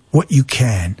write what you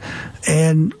can.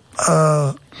 And,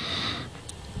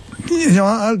 you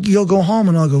know, you'll go home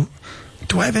and I'll go,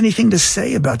 do I have anything to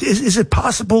say about this? Is it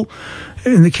possible,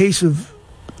 in the case of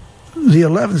the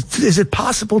 11th, is it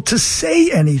possible to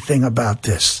say anything about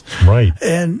this? Right.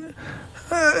 And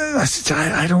I said,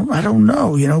 I don't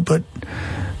know, you know, but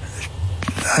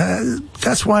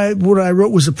that's why what I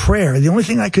wrote was a prayer. The only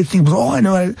thing I could think was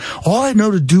all I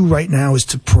know to do right now is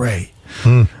to pray.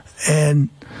 And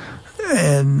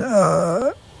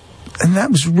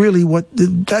that was really what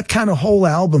that kind of whole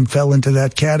album fell into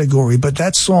that category. But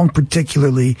that song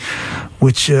particularly,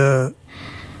 which is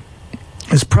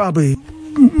probably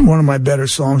one of my better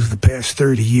songs of the past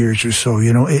 30 years or so,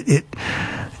 you know, it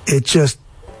just,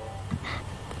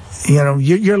 you know,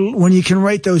 you're when you can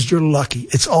write those, you're lucky.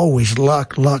 It's always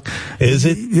luck. Is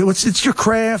it? It's your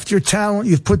craft, your talent.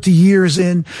 You've put the years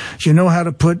in. You know how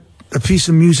to put a piece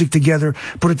of music together,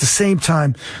 but at the same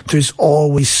time, there's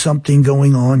always something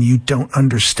going on you don't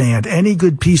understand. Any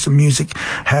good piece of music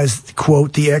has,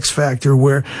 quote, the X factor,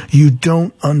 where you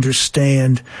don't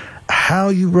understand how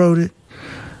you wrote it.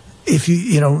 If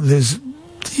you know, there's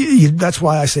that's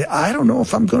why I say, I don't know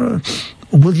if I'm going to,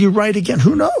 will you write again?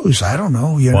 Who knows? I don't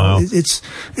know. You know,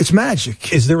 it's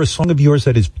magic. Is there a song of yours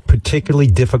that is particularly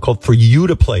difficult for you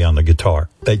to play on the guitar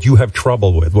that you have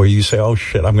trouble with, where you say, oh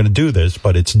shit, I'm going to do this,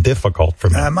 but it's difficult for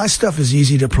me? My stuff is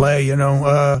easy to play, you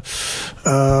know.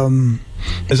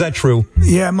 Is that true?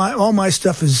 Yeah, all my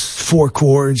stuff is 4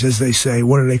 chords, as they say.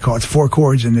 What do they call it? 4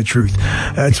 chords and the truth.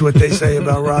 That's what they say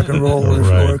about rock and roll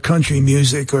or country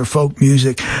music or folk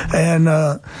music. And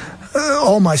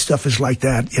all my stuff is like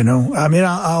that, you know. I mean,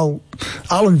 I'll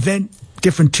invent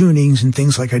different tunings and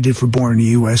things like I did for Born in the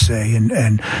USA,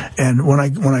 and when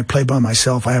I play by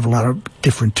myself, I have a lot of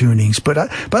different tunings. But I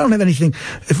don't have anything.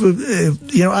 If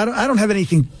you know, I don't have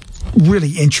anything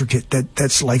really intricate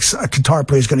that's like a guitar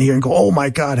player's going to hear and go, oh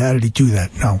my God, how did he do that?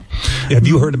 No. Have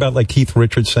you heard about like Keith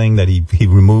Richards saying that he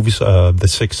removes the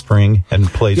 6th string and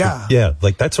plays? Yeah.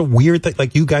 Like that's a weird thing.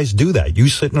 Like you guys do that. You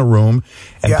sit in a room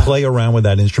and play around with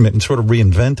that instrument and sort of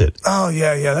reinvent it. Oh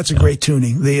yeah. That's a great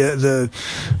tuning. The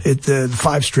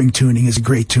 5-string tuning is a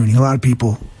great tuning. A lot of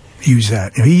people use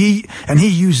that. He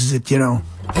uses it, you know.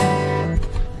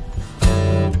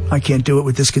 I can't do it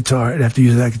with this guitar. I'd have to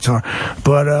use that guitar.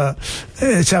 But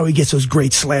it's how he gets those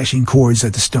great slashing chords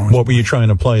that the Stones. What were you trying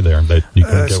to play there? That you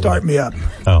couldn't get Start Me Up.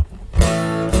 Oh.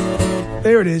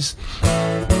 There it is.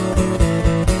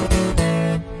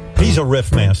 He's a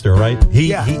riff master, right?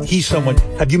 He's someone.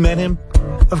 Have you met him?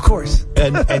 Of course.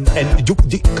 And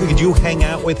could you hang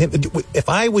out with him? If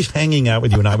I was hanging out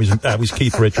with you and I was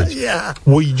Keith Richards,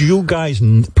 would you guys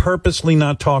purposely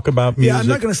not talk about music? Yeah, I'm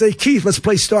not going to say, Keith, let's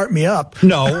play Start Me Up.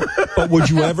 No, but would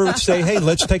you ever say, hey,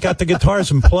 let's take out the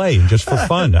guitars and play just for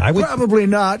fun? I would probably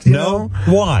not. You know?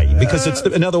 Why? Because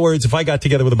in other words, if I got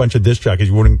together with a bunch of disc jockeys,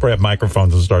 you wouldn't grab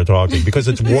microphones and start talking because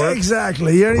it's work. Yeah,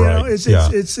 exactly. You know, it'd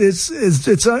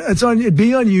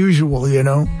be unusual. You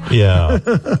know. Yeah.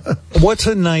 What's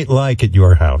a night like at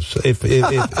your house?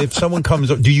 If someone comes,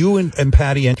 do you and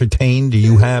Patty entertain? Do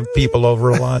you have people over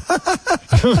a lot?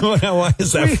 Why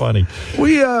is that funny?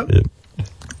 We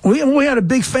had a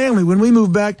big family when we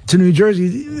moved back to New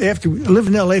Jersey. After we lived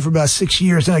in L.A. for about 6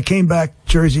 years, and I came back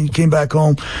to Jersey, came back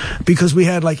home because we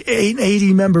had like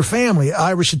 80-member family,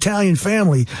 Irish Italian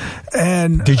family.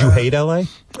 And did you hate L.A.?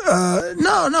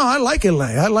 No, I like LA.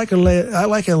 I like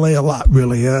LA a lot,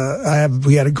 really.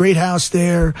 We had a great house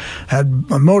there, had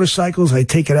motorcycles. I'd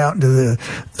take it out into the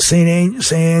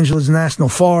St. Angeles National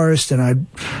Forest, and I'd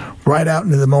ride out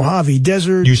into the Mojave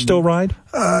Desert. You still ride?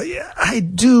 Yeah, I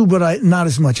do, but not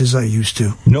as much as I used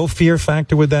to. No fear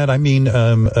factor with that? I mean,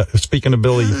 speaking of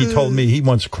Billy, he told me he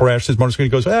once crashed his motorcycle. He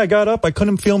goes, hey, I got up, I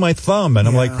couldn't feel my thumb. And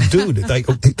I'm like, dude,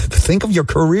 think of your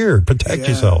career. Protect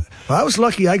yourself. Well, I was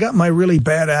lucky. I got my really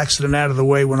bad accident out of the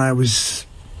way when I was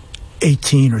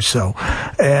 18 or so,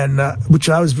 and which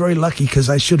I was very lucky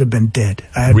because I should have been dead.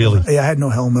 I had no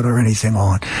helmet or anything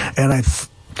on, and I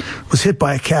was hit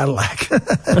by a Cadillac.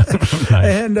 Nice.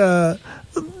 And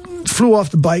flew off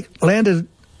the bike, landed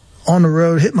on the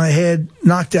road, hit my head,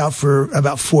 knocked out for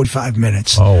about 45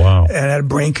 minutes. Oh, wow. And had a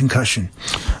brain concussion.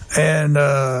 And,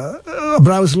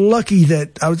 but I was lucky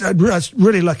that I was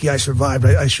really lucky I survived.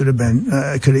 I should have been,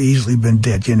 I could have easily been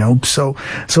dead, you know. So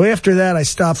after that, I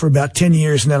stopped for about 10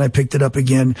 years and then I picked it up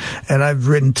again. And I've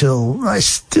ridden till, I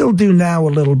still do now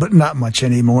a little, but not much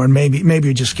anymore. And maybe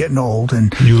you're just getting old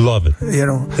and. You love it. You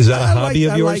know. Is that a hobby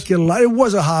of yours? I like it a lot. It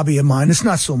was a hobby of mine. It's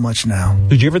not so much now.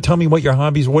 Did you ever tell me what your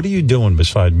hobbies, what are you doing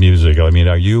besides music? I mean,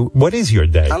 what is your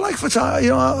day? I like photography.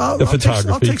 You know,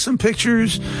 I'll take some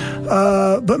pictures.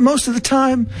 But most of the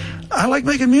time, I like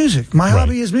making music. My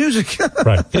hobby is music.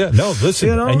 Right. Yeah. No, listen,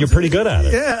 you know, and you're pretty good at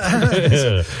it.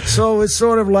 Yeah. So it's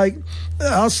sort of like,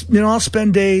 I'll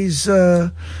spend days,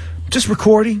 just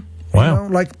recording. Wow. You know,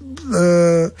 like,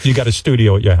 you got a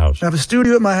studio at your house? I have a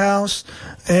studio at my house,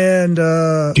 and,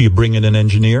 do you bring in an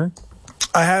engineer?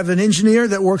 I have an engineer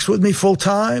that works with me full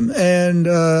time and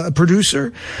a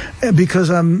producer, and because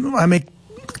I make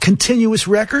continuous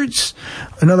records.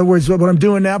 In other words, what I'm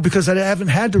doing now, because I haven't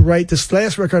had to write, this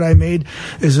last record I made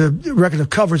is a record of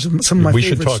covers of some of my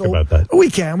favorite soul. We should talk about that. We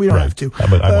can. We don't have to.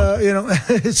 You know,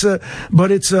 it's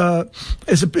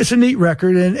a neat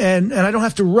record, and I don't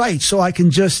have to write, so I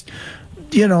can just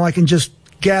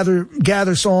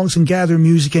gather songs and gather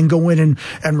music and go in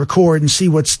and record and see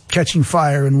what's catching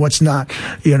fire and what's not,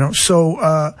 you know. So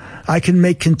I can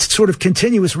make sort of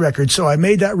continuous records. So I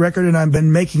made that record and I've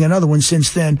been making another one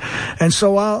since then. And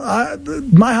so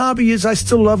my hobby is I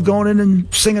still love going in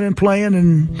and singing and playing.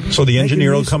 And so the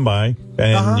engineer will come by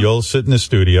and you'll sit in the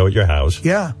studio at your house.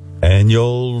 Yeah. and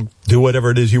you'll do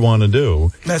whatever it is you want to do.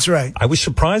 That's right. I was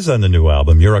surprised on the new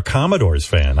album. You're a Commodores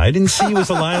fan. I didn't see you as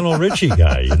a Lionel Richie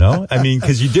guy, you know? I mean,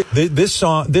 because you did this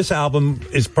album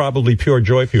is probably pure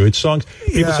joy for you. It's songs,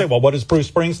 people say, well, what is Bruce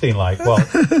Springsteen like? Well,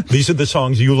 these are the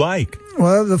songs you like.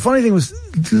 Well, the funny thing was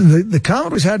the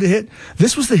Commodores had to hit.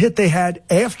 This was the hit they had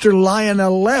after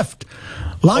Lionel left.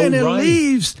 Lionel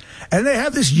leaves, and they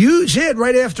have this huge hit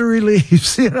right after he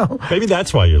leaves, you know. Maybe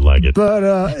that's why you like it.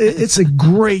 But it's a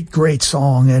great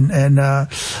song, and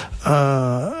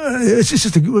it's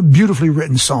just a beautifully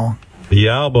written song. The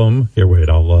album, here, wait,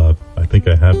 I think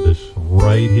I have this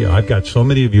right here. I've got so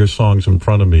many of your songs in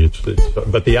front of me.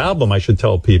 But the album, I should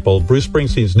tell people, Bruce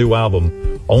Springsteen's new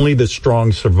album, Only the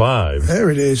Strong Survive.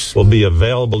 There it is. Will be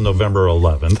available November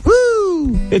 11th.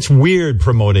 Woo! It's weird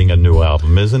promoting a new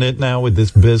album, isn't it, now with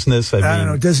this business? I don't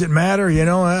know. Does it matter? You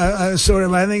know, I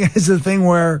think it's the thing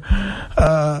where,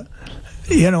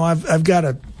 you know, I've got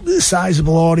a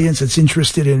sizable audience that's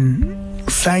interested in,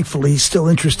 thankfully, still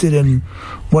interested in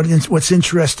what's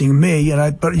interesting me.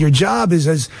 But your job is,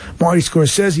 as Marty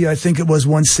Scorsese, I think it was,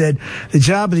 once said, the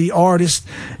job of the artist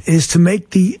is to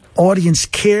make the audience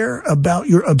care about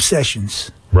your obsessions.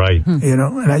 Right. You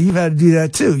know, and you've had to do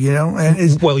that too, you know.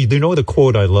 And well, you know the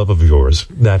quote I love of yours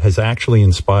that has actually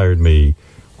inspired me,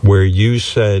 where you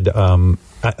said,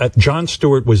 Jon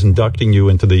Stewart was inducting you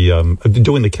into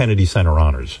doing the Kennedy Center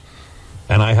Honors.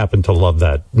 And I happened to love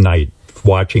that night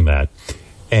watching that.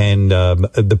 And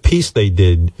the piece they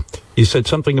did, you said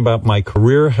something about my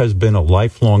career has been a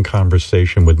lifelong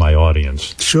conversation with my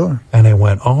audience. Sure. And I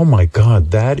went, oh my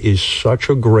God, that is such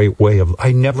a great way of,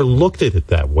 I never looked at it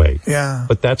that way. Yeah.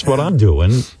 But that's what I'm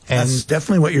doing. And that's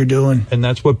definitely what you're doing. And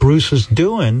that's what Bruce is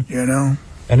doing. You know.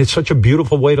 And it's such a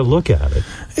beautiful way to look at it.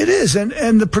 It is,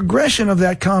 and the progression of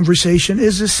that conversation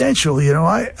is essential. You know,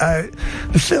 I'll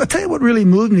tell you what really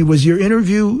moved me was your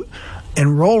interview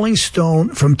in Rolling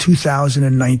Stone from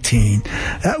 2019.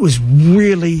 That was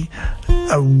really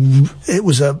a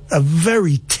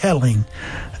very telling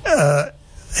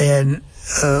and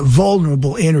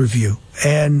vulnerable interview,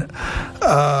 and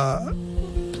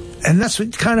that's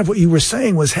what you were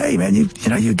saying was, hey man, you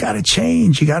know, you got to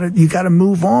change, you got to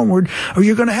move onward, or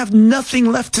you're going to have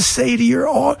nothing left to say to your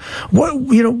what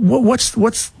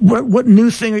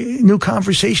new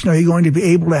conversation are you going to be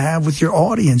able to have with your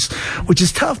audience, which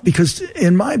is tough because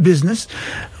in my business,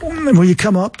 when you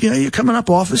come up, you know, you're coming up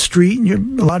off the street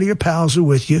and a lot of your pals are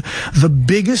with you. The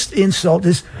biggest insult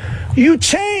is, you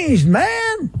changed,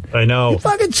 man. I know. You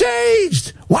fucking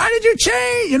changed. Why did you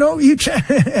change? You know,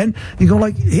 and you go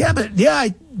like, yeah, but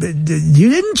you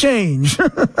didn't change.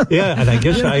 Yeah, and I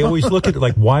guess I always look at it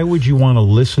like, why would you want to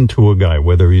listen to a guy,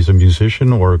 whether he's a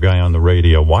musician or a guy on the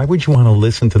radio? Why would you want to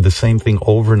listen to the same thing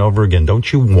over and over again?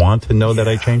 Don't you want to know that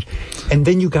I changed? And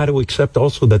then you got to accept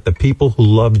also that the people who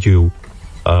loved you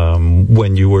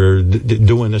when you were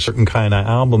doing a certain kind of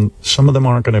album, some of them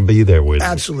aren't going to be there with you.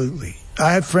 Absolutely.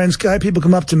 I had people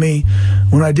come up to me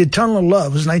when I did Tunnel of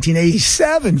Love. It was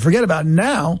 1987. Forget about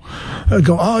now. I'd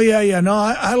go, oh, yeah. No,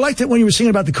 I liked it when you were singing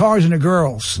about the cars and the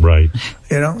girls. Right.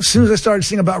 You know, as soon as I started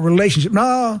singing about relationship,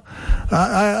 no,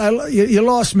 you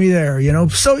lost me there, you know.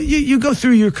 So you go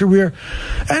through your career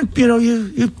and, you know,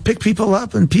 you pick people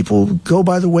up and people go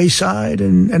by the wayside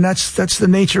and that's the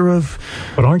nature of.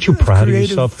 But aren't you proud of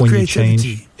yourself when you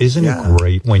change? Isn't it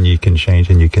great when you can change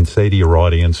and you can say to your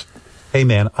audience, hey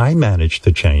man, I managed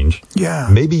to change. Yeah.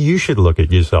 Maybe you should look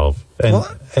at yourself. I would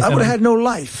have had no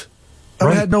life. I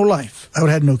would have had no life. I would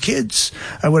have had no kids.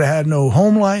 I would have had no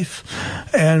home life.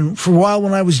 And for a while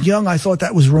when I was young, I thought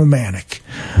that was romantic.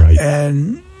 Right.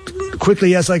 And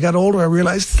quickly as I got older, I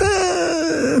realized,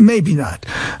 maybe not.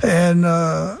 And,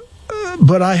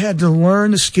 but I had to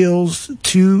learn the skills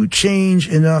to change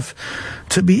enough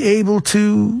to be able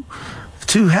to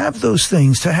have those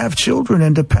things, to have children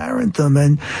and to parent them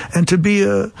and to be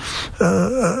a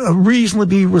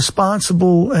reasonably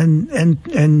responsible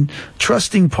and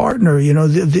trusting partner. You know,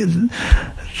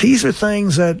 these are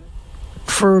things that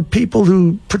for people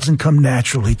who doesn't come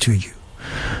naturally to you.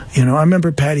 You know, I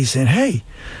remember Patty saying, hey,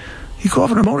 you go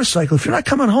off on a motorcycle. If you're not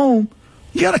coming home,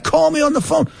 you got to call me on the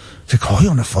phone. To call you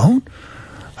on the phone?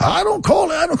 I don't call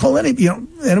any, you know,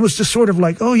 and it was just sort of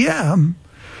like, oh yeah, I'm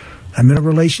in a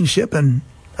relationship and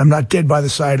I'm not dead by the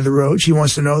side of the road. She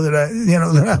wants to know that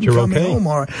I'm coming home.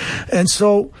 All right. And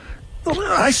so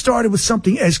I started with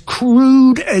something as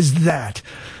crude as that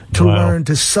to learn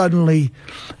to suddenly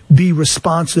be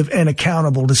responsive and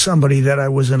accountable to somebody that I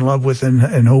was in love with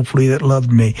and hopefully that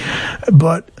loved me.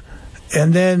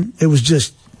 And then it was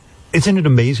just. Isn't it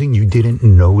amazing you didn't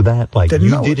know that? Like,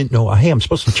 you didn't know, hey, I'm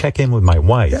supposed to check in with my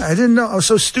wife. Yeah, I didn't know. I was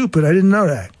so stupid. I didn't know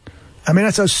that. I mean,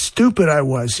 that's how stupid I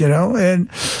was, you know. And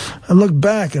I look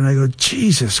back and I go,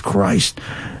 Jesus Christ.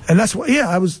 And that's why,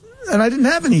 I was, and I didn't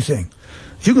have anything.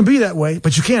 You can be that way,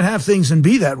 but you can't have things and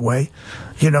be that way.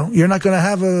 You know, you're not going to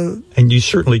have a... And you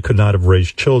certainly could not have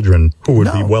raised children who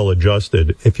would be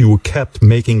well-adjusted if you kept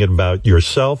making it about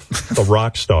yourself, the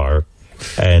rock star,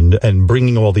 and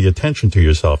bringing all the attention to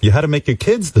yourself. You had to make your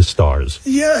kids the stars.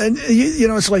 Yeah, and, you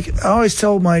know, it's like, I always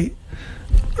tell I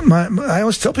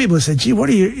always tell people, I say, gee, what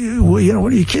do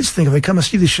your kids think if they come and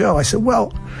see the show? I said,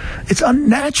 well, it's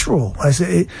unnatural. I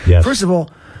said, first of all,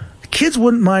 kids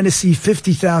wouldn't mind to see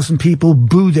 50,000 people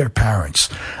boo their parents.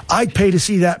 I'd pay to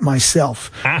see that myself.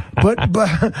 but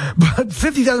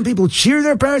 50,000 people cheer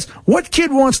their parents? What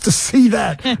kid wants to see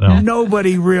that? No.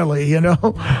 Nobody really, you know.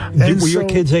 Were your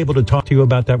kids able to talk to you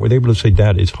about that? Were they able to say,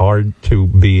 Dad, it's hard to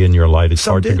be in your light. It's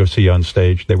hard to go see you on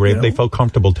stage. They felt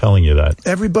comfortable telling you that.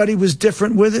 Everybody was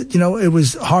different with it. You know, it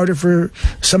was harder for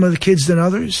some of the kids than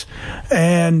others.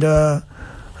 And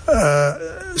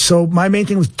so my main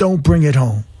thing was don't bring it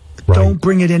home. Right. Don't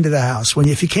bring it into the house.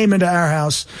 If you came into our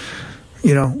house,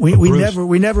 you know,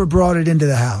 we never brought it into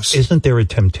the house. Isn't there a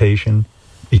temptation,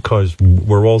 because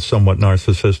we're all somewhat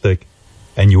narcissistic,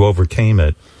 and you overcame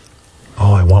it?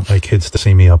 Oh, I want my kids to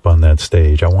see me up on that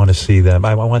stage. I want to see them.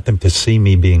 I want them to see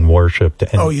me being worshipped.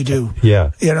 And, you do?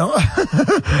 Yeah. You know,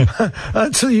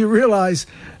 until you realize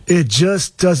it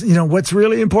just doesn't, you know, what's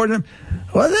really important.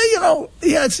 Well, you know,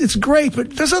 it's great,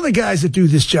 but there's other guys that do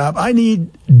this job. I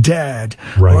need Dad.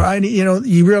 Right. Or I need, you know,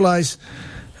 you realize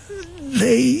your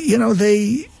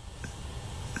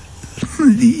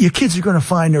kids are going to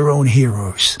find their own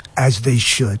heroes, as they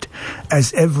should,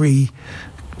 as every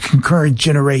concurrent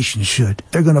generation should.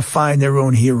 They're going to find their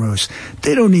own heroes.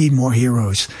 They don't need more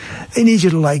heroes. They need you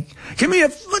to give me a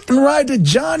fucking ride to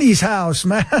Johnny's house,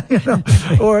 man. You know,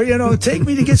 or, you know, take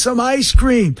me to get some ice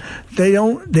cream. They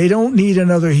don't need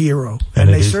another hero.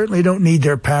 And they certainly don't need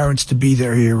their parents to be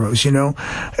their heroes, you know.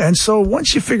 And so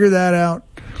once you figure that out,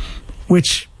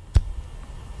 which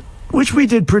we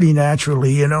did pretty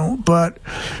naturally, you know, but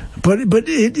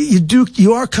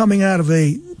you are coming out of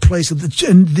a place of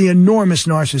the enormous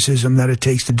narcissism that it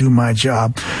takes to do my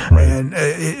job. Right. And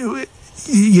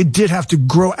you did have to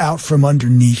grow out from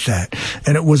underneath that.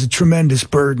 And it was a tremendous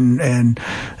burden, and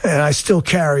I still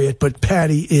carry it, but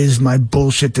Patty is my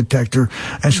bullshit detector,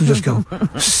 and she'll just go,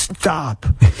 stop.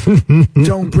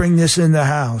 Don't bring this in the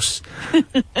house.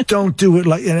 Don't do it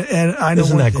and I know.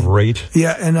 Isn't that great?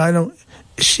 Yeah, and I know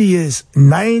she is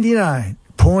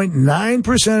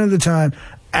 99.9% of the time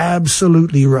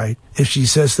absolutely right. If she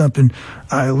says something,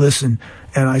 I listen,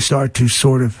 and I start to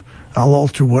I'll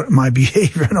alter my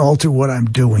behavior and alter what I'm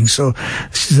doing. So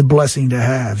this is a blessing to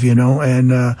have, you know.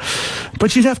 And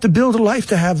but you'd have to build a life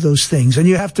to have those things, and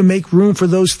you have to make room for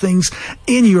those things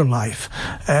in your life.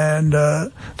 And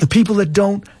the people that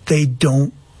don't, they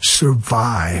don't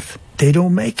survive. They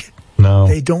don't make it. No.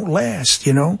 They don't last,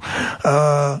 you know.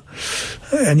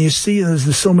 And you see,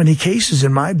 there's so many cases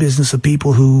in my business of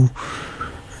people who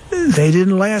they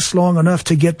didn't last long enough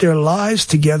to get their lives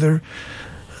together,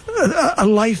 a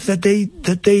life that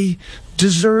they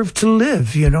deserve to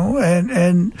live, you know.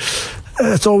 And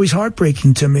it's always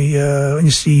heartbreaking to me when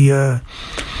you see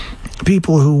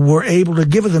people who were able to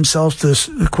give of themselves to a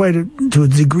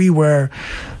degree where,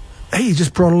 hey, you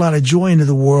just brought a lot of joy into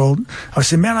the world. I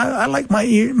said, man, I like my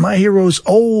heroes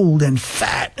old and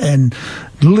fat and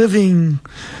living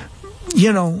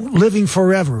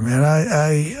forever,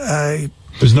 man.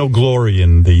 There's no glory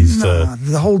in these.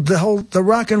 The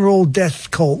rock and roll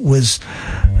death cult was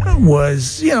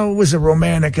a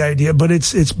romantic idea, but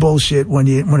it's bullshit when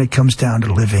it comes down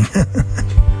to living.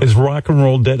 Is rock and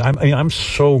roll dead? I'm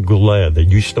so glad that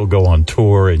you still go on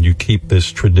tour and you keep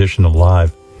this tradition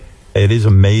alive. It is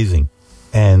amazing,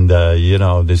 and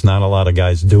there's not a lot of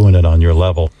guys doing it on your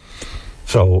level.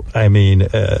 So, I mean,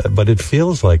 but it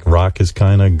feels like rock is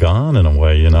kind of gone in a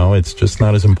way, you know. It's just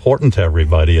not as important to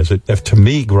everybody as to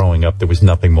me growing up, there was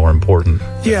nothing more important.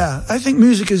 Yeah, I think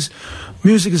music has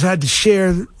had to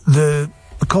share the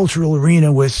cultural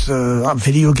arena with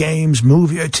video games,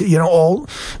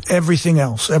 everything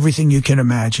else, everything you can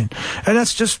imagine. And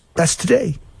that's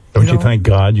today. Don't you thank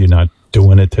God you're not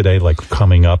doing it today, like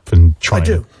coming up and trying? I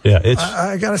do. Yeah,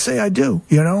 I gotta say I do,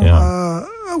 you know. Yeah.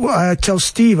 I tell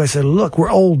Steve, I said, look, we're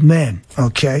old men,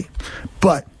 okay?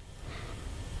 But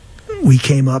we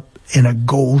came up in a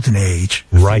golden age.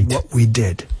 Right. For what we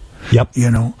did. Yep. You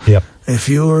know? Yep. If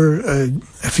you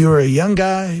were a young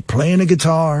guy playing a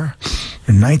guitar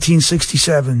in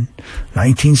 1967,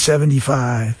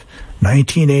 1975,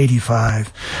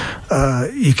 1985,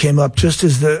 you came up just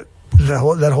as that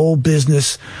whole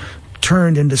business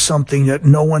turned into something that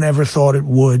no one ever thought it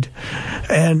would.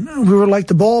 And we were like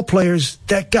the ball players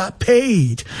that got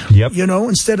paid. Yep. You know,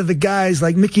 instead of the guys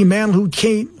like Mickey Mantle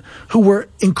who were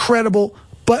incredible,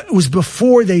 but it was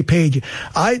before they paid you.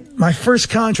 My first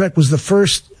contract was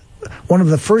one of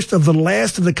the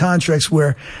last of the contracts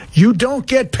where you don't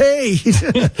get paid.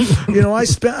 You know, I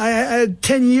had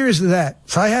 10 years of that.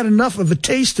 So I had enough of a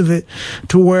taste of it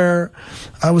to where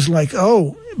I was like,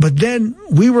 oh, but then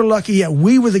we were lucky. Yeah,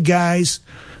 we were the guys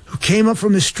who came up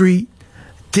from the street,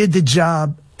 did the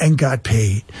job, and got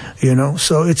paid, you know,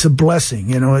 so it's a blessing,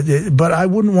 you know, but I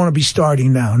wouldn't want to be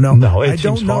starting now. No, it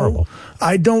seems horrible.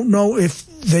 I don't know if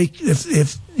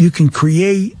you can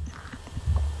create.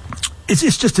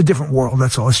 It's just a different world.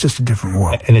 That's all. It's just a different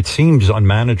world. And it seems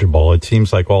unmanageable. It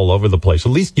seems like all over the place.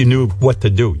 At least you knew what to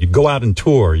do. You'd go out and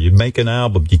tour. You'd make an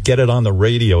album. You'd get it on the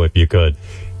radio if you could.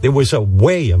 There was a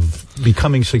way of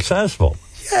becoming successful.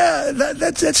 Yeah,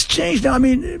 that's changed now. I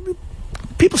mean,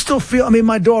 people still feel, I mean,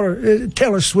 my daughter,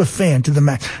 Taylor Swift fan to the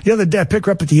max. The other day, I pick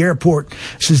her up at the airport.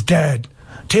 Says, Dad,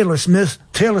 Taylor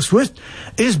Swift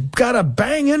is got a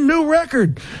banging new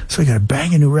record. So I got a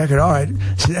banging new record. All right.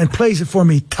 And plays it for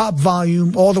me, top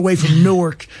volume, all the way from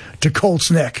Newark to Colts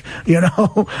Neck, you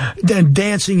know, then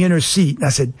dancing in her seat. And I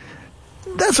said,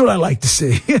 that's what I like to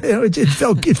see. It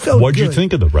felt What'd good. you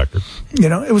think of the record? You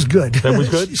know, it was good. That was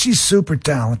good? She's super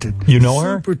talented. You know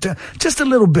her? Just a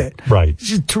little bit. Right.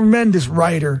 She's a tremendous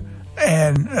writer.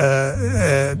 And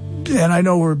I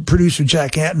know her producer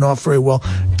Jack Antonoff very well.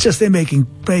 Just they make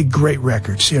great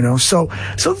records, you know. So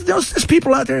there's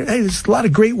people out there. Hey, there's a lot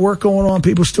of great work going on.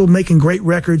 People still making great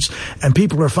records, and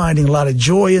people are finding a lot of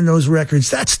joy in those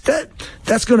records. That's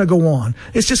going to go on.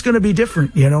 It's just going to be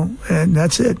different, you know. And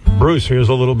that's it. Bruce, here's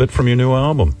a little bit from your new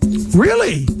album.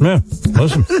 Really? Yeah.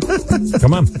 Listen.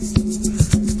 Come on.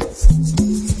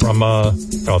 From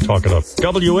I'll talk it up.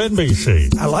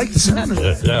 WNBC. I like the sound of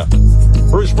that. Yeah.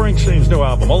 Bruce Springsteen's new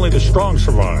album, Only the Strong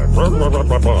Survive. Now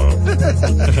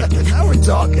we're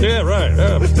talking. Yeah, right.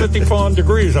 Yeah, 54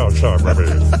 degrees outside,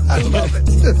 baby. I love it.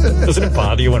 Doesn't it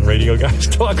bother you when radio guys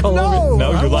talk all over?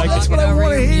 No, you like it? That's what I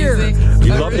want to hear.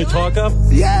 You love to talk up?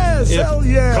 Yes, hell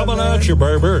yeah. Coming at you,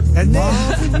 baby. And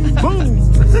then,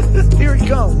 boom, here it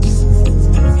comes.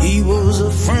 He was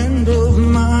a friend of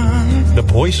mine. The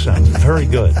voice sounds very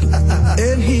good.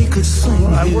 And he could sing.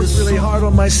 Well, I worked really hard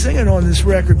on my singing on this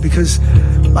record because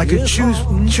I could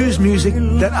choose music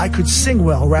that I could sing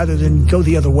well rather than go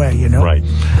the other way, you know? Right.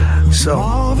 So,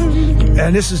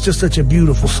 and this is just such a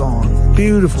beautiful song.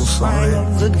 Beautiful song.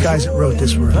 The guys that wrote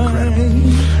this were incredible.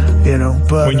 You know,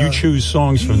 but when you choose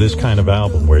songs for this kind of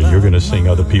album where you're going to sing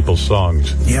other people's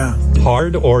songs, yeah,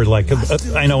 hard or like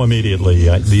I know immediately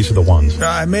these are the ones.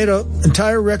 I made an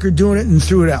entire record doing it and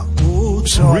threw it out.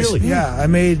 So really, I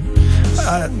made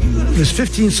there's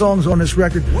 15 songs on this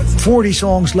record, 40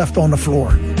 songs left on the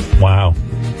floor. Wow.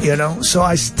 You know, so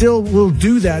I still will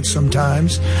do that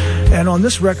sometimes. And on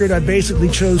this record, I basically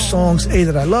chose songs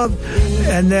that I love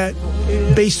and that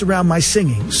based around my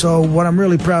singing. So what I'm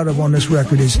really proud of on this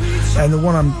record is, and the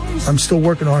one I'm still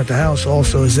working on at the house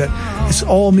also, is that it's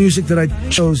all music that I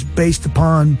chose based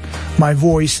upon my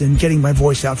voice and getting my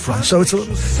voice out front. So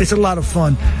it's a lot of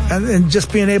fun, and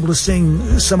just being able to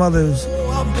sing some other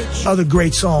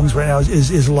great songs right now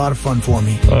is a lot of fun for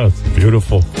me. Oh, it's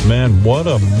beautiful, man. What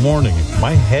a morning!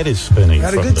 My head is spinning.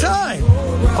 Had a good time.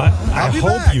 I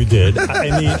hope you did.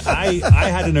 I mean, I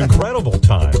had an incredible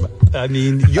time. I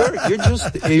mean, you're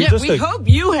just we hope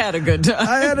you had a good time.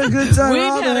 I had a good time. We've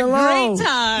had a great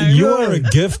time. You are a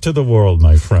gift to the world,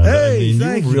 my friend. Hey, I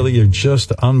mean, you really are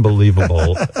just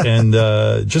unbelievable. And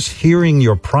just hearing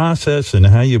your process and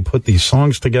how you put these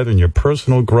songs together and your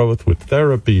personal growth with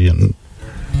therapy, and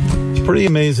it's a pretty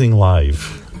amazing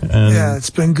life. And yeah,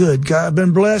 it's been good. I've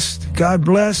been blessed. God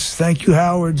bless. Thank you,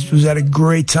 Howard. It was at a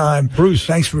great time. Bruce,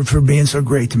 thanks for being so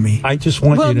great to me. I just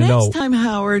want you to know. Next time,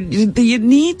 Howard, you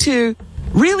need to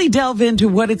really delve into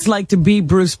what it's like to be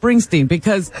Bruce Springsteen,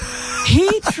 because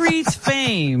he treats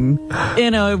fame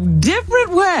in a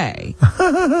different way.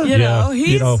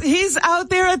 He's out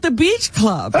there at the beach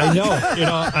club. I know.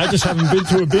 I just haven't been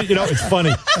to a beach. It's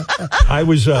funny. I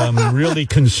was really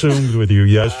consumed with you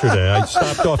yesterday. I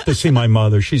stopped off to see my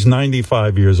mother. She's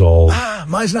 95 years old.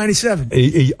 Mine's 97.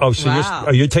 Wow.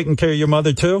 Are you taking care of your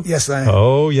mother too? Yes, I am.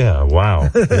 Oh yeah, wow.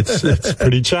 It's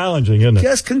pretty challenging, isn't it?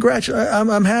 Yes, congratulations.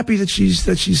 I'm happy that she's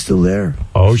still there.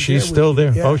 Oh, she's still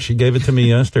there. Yeah. Oh, she gave it to me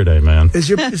yesterday, man. Is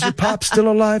your pop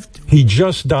still alive? He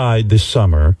just died this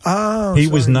summer. Oh, he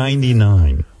was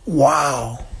 99.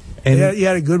 Wow. And he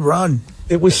had a good run.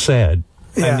 It was sad.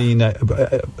 Yeah. I mean,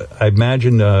 I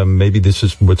imagine maybe this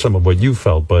is some of what you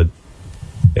felt, but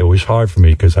it was hard for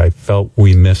me because I felt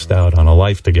we missed out on a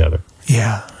life together.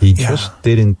 Yeah. He just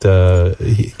didn't,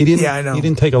 he didn't, Yeah, I know. he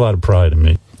didn't take a lot of pride in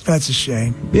me. That's a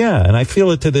shame. Yeah, and I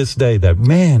feel it to this day that,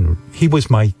 man, he was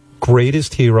my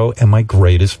greatest hero and my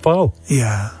greatest foe.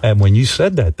 Yeah. And when you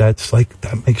said that,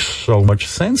 that makes so much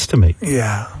sense to me.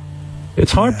 Yeah.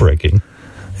 It's heartbreaking.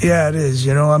 Yeah, it is.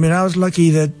 I mean, I was lucky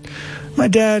that my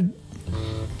dad,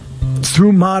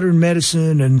 through modern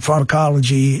medicine and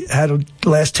pharmacology, had the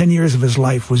last 10 years of his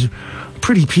life was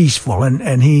pretty peaceful,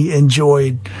 and he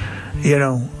enjoyed,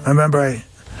 I remember I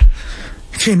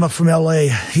came up from L.A.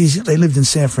 They lived in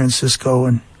San Francisco,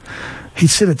 and he'd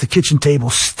sit at the kitchen table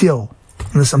still.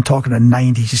 Unless I'm talking the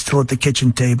 90s, he's still at the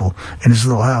kitchen table in his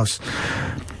little house.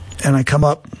 And I come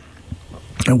up,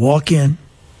 I walk in,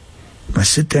 I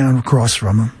sit down across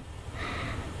from him.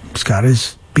 He's got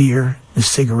his beer, his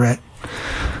cigarette.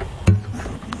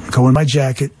 Go in my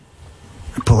jacket,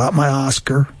 I pull out my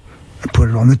Oscar, I put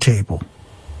it on the table.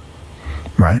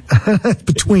 Right?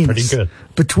 Between us. Pretty good.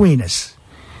 Between us.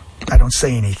 I don't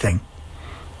say anything.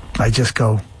 I just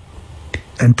go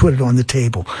and put it on the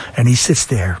table. And he sits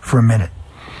there for a minute.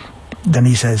 Then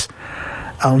he says,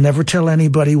 I'll never tell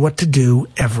anybody what to do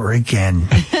ever again.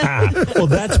 Well,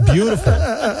 that's beautiful.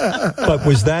 But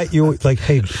was that you, like,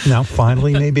 hey, now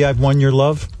finally maybe I've won your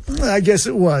love? I guess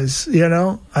it was,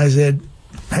 I said,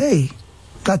 hey,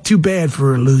 not too bad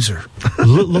for a loser.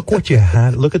 Look what you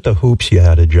had. Look at the hoops you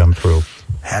had to jump through.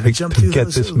 Had to jump to through get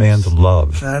those this hoops. man's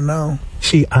love. I know.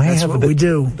 See, That's what we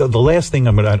do. The last thing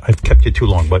I've kept you too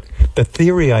long, but the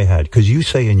theory I had, because you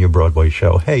say in your Broadway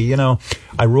show, hey,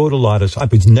 I wrote a lot of, I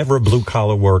was never a blue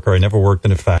collar worker. I never worked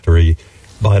in a factory,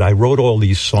 but I wrote all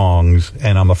these songs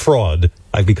and I'm a fraud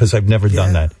because I've never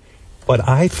done that. But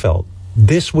I felt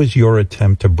this was your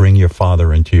attempt to bring your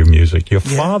father into your music. Your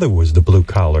father was the blue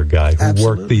collar guy who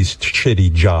worked these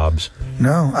shitty jobs.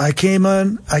 No, I came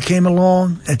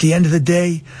along. At the end of the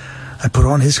day, I put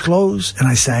on his clothes and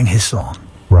I sang his song.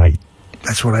 Right.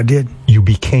 That's what I did. You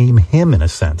became him in a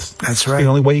sense. That's right. It's the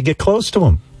only way you get close to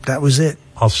him. That was it.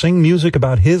 I'll sing music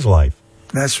about his life.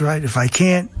 That's right. If I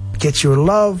can't get your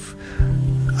love,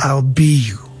 I'll be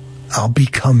you. I'll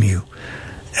become you.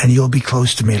 And you'll be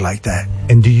close to me like that.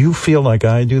 And do you feel like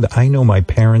I do? That I know my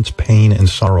parents' pain and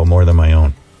sorrow more than my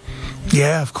own.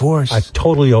 Yeah, of course. I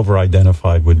totally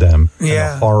over-identified with them and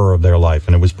the horror of their life,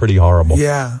 and it was pretty horrible.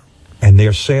 Yeah. And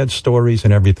their sad stories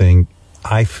and everything,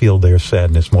 I feel their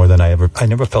sadness more than I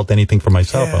never felt anything for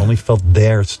myself. Yeah. I only felt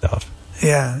their stuff.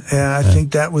 Yeah, I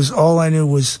think that was all I knew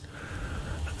was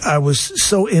I was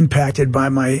so impacted by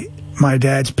my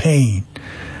dad's pain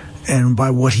and by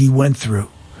what he went through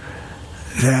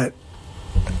that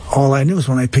all I knew was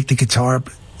when I picked the guitar,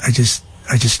 I just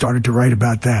started to write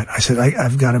about that. I said,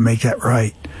 I've got to make that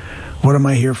right. What am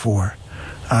I here for?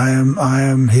 I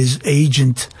am his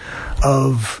agent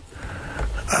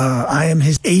I am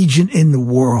his agent in the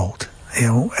world.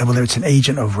 Whether it's an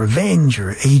agent of revenge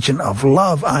or agent of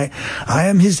love, I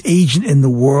am his agent in the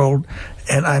world,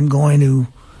 and I'm going to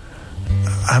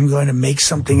make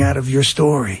something out of your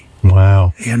story.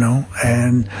 Wow.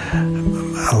 And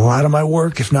a lot of my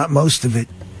work, if not most of it,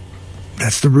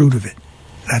 that's the root of it.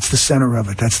 That's the center of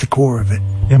it. That's the core of it.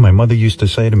 Yeah, my mother used to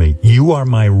say to me, you are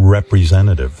my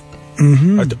representative.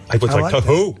 Mm-hmm. I was like, to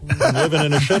who? I'm living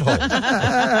in a shithole.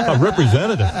 A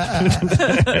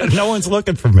representative. No one's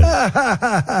looking for me.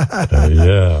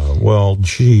 Yeah. Well,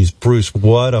 geez, Bruce,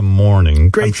 what a morning.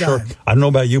 Great time. I don't know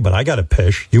about you, but I got to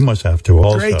pish. You must have to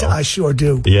also. Great time. I sure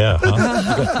do. Yeah. Huh?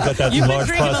 You got that You've been large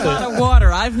drinking prostate? a lot of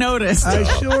water. I've noticed. I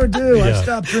sure do. Yeah. I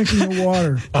stopped drinking the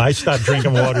water. I stopped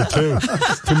drinking water, too.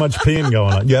 Too much peeing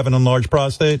going on. You have an enlarged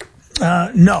prostate?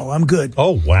 No, I'm good.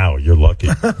 Oh, wow, you're lucky.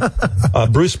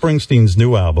 Bruce Springsteen's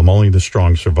new album, Only the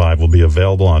Strong Survive, will be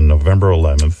available on November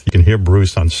 11th. You can hear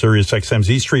Bruce on Sirius XM's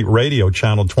E Street Radio,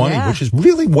 Channel 20, which is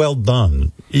really well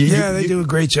done. They do a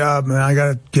great job, man. I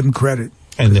got to give them credit.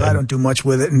 And I don't do much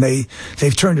with it, and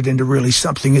they've turned it into really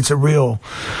something. It's a real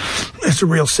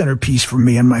centerpiece for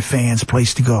me and my fans,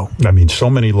 place to go. I mean, so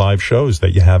many live shows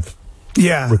that you have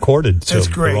recorded. So it's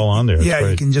great. They're all on there. It's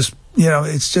great. You can just,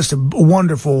 it's just a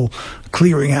wonderful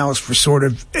clearinghouse for sort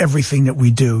of everything that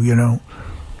we do,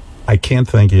 I can't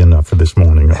thank you enough for this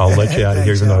morning. I'll let you out of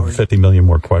here, Thanks, even though I have 50 million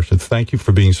more questions. Thank you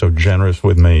for being so generous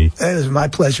with me. It is my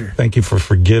pleasure. Thank you for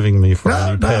forgiving me for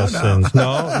any past sins.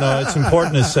 No, it's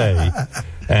important to say.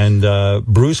 And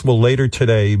Bruce will later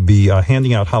today be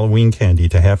handing out Halloween candy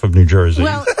to half of New Jersey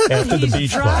after the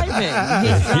beach club.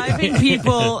 He's driving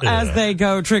people as they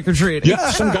go trick-or-treating.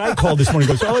 Yeah, some guy called this morning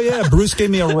and goes, oh, yeah, Bruce gave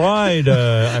me a ride.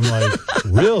 I'm like,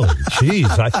 really?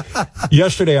 Jeez.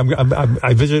 Yesterday,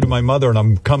 I visited my mother, and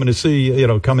I'm coming to see,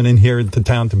 coming in here to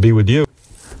town to be with you.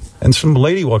 And some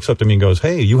lady walks up to me and goes,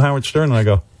 "Hey, you Howard Stern?" And I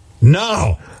go,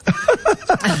 "No."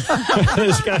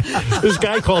 This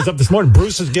guy calls up this morning.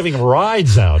 Bruce is giving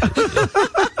rides out.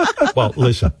 Well,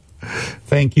 listen,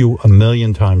 thank you a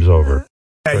million times over.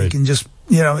 You can just,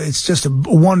 it's just a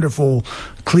wonderful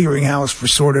clearinghouse for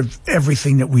sort of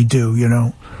everything that we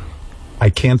do, I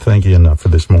can't thank you enough for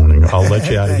this morning. I'll let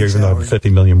you out of here, Thanks, even though I have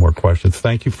 50 million more questions.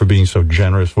 Thank you for being so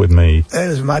generous with me. It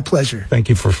was my pleasure. Thank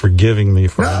you for forgiving me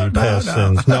for any past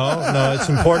sins. No, it's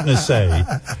important to say.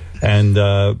 And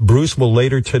Bruce will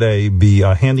later today be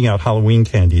handing out Halloween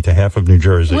candy to half of New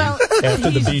Jersey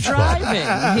after the beach club.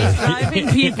 He's driving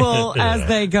people as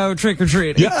they go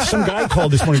trick-or-treating. Yeah, some guy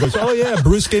called this morning and goes, "Oh, yeah,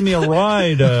 Bruce gave me a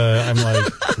ride." I'm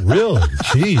like, really?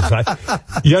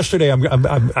 Jeez. Yesterday,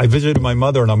 I visited my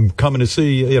mother, and I'm coming to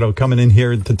see, coming in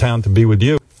here to town to be with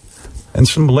you. And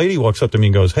some lady walks up to me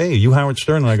and goes, "Hey, you Howard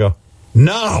Stern?" And I go,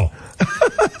 "No."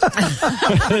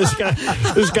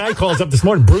 This guy calls up this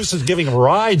morning. Bruce is giving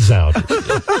rides out.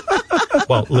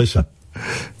 Well, listen,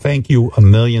 thank you a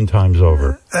million times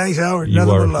over. Thanks, Howard.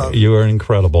 Nothing but love. You are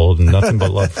incredible. Nothing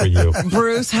but love for you.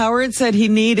 Bruce, Howard said he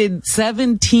needed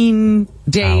 17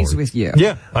 days with you.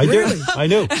 Yeah, I did. I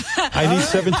knew. I need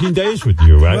 17 days with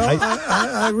you.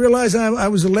 I realized I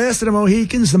was the last of the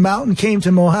Mohicans. The mountain came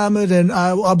to Mohammed, and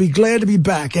I'll be glad to be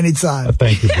back anytime.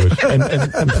 Thank you, Bruce.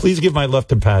 And please give my love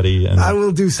to Patty. And I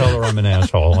will do so. Tell her I'm an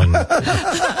asshole, and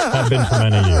have been for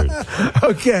many years.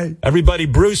 Okay. Everybody,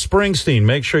 Bruce Springsteen.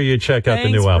 Make sure you check out the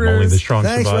new album, Bruce. Only the Strong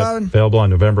Thanks, Survive. Robin. Available on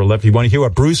November 11th. If you want to hear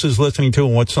what Bruce is listening to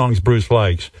and what songs Bruce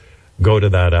likes, go to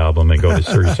that album and go to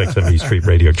Sirius XM Street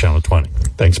Radio Channel 20.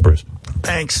 Thanks, Bruce.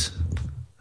 Thanks.